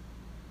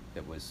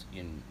 that was,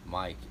 in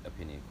my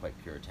opinion, quite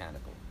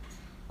puritanical.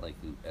 Like,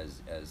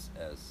 as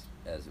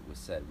it was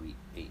said, we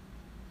ate,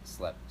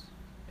 slept,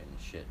 and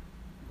shit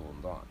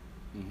Golden Dawn.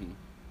 Mm-hmm.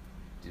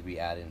 Did we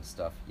add in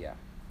stuff? Yeah.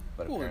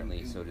 But Well,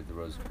 apparently so did the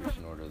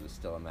Rosicrucian Order of the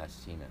Stella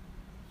Matutina.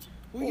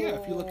 Well, yeah,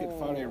 if you look at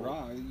Fade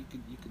Ra, you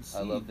could see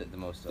I love that the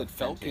most that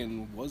authentic...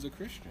 Felkin was a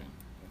Christian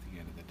at the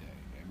end of the day.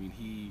 I mean,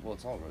 he... Well,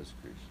 it's all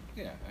Rosicrucian.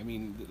 Yeah, I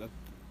mean, that,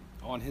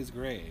 on his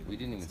grave... We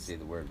didn't even say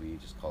the word, we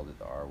just called it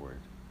the R word.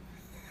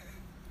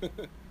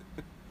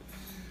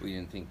 We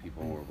didn't think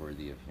people were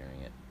worthy of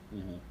hearing it.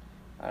 Mm-hmm.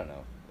 I don't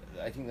know.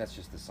 I think that's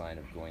just a sign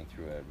of going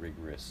through a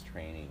rigorous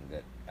training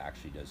that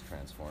actually does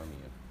transform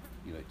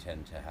you. You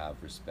tend to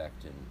have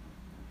respect and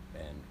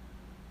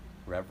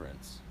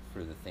reverence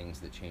for the things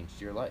that changed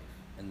your life.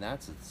 And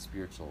that's a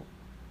spiritual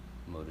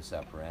modus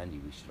operandi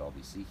we should all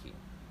be seeking.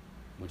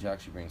 Which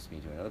actually brings me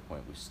to another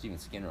point, which Stephen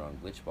Skinner on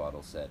Glitch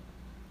Bottle said,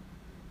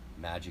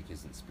 magic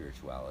isn't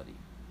spirituality.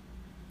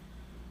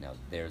 Now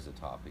there's a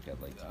topic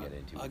I'd like to get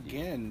into with you.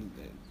 Again,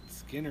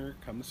 Skinner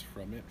comes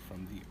from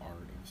the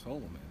Art of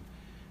Solomon.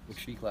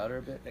 Speak louder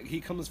a bit. He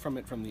comes from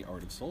it from the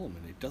Art of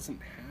Solomon. It doesn't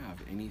have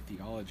any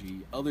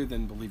theology other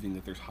than believing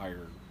that there's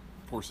higher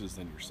forces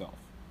than yourself.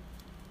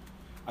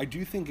 I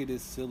do think it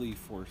is silly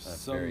for That's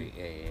some... very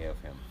AA of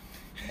him.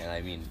 And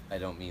I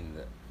don't mean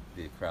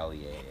the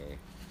Crowley AA.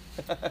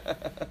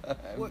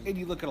 Well, and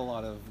you look at a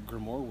lot of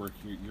grimoire work,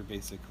 you're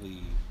basically...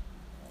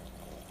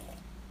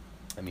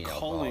 I mean,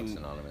 calling- Alcoholics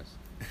Anonymous.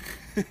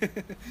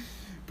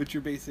 But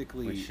you're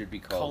basically Which should be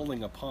called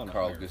calling upon a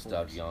Carl higher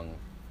Gustav force. Jung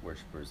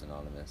Worshippers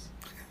Anonymous.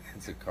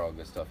 It's a Carl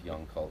Gustav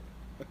Jung cult.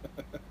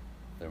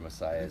 Their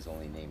Messiah is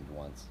only named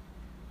once.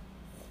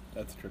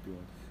 That's a trippy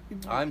one.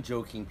 I'm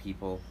joking,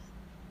 people.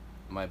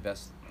 My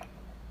best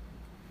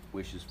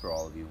wishes for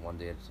all of you, one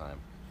day at a time.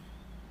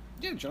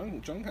 Yeah,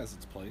 Jung has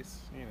its place.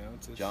 You know,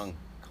 it's Jung.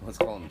 Let's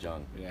call him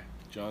Jung. Yeah,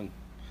 Jung.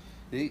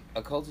 The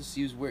occultists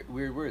use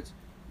weird words.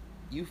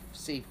 You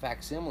say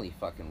facsimile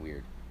fucking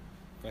weird.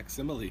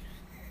 Facsimile.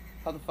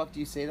 How the fuck do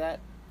you say that?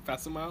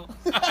 Facsimile?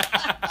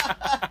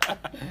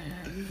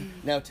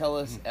 Now tell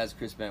us, as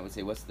Chris Bennett would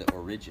say, what's the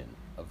origin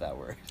of that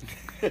word?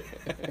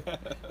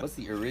 What's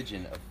the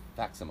origin of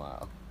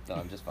facsimile? No,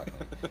 I'm just fucking.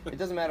 It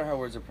doesn't matter how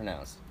words are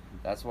pronounced.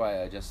 That's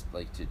why I just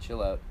like to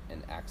chill out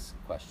and ask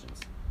questions.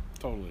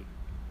 Totally.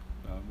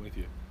 I'm with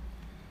you.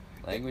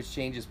 Language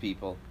changes,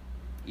 people.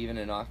 Even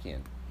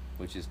Enochian,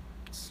 which is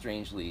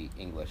strangely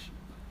English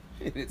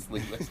in its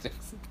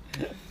linguistics.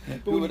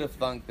 Who would have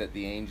thunk that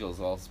the angels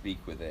all speak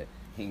with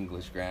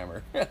English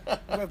grammar.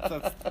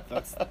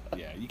 That's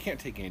yeah. You can't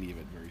take any of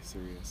it very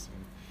serious.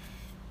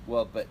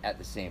 Well, but at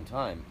the same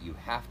time, you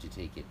have to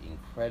take it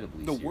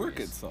incredibly The serious. work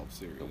itself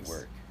serious. The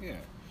work. Yeah.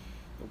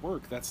 The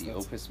work. That's The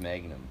opus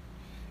magnum.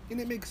 And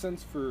it makes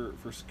sense for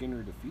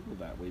Skinner to feel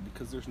that way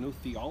because there's no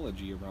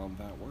theology around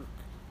that work.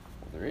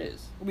 Well, there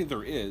is. I mean,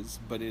 there is,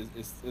 but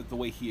it's the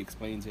way he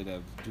explains it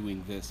of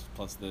doing this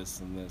plus this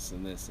and this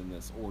and this and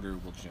this order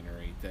will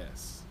generate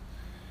this.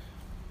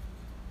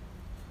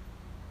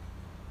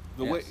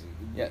 The way,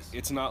 Yes.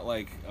 it's not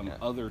like Yeah.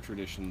 other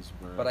traditions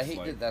where. But I it's hate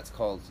like, that that's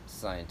called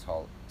scientific.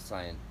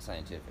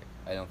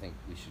 I don't think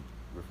we should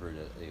refer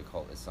to the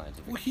occult as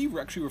scientific. Well, he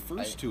actually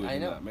refers to it I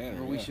in know, that manner.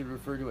 but we should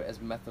refer to it as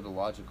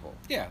methodological.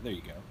 Yeah, there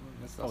you go.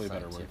 That's It's not probably a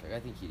better word. scientific. I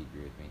think he'd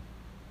agree with me.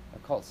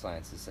 Occult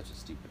science is such a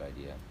stupid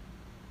idea.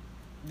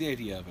 The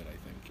idea of it, I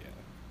think, yeah.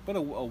 But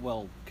a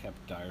well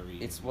kept diary.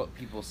 It's what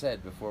people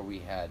said before we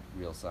had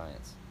real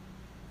science.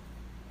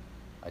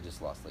 I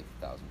just lost like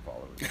 1,000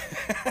 followers.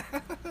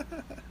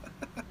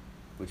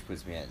 Which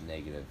puts me at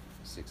negative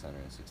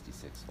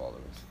 666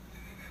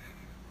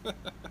 followers.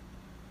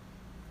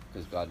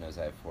 Because God knows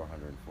I have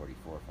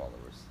 444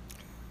 followers.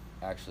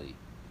 Actually,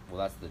 well,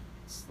 that's the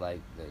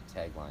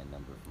tagline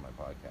number for my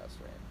podcast,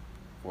 right?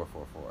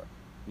 444.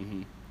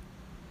 Mm-hmm.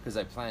 Because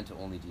I plan to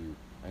only do.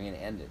 I'm going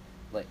to end it.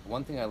 Like,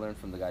 one thing I learned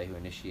from the guy who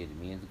initiated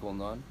me into Golden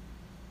Dawn,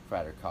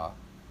 Frater Ka,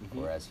 Mhm.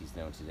 or as he's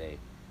known today,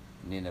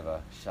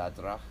 Nineveh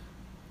Shadrach.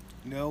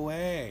 No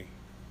way.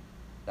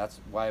 That's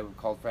why we're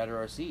called Frater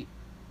RC.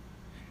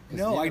 'Cause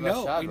No, I Nineveh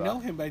know. I Shadrach- know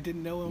him, but I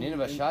didn't know him.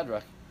 Nineveh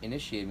Shadrach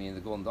initiated me in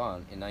the Golden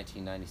Dawn in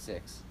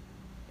 1996,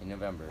 in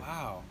November,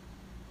 Wow.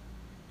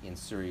 in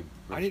Surrey,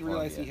 British I didn't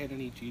realize Columbia. he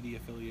had any GD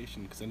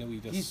affiliation because I know he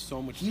does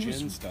so much he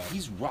gin was, stuff.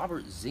 He's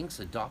Robert Zink's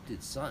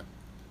adopted son.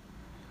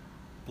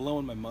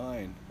 blowing my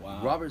mind.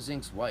 Wow. Robert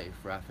Zink's wife,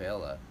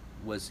 Rafaela,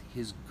 was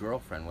his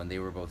girlfriend when they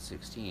were both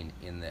 16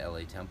 in the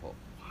LA Temple.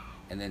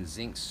 And then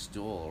Zink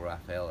stole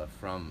Rafaela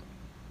from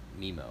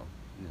Mimo,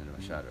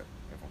 Nineveh Shadrach.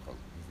 Everyone calls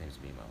his name's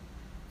Mimo.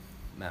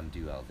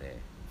 Mamdou Al-Day.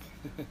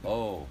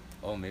 oh,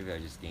 maybe I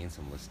just gained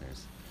some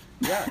listeners.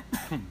 Yeah.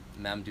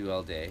 Mamdou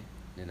Al-Day,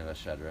 Nineveh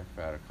Shadrach,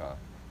 Frater Ka,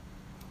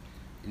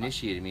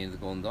 initiated me into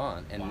the Golden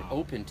Dawn and Wow.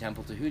 opened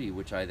Temple Tahuti,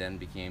 which I then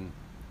became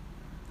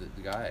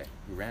the guy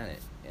who ran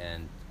it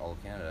and all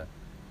of Canada,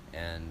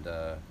 and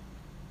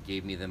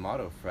gave me the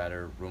motto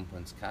Frater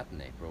Rumpuns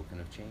Catene, broken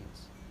of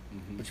chains,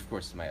 Mhm. which of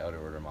course is my outer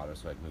order motto.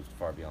 So I've moved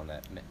far beyond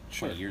that 20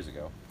 Sure. years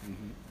ago.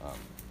 Mhm.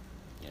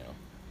 You know,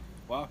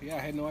 Wow. Yeah, I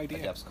had no idea.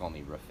 adepts call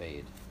me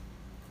Rafade.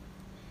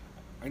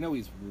 I know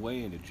he's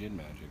way into gin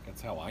magic.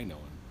 That's how I know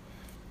him.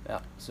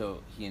 Yeah.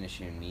 So he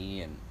initiated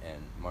me and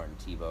Martin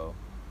Thibault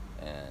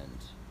and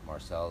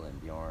Marcel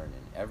and Bjorn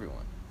and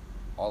everyone,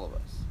 all of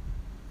us,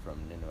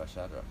 from Nineveh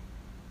Shadrach.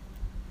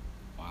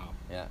 Wow.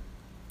 Yeah.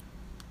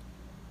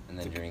 And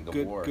then It's a during the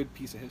good, war, good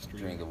piece of history.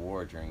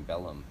 during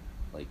Bellum,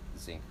 like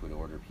Zink would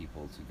order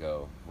people to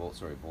go.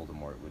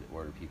 Voldemort would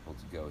order people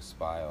to go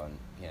spy on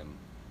him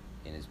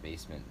in his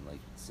basement and like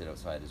sit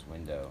outside his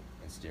window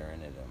and stare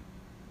in at him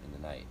in the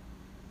night.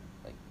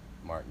 Like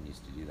Martin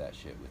used to do that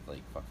shit with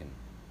like fucking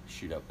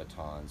shoot out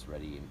batons,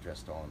 ready and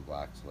dressed all in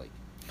black to like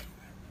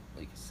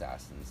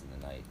assassins in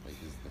the night. Like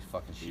this is the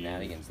fucking Weird.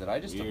 shenanigans that I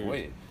just Weird.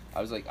 avoided.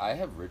 I was like, I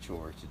have ritual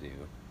work to do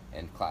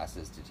and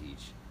classes to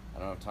teach. I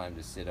don't have time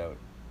to sit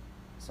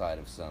outside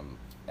of some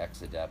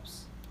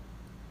ex-adepts,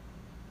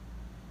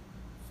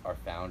 our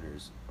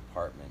founder's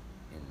apartment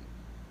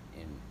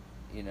in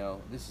you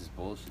know, this is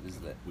bullshit. This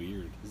is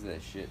Weird. the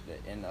shit that,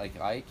 and like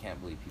I can't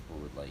believe people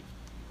would like.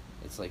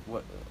 It's like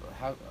what?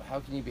 How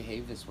can you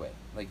behave this way?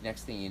 Like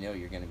next thing you know,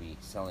 you're going to be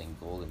selling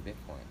gold and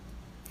Bitcoin.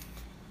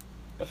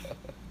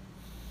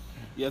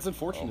 Yeah, it's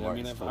unfortunate. I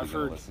mean, Martin's totally I've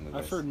gonna heard listen to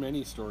I've this. heard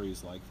many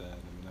stories like that.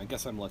 I mean, I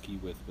guess I'm lucky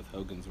with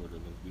Hogan's order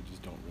that we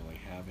just don't really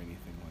have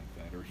anything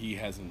like that, or he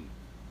hasn't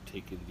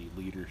taken the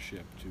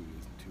leadership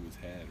to his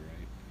head,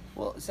 right?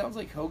 Well, it sounds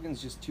like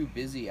Hogan's just too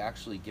busy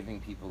actually giving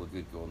people a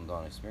good Golden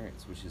Dawn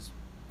experience, which is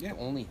Yeah. the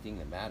only thing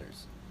that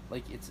matters.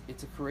 Like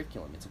it's a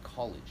curriculum. It's a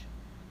college.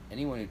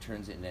 Anyone who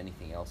turns it into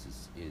anything else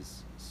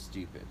is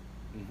stupid.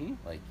 Mm-hmm.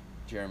 Like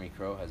Jeremy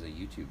Crow has a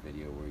YouTube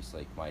video where he's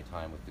like, my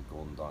time with the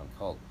Golden Dawn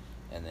cult,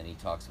 and then he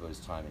talks about his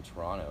time in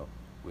Toronto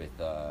with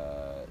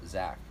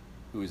Zach,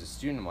 who is a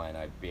student of mine.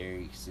 I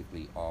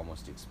basically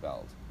almost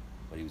expelled,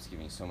 but he was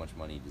giving so much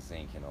money to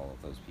Zink and all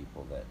of those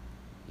people that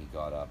he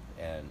got up.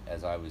 And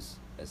as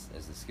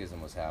the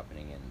schism was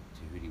happening and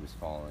Tahuti was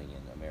falling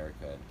and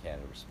America and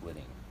Canada were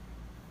splitting,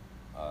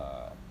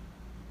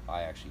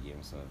 I actually gave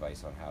him some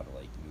advice on how to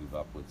like move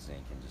up with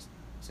Zink, and just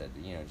said,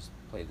 you know, just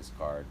play this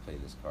card,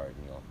 and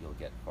you'll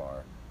get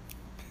far.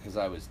 Because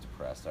I was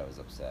depressed, I was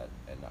upset,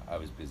 and I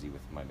was busy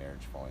with my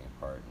marriage falling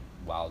apart,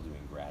 and while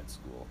doing grad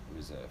school. It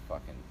was a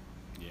fucking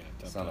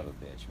Yeah. son of a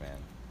bitch, man.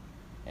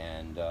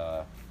 And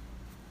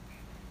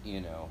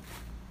you know,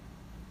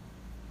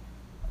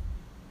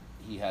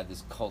 he had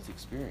this cult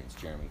experience,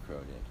 Jeremy Crow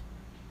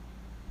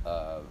did,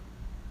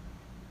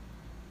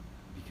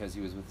 because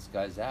he was with this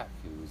guy Zach,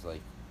 who was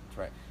like,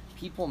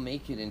 people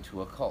make it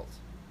into a cult.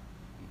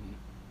 Mm-hmm.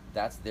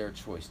 that's their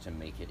choice to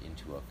make it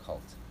into a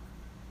cult.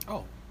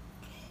 Oh,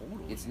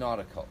 totally. It's not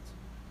a cult.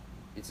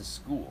 It's a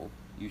school.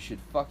 You should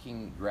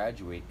fucking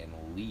graduate and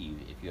leave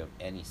if you have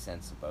any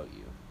sense about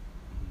you.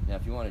 Now,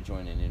 if you want to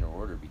join an inner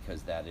order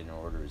because that inner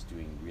order is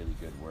doing really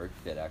good work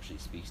that actually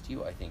speaks to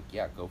you, I think,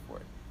 yeah, go for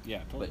it.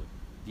 Yeah, totally. But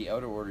the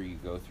outer order you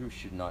go through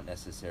should not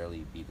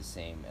necessarily be the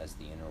same as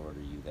the inner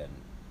order you then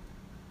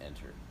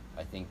enter.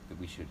 I think that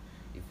we should,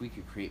 if we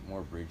could create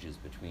more bridges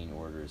between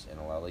orders and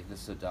allow, like the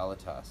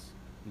Sodalitas.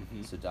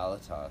 Mhm.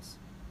 Sodalitas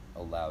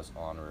allows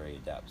honorary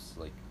adepts.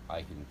 Like,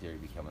 I can in theory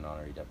become an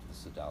honorary adept of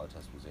the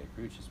Sodalitas Mosaic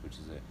Crucis, which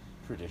is a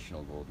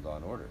traditional Golden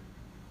Dawn order.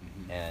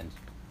 Mhm. And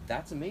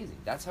that's amazing.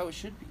 That's how it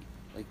should be.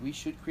 Like, we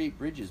should create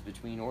bridges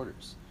between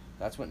orders.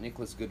 That's what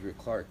Nicholas Goodrick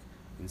Clark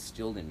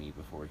instilled in me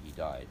before he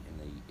died,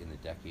 in the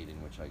decade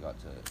in which I got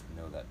to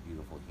know that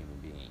beautiful human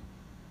being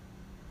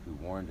who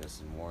warned us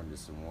and warned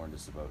us and warned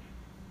us about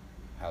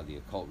how the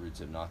occult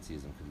roots of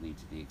Nazism could lead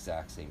to the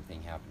exact same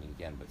thing happening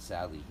again. But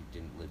sadly, he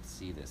didn't live to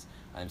see this.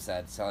 I'm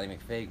sad. Sally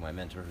McFaig, my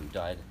mentor, who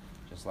died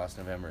just last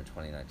November in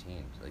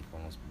 2019, like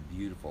one of the most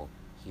beautiful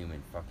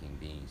human fucking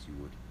beings you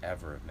would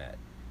ever have met.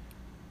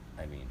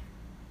 I mean,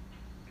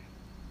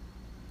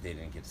 they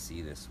didn't get to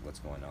see this, what's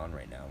going on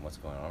right now, and what's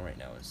going on right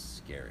now is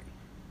scary.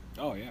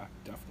 Oh yeah,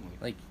 definitely.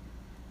 Like,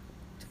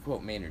 to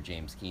quote Maynard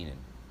James Keenan,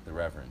 the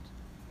Reverend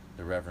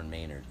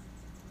Maynard,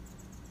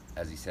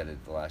 as he said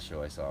at the last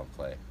show I saw him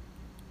play,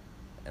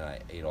 and I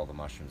ate all the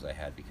mushrooms I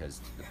had because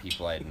the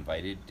people I had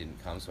invited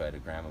didn't come, so I had a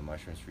gram of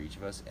mushrooms for each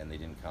of us, and they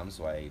didn't come,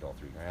 so I ate all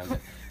 3 grams.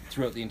 And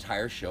throughout the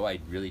entire show, I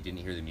really didn't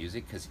hear the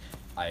music because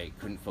I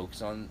couldn't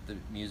focus on the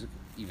music,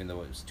 even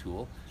though it was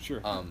Tool. Sure.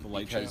 The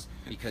light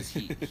because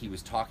he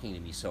was talking to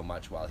me so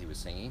much while he was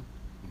singing.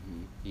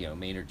 Mhm. You know,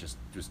 Maynard just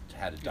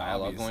had a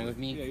dialogue going with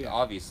me. Yeah, yeah.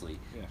 Obviously,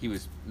 Yeah. he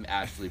was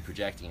actually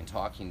projecting and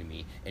talking to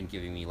me and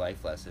giving me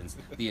life lessons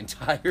the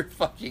entire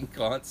fucking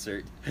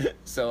concert.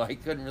 So I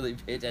couldn't really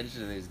pay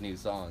attention to his new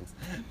songs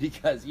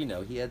because, you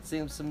know, he had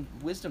some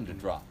wisdom to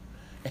drop.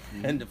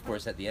 And of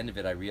course, at the end of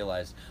it, I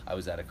realized I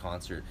was at a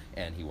concert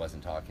and he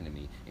wasn't talking to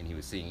me and he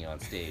was singing on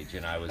stage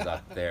and I was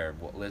up there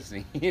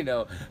listening. You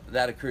know,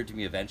 that occurred to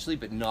me eventually,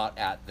 but not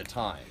at the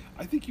time.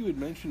 I think you had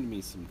mentioned to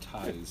me some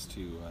ties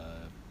to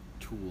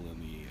Tool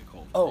and the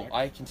occult. Oh, correct?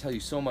 I can tell you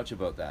so much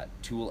about that.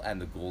 Tool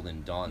and the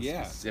Golden Dawn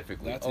Yeah,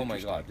 specifically. that's Oh my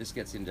interesting. God, this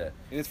gets into. And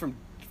it's from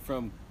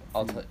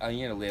I'm gonna lay out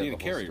Dana the whole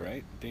Carey, story.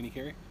 right? Dana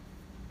Carey.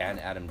 And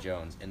Adam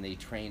Jones, and they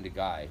trained a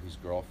guy whose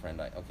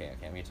girlfriend. Okay,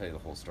 I'm gonna tell you the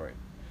whole story.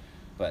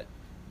 But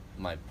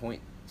my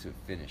point to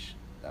finish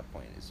that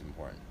point is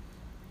important.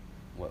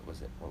 What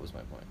was it? What was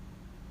my point?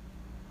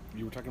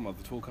 You were talking about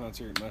the Tool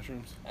concert,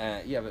 mushrooms.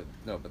 Yeah,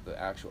 but the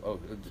actual. Oh,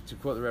 to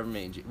quote the Reverend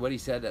Maynard, what he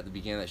said at the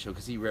beginning of that show,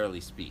 because he rarely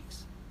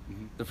speaks.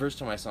 Mm-hmm. The first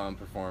time I saw him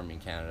perform in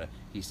Canada,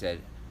 he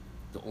said,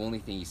 the only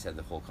thing he said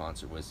the whole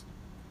concert was,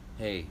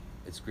 "Hey,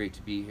 it's great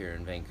to be here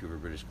in Vancouver,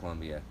 British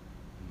Columbia.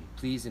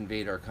 Please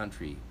invade our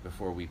country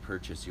before we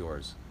purchase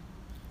yours."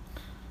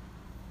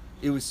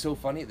 It was so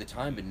funny at the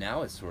time, but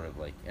now it's sort of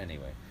like,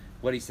 anyway.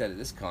 What he said at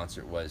this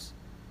concert was,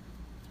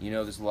 you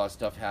know, there's a lot of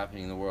stuff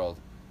happening in the world.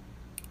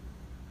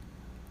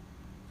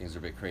 Things are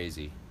a bit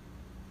crazy.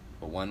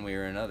 But one way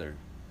or another,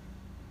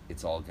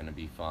 it's all going to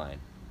be fine.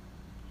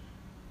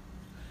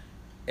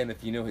 And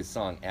if you know his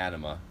song,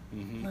 Anima,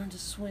 Mm-hmm. learn to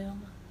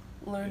swim,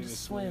 learn to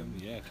swim.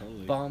 Yeah,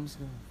 totally. Bomb's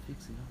gonna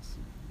fix it all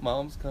soon.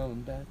 Mom's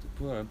coming back to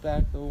put her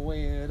back the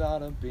way it ought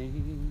to be.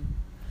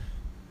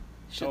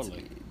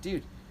 Totally.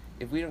 Dude,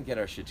 if we don't get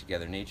our shit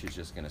together, nature's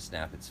just gonna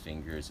snap its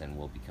fingers and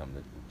we'll become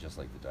just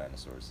like the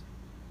dinosaurs.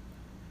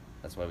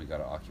 That's why we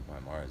gotta occupy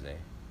Mars,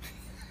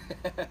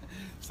 eh?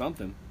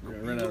 Something. We're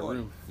gonna run out of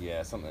room.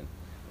 Yeah, something.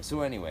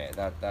 So anyway,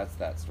 that's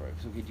that story.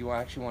 So do you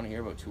actually want to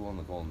hear about Tool and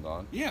the Golden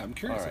Dawn? Yeah, I'm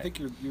curious. All right. I think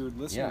your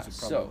listeners Yeah, would probably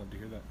so- love to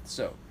hear that.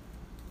 So,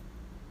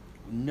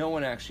 no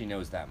one actually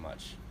knows that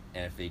much,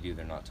 and if they do,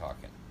 they're not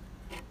talking.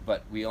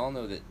 But we all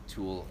know that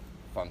Tool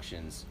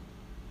functions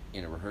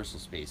in a rehearsal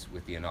space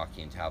with the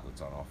Enochian tablets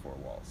on all 4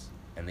 walls,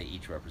 and they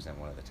each represent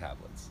one of the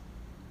tablets.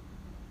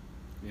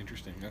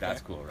 Interesting. Okay.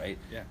 That's cool, right?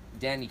 Yeah.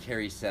 Danny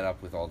Carey's set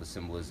up with all the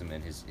symbolism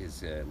and his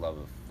love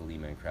of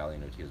Thelema and Crowley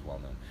and OT is well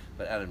known.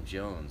 But Adam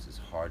Jones is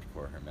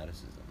hardcore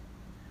Hermeticism.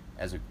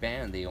 As a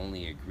band, they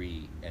only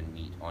agree and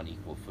meet on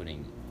equal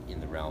footing in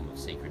the realm of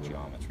sacred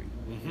geometry.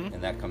 Mm-hmm.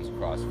 And that comes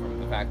across from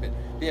the fact that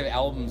they have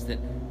albums that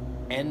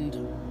end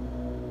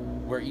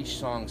where each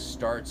song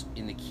starts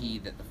in the key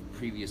that the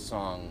previous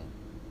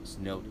song's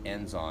note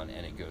ends on,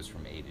 and it goes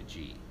from A to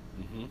G.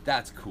 Mm-hmm.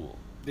 That's cool.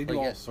 They do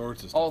Like, all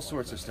sorts of stuff. all like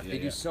sorts that. of stuff. Yeah, They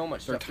yeah. do so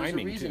much Their stuff. There's a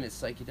timing, reason too.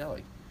 it's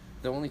psychedelic.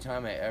 The only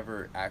time I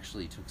ever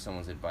actually took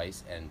someone's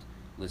advice and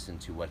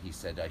listened to what he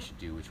said I should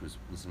do, which was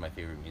listen to my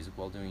favorite music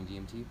while doing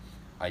DMT,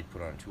 I'd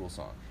put on a Tool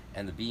song.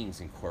 And the beings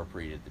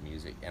incorporated the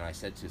music. And I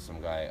said to some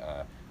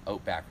guy,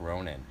 Outback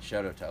Ronan,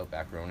 shout out to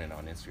Outback Ronan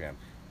on Instagram,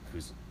 who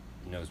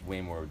knows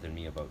way more than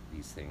me about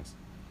these things.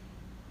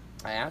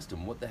 I asked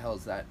him, what the hell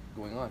is that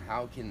going on?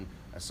 How can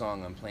a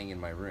song I'm playing in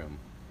my room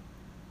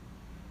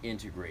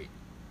integrate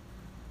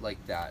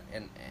like that?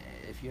 And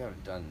if you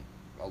haven't done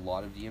a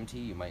lot of DMT,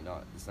 you might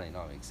not. This might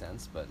not make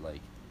sense, but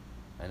like,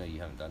 I know you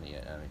haven't done it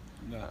yet. I mean,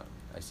 No.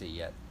 I say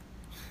yet.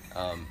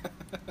 You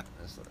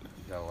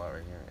got a lot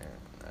right here.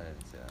 I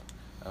didn't say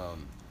that.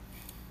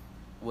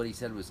 What he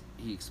said was,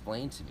 he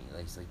explained to me,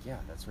 like, he's like, yeah,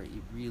 that's right.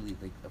 You really,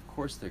 like, of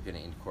course they're going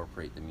to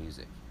incorporate the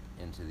music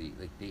into the,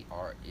 like, they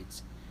are,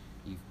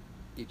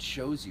 it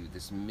shows you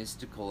this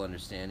mystical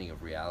understanding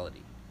of reality.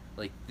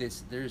 Like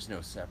this, there's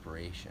no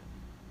separation.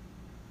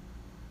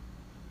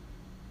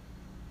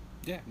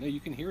 Yeah, no, you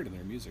can hear it in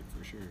their music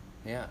for sure.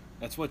 Yeah.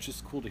 That's what's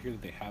just cool to hear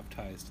that they have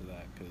ties to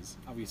that, because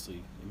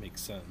obviously it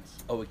makes sense.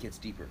 Oh, it gets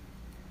deeper,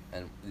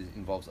 and it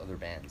involves other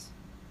bands.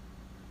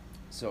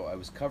 So I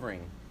was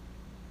covering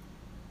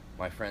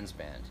my friend's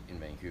band in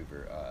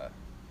Vancouver.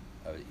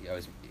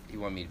 He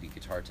wanted me to be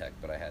guitar tech,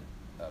 but I had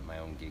my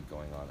own gig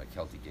going on, a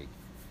Celtic gig.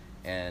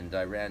 And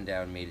I ran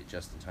down, made it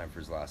just in time for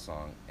his last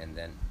song, and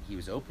then he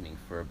was opening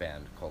for a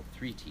band called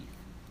Three Teeth.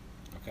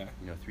 Okay.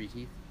 You know Three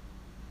Teeth?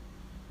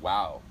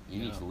 Wow, you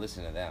need No. to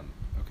listen to them,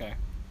 Okay.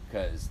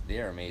 because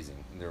they are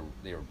amazing.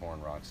 They were born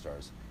rock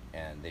stars,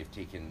 and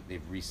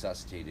they've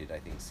resuscitated, I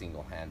think,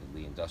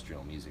 single-handedly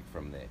industrial music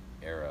from the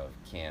era of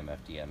Cam,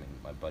 FDM,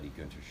 and my buddy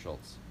Gunter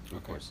Schultz, who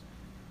of Okay. course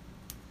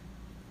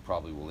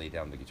probably will lay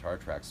down the guitar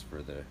tracks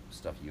for the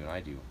stuff you and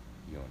I do,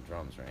 you on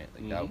drums, right?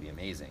 Like that would Mhm. be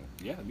amazing.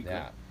 Yeah, that'd be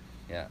Yeah, great.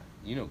 yeah.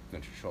 You know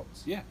Gunter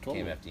Schultz. Yeah, totally.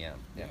 Cam, FDM.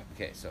 Yeah. Yeah.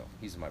 Okay, so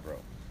he's my bro,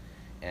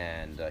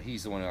 and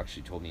he's the one who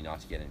actually told me not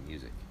to get into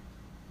music.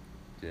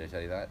 Did I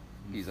tell you that?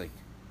 Mm. He's like,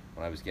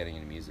 when I was getting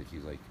into music, he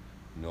was like,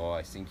 no,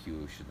 I think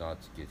you should not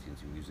get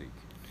into music.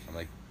 I'm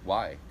like,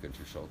 why,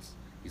 Gunter Schultz?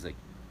 He's like,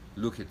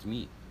 look at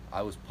me.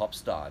 I was pop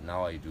star,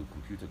 now I do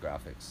computer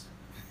graphics.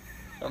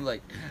 I'm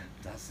like,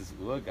 das ist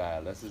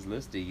urgeil, das ist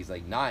lustig. He's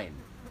like, nein,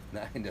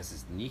 das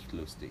ist nicht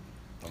lustig.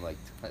 I'm like,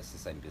 das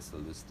ist ein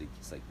bisschen lustig.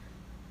 He's like,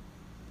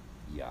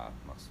 ja,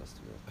 machst was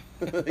du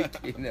willst.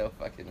 Like, you know,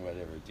 fucking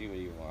whatever, do what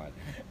you want.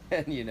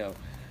 And you know,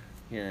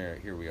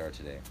 here we are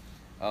today.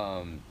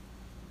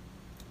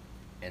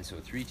 And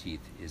so Three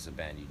Teeth is a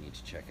band you need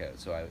to check out.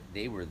 So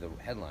they were the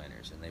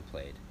headliners, and they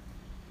played.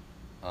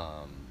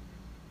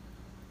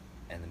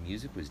 And the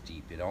music was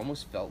deep. It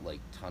almost felt like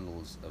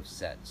Tunnels of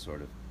Set,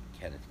 sort of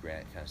Kenneth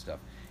Grant kind of stuff.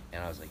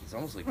 And I was like, it's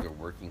almost like they're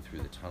working through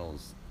the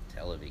tunnels to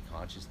elevate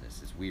consciousness.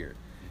 It's weird.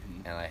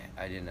 Mhm. And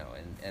I didn't know.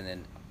 And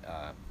then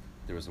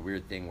there was a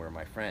weird thing where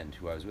my friend,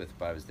 who I was with,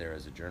 but I was there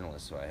as a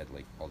journalist, so I had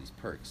like all these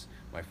perks.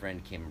 My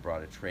friend came and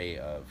brought a tray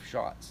of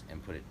shots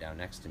and put it down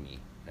next to me,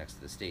 next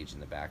to the stage in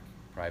the back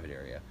private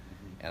area.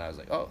 Mhm. And I was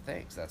like, oh,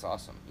 thanks, that's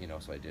awesome. You know,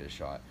 so I did a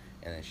shot.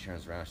 And then she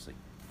turns around, she's like,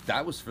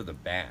 that was for the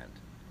band.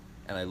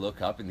 And I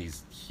look up, and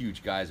these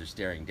huge guys are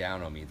staring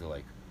down on me. They're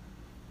like,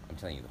 I'm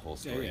telling you the whole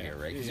story Yeah, here,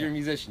 right? Because yeah. you're a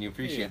musician, you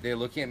appreciate Yeah. it. They're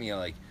looking at me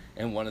like,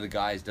 and one of the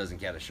guys doesn't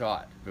get a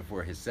shot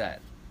before his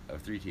set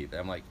of Three Teeth.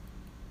 I'm like,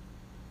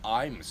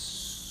 I'm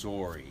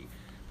sorry.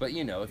 But,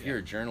 you know, if you're a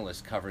Yeah.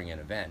 journalist covering an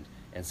event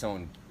and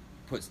someone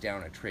puts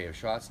down a tray of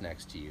shots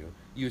next to you,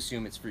 you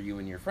assume it's for you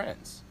and your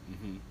friends.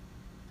 Mhm.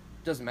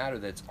 Doesn't matter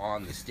that it's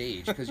on the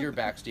stage because you're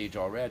backstage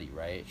already,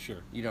 right?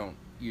 Sure. You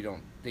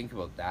don't think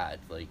about that,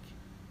 like,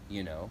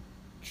 you know.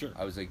 Sure.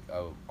 I was like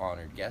a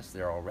honored guest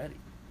there already.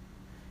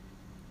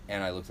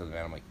 And I looked at the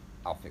band, I'm like,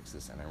 I'll fix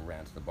this. And I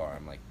ran to the bar,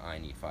 I'm like, I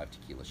need 5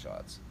 tequila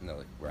shots. And they're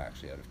like, we're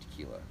actually out of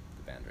tequila.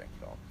 The band drank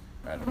it all.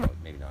 I don't know,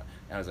 maybe not.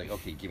 And I was like,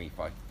 okay, give me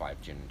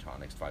five gin and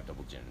tonics, 5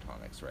 double gin and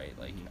tonics, right?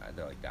 Like, Mhm.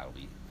 they're like, that'll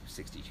be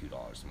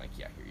 $62. I'm like,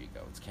 yeah, here you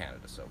go. It's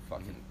Canada, so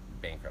fucking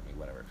bankrupt me,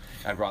 whatever.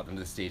 I brought them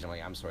to the stage. I'm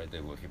like, I'm sorry.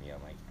 They look at me.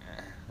 I'm like,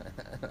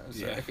 I'm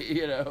sorry, Yeah.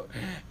 you know.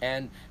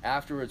 And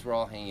afterwards, we're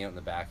all hanging out in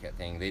the back at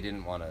thing. They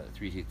didn't want to.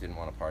 Three Teeth didn't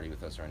want to party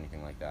with us or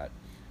anything like that.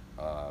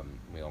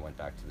 We all went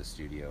back to the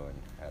studio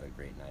and had a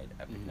great night,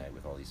 epic Mhm. night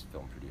with all these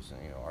film producers,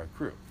 you know, our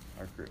crew.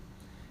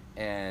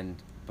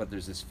 But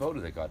there's this photo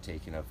that got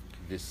taken of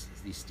the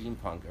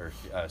steampunk or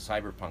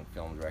cyberpunk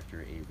film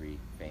director Avery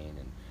Fain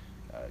and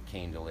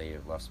Kane DeLay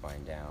of Left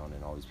Spine Down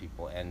and all these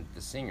people, and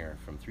the singer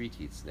from Three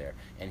Teeth's there,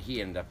 and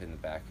he ended up in the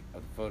back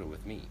of the photo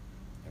with me,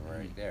 and we're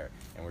right there,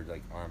 and we're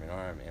like arm in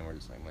arm, and we're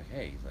just like, I'm like,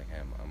 hey, he's like, hey,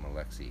 I'm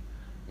Alexi,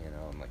 you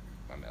know, I'm like,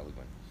 I'm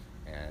eloquent,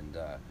 and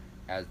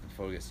as the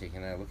photo gets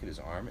taken, I look at his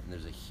arm, and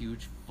there's a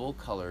huge full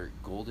color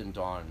Golden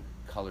Dawn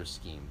color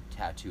scheme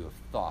tattoo of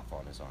Thoth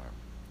on his arm.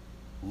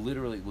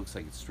 Literally looks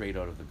like it's straight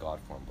out of the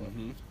Godform book.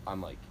 Mhm.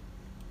 I'm like,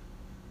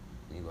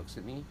 and he looks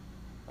at me,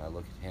 I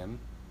look at him,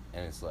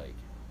 and it's like,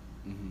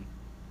 Mhm.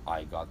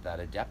 I got that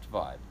adept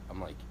vibe.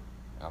 I'm like,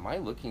 am I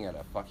looking at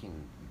a fucking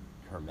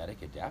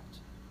Hermetic adept?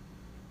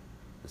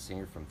 The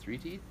singer from Three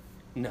Teeth?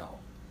 No.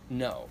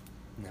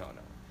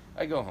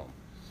 I go home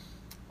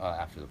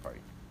after the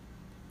party,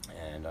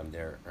 and I'm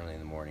there early in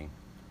the morning,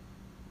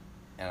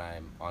 and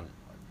I'm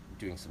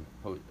doing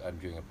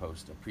a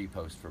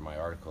pre-post for my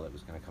article that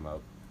was going to come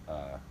out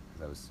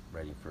because I was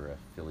writing for an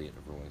affiliate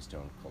of Rolling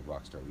Stone called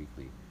Rockstar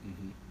Weekly,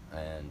 Mhm.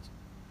 and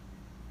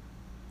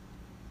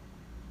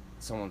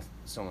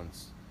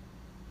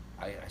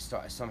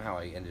somehow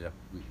I ended up,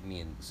 me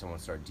and someone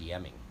started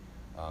DMing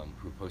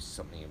who posted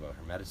something about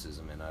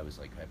Hermeticism, and I was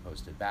like, I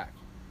posted back,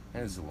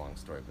 And this is a long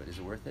story, but is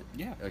it worth it?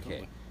 Yeah, Okay.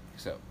 totally.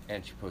 So,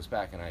 and she posts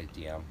back, and I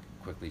DM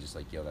quickly, just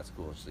like, yo, that's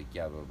cool. And she's like,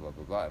 yeah, blah, blah,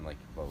 blah, blah. I'm like,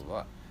 blah,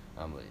 blah,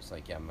 blah. It's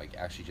like, yeah, I'm like,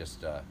 actually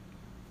just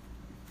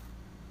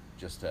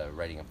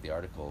writing up the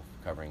article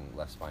covering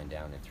Left Spine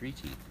Down and Three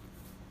Teeth.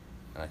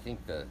 And I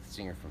think the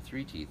singer from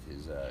Three Teeth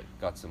is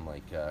got some,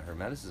 like,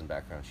 Hermeticism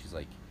background. She's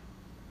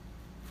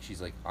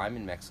like, I'm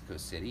in Mexico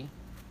City,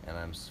 and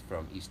I'm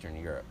from Eastern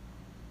Europe.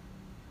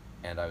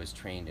 And I was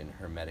trained in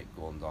Hermetic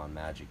Golden Dawn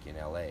magic in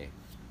LA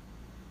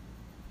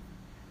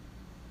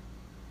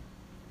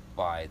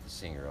by the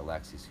singer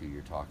Alexis, who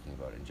you're talking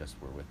about and just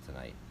were with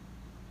tonight,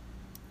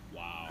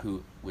 Wow.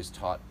 who was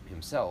taught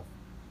himself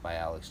by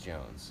Alex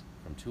Jones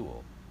from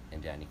Tool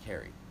and Danny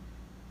Carey.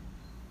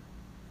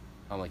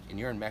 I'm like, and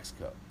you're in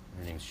Mexico.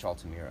 Her name's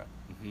Shaltamira.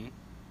 Mm-hmm.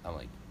 I'm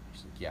like,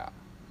 she's like, yeah.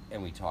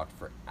 And we talked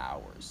for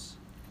hours.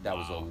 That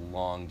was a Wow.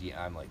 long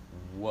I'm like,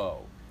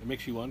 whoa. It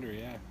makes you wonder,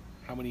 yeah,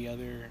 how many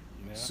other,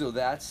 you know? So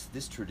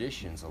this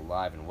tradition's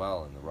alive and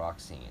well in the rock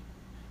scene.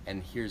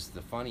 And here's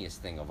the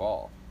funniest thing of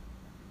all.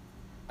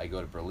 I go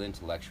to Berlin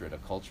to lecture at a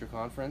culture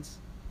conference.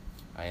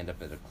 I end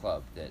up at a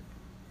club that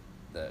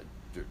the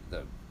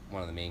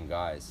one of the main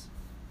guys,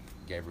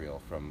 Gabriel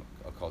from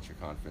a culture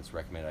conference,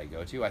 recommended I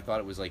go to. I thought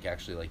it was like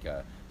actually like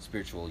a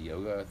spiritual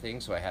yoga thing,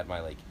 so I had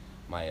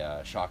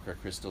my chakra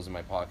crystals in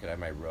my pocket. I had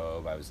my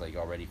robe. I was like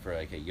all ready for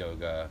like a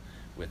yoga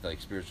with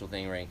like spiritual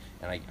thing ring,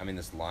 and I'm in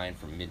this line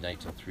from midnight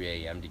till 3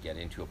 a.m. to get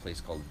into a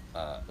place called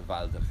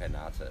Val de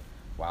Renata,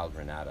 Wild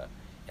Renata,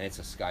 and it's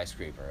a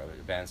skyscraper, a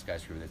advanced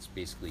skyscraper that's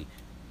basically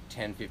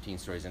 10, 15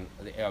 stories, and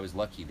I was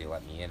lucky they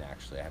let me in.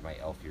 Actually, I had my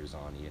elf ears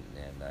on,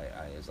 and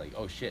I was like,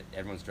 oh shit,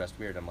 everyone's dressed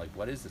weird. I'm like,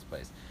 what is this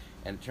place?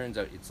 And it turns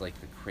out it's like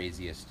the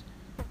craziest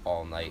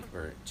all night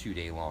or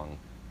 2-day long,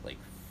 like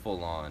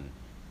full on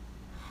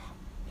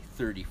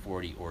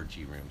 30-40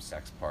 orgy room,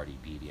 sex party,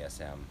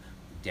 BDSM,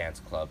 dance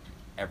club,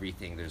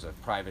 everything. There's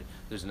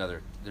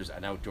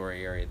an outdoor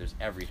area, there's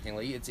everything.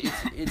 Like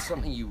it's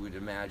something you would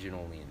imagine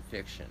only in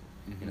fiction,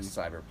 in a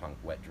cyberpunk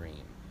wet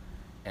dream.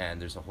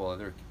 And there's a whole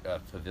other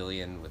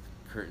pavilion with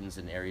curtains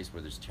and areas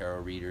where there's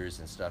tarot readers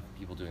and stuff,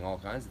 people doing all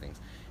kinds of things.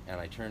 And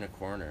I turn a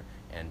corner,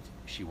 and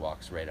she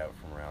walks right out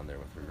from around there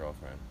with her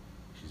girlfriend.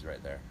 She's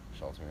right there.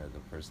 Shaltamira, the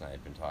person I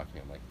had been talking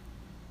to. I'm like,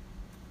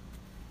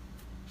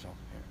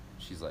 Shaltamira.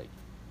 She's like,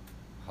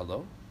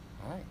 hello?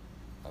 Hi.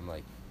 I'm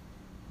like,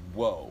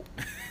 whoa.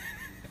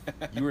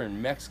 You were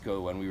in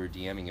Mexico when we were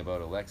DMing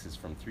about Alexis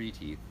from Three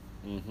Teeth.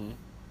 Mm-hmm.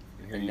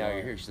 And now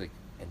you're here. She's like,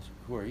 and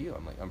who are you?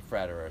 I'm like, I'm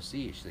Frater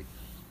RC. She's like,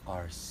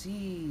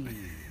 RC.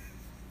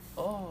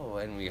 Oh,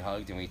 and we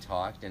hugged and we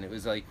talked, and it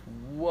was like,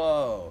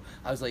 whoa.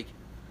 I was like,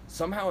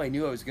 somehow I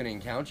knew I was going to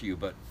encounter you,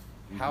 but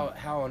how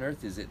on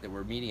earth is it that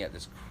we're meeting at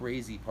this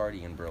crazy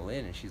party in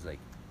Berlin? And she's like,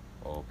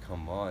 oh,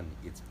 come on,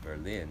 it's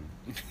Berlin.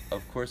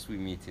 Of course we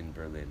meet in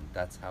Berlin.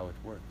 That's how it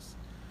works.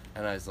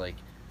 And I was like,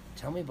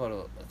 tell me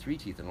about a Three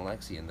Teeth and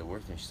Alexi and the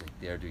work. And she's like,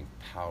 they're doing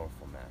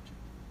powerful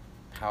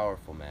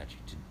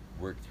magic to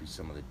work through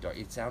some of the dark.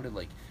 It sounded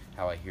like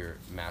how I hear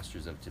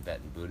masters of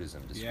Tibetan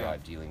Buddhism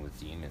describe dealing with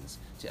demons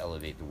to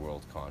elevate the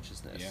world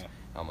consciousness. Yeah.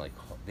 I'm like,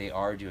 they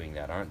are doing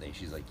that, aren't they?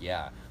 She's like,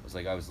 yeah. I was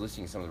like, I was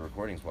listening to some of the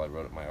recordings while I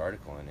wrote up my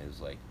article, and it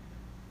was like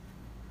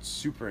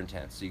super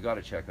intense. So you got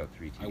to check out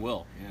Three Teeth. I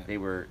will. Yeah.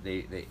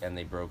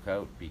 They broke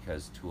out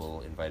because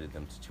Tool invited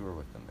them to tour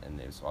with them, and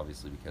it was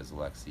obviously because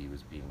Alexi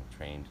was being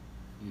trained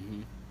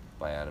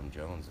by Adam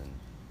Jones and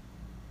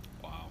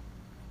Wow.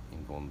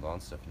 in Golden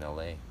Dawn stuff in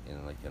LA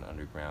in like an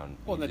underground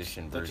Well, that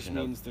musician just version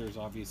means of. there's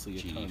obviously a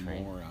GD ton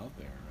train. more out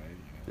there, right?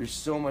 Yeah. There's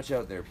so much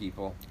out there,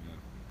 people. Yeah.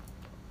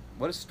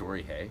 What a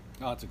story, hey?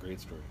 Oh, it's a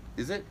great story.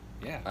 Is it?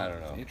 Yeah. I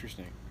don't know. It's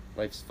interesting.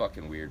 Life's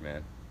fucking weird,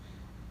 man.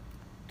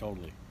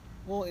 Totally.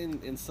 Well,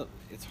 in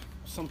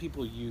some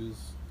people use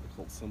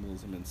occult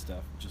symbolism and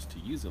stuff just to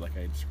use it, like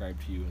I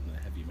described to you in the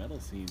heavy metal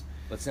scene.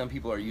 But some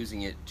people are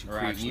using it to Or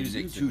create actually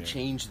music using to it.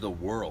 change the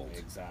world.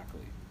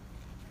 Exactly.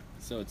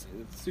 So it's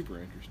super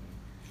interesting,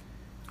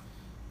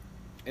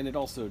 and it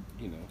also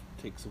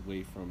takes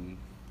away from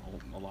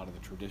a lot of the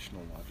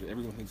traditional lodges.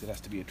 Everyone thinks it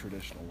has to be a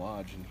traditional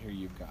lodge, and here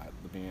you've got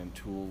the band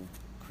Tool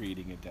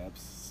creating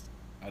adepts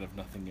out of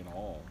nothing at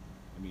all.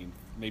 I mean,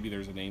 maybe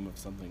there's a name of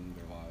something in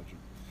their lodge,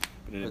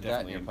 but it Put that in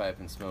definitely your pipe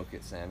and smoke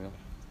it, Samuel.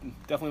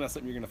 definitely not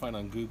something you're going to find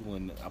on Google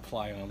and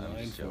apply I'm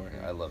online just for.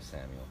 joking. I love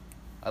Samuel.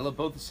 I love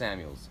both the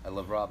Samuels. I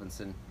love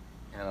Robinson,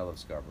 and I love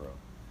Scarborough.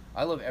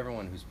 I love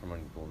everyone who's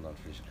promoting the Golden Dawn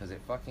tradition because it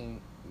fucking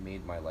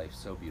made my life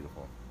so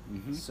beautiful.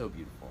 So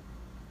beautiful.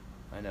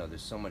 I know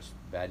there's so much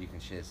bad you can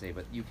say,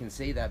 but you can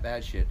say that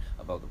bad shit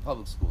about the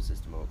public school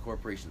system, about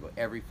corporations, about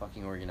every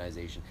fucking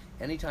organization.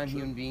 Anytime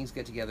human beings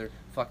get together,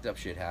 fucked up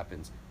shit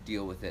happens.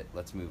 Deal with it.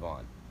 Let's move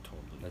on.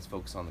 Totally. Let's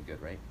focus on the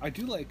good, right? I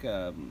do like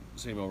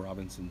Samuel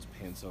Robinson's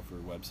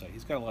Pantsofer website.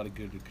 He's got a lot of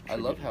good contributors. I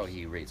love how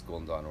he rates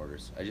Golden Dawn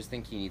orders. I just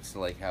think he needs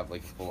to have a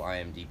full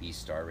IMDb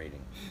star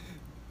rating.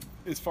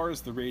 As far as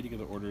the rating of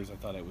the orders, I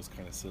thought it was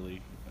kind of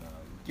silly.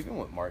 Given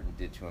what Martin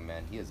did to him,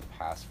 man, he has a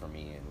pass for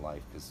me in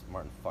life because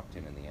Martin fucked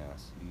him in the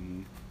ass.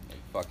 Like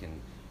fucking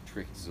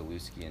tricked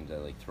Zalewski into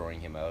like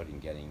throwing him out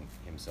and getting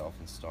himself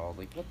installed.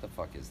 Like, what the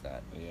fuck is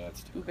that? Yeah,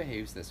 it's Who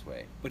behaves this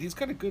way? But he's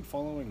got a good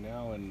following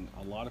now, and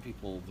a lot of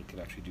people that can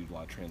actually do a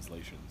lot of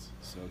translations.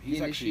 So He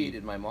he's initiated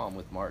actually my mom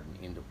with Martin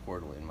into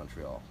Portal in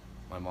Montreal.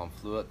 My mom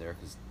flew out there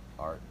because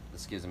the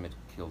schism had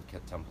killed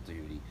Temple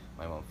Tahuti.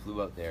 My mom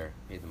flew out there,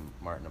 paid them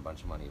Martin a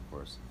bunch of money, of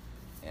course,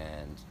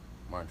 and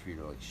Martin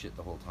treated her like shit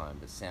the whole time.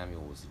 But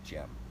Samuel was a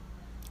gem.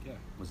 yeah.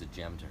 Was a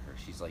gem to her.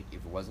 She's like, if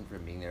it wasn't for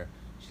him being there,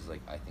 she's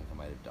like, I think I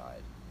might have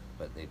died.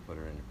 But they put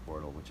her into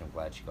Portal, which I'm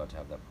glad she got to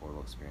have that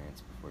Portal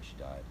experience before she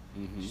died.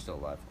 Mhm. She's still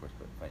alive, of course,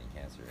 but fighting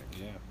cancer.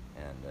 Yeah.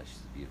 And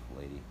she's a beautiful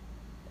lady.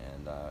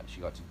 And she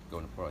got to go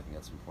into Portal. I think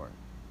that's important.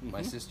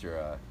 My Mhm.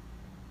 sister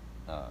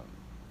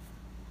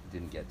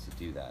didn't get to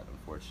do that,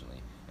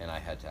 unfortunately. And I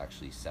had to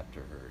actually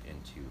scepter her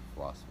into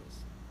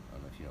Philosopher's. I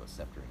don't know if you know what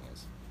sceptering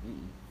is.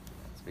 Mm-mm.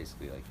 It's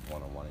basically like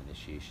one-on-one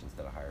initiations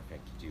that a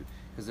Hierophant can do,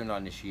 because they're not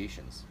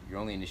initiations. You're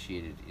only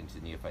initiated into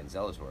Neophyte and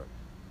Zelator.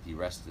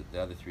 The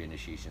other three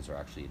initiations are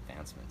actually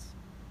advancements.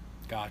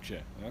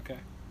 Gotcha. Okay.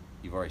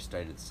 You've already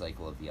started the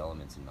cycle of the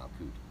elements in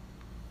Malkut.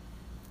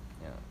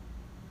 Yeah.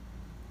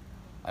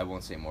 I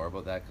won't say more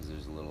about that because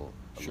there's a little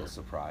Sure.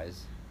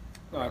 surprise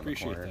No, I around the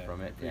appreciate corner that.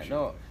 from it. Appreciate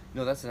no, that.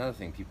 no, that's another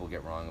thing people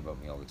get wrong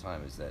about me all the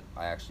time is that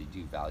I actually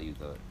do value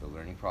the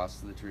learning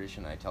process of the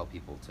tradition. I tell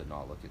people to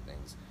not look at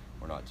things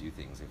or not do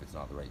things if it's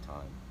not the right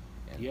time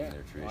Yeah, in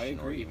their I tradition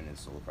or agree. even in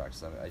solo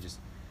practice.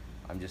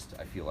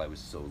 I feel I was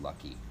so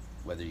lucky.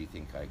 Whether you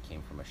think I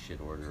came from a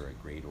shit order or a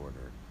great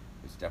order,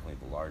 it's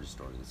definitely the largest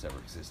order that's ever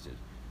existed.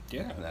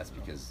 Yeah. And that's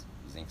because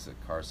Zink's a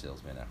car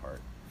salesman at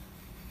heart.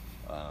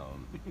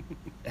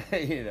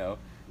 You know,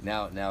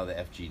 now the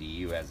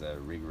FGDU has a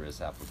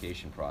rigorous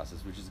application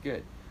process, which is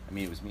good. I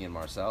mean, it was me and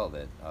Marcel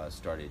that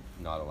started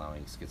not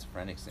allowing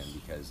schizophrenics in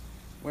because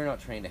we're not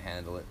trained to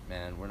handle it,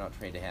 man. We're not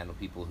trained to handle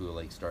people who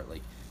like start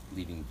like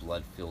leaving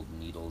blood-filled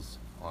needles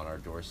on our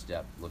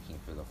doorstep looking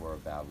for the Whore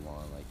of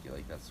Babylon. Like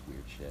that's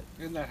weird shit.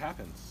 And that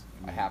happens.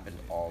 It happened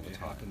all the It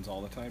time. happens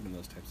all the time in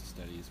those types of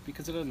studies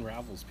because it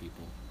unravels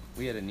people.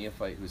 We had a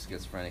neophyte who was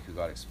schizophrenic who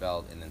got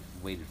expelled and then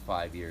waited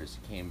 5 years,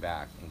 came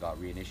back and got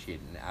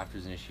reinitiated. And after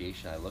his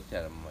initiation, I looked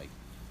at him, I'm like,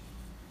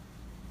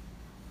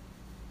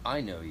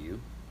 I know you.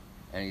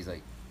 And he's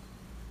like,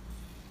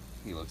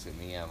 he looks at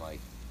me, I'm like,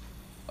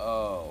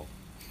 oh,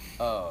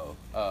 yeah,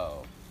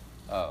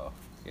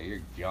 you're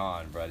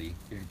gone, buddy.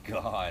 You're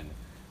gone.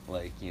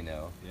 Like, you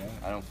know, Yeah.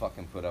 I don't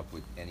fucking put up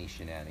with any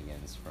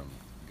shenanigans from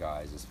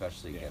guys,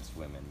 especially Yeah. against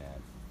women,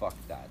 man. Fuck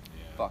that.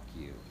 Yeah. Fuck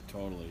you.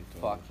 Totally.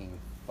 Fucking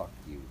fuck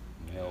you.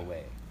 No Yeah.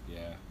 way.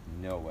 Yeah.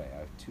 No way. I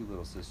have 2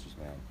 little sisters,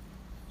 man.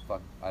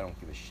 Fuck, I don't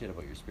give a shit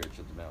about your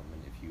spiritual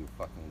development if you're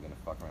fucking gonna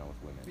fuck around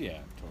with women. Yeah.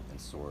 Totally. And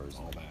swords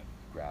All and that.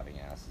 grabbing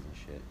asses and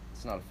shit.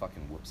 It's not a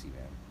fucking whoopsie,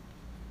 man.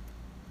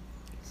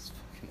 It's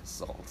fucking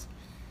assault.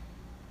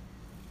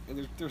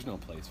 There's no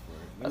place for it.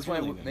 That's There's why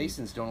really no need.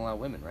 Masons don't allow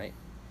women, right?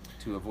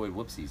 To avoid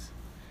whoopsies.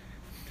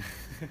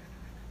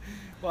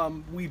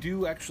 Well, we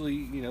do actually,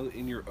 you know,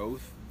 in your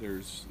oath,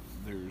 there's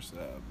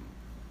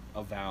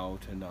a vow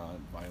to not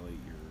violate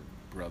your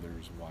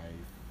brother's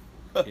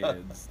wife,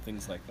 kids,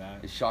 things like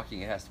that. It's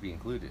shocking it has to be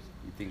included.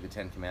 You'd think the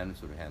 10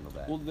 Commandments would have handled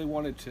that. Well, they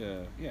wanted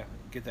to,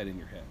 get that in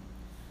your head.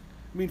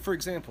 I mean, for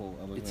example,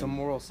 It's a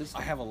moral system.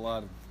 I have a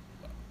lot of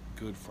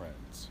good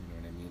friends, you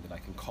know what I mean, that I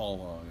can call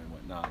on and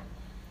whatnot,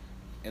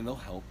 and they'll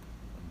help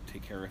and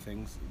take care of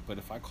things. But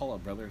if I call a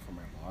brother from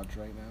my lodge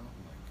right now,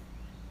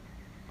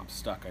 like, I'm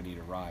stuck, I need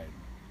a ride,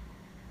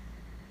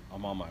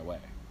 I'm on my way.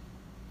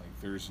 Like,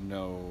 there's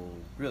no...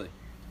 Really?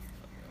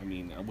 I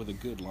mean, with a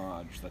good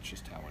lodge, that's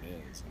just how it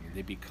is. I mean,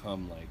 they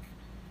become like,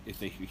 if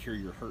they hear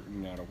you're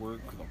hurting out of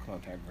work, they'll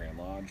contact Grand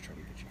Lodge, try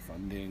to get you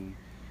funding.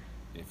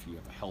 If you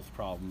have a health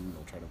problem,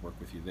 they'll try to work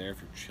with you there. If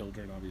your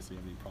children obviously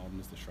have any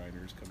problems, the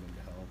Shriners come in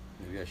to help.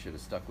 Maybe I should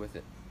have stuck with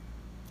it.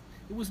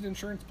 It was an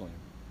insurance plan.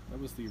 That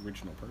was the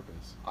original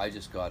purpose. I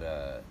just got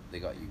you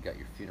got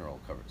your funeral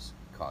costs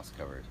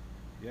covered.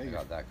 Yeah, I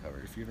got that covered.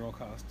 Your funeral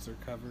costs are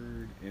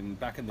covered. And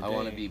back in the I day,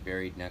 want to be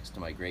buried next to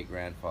my great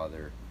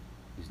grandfather,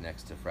 who's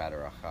next to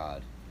Frater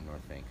Achad in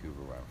North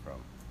Vancouver, where I'm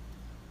from.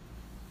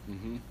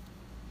 Mm-hmm.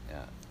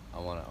 Yeah, I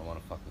want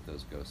to fuck with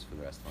those ghosts for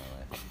the rest of my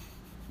life.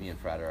 Me and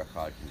Frater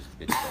Achad can just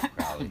bitch about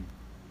Crowley.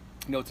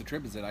 No, what's a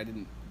trip is that I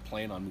didn't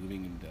plan on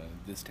moving into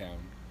this town,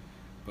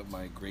 but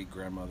my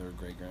great-grandmother,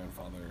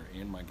 great-grandfather,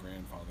 and my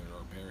grandfather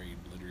are buried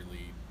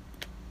literally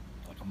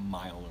like a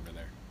mile over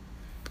there.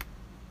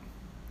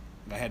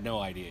 And I had no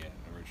idea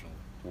originally.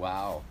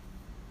 Wow.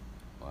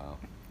 Wow.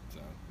 So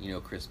You know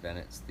Chris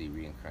Bennett's the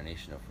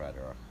reincarnation of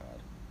Frater Achad.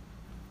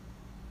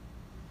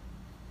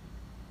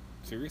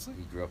 seriously?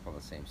 He grew up on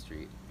the same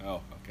street,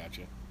 Oh,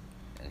 gotcha.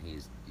 and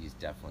he's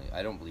definitely...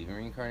 I don't believe in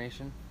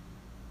reincarnation,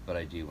 but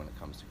I do when it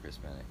comes to Chris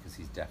Bennett, because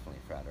he's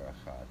definitely Frater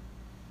Achad.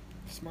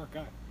 Smart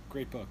guy.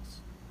 Great books.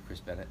 Chris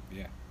Bennett,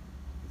 Yeah.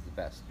 he's the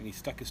best. And he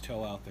stuck his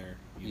toe out there.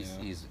 You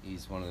know?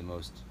 He's one of the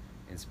most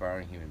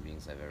inspiring human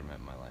beings I've ever met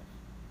in my life,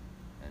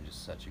 and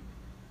just such a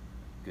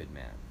good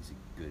man. He's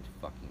a good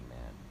fucking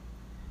man.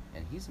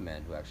 And he's a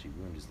man who actually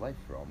ruined his life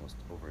for almost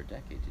over a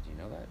decade. Did you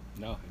know that?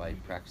 No. By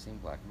practicing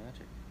black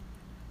magic.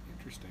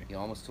 Interesting. He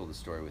almost told the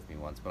story with me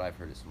once, but I've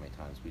heard it so many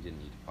times we didn't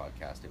need to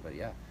podcast it. But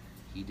yeah,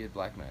 he did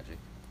black magic.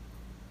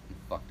 He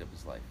fucked up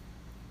his life.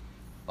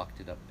 Fucked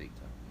it up big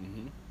time.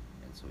 Mm-hmm.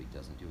 And so he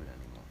doesn't do it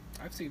anymore.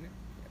 I've seen it.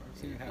 I've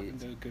seen it happen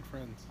to good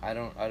friends. I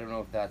don't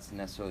know if that's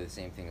necessarily the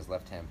same thing as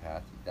left-hand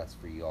path. That's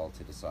for you all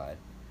to decide.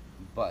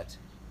 But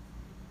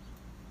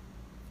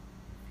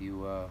if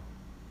you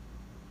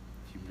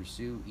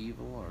pursue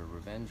evil or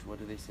revenge, what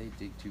do they say?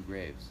 Dig two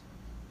graves.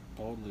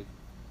 Boldly.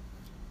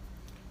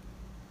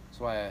 That's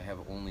why I have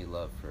only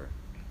love for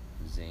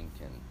Zinc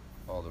and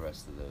all the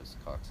rest of those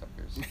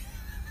cocksuckers.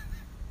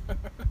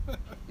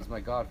 He's my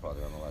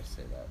godfather, I'm allowed to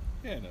say that.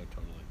 Yeah, no,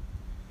 totally.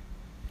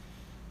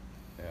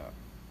 Yeah.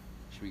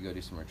 Should we go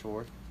do some ritual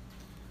work?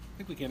 I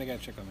think we can. I gotta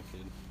check on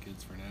the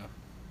kids for now.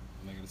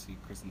 And I gotta see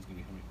Kristen's gonna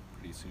be home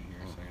pretty soon here,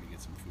 so I gotta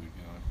get some food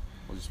going.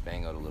 We'll just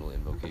bang out a little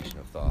invocation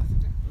of Thoth.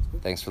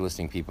 Thanks for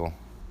listening, people.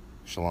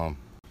 Shalom.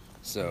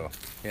 So,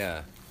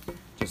 yeah,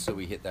 just so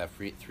we hit that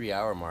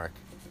 3-hour mark.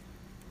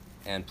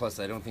 And plus,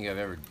 I don't think I've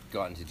ever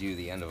gotten to do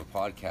the end of a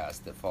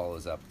podcast that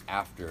follows up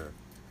after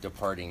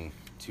departing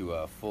to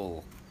a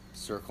full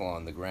circle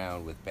on the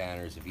ground with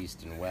banners of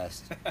East and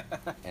West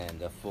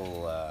and a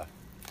full,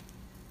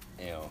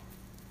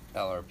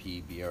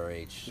 LRP,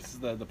 BRH. This is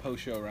the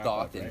post-show wrap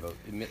Thoth up,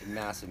 right?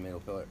 massive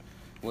middle pillar.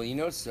 Well, you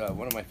notice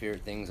one of my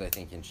favorite things I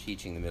think in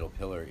teaching the middle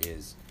pillar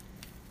is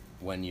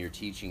when you're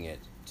teaching it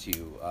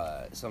to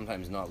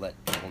sometimes not let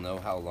people know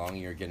how long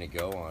you're going to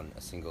go on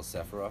a single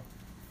Sephirah,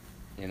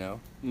 you know?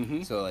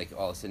 Mm-hmm. So like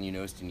all of a sudden you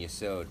noticed in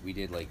Yesod we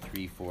did like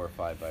 3, 4,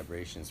 5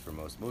 vibrations for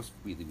most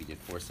we did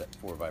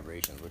 4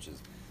 vibrations, which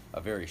is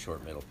a very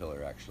short middle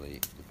pillar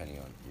actually, depending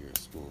on your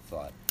school of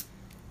thought.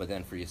 But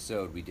then for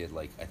Yesod we did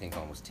like I think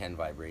almost 10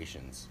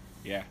 vibrations.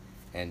 Yeah.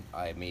 And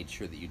I made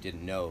sure that you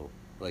didn't know,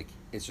 like,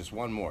 it's just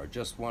one more, oh,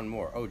 just one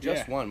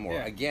more,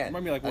 yeah. again,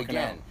 Remind me like working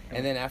again. out.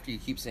 And then after you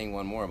keep saying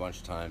one more a bunch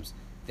of times,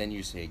 then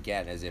you say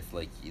again as if,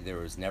 like, there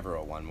was never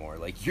a one more.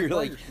 Like, you're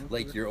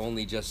you're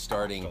only just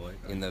starting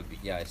in the,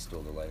 yeah, I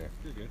stole the lighter.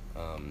 You're good.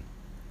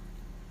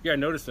 Yeah, I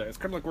noticed that. It's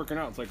kind of like working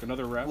out. It's like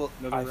another rep, well,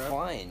 another I rep.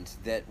 find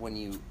that when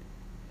you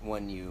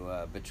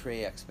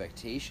betray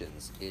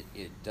expectations,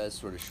 it does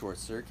sort of short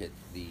circuit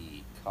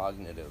the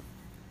cognitive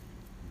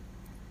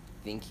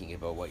thinking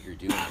about what you're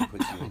doing and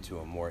puts you into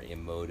a more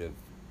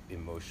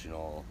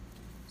emotional,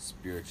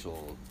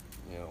 spiritual,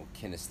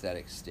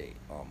 kinesthetic state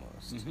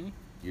almost. Mm-hmm.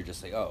 You're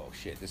just like, oh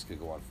shit, this could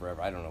go on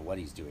forever. I don't know what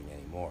he's doing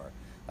anymore.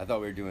 I thought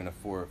we were doing a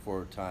four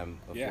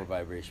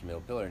vibration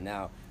middle pillar.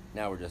 Now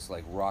we're just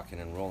like rocking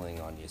and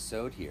rolling on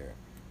Yesod here.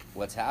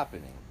 What's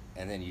happening?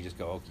 And then you just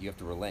go, okay, you have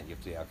to relent. You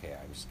have to, okay,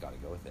 I just got to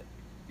go with it.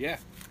 Yeah.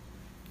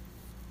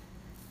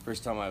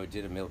 First time I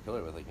did a middle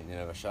pillar with like a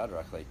Nineveh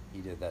Shadrach, like he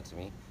did that to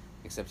me,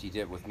 except he did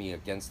it with me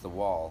against the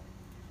wall,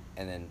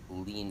 and then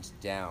leaned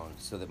down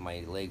so that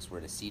my legs were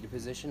in a seated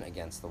position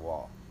against the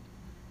wall.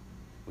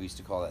 We used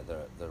to call that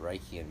the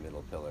Reichian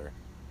middle pillar,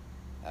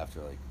 after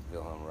like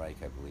Wilhelm Reich,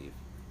 I believe,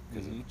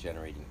 because of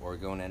generating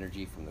orgone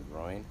energy from the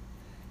groin,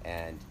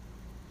 and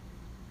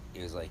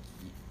it was like,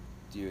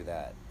 do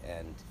that,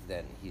 and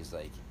then he's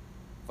like,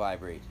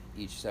 vibrate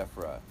each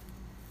Sephirah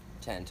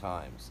 10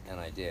 times, and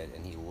I did,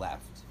 and he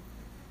left.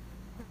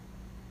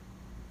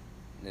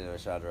 Nineveh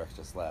Shadrach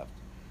just left,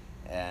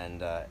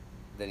 and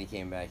then he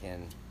came back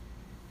in,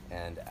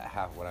 and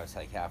when I was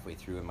like halfway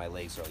through, and my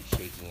legs are like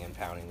shaking and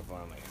pounding the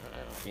floor, I'm like,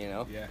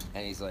 Yeah.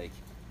 and he's like,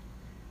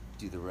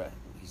 do the rest.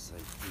 He's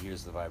like,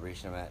 here's the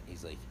vibration I'm at.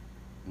 He's like,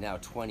 now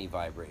 20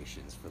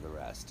 vibrations for the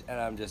rest, and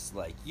I'm just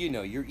like,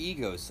 your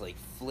ego's like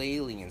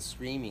flailing and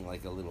screaming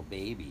like a little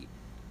baby.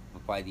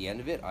 But by the end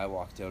of it, I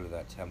walked out of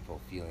that temple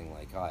feeling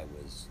like I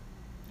was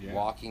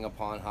walking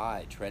upon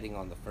high, treading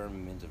on the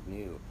firmament of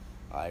new.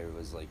 I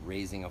was like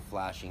raising a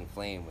flashing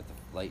flame with the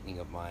lightning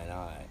of mine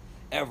eye,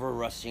 ever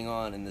rushing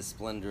on in the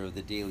splendor of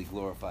the daily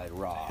glorified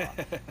Ra.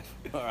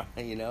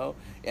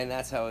 And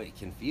that's how it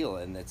can feel,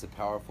 and it's a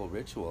powerful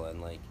ritual,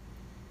 and like,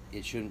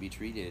 it shouldn't be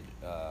treated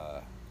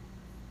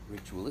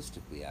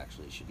ritualistically,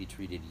 actually. It should be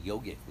treated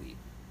yogically.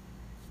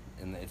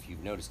 And if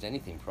you've noticed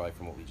anything, probably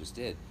from what we just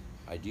did,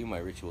 I do my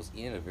rituals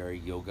in a very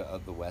yoga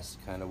of the West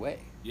kind of way.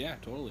 Yeah,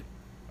 totally.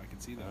 I can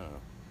see that. I don't know.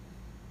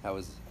 How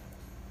was...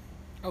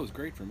 That was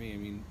great for me. I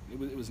mean,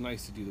 it was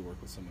nice to do the work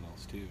with someone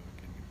else too.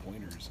 I can get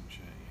pointers and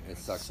shit. It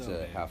sucks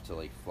to have to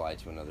like fly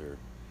to another.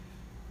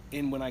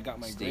 And when I got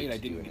my state grade, I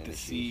to do didn't an get to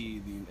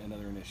see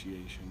another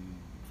initiation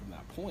from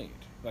that point.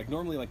 Like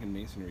normally, like in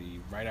Masonry,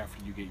 right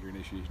after you get your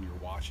initiation,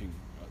 you're watching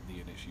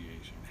the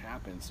initiation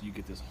happen. So you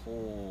get this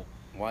whole.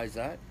 Why is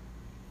that?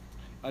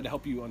 To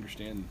help you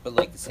understand. But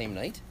like the same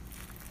night?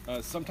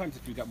 Sometimes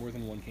if you've got more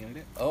than one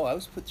candidate. Oh, I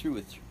was put through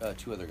with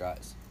 2 other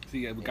guys.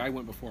 See, a guy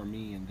went before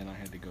me, and then I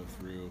had to go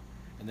through,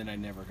 and then I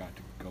never got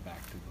to go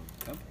back to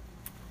the temple.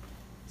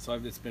 So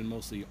it's been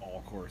mostly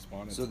all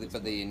correspondence. So,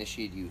 but they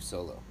initiated you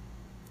solo.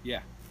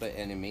 Yeah.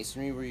 And in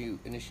Masonry, were you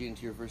initiated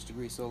into your first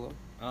degree solo?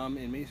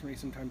 In Masonry,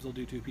 sometimes they'll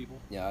do 2 people.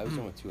 Yeah, I was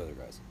on with 2 other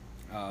guys.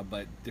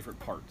 But different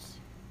parts.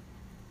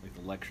 Like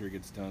the lecture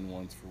gets done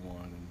once for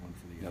one and one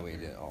for the No, other. we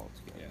did it all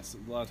together. Yeah, so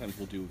a lot of times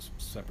we'll do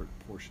separate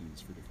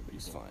portions for different It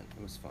was people. fine.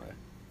 It was fine.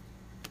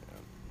 Yeah.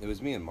 It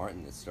was me and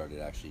Martin that started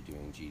actually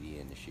doing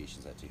GD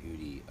initiations at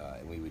Tahuti,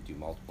 and we would do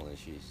multiple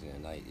initiations in a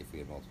night if we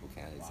had multiple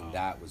candidates, and Wow.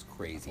 that was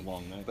crazy. That's a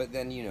long night. But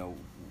then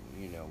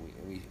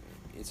we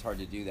it's hard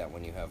to do that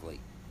when you have like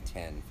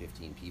 10,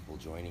 15 people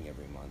joining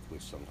every month,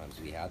 which sometimes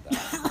we had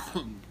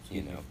that.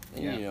 you know,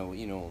 and Yeah.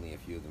 you know only a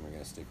few of them are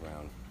going to stick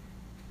around.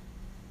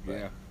 But,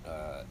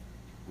 Yeah.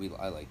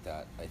 I like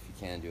that. If you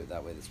can do it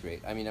that way, that's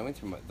great. I mean, I went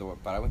through my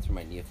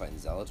Neophyte and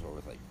Zealot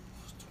with like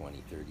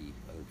 20, 30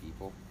 other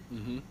people,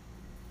 Mm-hmm.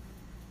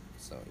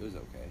 so it was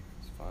okay.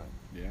 It's fine.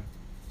 Yeah.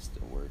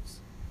 Still works.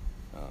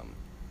 Yeah.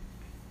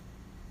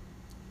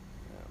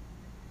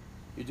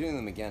 You're doing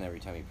them again every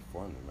time you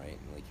perform them, right?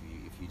 And like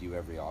if you do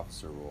every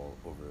officer role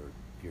over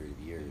a period of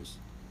years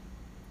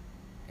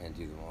and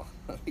do them all,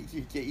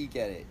 you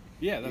get it.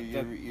 Yeah,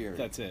 You're-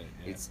 that's it.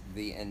 Yeah. It's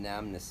the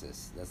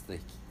anamnesis. That's the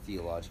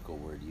theological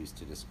word used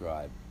to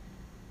describe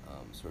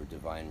sort of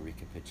divine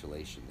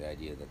recapitulation. The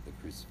idea that the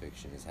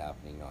crucifixion is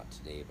happening not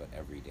today but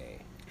every day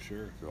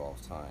Sure. through all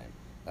of time.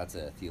 That's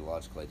a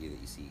theological idea that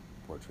you see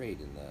portrayed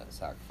in the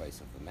sacrifice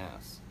of the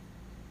Mass.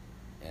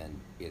 And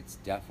it's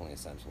definitely a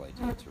central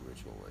idea to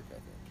ritual work, I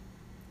think.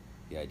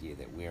 The idea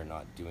that we are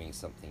not doing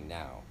something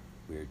now,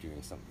 we are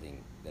doing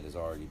something that has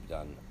already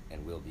done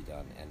and will be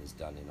done and is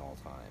done in all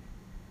time.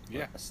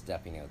 Yeah. We're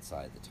stepping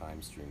outside the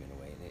time stream in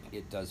a way, and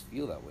it does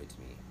feel that way to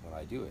me when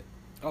I do it.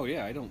 Oh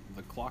yeah,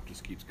 the clock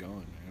just keeps going.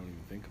 I don't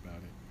even think about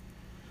it.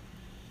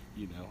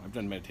 You know, I've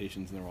done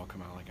meditations and they're all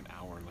come out like an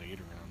hour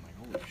later, and I'm like,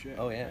 holy shit!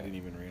 Oh, yeah. I didn't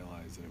even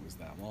realize that it was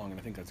that long, and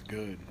I think that's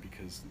good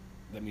because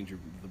that means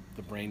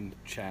the brain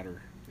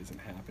chatter isn't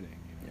happening.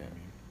 You know what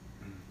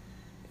I mean?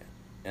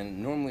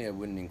 And normally I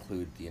wouldn't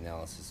include the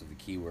analysis of the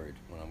keyword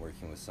when I'm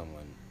working with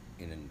someone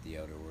in the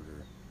outer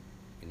order,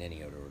 in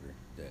any outer order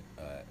that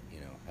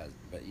has.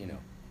 But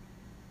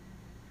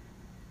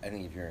I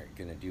think if you're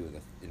gonna do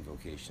the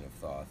invocation of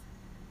Thoth,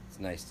 it's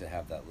nice to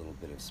have that little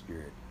bit of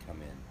spirit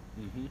come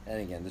in. Mm-hmm.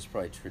 And again, there's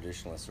probably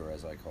traditionalists, or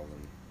as I call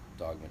them,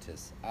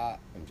 dogmatists. I'm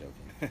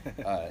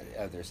joking.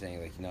 Out there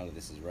saying like none of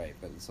this is right,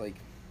 but it's like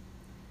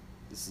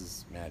this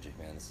is magic,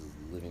 man. This is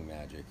living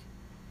magic.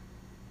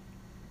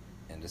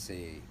 And to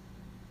say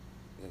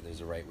that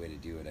there's a right way to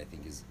do it, I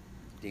think is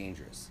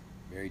dangerous,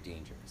 very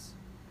dangerous.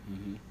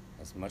 Mm-hmm.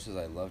 As much as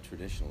I love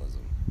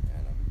traditionalism,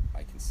 and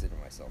I consider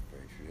myself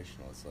very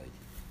traditional, it's like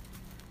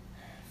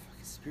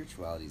fucking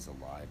spirituality's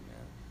alive,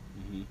 man.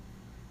 Mm-hmm.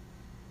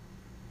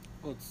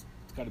 Well, it's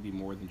got to be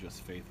more than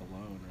just faith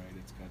alone, right?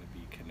 It's got to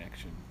be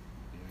connection.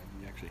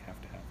 You actually have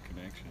to have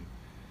connection.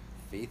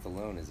 Faith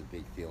alone is a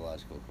big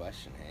theological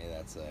question. Hey,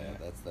 that's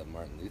the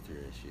Martin Luther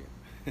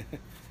issue.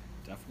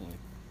 Definitely.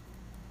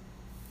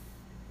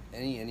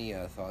 Any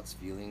thoughts,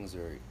 feelings,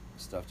 or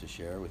stuff to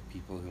share with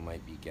people who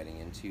might be getting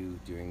into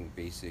doing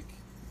basic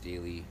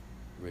daily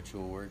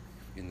ritual work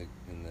in the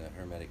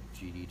Hermetic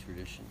GD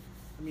tradition?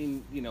 I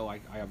mean,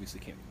 I obviously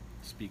can't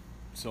speak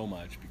so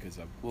much because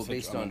I'm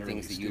based I'm on an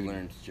things early that you student.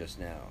 learned just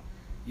now.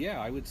 Yeah,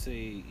 I would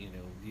say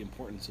the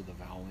importance of the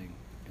voweling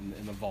and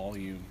the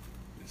volume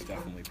is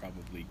definitely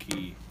probably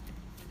key.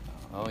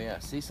 Oh yeah,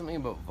 say something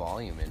about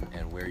volume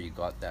and where you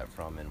got that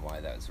from and why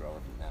that's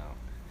relevant now.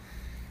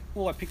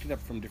 Well, I picked it up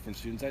from different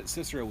students.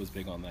 Cicero was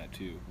big on that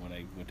too when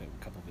I went to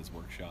a couple of his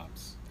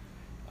workshops.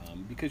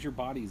 Because your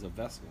body's a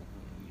vessel,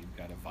 and you've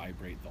got to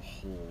vibrate the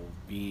whole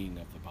being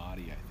of the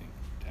body, I think,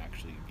 to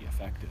actually be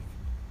effective.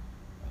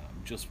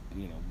 Just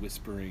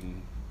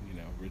whispering,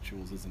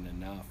 rituals isn't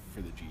enough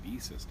for the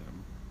GD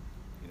system.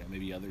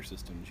 Maybe other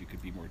systems you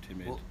could be more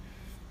timid. Well,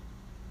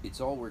 it's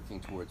all working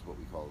towards what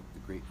we call the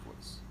great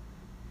voice.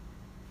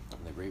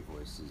 And the great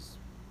voice is,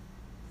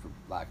 for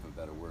lack of a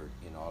better word,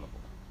 inaudible.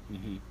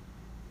 Mm-hmm.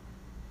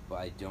 But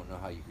I don't know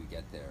how you could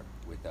get there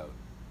without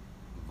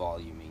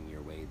voluming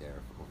your way there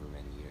for over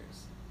many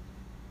years.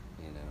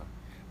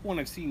 Well, and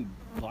I've seen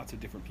lots of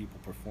different people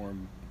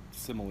perform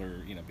similar,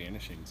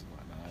 banishings and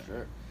whatnot.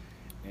 Sure.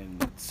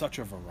 And such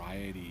a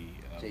variety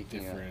of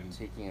Taking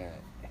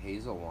a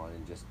hazel wand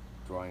and just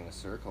drawing a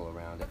circle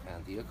around at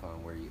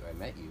Pantheacon where I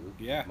met you,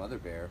 Yeah. Mother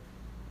Bear.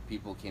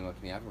 People came up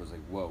to me afterwards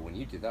like, "Whoa, when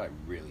you did that, I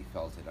really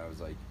felt it." I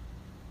was like,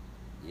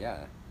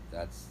 "Yeah,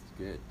 that's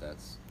good.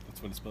 That's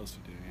what it's supposed to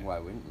do. Yeah. why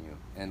wouldn't you?"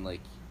 And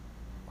like,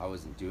 I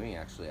wasn't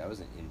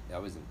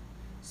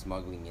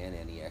smuggling in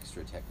any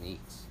extra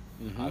techniques.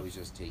 Mhm. I was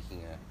just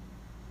taking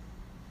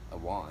a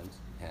wand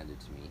handed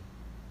to me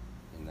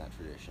in that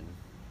tradition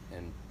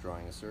and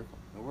drawing a circle.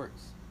 It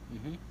works.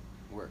 Mm-hmm. It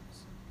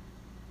works.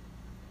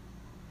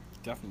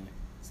 Definitely.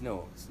 It's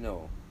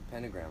no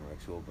pentagram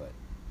ritual, but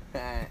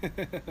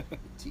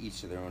to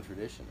each to their own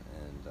tradition.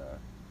 And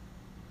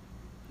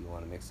if you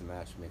want to mix and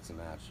match, mix and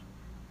match.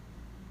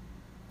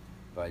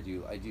 But I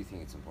do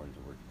think it's important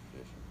to work in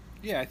tradition.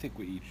 Yeah, I think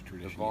with each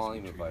tradition. The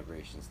volume of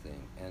vibrations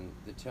thing and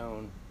the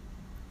tone.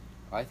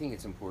 I think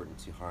it's important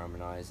to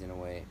harmonize in a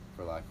way,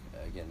 not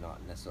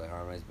necessarily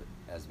harmonize, but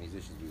as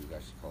musicians we would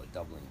actually call it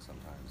doubling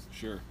sometimes,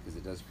 Sure. because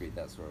it does create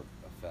that sort of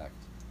effect.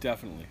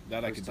 Definitely.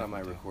 That I First could time I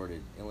definitely tell.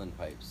 recorded Uilleann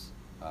pipes,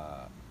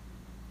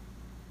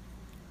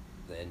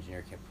 the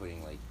engineer kept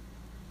putting like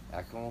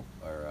echo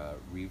or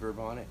reverb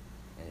on it,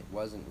 and it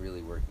wasn't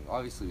really working.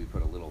 Obviously, we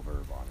put a little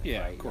verb on it,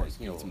 Yeah, right? of course.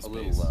 Like, you know, Give it some a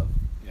little space. love,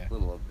 Yeah.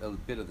 a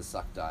bit of the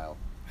suck dial.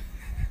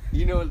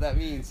 You know what that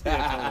means?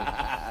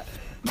 Yeah,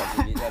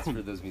 That's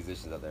for those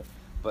musicians out there.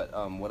 But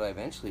what I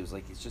eventually was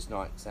like, it's just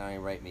not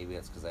sounding right. Maybe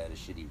that's because I had a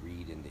shitty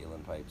reed in the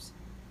Uilleann pipes.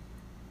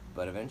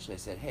 But eventually I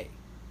said, hey,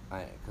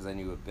 because I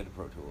knew a bit of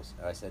Pro Tools,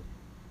 and I said,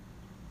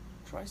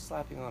 try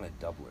slapping on a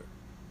doubler.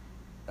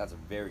 That's a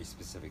very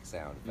specific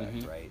sound effect,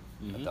 Mhm. right?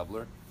 Mhm. A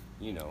doubler,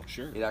 you know,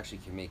 Sure. it actually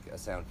can make a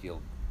sound feel,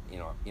 you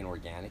know,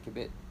 inorganic a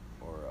bit,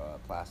 or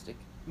plastic,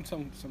 And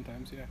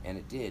sometimes, yeah. and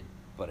it did,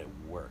 but it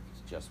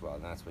worked just well,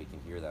 and that's why you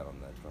can hear that on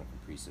the Drunken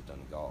Priest of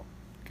Donegal,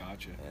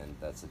 Gotcha. and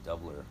that's a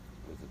doubler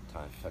with a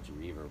touch of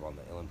reverb on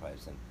the Uilleann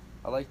pipes, and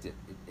I liked it.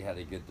 It had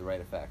the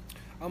right effect.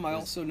 I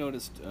also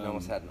noticed. It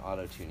almost had an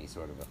auto-tuney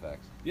sort of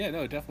effect. Yeah,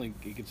 no, it definitely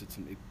it gives it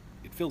some.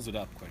 It fills it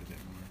up quite a bit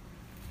more.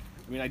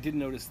 I mean, I did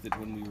notice that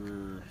when we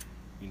were,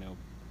 you know,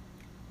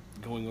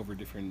 going over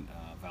different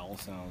vowel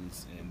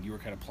sounds, and you were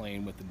kind of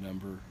playing with the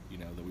number, you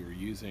know, that we were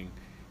using.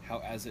 How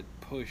as it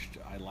pushed,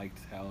 I liked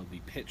how the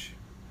pitch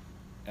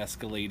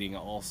escalating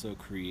also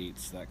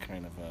creates that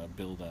kind of a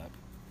build-up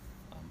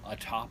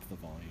atop the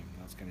volume.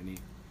 That's kind of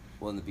neat.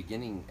 Well, in the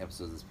beginning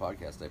episodes of this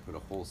podcast, I put a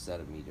whole set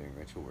of me doing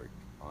ritual work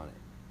on it.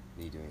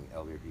 Me doing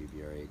LBRP,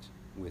 BRH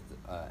with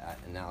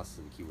analysis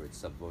of the keyword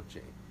sub voce.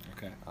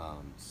 Okay.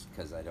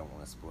 Because I don't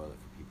want to spoil it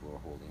for people who are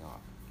holding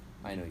off.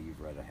 I know you've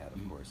read ahead,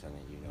 of course, and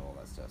you know all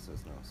that stuff, so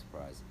it's no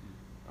surprise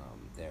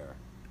there.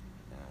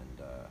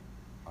 And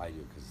I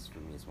do, because for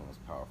me it's one of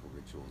those powerful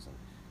rituals.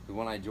 And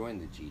when I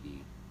joined the GD,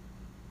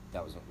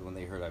 that was when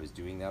they heard I was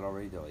doing that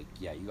already. They're like,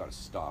 "Yeah, you got to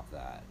stop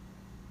that."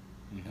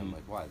 And I'm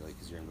like, "Why?" They're like,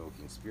 "Because you're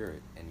invoking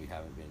spirit, and you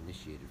haven't been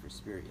initiated for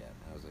spirit yet."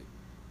 And I was like,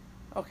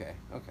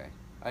 "Okay."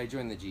 I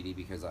joined the GD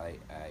because I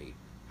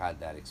had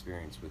that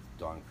experience with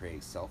Don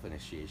Craig's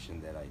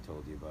self-initiation that I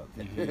told you about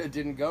that it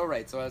didn't go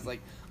right. So I was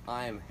like,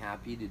 I am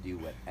happy to do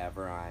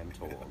whatever I'm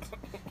told,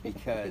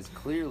 because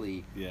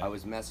clearly Yeah. I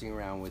was messing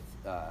around with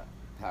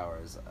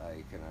powers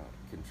I cannot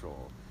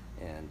control.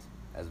 And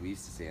as we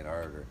used to say in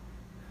our order,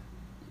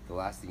 the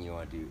last thing you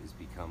want to do is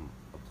become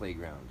a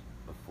playground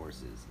of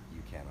forces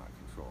you cannot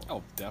control.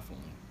 Oh,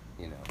 definitely.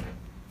 You know,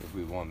 if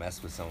we want to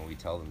mess with someone, we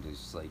tell them to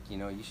just like, you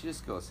know, you should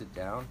just go sit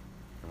down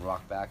and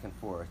rock back and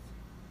forth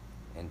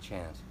and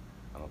chant,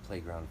 I'm a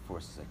playground of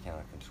forces I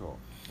cannot control.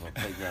 I'm a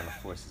playground of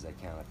forces I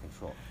cannot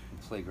control. I'm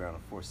a playground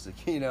of forces,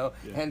 you know?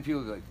 Yeah. And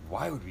people go like,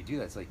 why would we do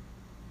that? It's like,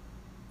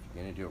 if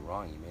you're going to do it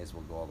wrong, you may as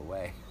well go all the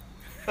way.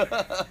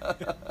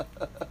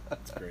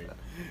 That's great.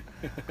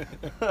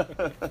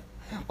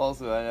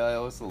 Also, I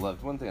also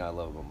loved, one thing I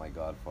love about my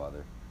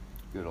godfather,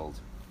 good old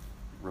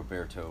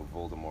Roberto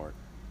Voldemort,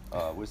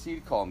 was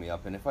he'd call me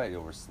up, and if I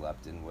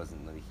overslept and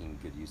wasn't making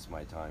good use of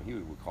my time, he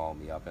would call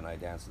me up, and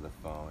I'd answer the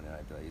phone, and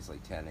I'd be like, it's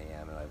like 10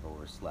 a.m., and I've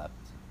overslept,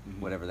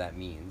 whatever that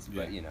means,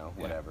 but, Yeah. you know,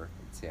 Yeah. whatever,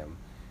 it's him.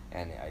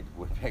 And I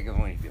would pick up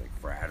and he'd be like,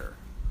 Frater,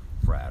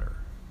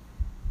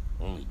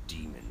 only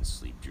demons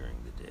sleep during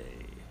the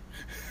day.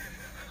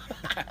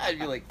 I'd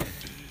be like,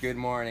 good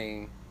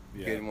morning,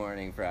 Yeah. good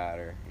morning,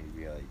 Frater. He'd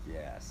be like,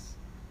 yes.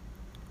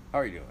 How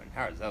are you doing?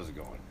 How's it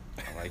going?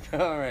 I'm like,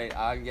 all right,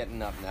 I'm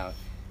getting up now,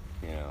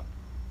 you know.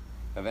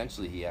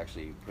 Eventually, he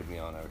actually put me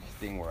on a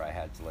thing where I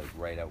had to like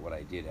write out what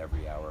I did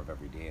every hour of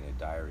every day in a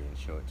diary and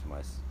show it to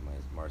my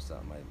Marsa,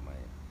 my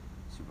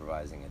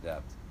supervising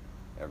adept,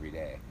 every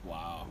day.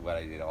 Wow. What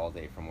I did all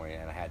day from morning,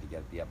 and I had to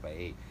be up by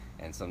 8.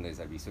 And some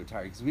days I'd be so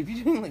tired because we'd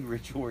be doing like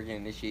ritual work and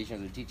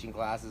initiations or teaching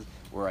classes,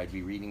 or I'd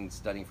be reading,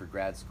 studying for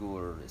grad school,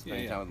 or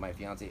spending time with my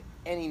fiance.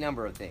 Any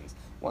number of things.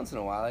 Once in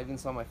a while, I even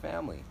saw my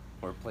family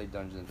or played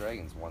Dungeons and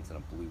Dragons once in a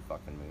blue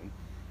fucking moon.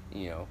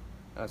 You know,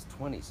 I was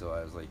 20, so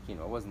I was like, you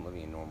know, I wasn't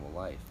living a normal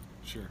life.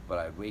 Sure. But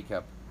I'd wake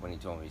up when he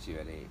told me to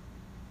at 8,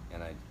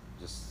 and I'd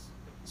just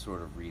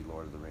sort of read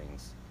Lord of the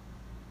Rings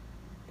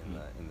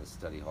in the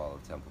study hall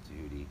of Temple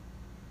Tahuti,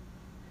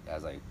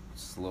 as I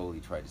slowly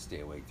tried to stay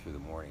awake through the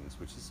mornings,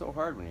 which is so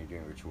hard when you're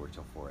doing ritual work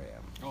till 4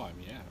 a.m. Oh, I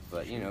mean, yeah.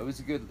 But you know, it was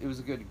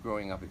a good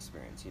growing up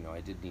experience. You know, I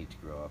did need to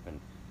grow up, and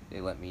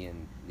they let me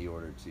in the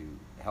order to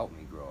help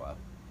me grow up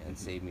and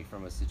save me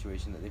from a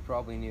situation that they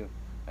probably knew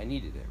I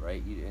needed it.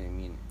 Right? I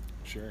mean,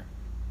 Sure.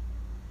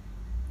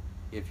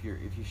 if you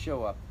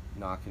show up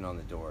knocking on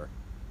the door,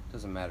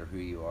 doesn't matter who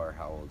you are,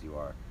 how old you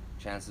are,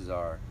 chances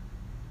are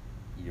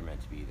you're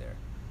meant to be there.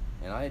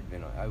 And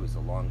I was a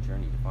long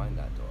journey to find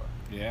that door.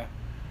 Yeah.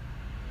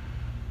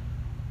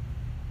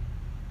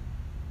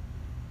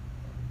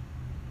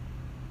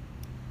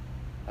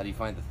 How do you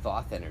find the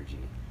Thoth energy?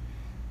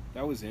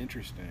 That was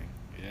interesting.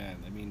 Yeah,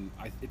 I mean,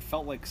 it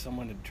felt like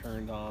someone had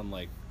turned on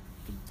like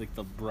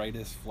the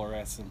brightest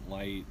fluorescent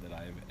light that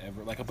I've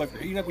ever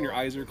you know when your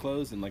eyes are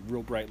closed and like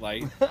real bright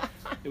light.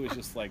 It was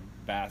just like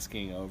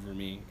basking over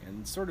me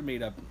and sort of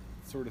made up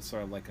sort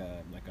of like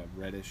a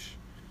reddish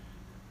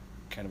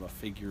kind of a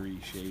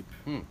figurey shape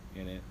in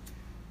it.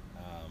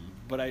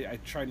 But I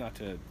tried not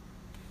to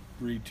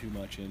read too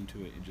much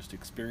into it and just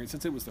experience.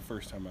 Since it was the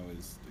first time I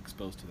was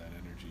exposed to that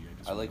energy,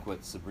 I like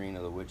what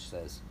Sabrina the Witch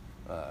says,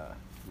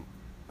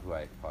 who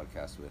I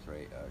podcast with,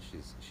 right?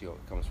 She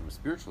comes from a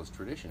spiritualist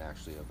tradition,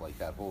 actually, of like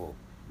that whole,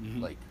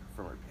 like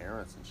from her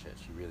parents and shit.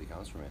 She really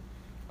comes from it.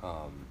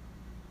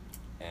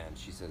 And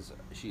she says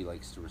she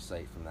likes to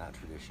recite from that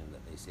tradition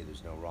that they say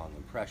there's no wrong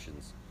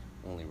impressions,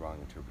 only wrong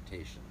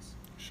interpretations.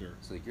 Sure.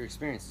 So like your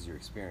experience is your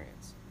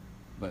experience,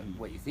 but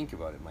what you think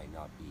about it might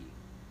not be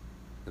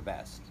the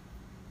best.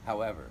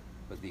 However,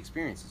 but the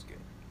experience is good.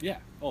 Yeah.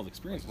 Oh, the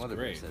experience Like was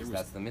great. Says,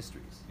 that's the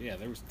mysteries. Yeah,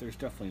 there's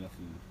definitely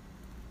nothing,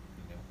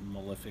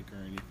 malefic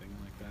or anything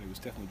like that. It was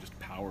definitely just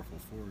powerful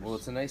force. Well,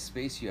 it's a nice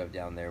space you have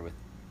down there with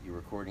your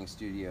recording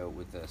studio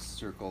with a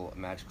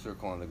magic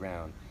circle on the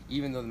ground.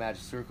 Even though the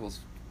magic circle's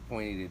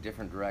pointing in a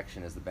different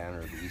direction as the banner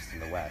of the East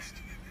and the West.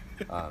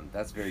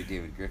 That's very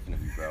David Griffin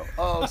of you, bro.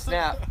 Oh,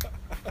 snap.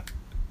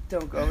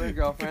 Don't go there,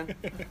 girlfriend.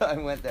 I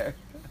went there.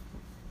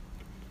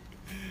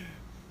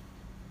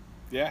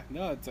 Yeah,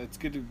 no, it's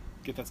good to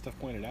get that stuff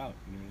pointed out.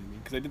 You know what I mean?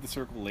 Because I did the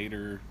circle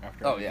later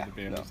after Oh, I yeah, did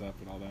the banners no. up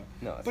and all that.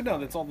 No, it's but no,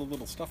 fine. that's all the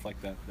little stuff like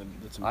that.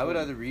 That's important. I would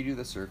either redo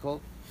the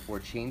circle or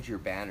change your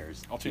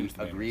banners. I'll change to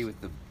the agree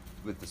banners.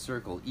 with the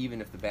circle,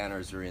 even if the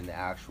banners are in the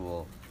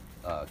actual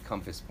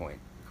compass point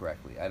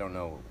correctly. I don't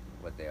know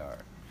what they are.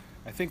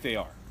 I think they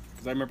are,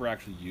 because I remember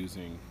actually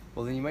using.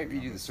 Well, then you might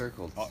redo the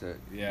circle to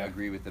yeah.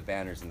 agree with the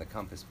banners in the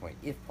compass point,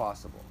 if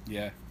possible.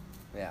 Yeah.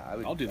 Yeah, I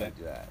would. I'll do I'd that.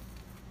 do that.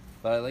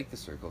 But I like the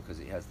circle because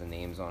it has the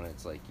names on it.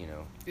 It's like,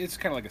 It's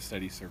kind of like a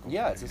study circle.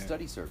 Yeah, it's a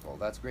study circle.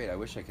 That's great. I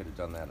wish I could have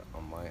done that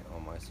on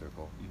my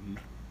circle. Mm-hmm.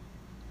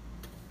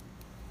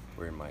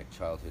 Or in my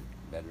childhood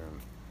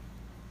bedroom.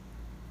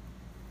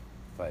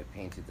 If I had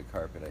painted the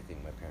carpet, I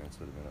think my parents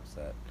would have been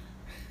upset.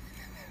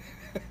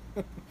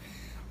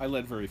 I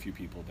led very few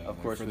people down Of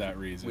there course, for that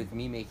reason. With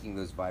me making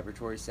those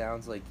vibratory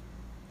sounds like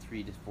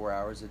 3 to 4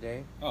 hours a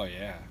day, Oh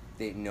yeah.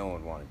 no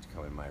one wanted to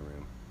come in my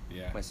room.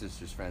 Yeah. My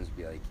sister's friends would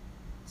be like,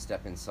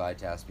 step inside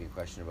to ask me a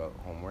question about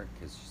homework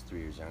because she's 3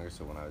 years younger.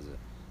 So when I was a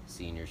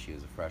senior, she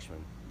was a freshman,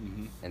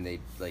 Mm-hmm. and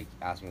they'd like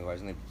ask me a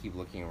question. They'd keep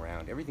looking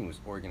around. Everything was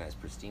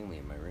organized pristinely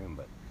in my room,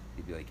 but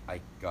they'd be like, "I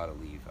gotta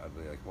leave." I'd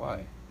be like, "Why?"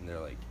 Why? And they're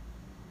like,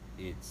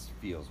 "It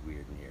feels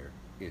weird in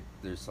here.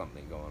 There's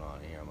something going on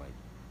in here." I'm like,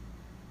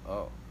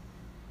 "Oh,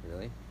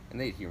 really?" And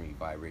they'd hear me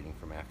vibrating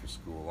from after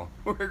school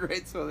on work,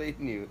 right? So they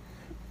knew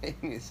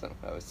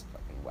somehow I was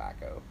fucking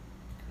wacko.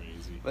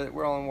 Crazy. But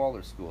we're all in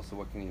Waldorf school, so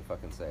what can you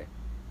fucking say?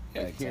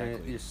 Yeah, Like,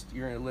 exactly.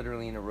 You're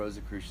literally in a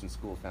Rosicrucian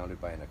school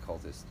founded by an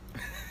occultist.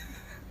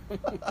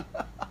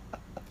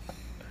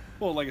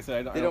 Well, like I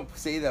said, They don't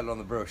say that on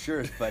the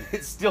brochures, but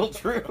it's still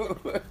true.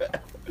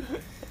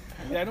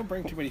 Yeah, I don't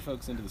bring too many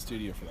folks into the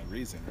studio for that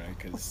reason, right? What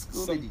Because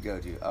school did you go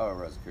to? Oh, a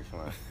Rosicrucian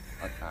one.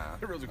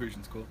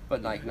 Rosicrucian school.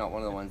 But like not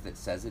one of the ones that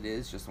says it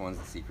is, just the ones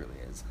that secretly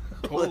is.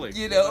 Totally.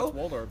 You Yeah, know, that's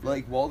Waldorf, yeah.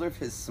 like Waldorf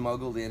has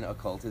smuggled in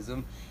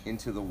occultism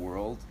into the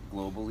world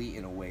globally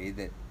in a way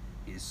that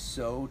is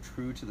so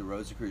true to the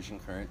Rosicrucian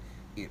current,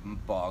 it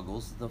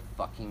boggles the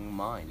fucking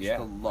mind. It's Yeah,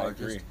 the I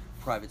largest agree.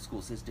 private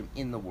school system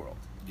in the world.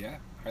 Yeah,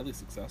 highly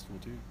successful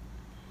too.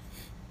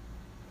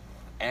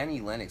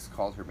 Annie Lennox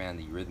called her band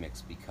the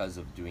Eurythmics because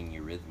of doing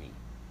eurythmy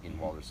in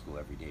Mm-hmm. Waldorf school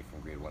every day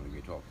from grade 1 to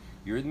grade 12.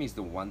 Eurythmy is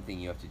the one thing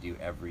you have to do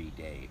every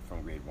day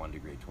from grade 1 to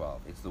grade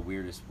 12. It's the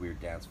weirdest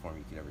weird dance form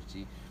you could ever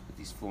see with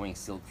these flowing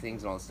silk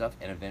things and all this stuff.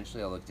 And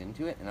eventually I looked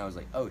into it and I was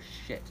like, oh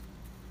shit.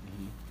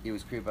 Mm-hmm. It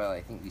was created by,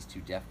 I think, these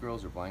 2 deaf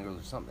girls or blind girls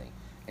or something.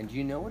 And do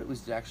you know what it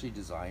was actually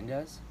designed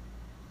as?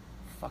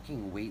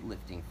 Fucking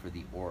weightlifting for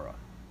the aura.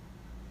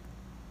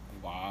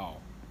 Wow.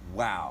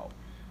 Wow.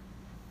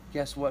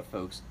 Guess what,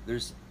 folks?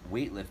 There's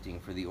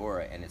weightlifting for the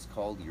aura, and it's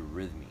called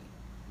eurythmy.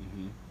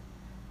 Mm-hmm.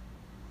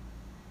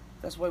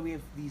 That's why we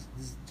have these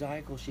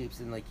diacal shapes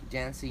and like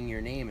dancing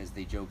your name, as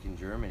they joke in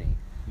Germany.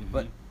 Mm-hmm.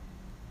 But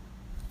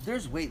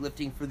there's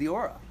weightlifting for the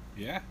aura.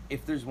 Yeah.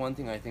 If there's one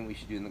thing I think we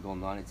should do in the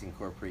Golden Dawn, it's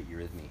incorporate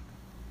eurythmy.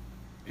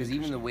 Because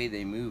even the Interesting. way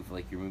they move,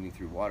 like you're moving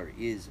through water,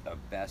 is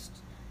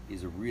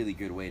a really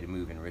good way to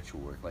move in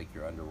ritual work, like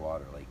you're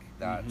underwater. Like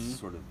that's Mhm.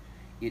 sort of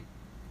it.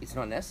 It's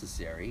not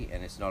necessary,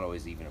 and it's not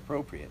always even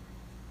appropriate,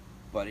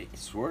 but it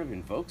sort of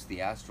invokes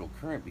the astral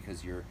current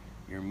because you're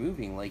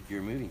moving like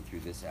you're moving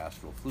through this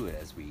astral fluid,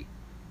 as we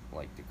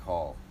like to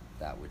call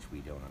that which we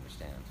don't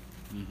understand.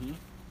 Mm-hmm.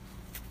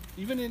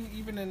 Even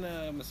in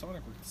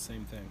Masonic work, the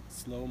same thing.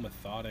 Slow,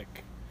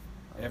 methodic.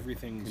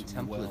 Everything's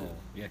contemplative. well.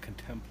 Yeah,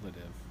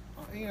 contemplative.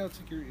 It's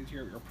like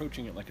you're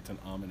approaching it like it's an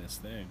ominous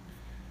thing,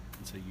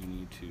 and so you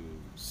need to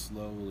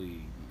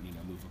slowly,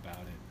 move about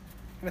it.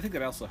 And I think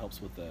that also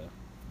helps with the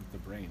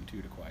brain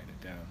too, to quiet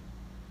it down.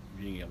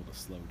 Being able to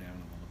slow down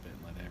a little bit,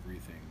 let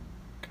everything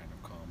kind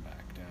of calm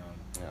back down.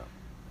 Yeah.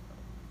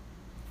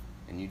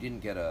 And you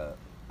didn't get a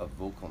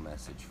vocal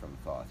message from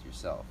Thoth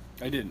yourself.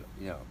 I didn't.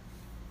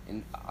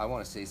 And I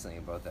want to say something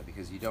about that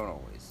because you don't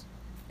always.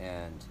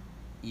 And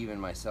even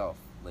myself,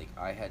 like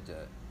I had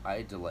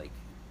to like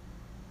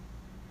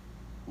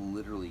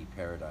literally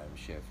paradigm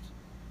shift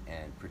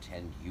and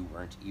pretend you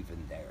weren't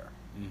even there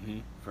Mm-hmm.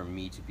 for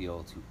me to be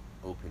able to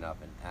open up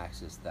and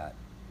access that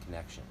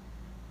connection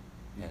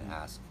and Mhm.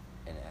 ask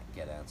and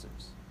get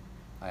answers.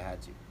 I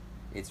had to.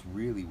 It's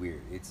really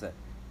weird. It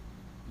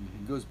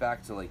goes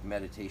back to like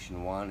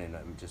meditation one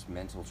and just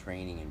mental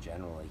training in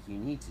general. Like you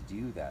need to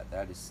do that.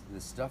 That is the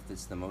stuff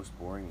that's the most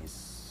boring is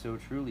so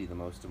truly the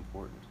most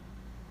important.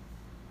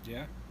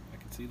 Yeah, I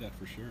can see that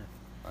for sure.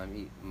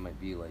 Might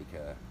be like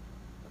a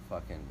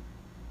fucking,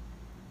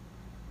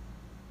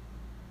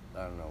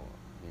 I don't know,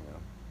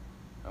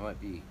 I might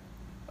be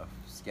a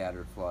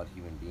scattered, flawed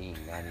human being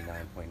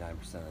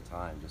 99.9% of the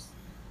time, just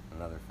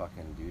another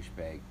fucking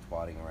douchebag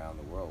twatting around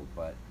the world,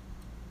 but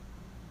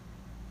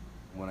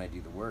when I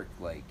do the work,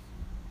 like,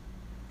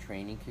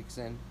 training kicks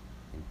in,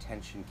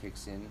 intention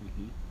kicks in,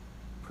 Mm-hmm.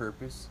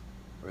 purpose,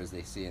 or as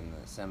they say in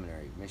the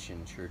seminary,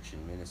 mission, church,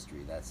 and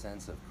ministry, that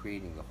sense of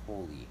creating the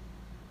holy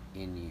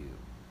in you.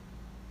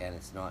 And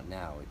it's not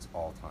now, it's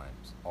all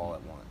times, all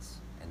at once.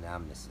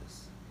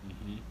 Anamnesis.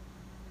 Mm-hmm.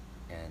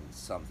 And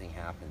something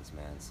happens,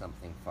 man.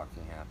 Something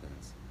fucking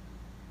happens.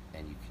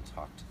 And you can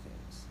talk to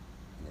things.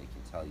 And they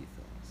can tell you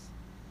things.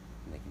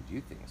 And they can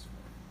do things for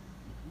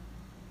you.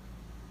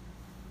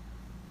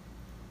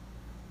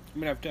 I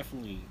mean, I've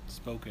definitely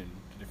spoken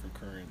to different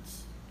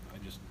currents. I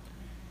just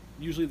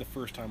usually the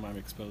first time I'm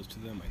exposed to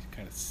them, I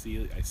kind of see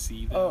them,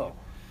 Oh.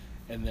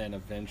 and then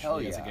Hell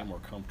eventually, as I yeah. get more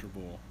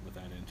comfortable with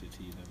that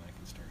entity, then I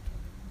can start to.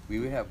 We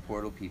would have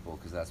portal people,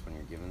 because that's when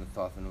you're given the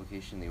thought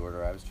invocation, the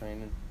order I was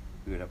trained in.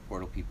 We would have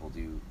portal people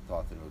do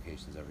thought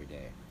invocations every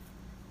day,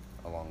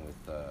 along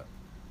with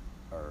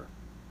our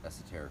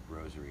esoteric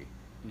rosary.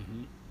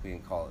 Mm-hmm. We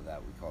didn't call it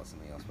that, we call it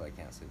something else, but I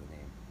can't say the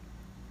name.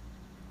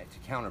 And to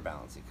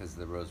counterbalance it, because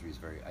the rosary is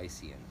very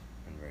icy and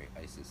very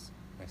Isis.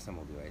 Next time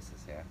we'll do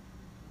Isis, yeah?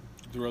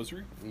 The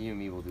rosary. You and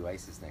me will do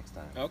Isis next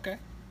time. Okay.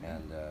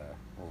 And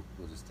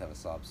we'll just have a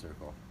sob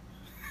circle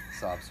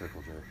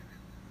jerk.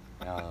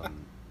 I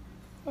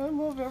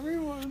love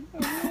everyone.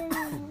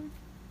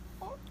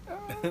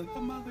 The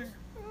mother.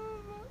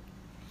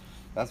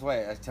 That's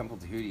why I Temple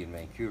Tahuti in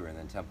Vancouver and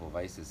then Temple of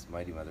Isis,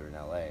 Mighty Mother in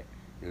LA.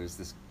 There was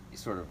this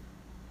sort of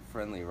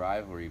friendly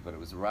rivalry, but it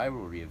was a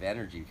rivalry of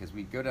energy because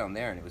we'd go down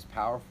there and it was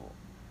powerful.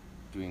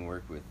 Doing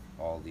work with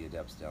all the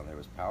adepts down there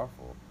was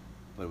powerful,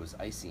 but it was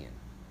Isian.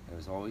 It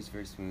was always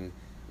very smooth.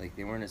 Like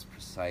they weren't as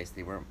precise,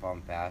 they weren't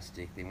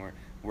bombastic, they weren't.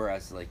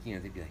 Whereas like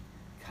they'd be like,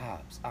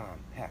 Cobbs,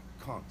 pack,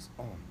 conks,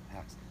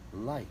 packs,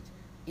 light,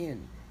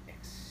 in,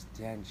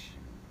 extension,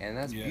 and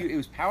that's Yeah. it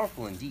was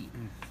powerful indeed.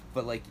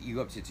 But like you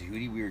go up to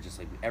Tahuti, we were just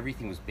like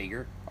everything was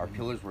bigger. Our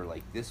pillars were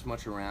like this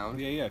much around.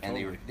 Yeah, And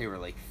totally. they were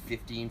like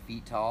 15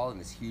 feet tall and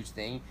this huge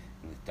thing.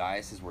 And the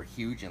dioceses were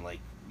huge and like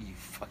you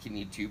fucking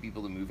need two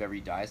people to move every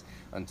dice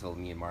until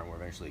me and Martin were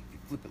eventually like, you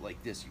flip it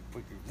like this, you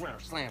fucking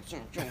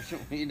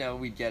slam,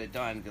 we'd get it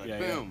done. Be like, Yeah,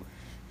 boom,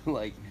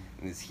 like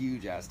in this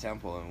huge ass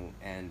temple,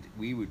 and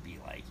we would be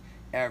like.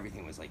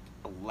 Everything was like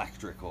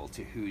electrical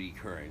Tahuti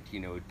current,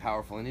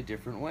 powerful in a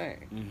different way.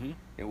 Mm-hmm.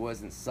 It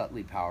wasn't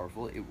subtly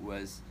powerful. It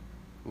was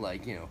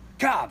like,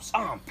 Cobbs,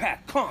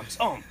 pack, conks,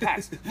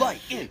 packs, light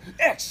in,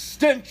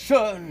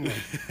 extension.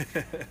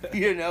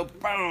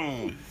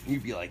 Boom.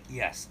 You'd be like,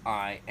 yes,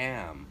 I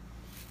am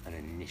an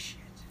initiate.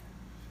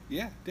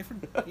 Yeah,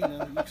 different.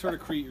 You sort of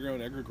create your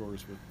own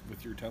egregores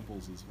with your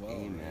temples as well.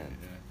 Amen. Right?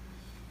 Yeah.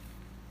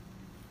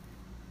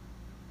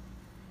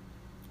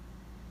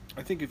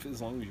 I think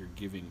as long as you're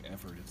giving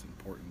effort, it's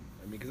important.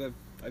 I mean, because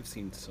I've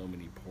seen so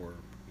many poor,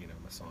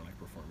 Masonic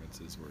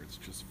performances where it's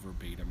just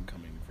verbatim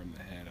coming from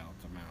the head out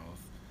the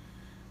mouth,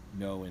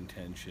 no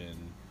intention.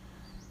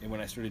 And when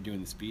I started doing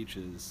the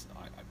speeches,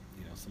 I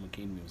someone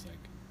came to me and was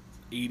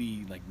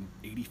like,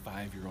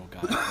 85-year-old guy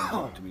came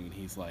up to me and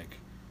he's like,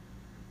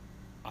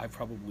 I've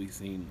probably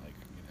seen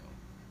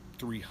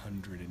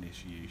 300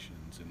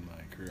 initiations in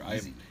my career.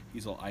 Easy.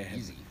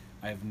 Easy.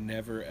 I have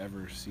never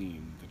ever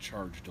seen the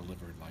charge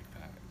delivered like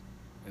that,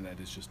 and that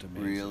is just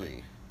amazing.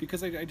 Really?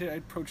 Because I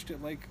approached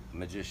it like,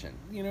 Magician.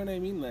 you know what I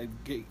mean? Like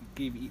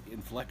gave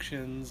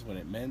inflections when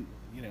it meant,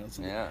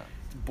 so Yeah.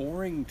 it's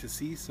boring to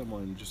see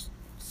someone just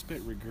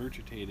spit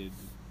regurgitated,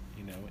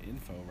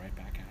 info right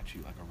back at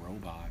you like a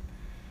robot.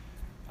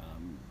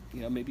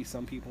 Maybe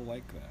some people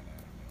like that. I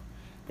don't know,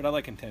 but I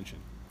like intention.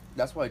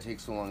 That's why it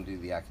takes so long to do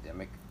the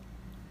academic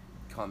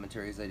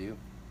commentaries I do.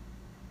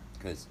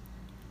 Because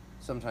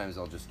sometimes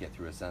I'll just get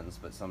through a sentence,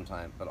 but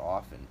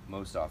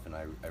most often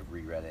I've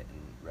reread it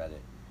and read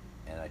it,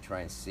 and I try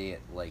and say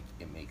it like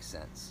it makes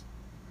sense,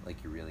 like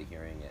you're really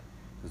hearing it.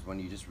 Because when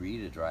you just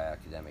read a dry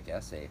academic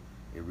essay,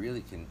 it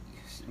really can,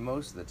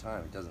 most of the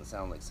time, it doesn't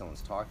sound like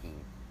someone's talking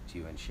to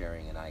you and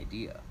sharing an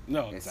idea.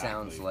 No, It exactly.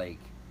 sounds like,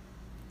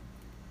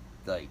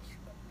 they're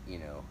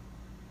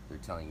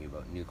telling you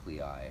about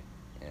nuclei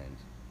and,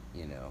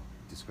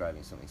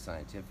 describing something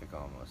scientific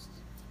almost,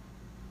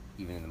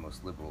 even in the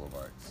most liberal of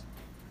arts.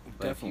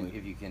 But Definitely.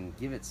 if you can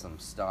give it some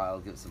style,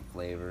 give it some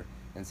flavor,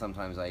 and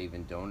sometimes I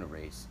even don't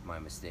erase my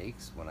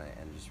mistakes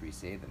and just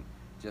re-say them,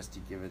 just to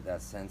give it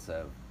that sense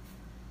of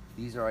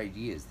these are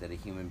ideas that a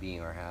human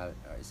being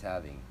is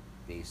having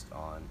based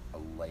on a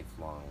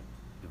lifelong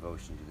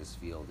devotion to this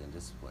field and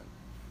discipline.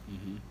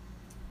 Mm-hmm.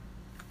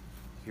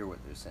 hear what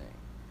they're saying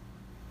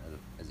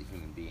as a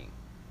human being.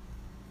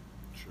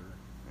 Sure.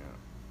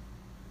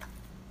 Yeah.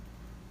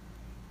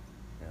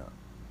 Yeah.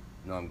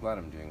 No, I'm glad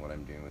I'm doing what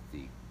I'm doing with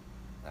the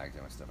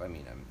academic stuff. I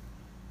mean, I'm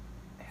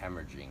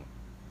hemorrhaging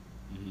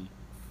Mm-hmm.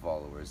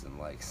 followers and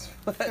likes.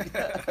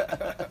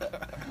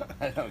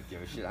 I don't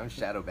give a shit. I'm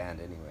shadow banned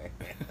anyway.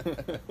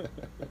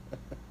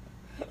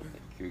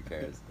 Who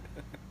cares?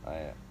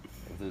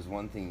 If there's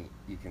one thing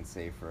you can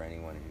say for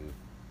anyone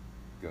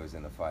who goes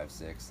into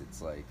 5-6,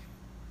 it's like,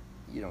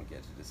 you don't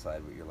get to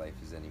decide what your life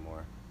is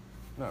anymore.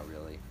 Not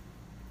really.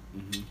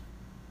 Mm-hmm.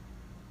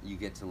 You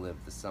get to live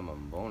the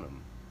summum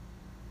bonum,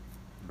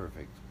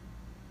 perfect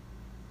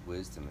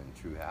wisdom and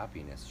true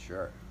happiness,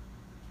 sure.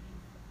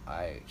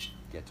 I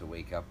get to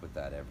wake up with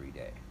that every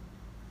day.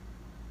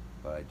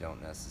 But I don't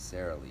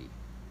necessarily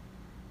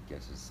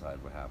get to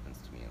decide what happens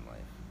to me in life.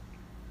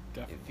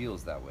 Definitely. It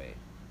feels that way.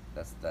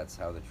 That's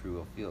how the true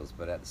will feels.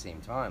 But at the same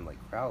time, like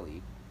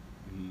Crowley,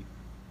 Mm-hmm.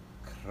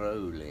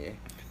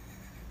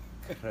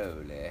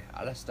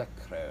 Aleister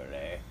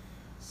Crowley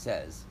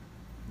says,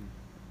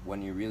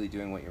 when you're really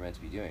doing what you're meant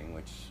to be doing,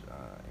 which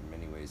in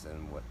many ways,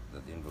 and what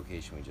the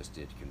invocation we just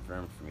did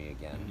confirmed for me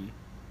again,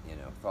 Mm-hmm. you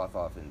know, Thoth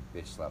often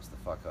bitch slaps the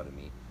fuck out of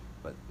me,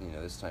 but, you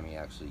know, this time he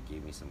actually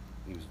gave me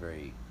he was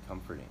very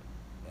comforting,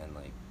 and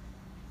like,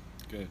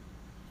 Good.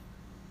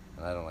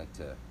 and I don't like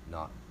to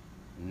not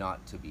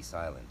to be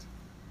silent.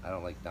 I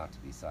don't like not to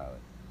be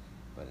silent,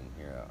 but in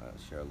here I'll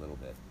share a little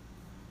bit.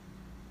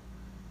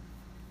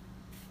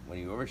 When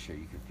you overshare,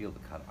 you can feel the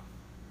cutoff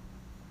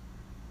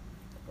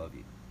above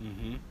you.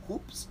 Mm-hmm.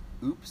 Oops,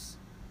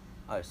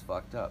 I just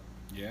fucked up.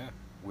 Yeah.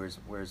 Where's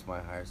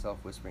my higher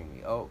self whispering to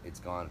me? Oh, it's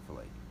gone for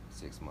like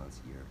 6 months,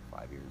 a year,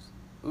 5 years.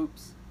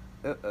 Oops,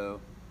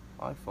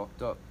 I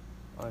fucked up.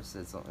 I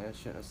said something I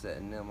shouldn't have said,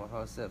 and now my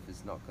higher self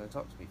is not going to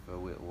talk to me for a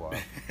little while.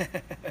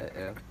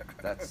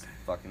 That's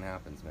fucking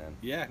happens, man.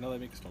 Yeah, no, that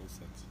makes total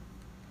sense.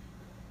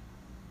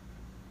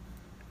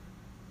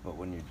 But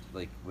when you're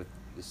like with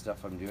the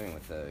stuff I'm doing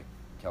with the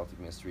Celtic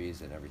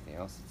mysteries and everything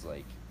else, it's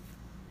like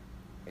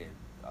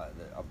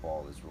a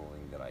ball is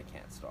rolling that I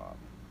can't stop.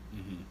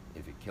 Mm-hmm.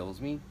 If it kills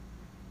me,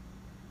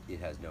 it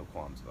has no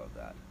qualms about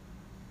that.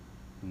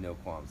 No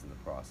qualms in the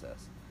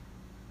process.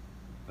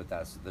 But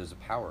there's a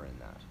power in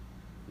that.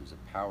 There's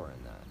a power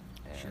in that,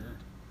 and Sure.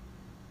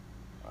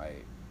 I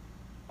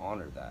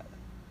honor that.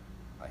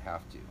 I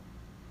have to.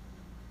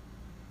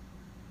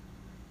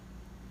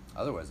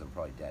 Otherwise, I'm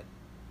probably dead.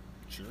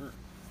 Sure.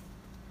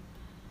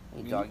 Hey,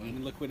 I mean, doggy. I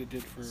mean, look what it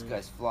did for. This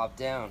guy's flopped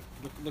down.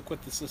 Look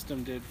what the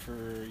system did for,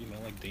 you know,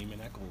 like Damon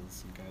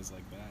Eccles and guys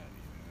like that. You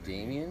know what I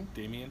mean? Damien?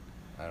 Damien.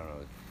 I don't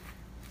know.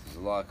 There's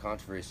a lot of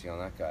controversy on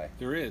that guy.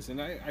 There is,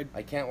 and I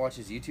can't watch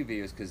his YouTube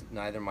videos because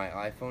neither my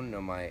iPhone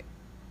nor my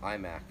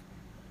iMac,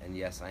 and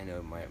yes, I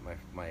know my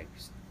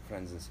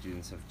friends and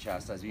students have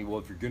chastised me. Well,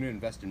 if you're going to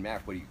invest in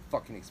Mac, what do you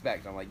fucking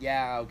expect? I'm like,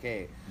 yeah,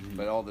 okay. Mhm.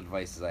 But all the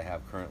devices I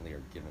have currently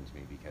are given to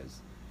me because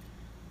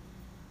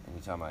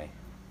anytime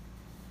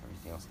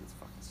everything else gets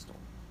fucking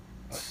stolen.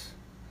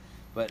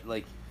 But,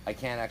 like, I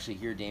can't actually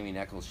hear Damien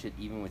Eccles shit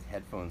even with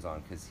headphones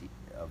on because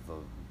of the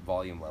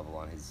volume level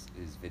on his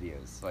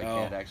videos. So I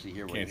can't actually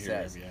hear what he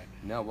says. Him, yeah.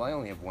 No, well, I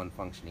only have one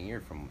functioning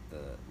ear from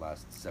the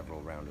last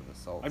several round of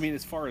assaults. I mean,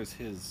 as far as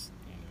his,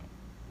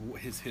 you know,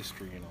 his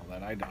history and all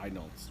that, I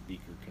don't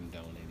speak or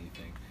condone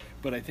anything.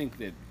 But I think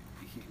that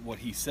what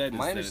he said is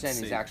my that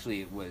understanding it's is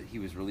actually he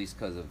was released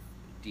because of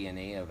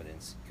DNA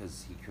evidence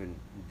because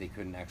they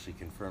couldn't actually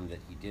confirm that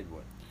he did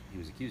what he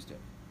was accused of.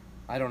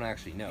 I don't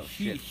actually know.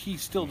 he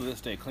still to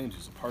this day claims he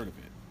was a part of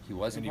it. He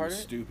was a and part he of was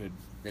it? stupid.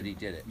 That he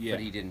did it, Yeah.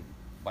 but he didn't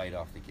bite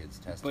off the kid's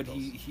testicles. But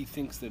he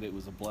thinks that it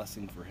was a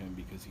blessing for him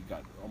because he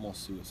got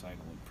almost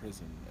suicidal in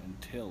prison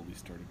until we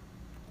started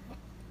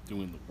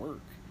doing the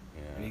work.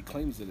 Yeah. And he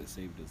claims that it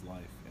saved his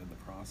life in the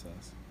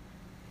process.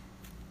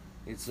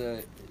 It's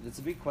a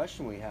big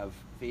question we have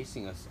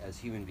facing us as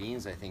human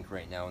beings, I think,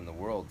 right now in the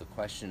world. The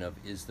question of,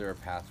 is there a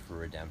path for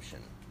redemption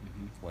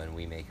when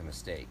we make a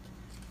mistake?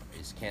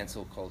 Is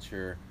cancel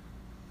culture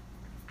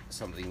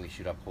something we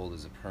should uphold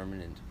as a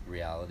permanent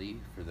reality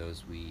for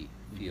those we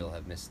feel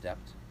have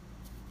misstepped,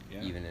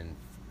 Yeah. even in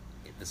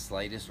the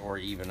slightest or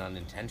even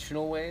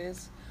unintentional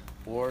ways?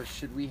 Or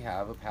should we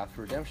have a path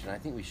for redemption? I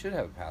think we should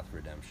have a path for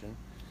redemption.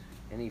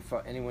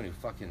 Anyone who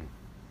fucking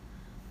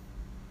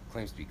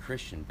claims to be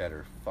Christian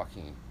better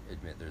fucking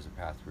admit there's a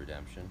path to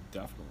redemption.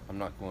 Definitely. I'm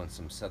not going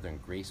some Southern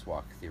grace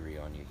walk theory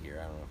on you here.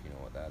 I don't know if you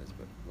know what that is,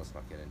 but let's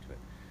not get into it.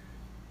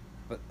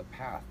 But a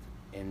path,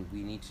 and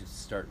we need to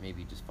start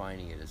maybe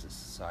defining it as a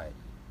society.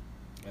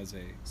 As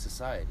a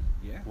Society.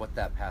 Yeah. What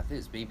that path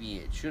is. Maybe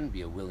it shouldn't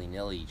be a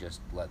willy-nilly,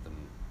 just let them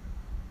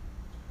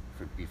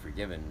be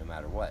forgiven no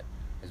matter what.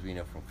 As we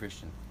know from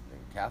Christian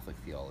and Catholic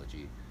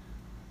theology,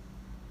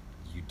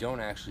 you don't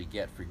actually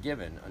get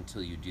forgiven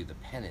until you do the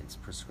penance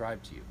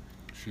prescribed to you.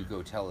 You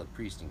go tell a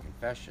priest in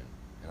confession,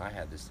 and I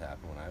had this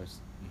happen when I was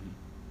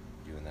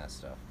doing that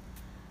stuff.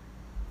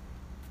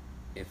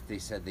 If they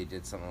said they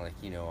did something like,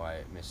 I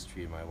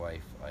mistreated my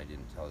wife, I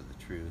didn't tell her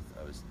the truth,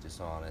 I was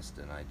dishonest,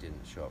 and I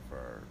didn't show up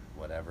for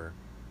whatever,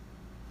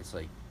 it's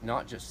like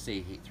not just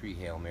say 3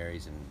 Hail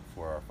Marys and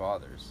for our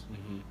fathers.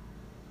 Mm-hmm.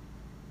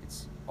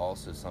 It's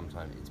also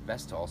sometimes it's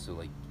best to also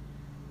like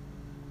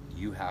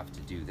you have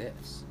to do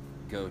this.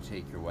 Go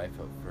take your wife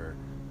out for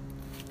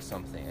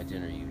something, a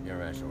dinner you never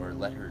mentioned,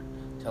 or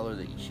tell her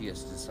that she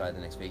has to decide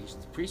the next vacation.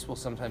 The priest will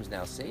sometimes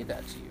now say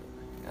that to you,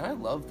 and I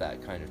love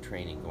that kind of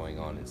training going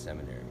on in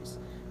seminaries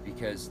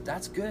because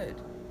that's good.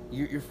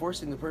 You're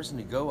forcing the person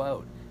to go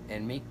out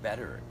and make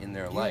better in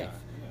their life,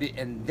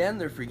 and then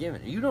they're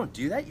forgiven. You don't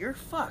do that, you're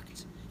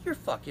fucked. You're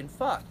fucking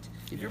fucked.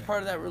 If you're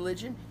part of that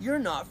religion, you're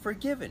not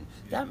forgiven.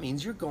 That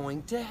means you're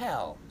going to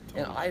hell.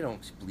 Totally. And I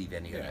don't believe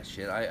any of that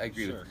shit. I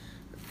agree with.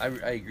 I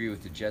agree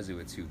with the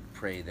Jesuits who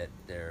pray that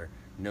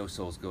no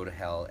souls go to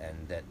hell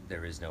and that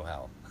there is no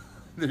hell.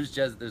 There's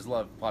a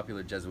lot of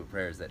popular Jesuit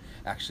prayers that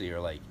actually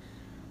are like,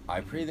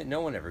 I pray that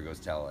no one ever goes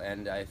to hell,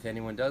 and if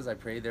anyone does, I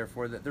pray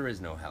therefore that there is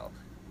no hell.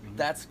 Mm-hmm.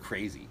 That's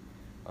crazy.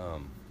 I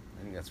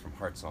think that's from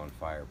Hearts on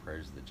Fire,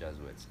 Prayers of the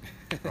Jesuits.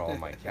 For all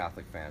my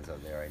Catholic fans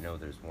out there, I know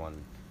there's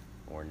one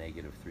or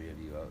negative 3 of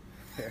you out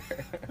there.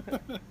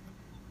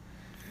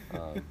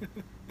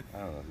 I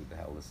don't know who the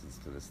hell listens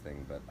to this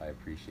thing, but I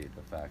appreciate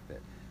the fact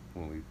that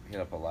when we hit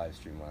up a live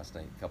stream last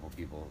night, a couple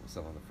people,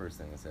 some of the first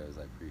thing they said was,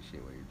 I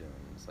appreciate what you're doing.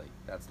 And it's like,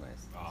 that's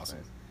nice. Awesome.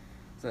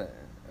 That's nice.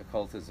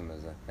 Occultism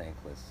is a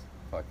thankless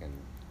fucking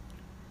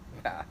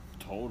path.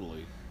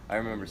 Totally. I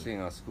remember seeing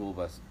on a school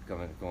bus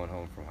going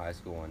home from high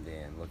school one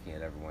day and looking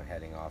at everyone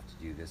heading off to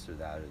do this or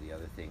that or the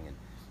other thing, and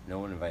no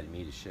one invited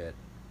me to shit.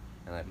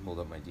 And I pulled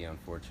up my Dion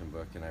Fortune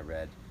book and I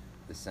read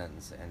the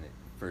sentence, and the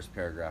first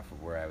paragraph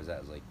of where I was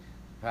at was like,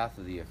 the path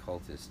of the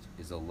occultist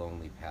is a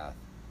lonely path,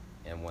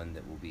 and one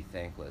that will be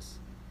thankless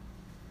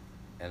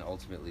and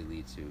ultimately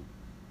lead to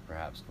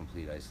perhaps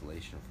complete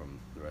isolation from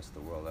the rest of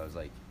the world. I was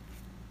like,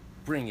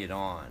 bring it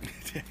on.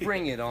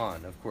 Bring it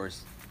on. Of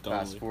course,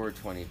 fast forward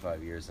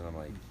 25 years and I'm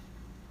like,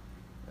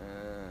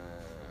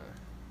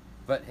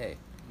 but hey,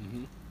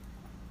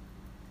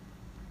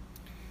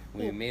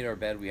 we made our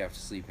bed, we have to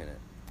sleep in it.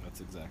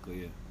 That's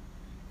exactly it.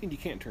 And you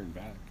can't turn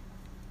back.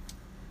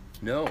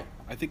 No.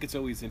 I think it's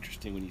always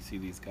interesting when you see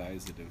these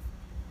guys that have,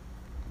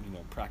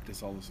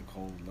 practiced all this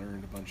occult,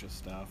 learned a bunch of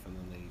stuff, and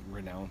then they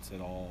renounce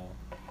it all.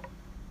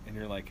 And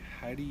you're like,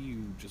 how do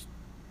you just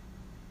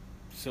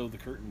sew the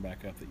curtain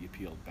back up that you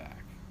peeled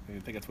back? I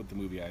think that's what the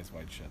movie Eyes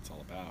Wide Shut's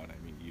all about. I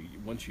mean,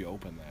 once you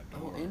open that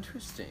door... Oh,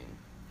 interesting.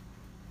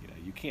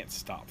 You can't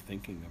stop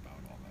thinking about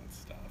all that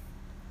stuff.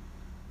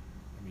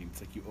 I mean,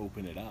 it's like you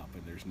open it up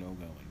and there's no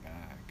going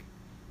back.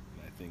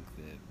 And I think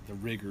that the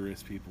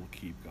rigorous people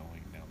keep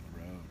going down the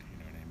road, you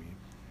know what I mean?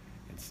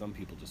 And some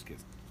people just get,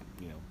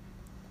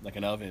 like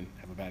an oven,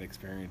 have a bad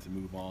experience and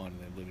move on, and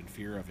then live in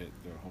fear of it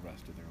the whole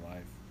rest of their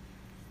life.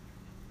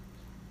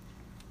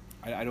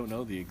 I don't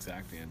know the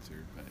exact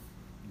answer, but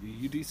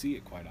you do see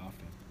it quite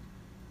often.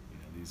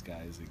 These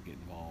guys that get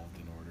involved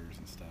in orders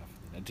and stuff,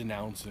 that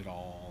denounce it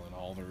all, and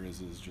all there is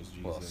just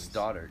Jesus. Well,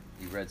 Stoddard.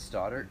 You read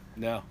Stoddard?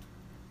 No.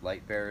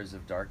 Light Bearers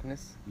of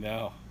Darkness?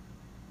 No.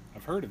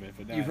 I've heard of it,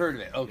 but not... You've heard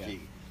of it, okay.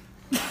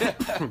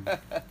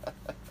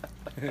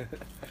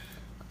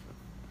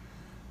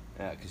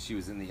 Yeah, because she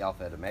was in the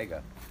Alpha and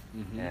Omega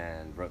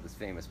and wrote this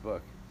famous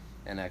book.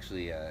 And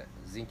actually,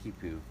 Zinky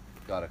Poo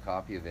got a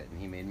copy of it, and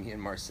he made me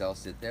and Marcel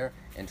sit there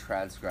and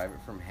transcribe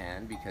it from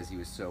hand because he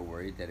was so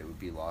worried that it would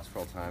be lost for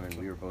all time. And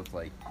we were both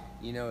like,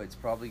 it's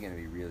probably going to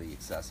be really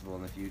accessible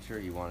in the future.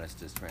 He wanted us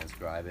to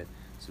transcribe it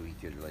so he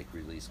could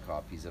release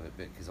copies of it,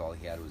 because all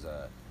he had was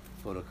a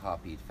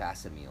photocopied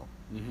facsimile,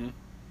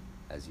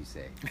 as you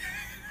say.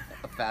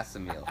 A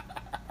facsimile.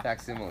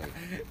 Facsimile.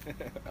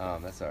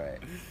 That's all right.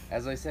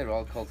 As I said,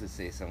 all cultists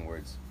say some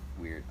words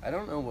weird. I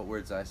don't know what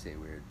words I say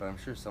weird, but I'm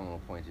sure someone will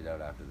point it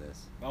out after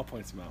this. I'll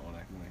point some out when I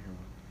hear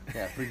one.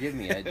 Yeah, forgive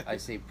me. I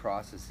say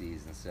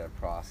processes instead of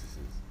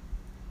processes.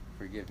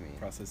 Forgive me.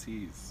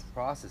 Processes.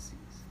 Processes.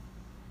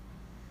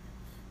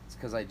 It's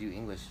because I do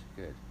English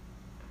good.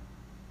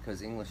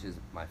 Because English is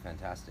my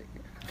fantastic.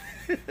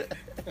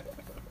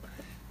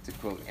 To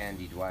quote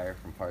Andy Dwyer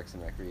from Parks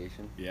and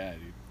Recreation. Yeah,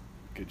 dude.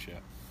 Good show.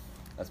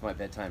 That's my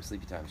bedtime,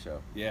 sleepy time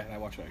show. Yeah, and I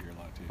watch it out here a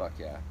lot, too. Fuck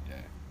yeah.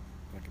 Yeah.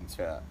 Fucking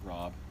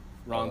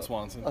Ron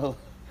Swanson. Oh,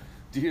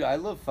 dude, I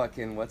love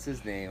fucking, what's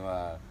his name?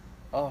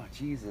 Oh,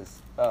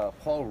 Jesus.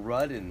 Paul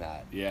Rudd in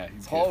that. Yeah,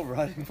 he's Paul good.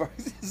 Rudd in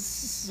Parks is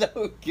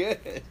so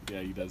good.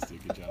 Yeah, he does do a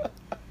good job.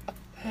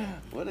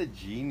 What a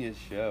genius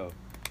show.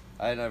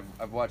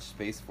 I've watched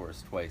Space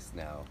Force twice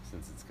now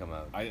since it's come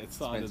out.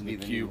 It's on in the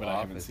queue, but I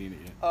haven't seen it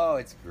yet. Oh,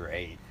 it's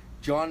great.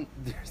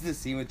 There's this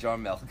scene with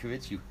John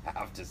Malkovich you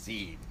have to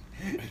see.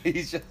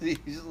 He's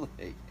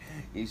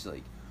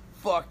like,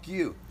 fuck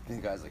you. And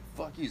the guy's like,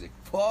 fuck you. He's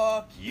like,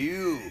 fuck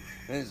you.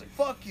 And he's like,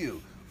 fuck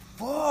you.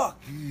 Fuck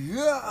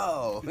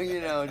you.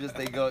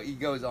 He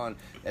goes on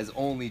as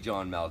only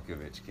John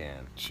Malkovich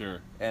can.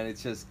 Sure. And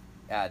it's just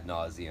ad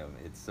nauseum.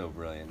 It's so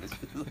brilliant. It's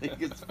just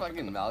like, it's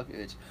fucking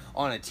Malkovich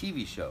on a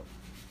TV show.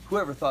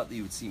 Whoever thought that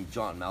you would see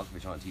John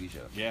Malkovich on a TV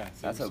show? Yeah.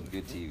 That's how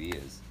good TV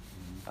is.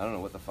 I don't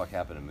know what the fuck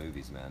happened to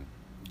movies, man.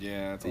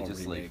 Yeah, it's they all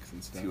just remakes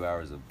and stuff. 2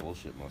 hours of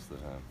bullshit most of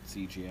the time.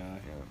 CGI. Yeah.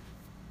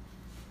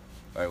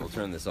 All right, we'll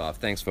turn this off.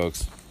 Thanks,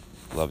 folks.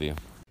 Love you.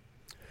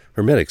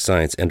 Hermetic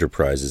Science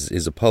Enterprises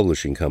is a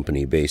publishing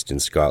company based in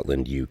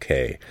Scotland,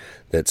 UK,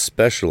 that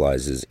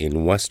specializes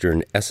in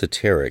Western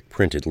esoteric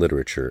printed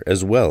literature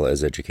as well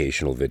as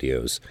educational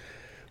videos.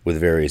 With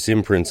various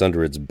imprints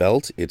under its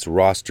belt, its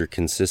roster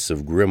consists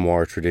of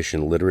grimoire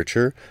tradition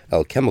literature,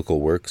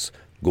 alchemical works,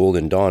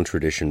 Golden Dawn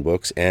tradition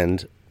books,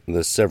 and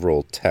the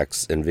several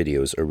texts and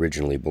videos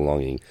originally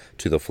belonging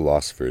to the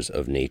philosophers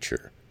of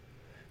nature.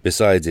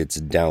 Besides its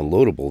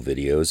downloadable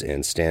videos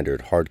and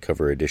standard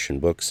hardcover edition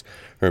books,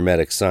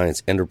 Hermetic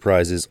Science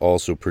Enterprises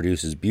also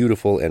produces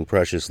beautiful and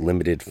precious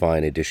limited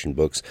fine edition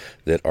books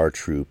that are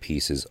true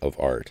pieces of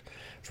art.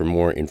 For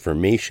more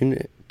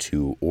information,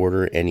 to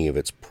order any of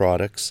its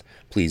products,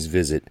 please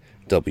visit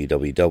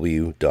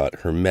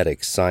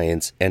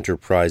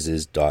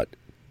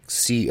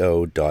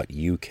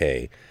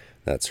www.hermeticscienceenterprises.co.uk.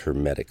 That's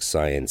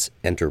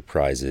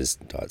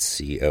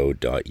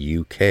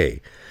hermeticscienceenterprises.co.uk.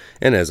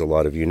 And as a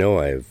lot of you know,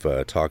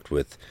 I've talked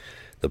with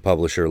the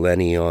publisher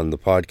Lenny on the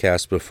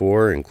podcast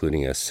before,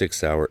 including a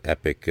 6-hour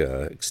epic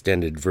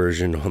extended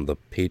version on the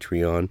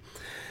Patreon,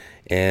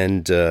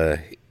 and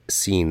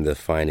seen the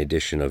fine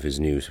edition of his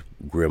new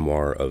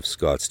grimoire of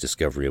Scott's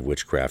Discovery of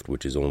Witchcraft,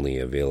 which is only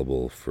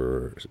available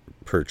for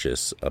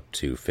purchase up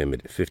to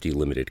 50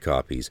 limited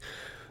copies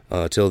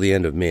till the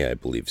end of May, I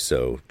believe.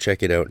 So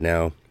check it out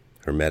now,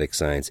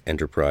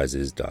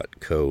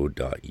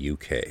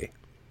 hermeticscienceenterprises.co.uk.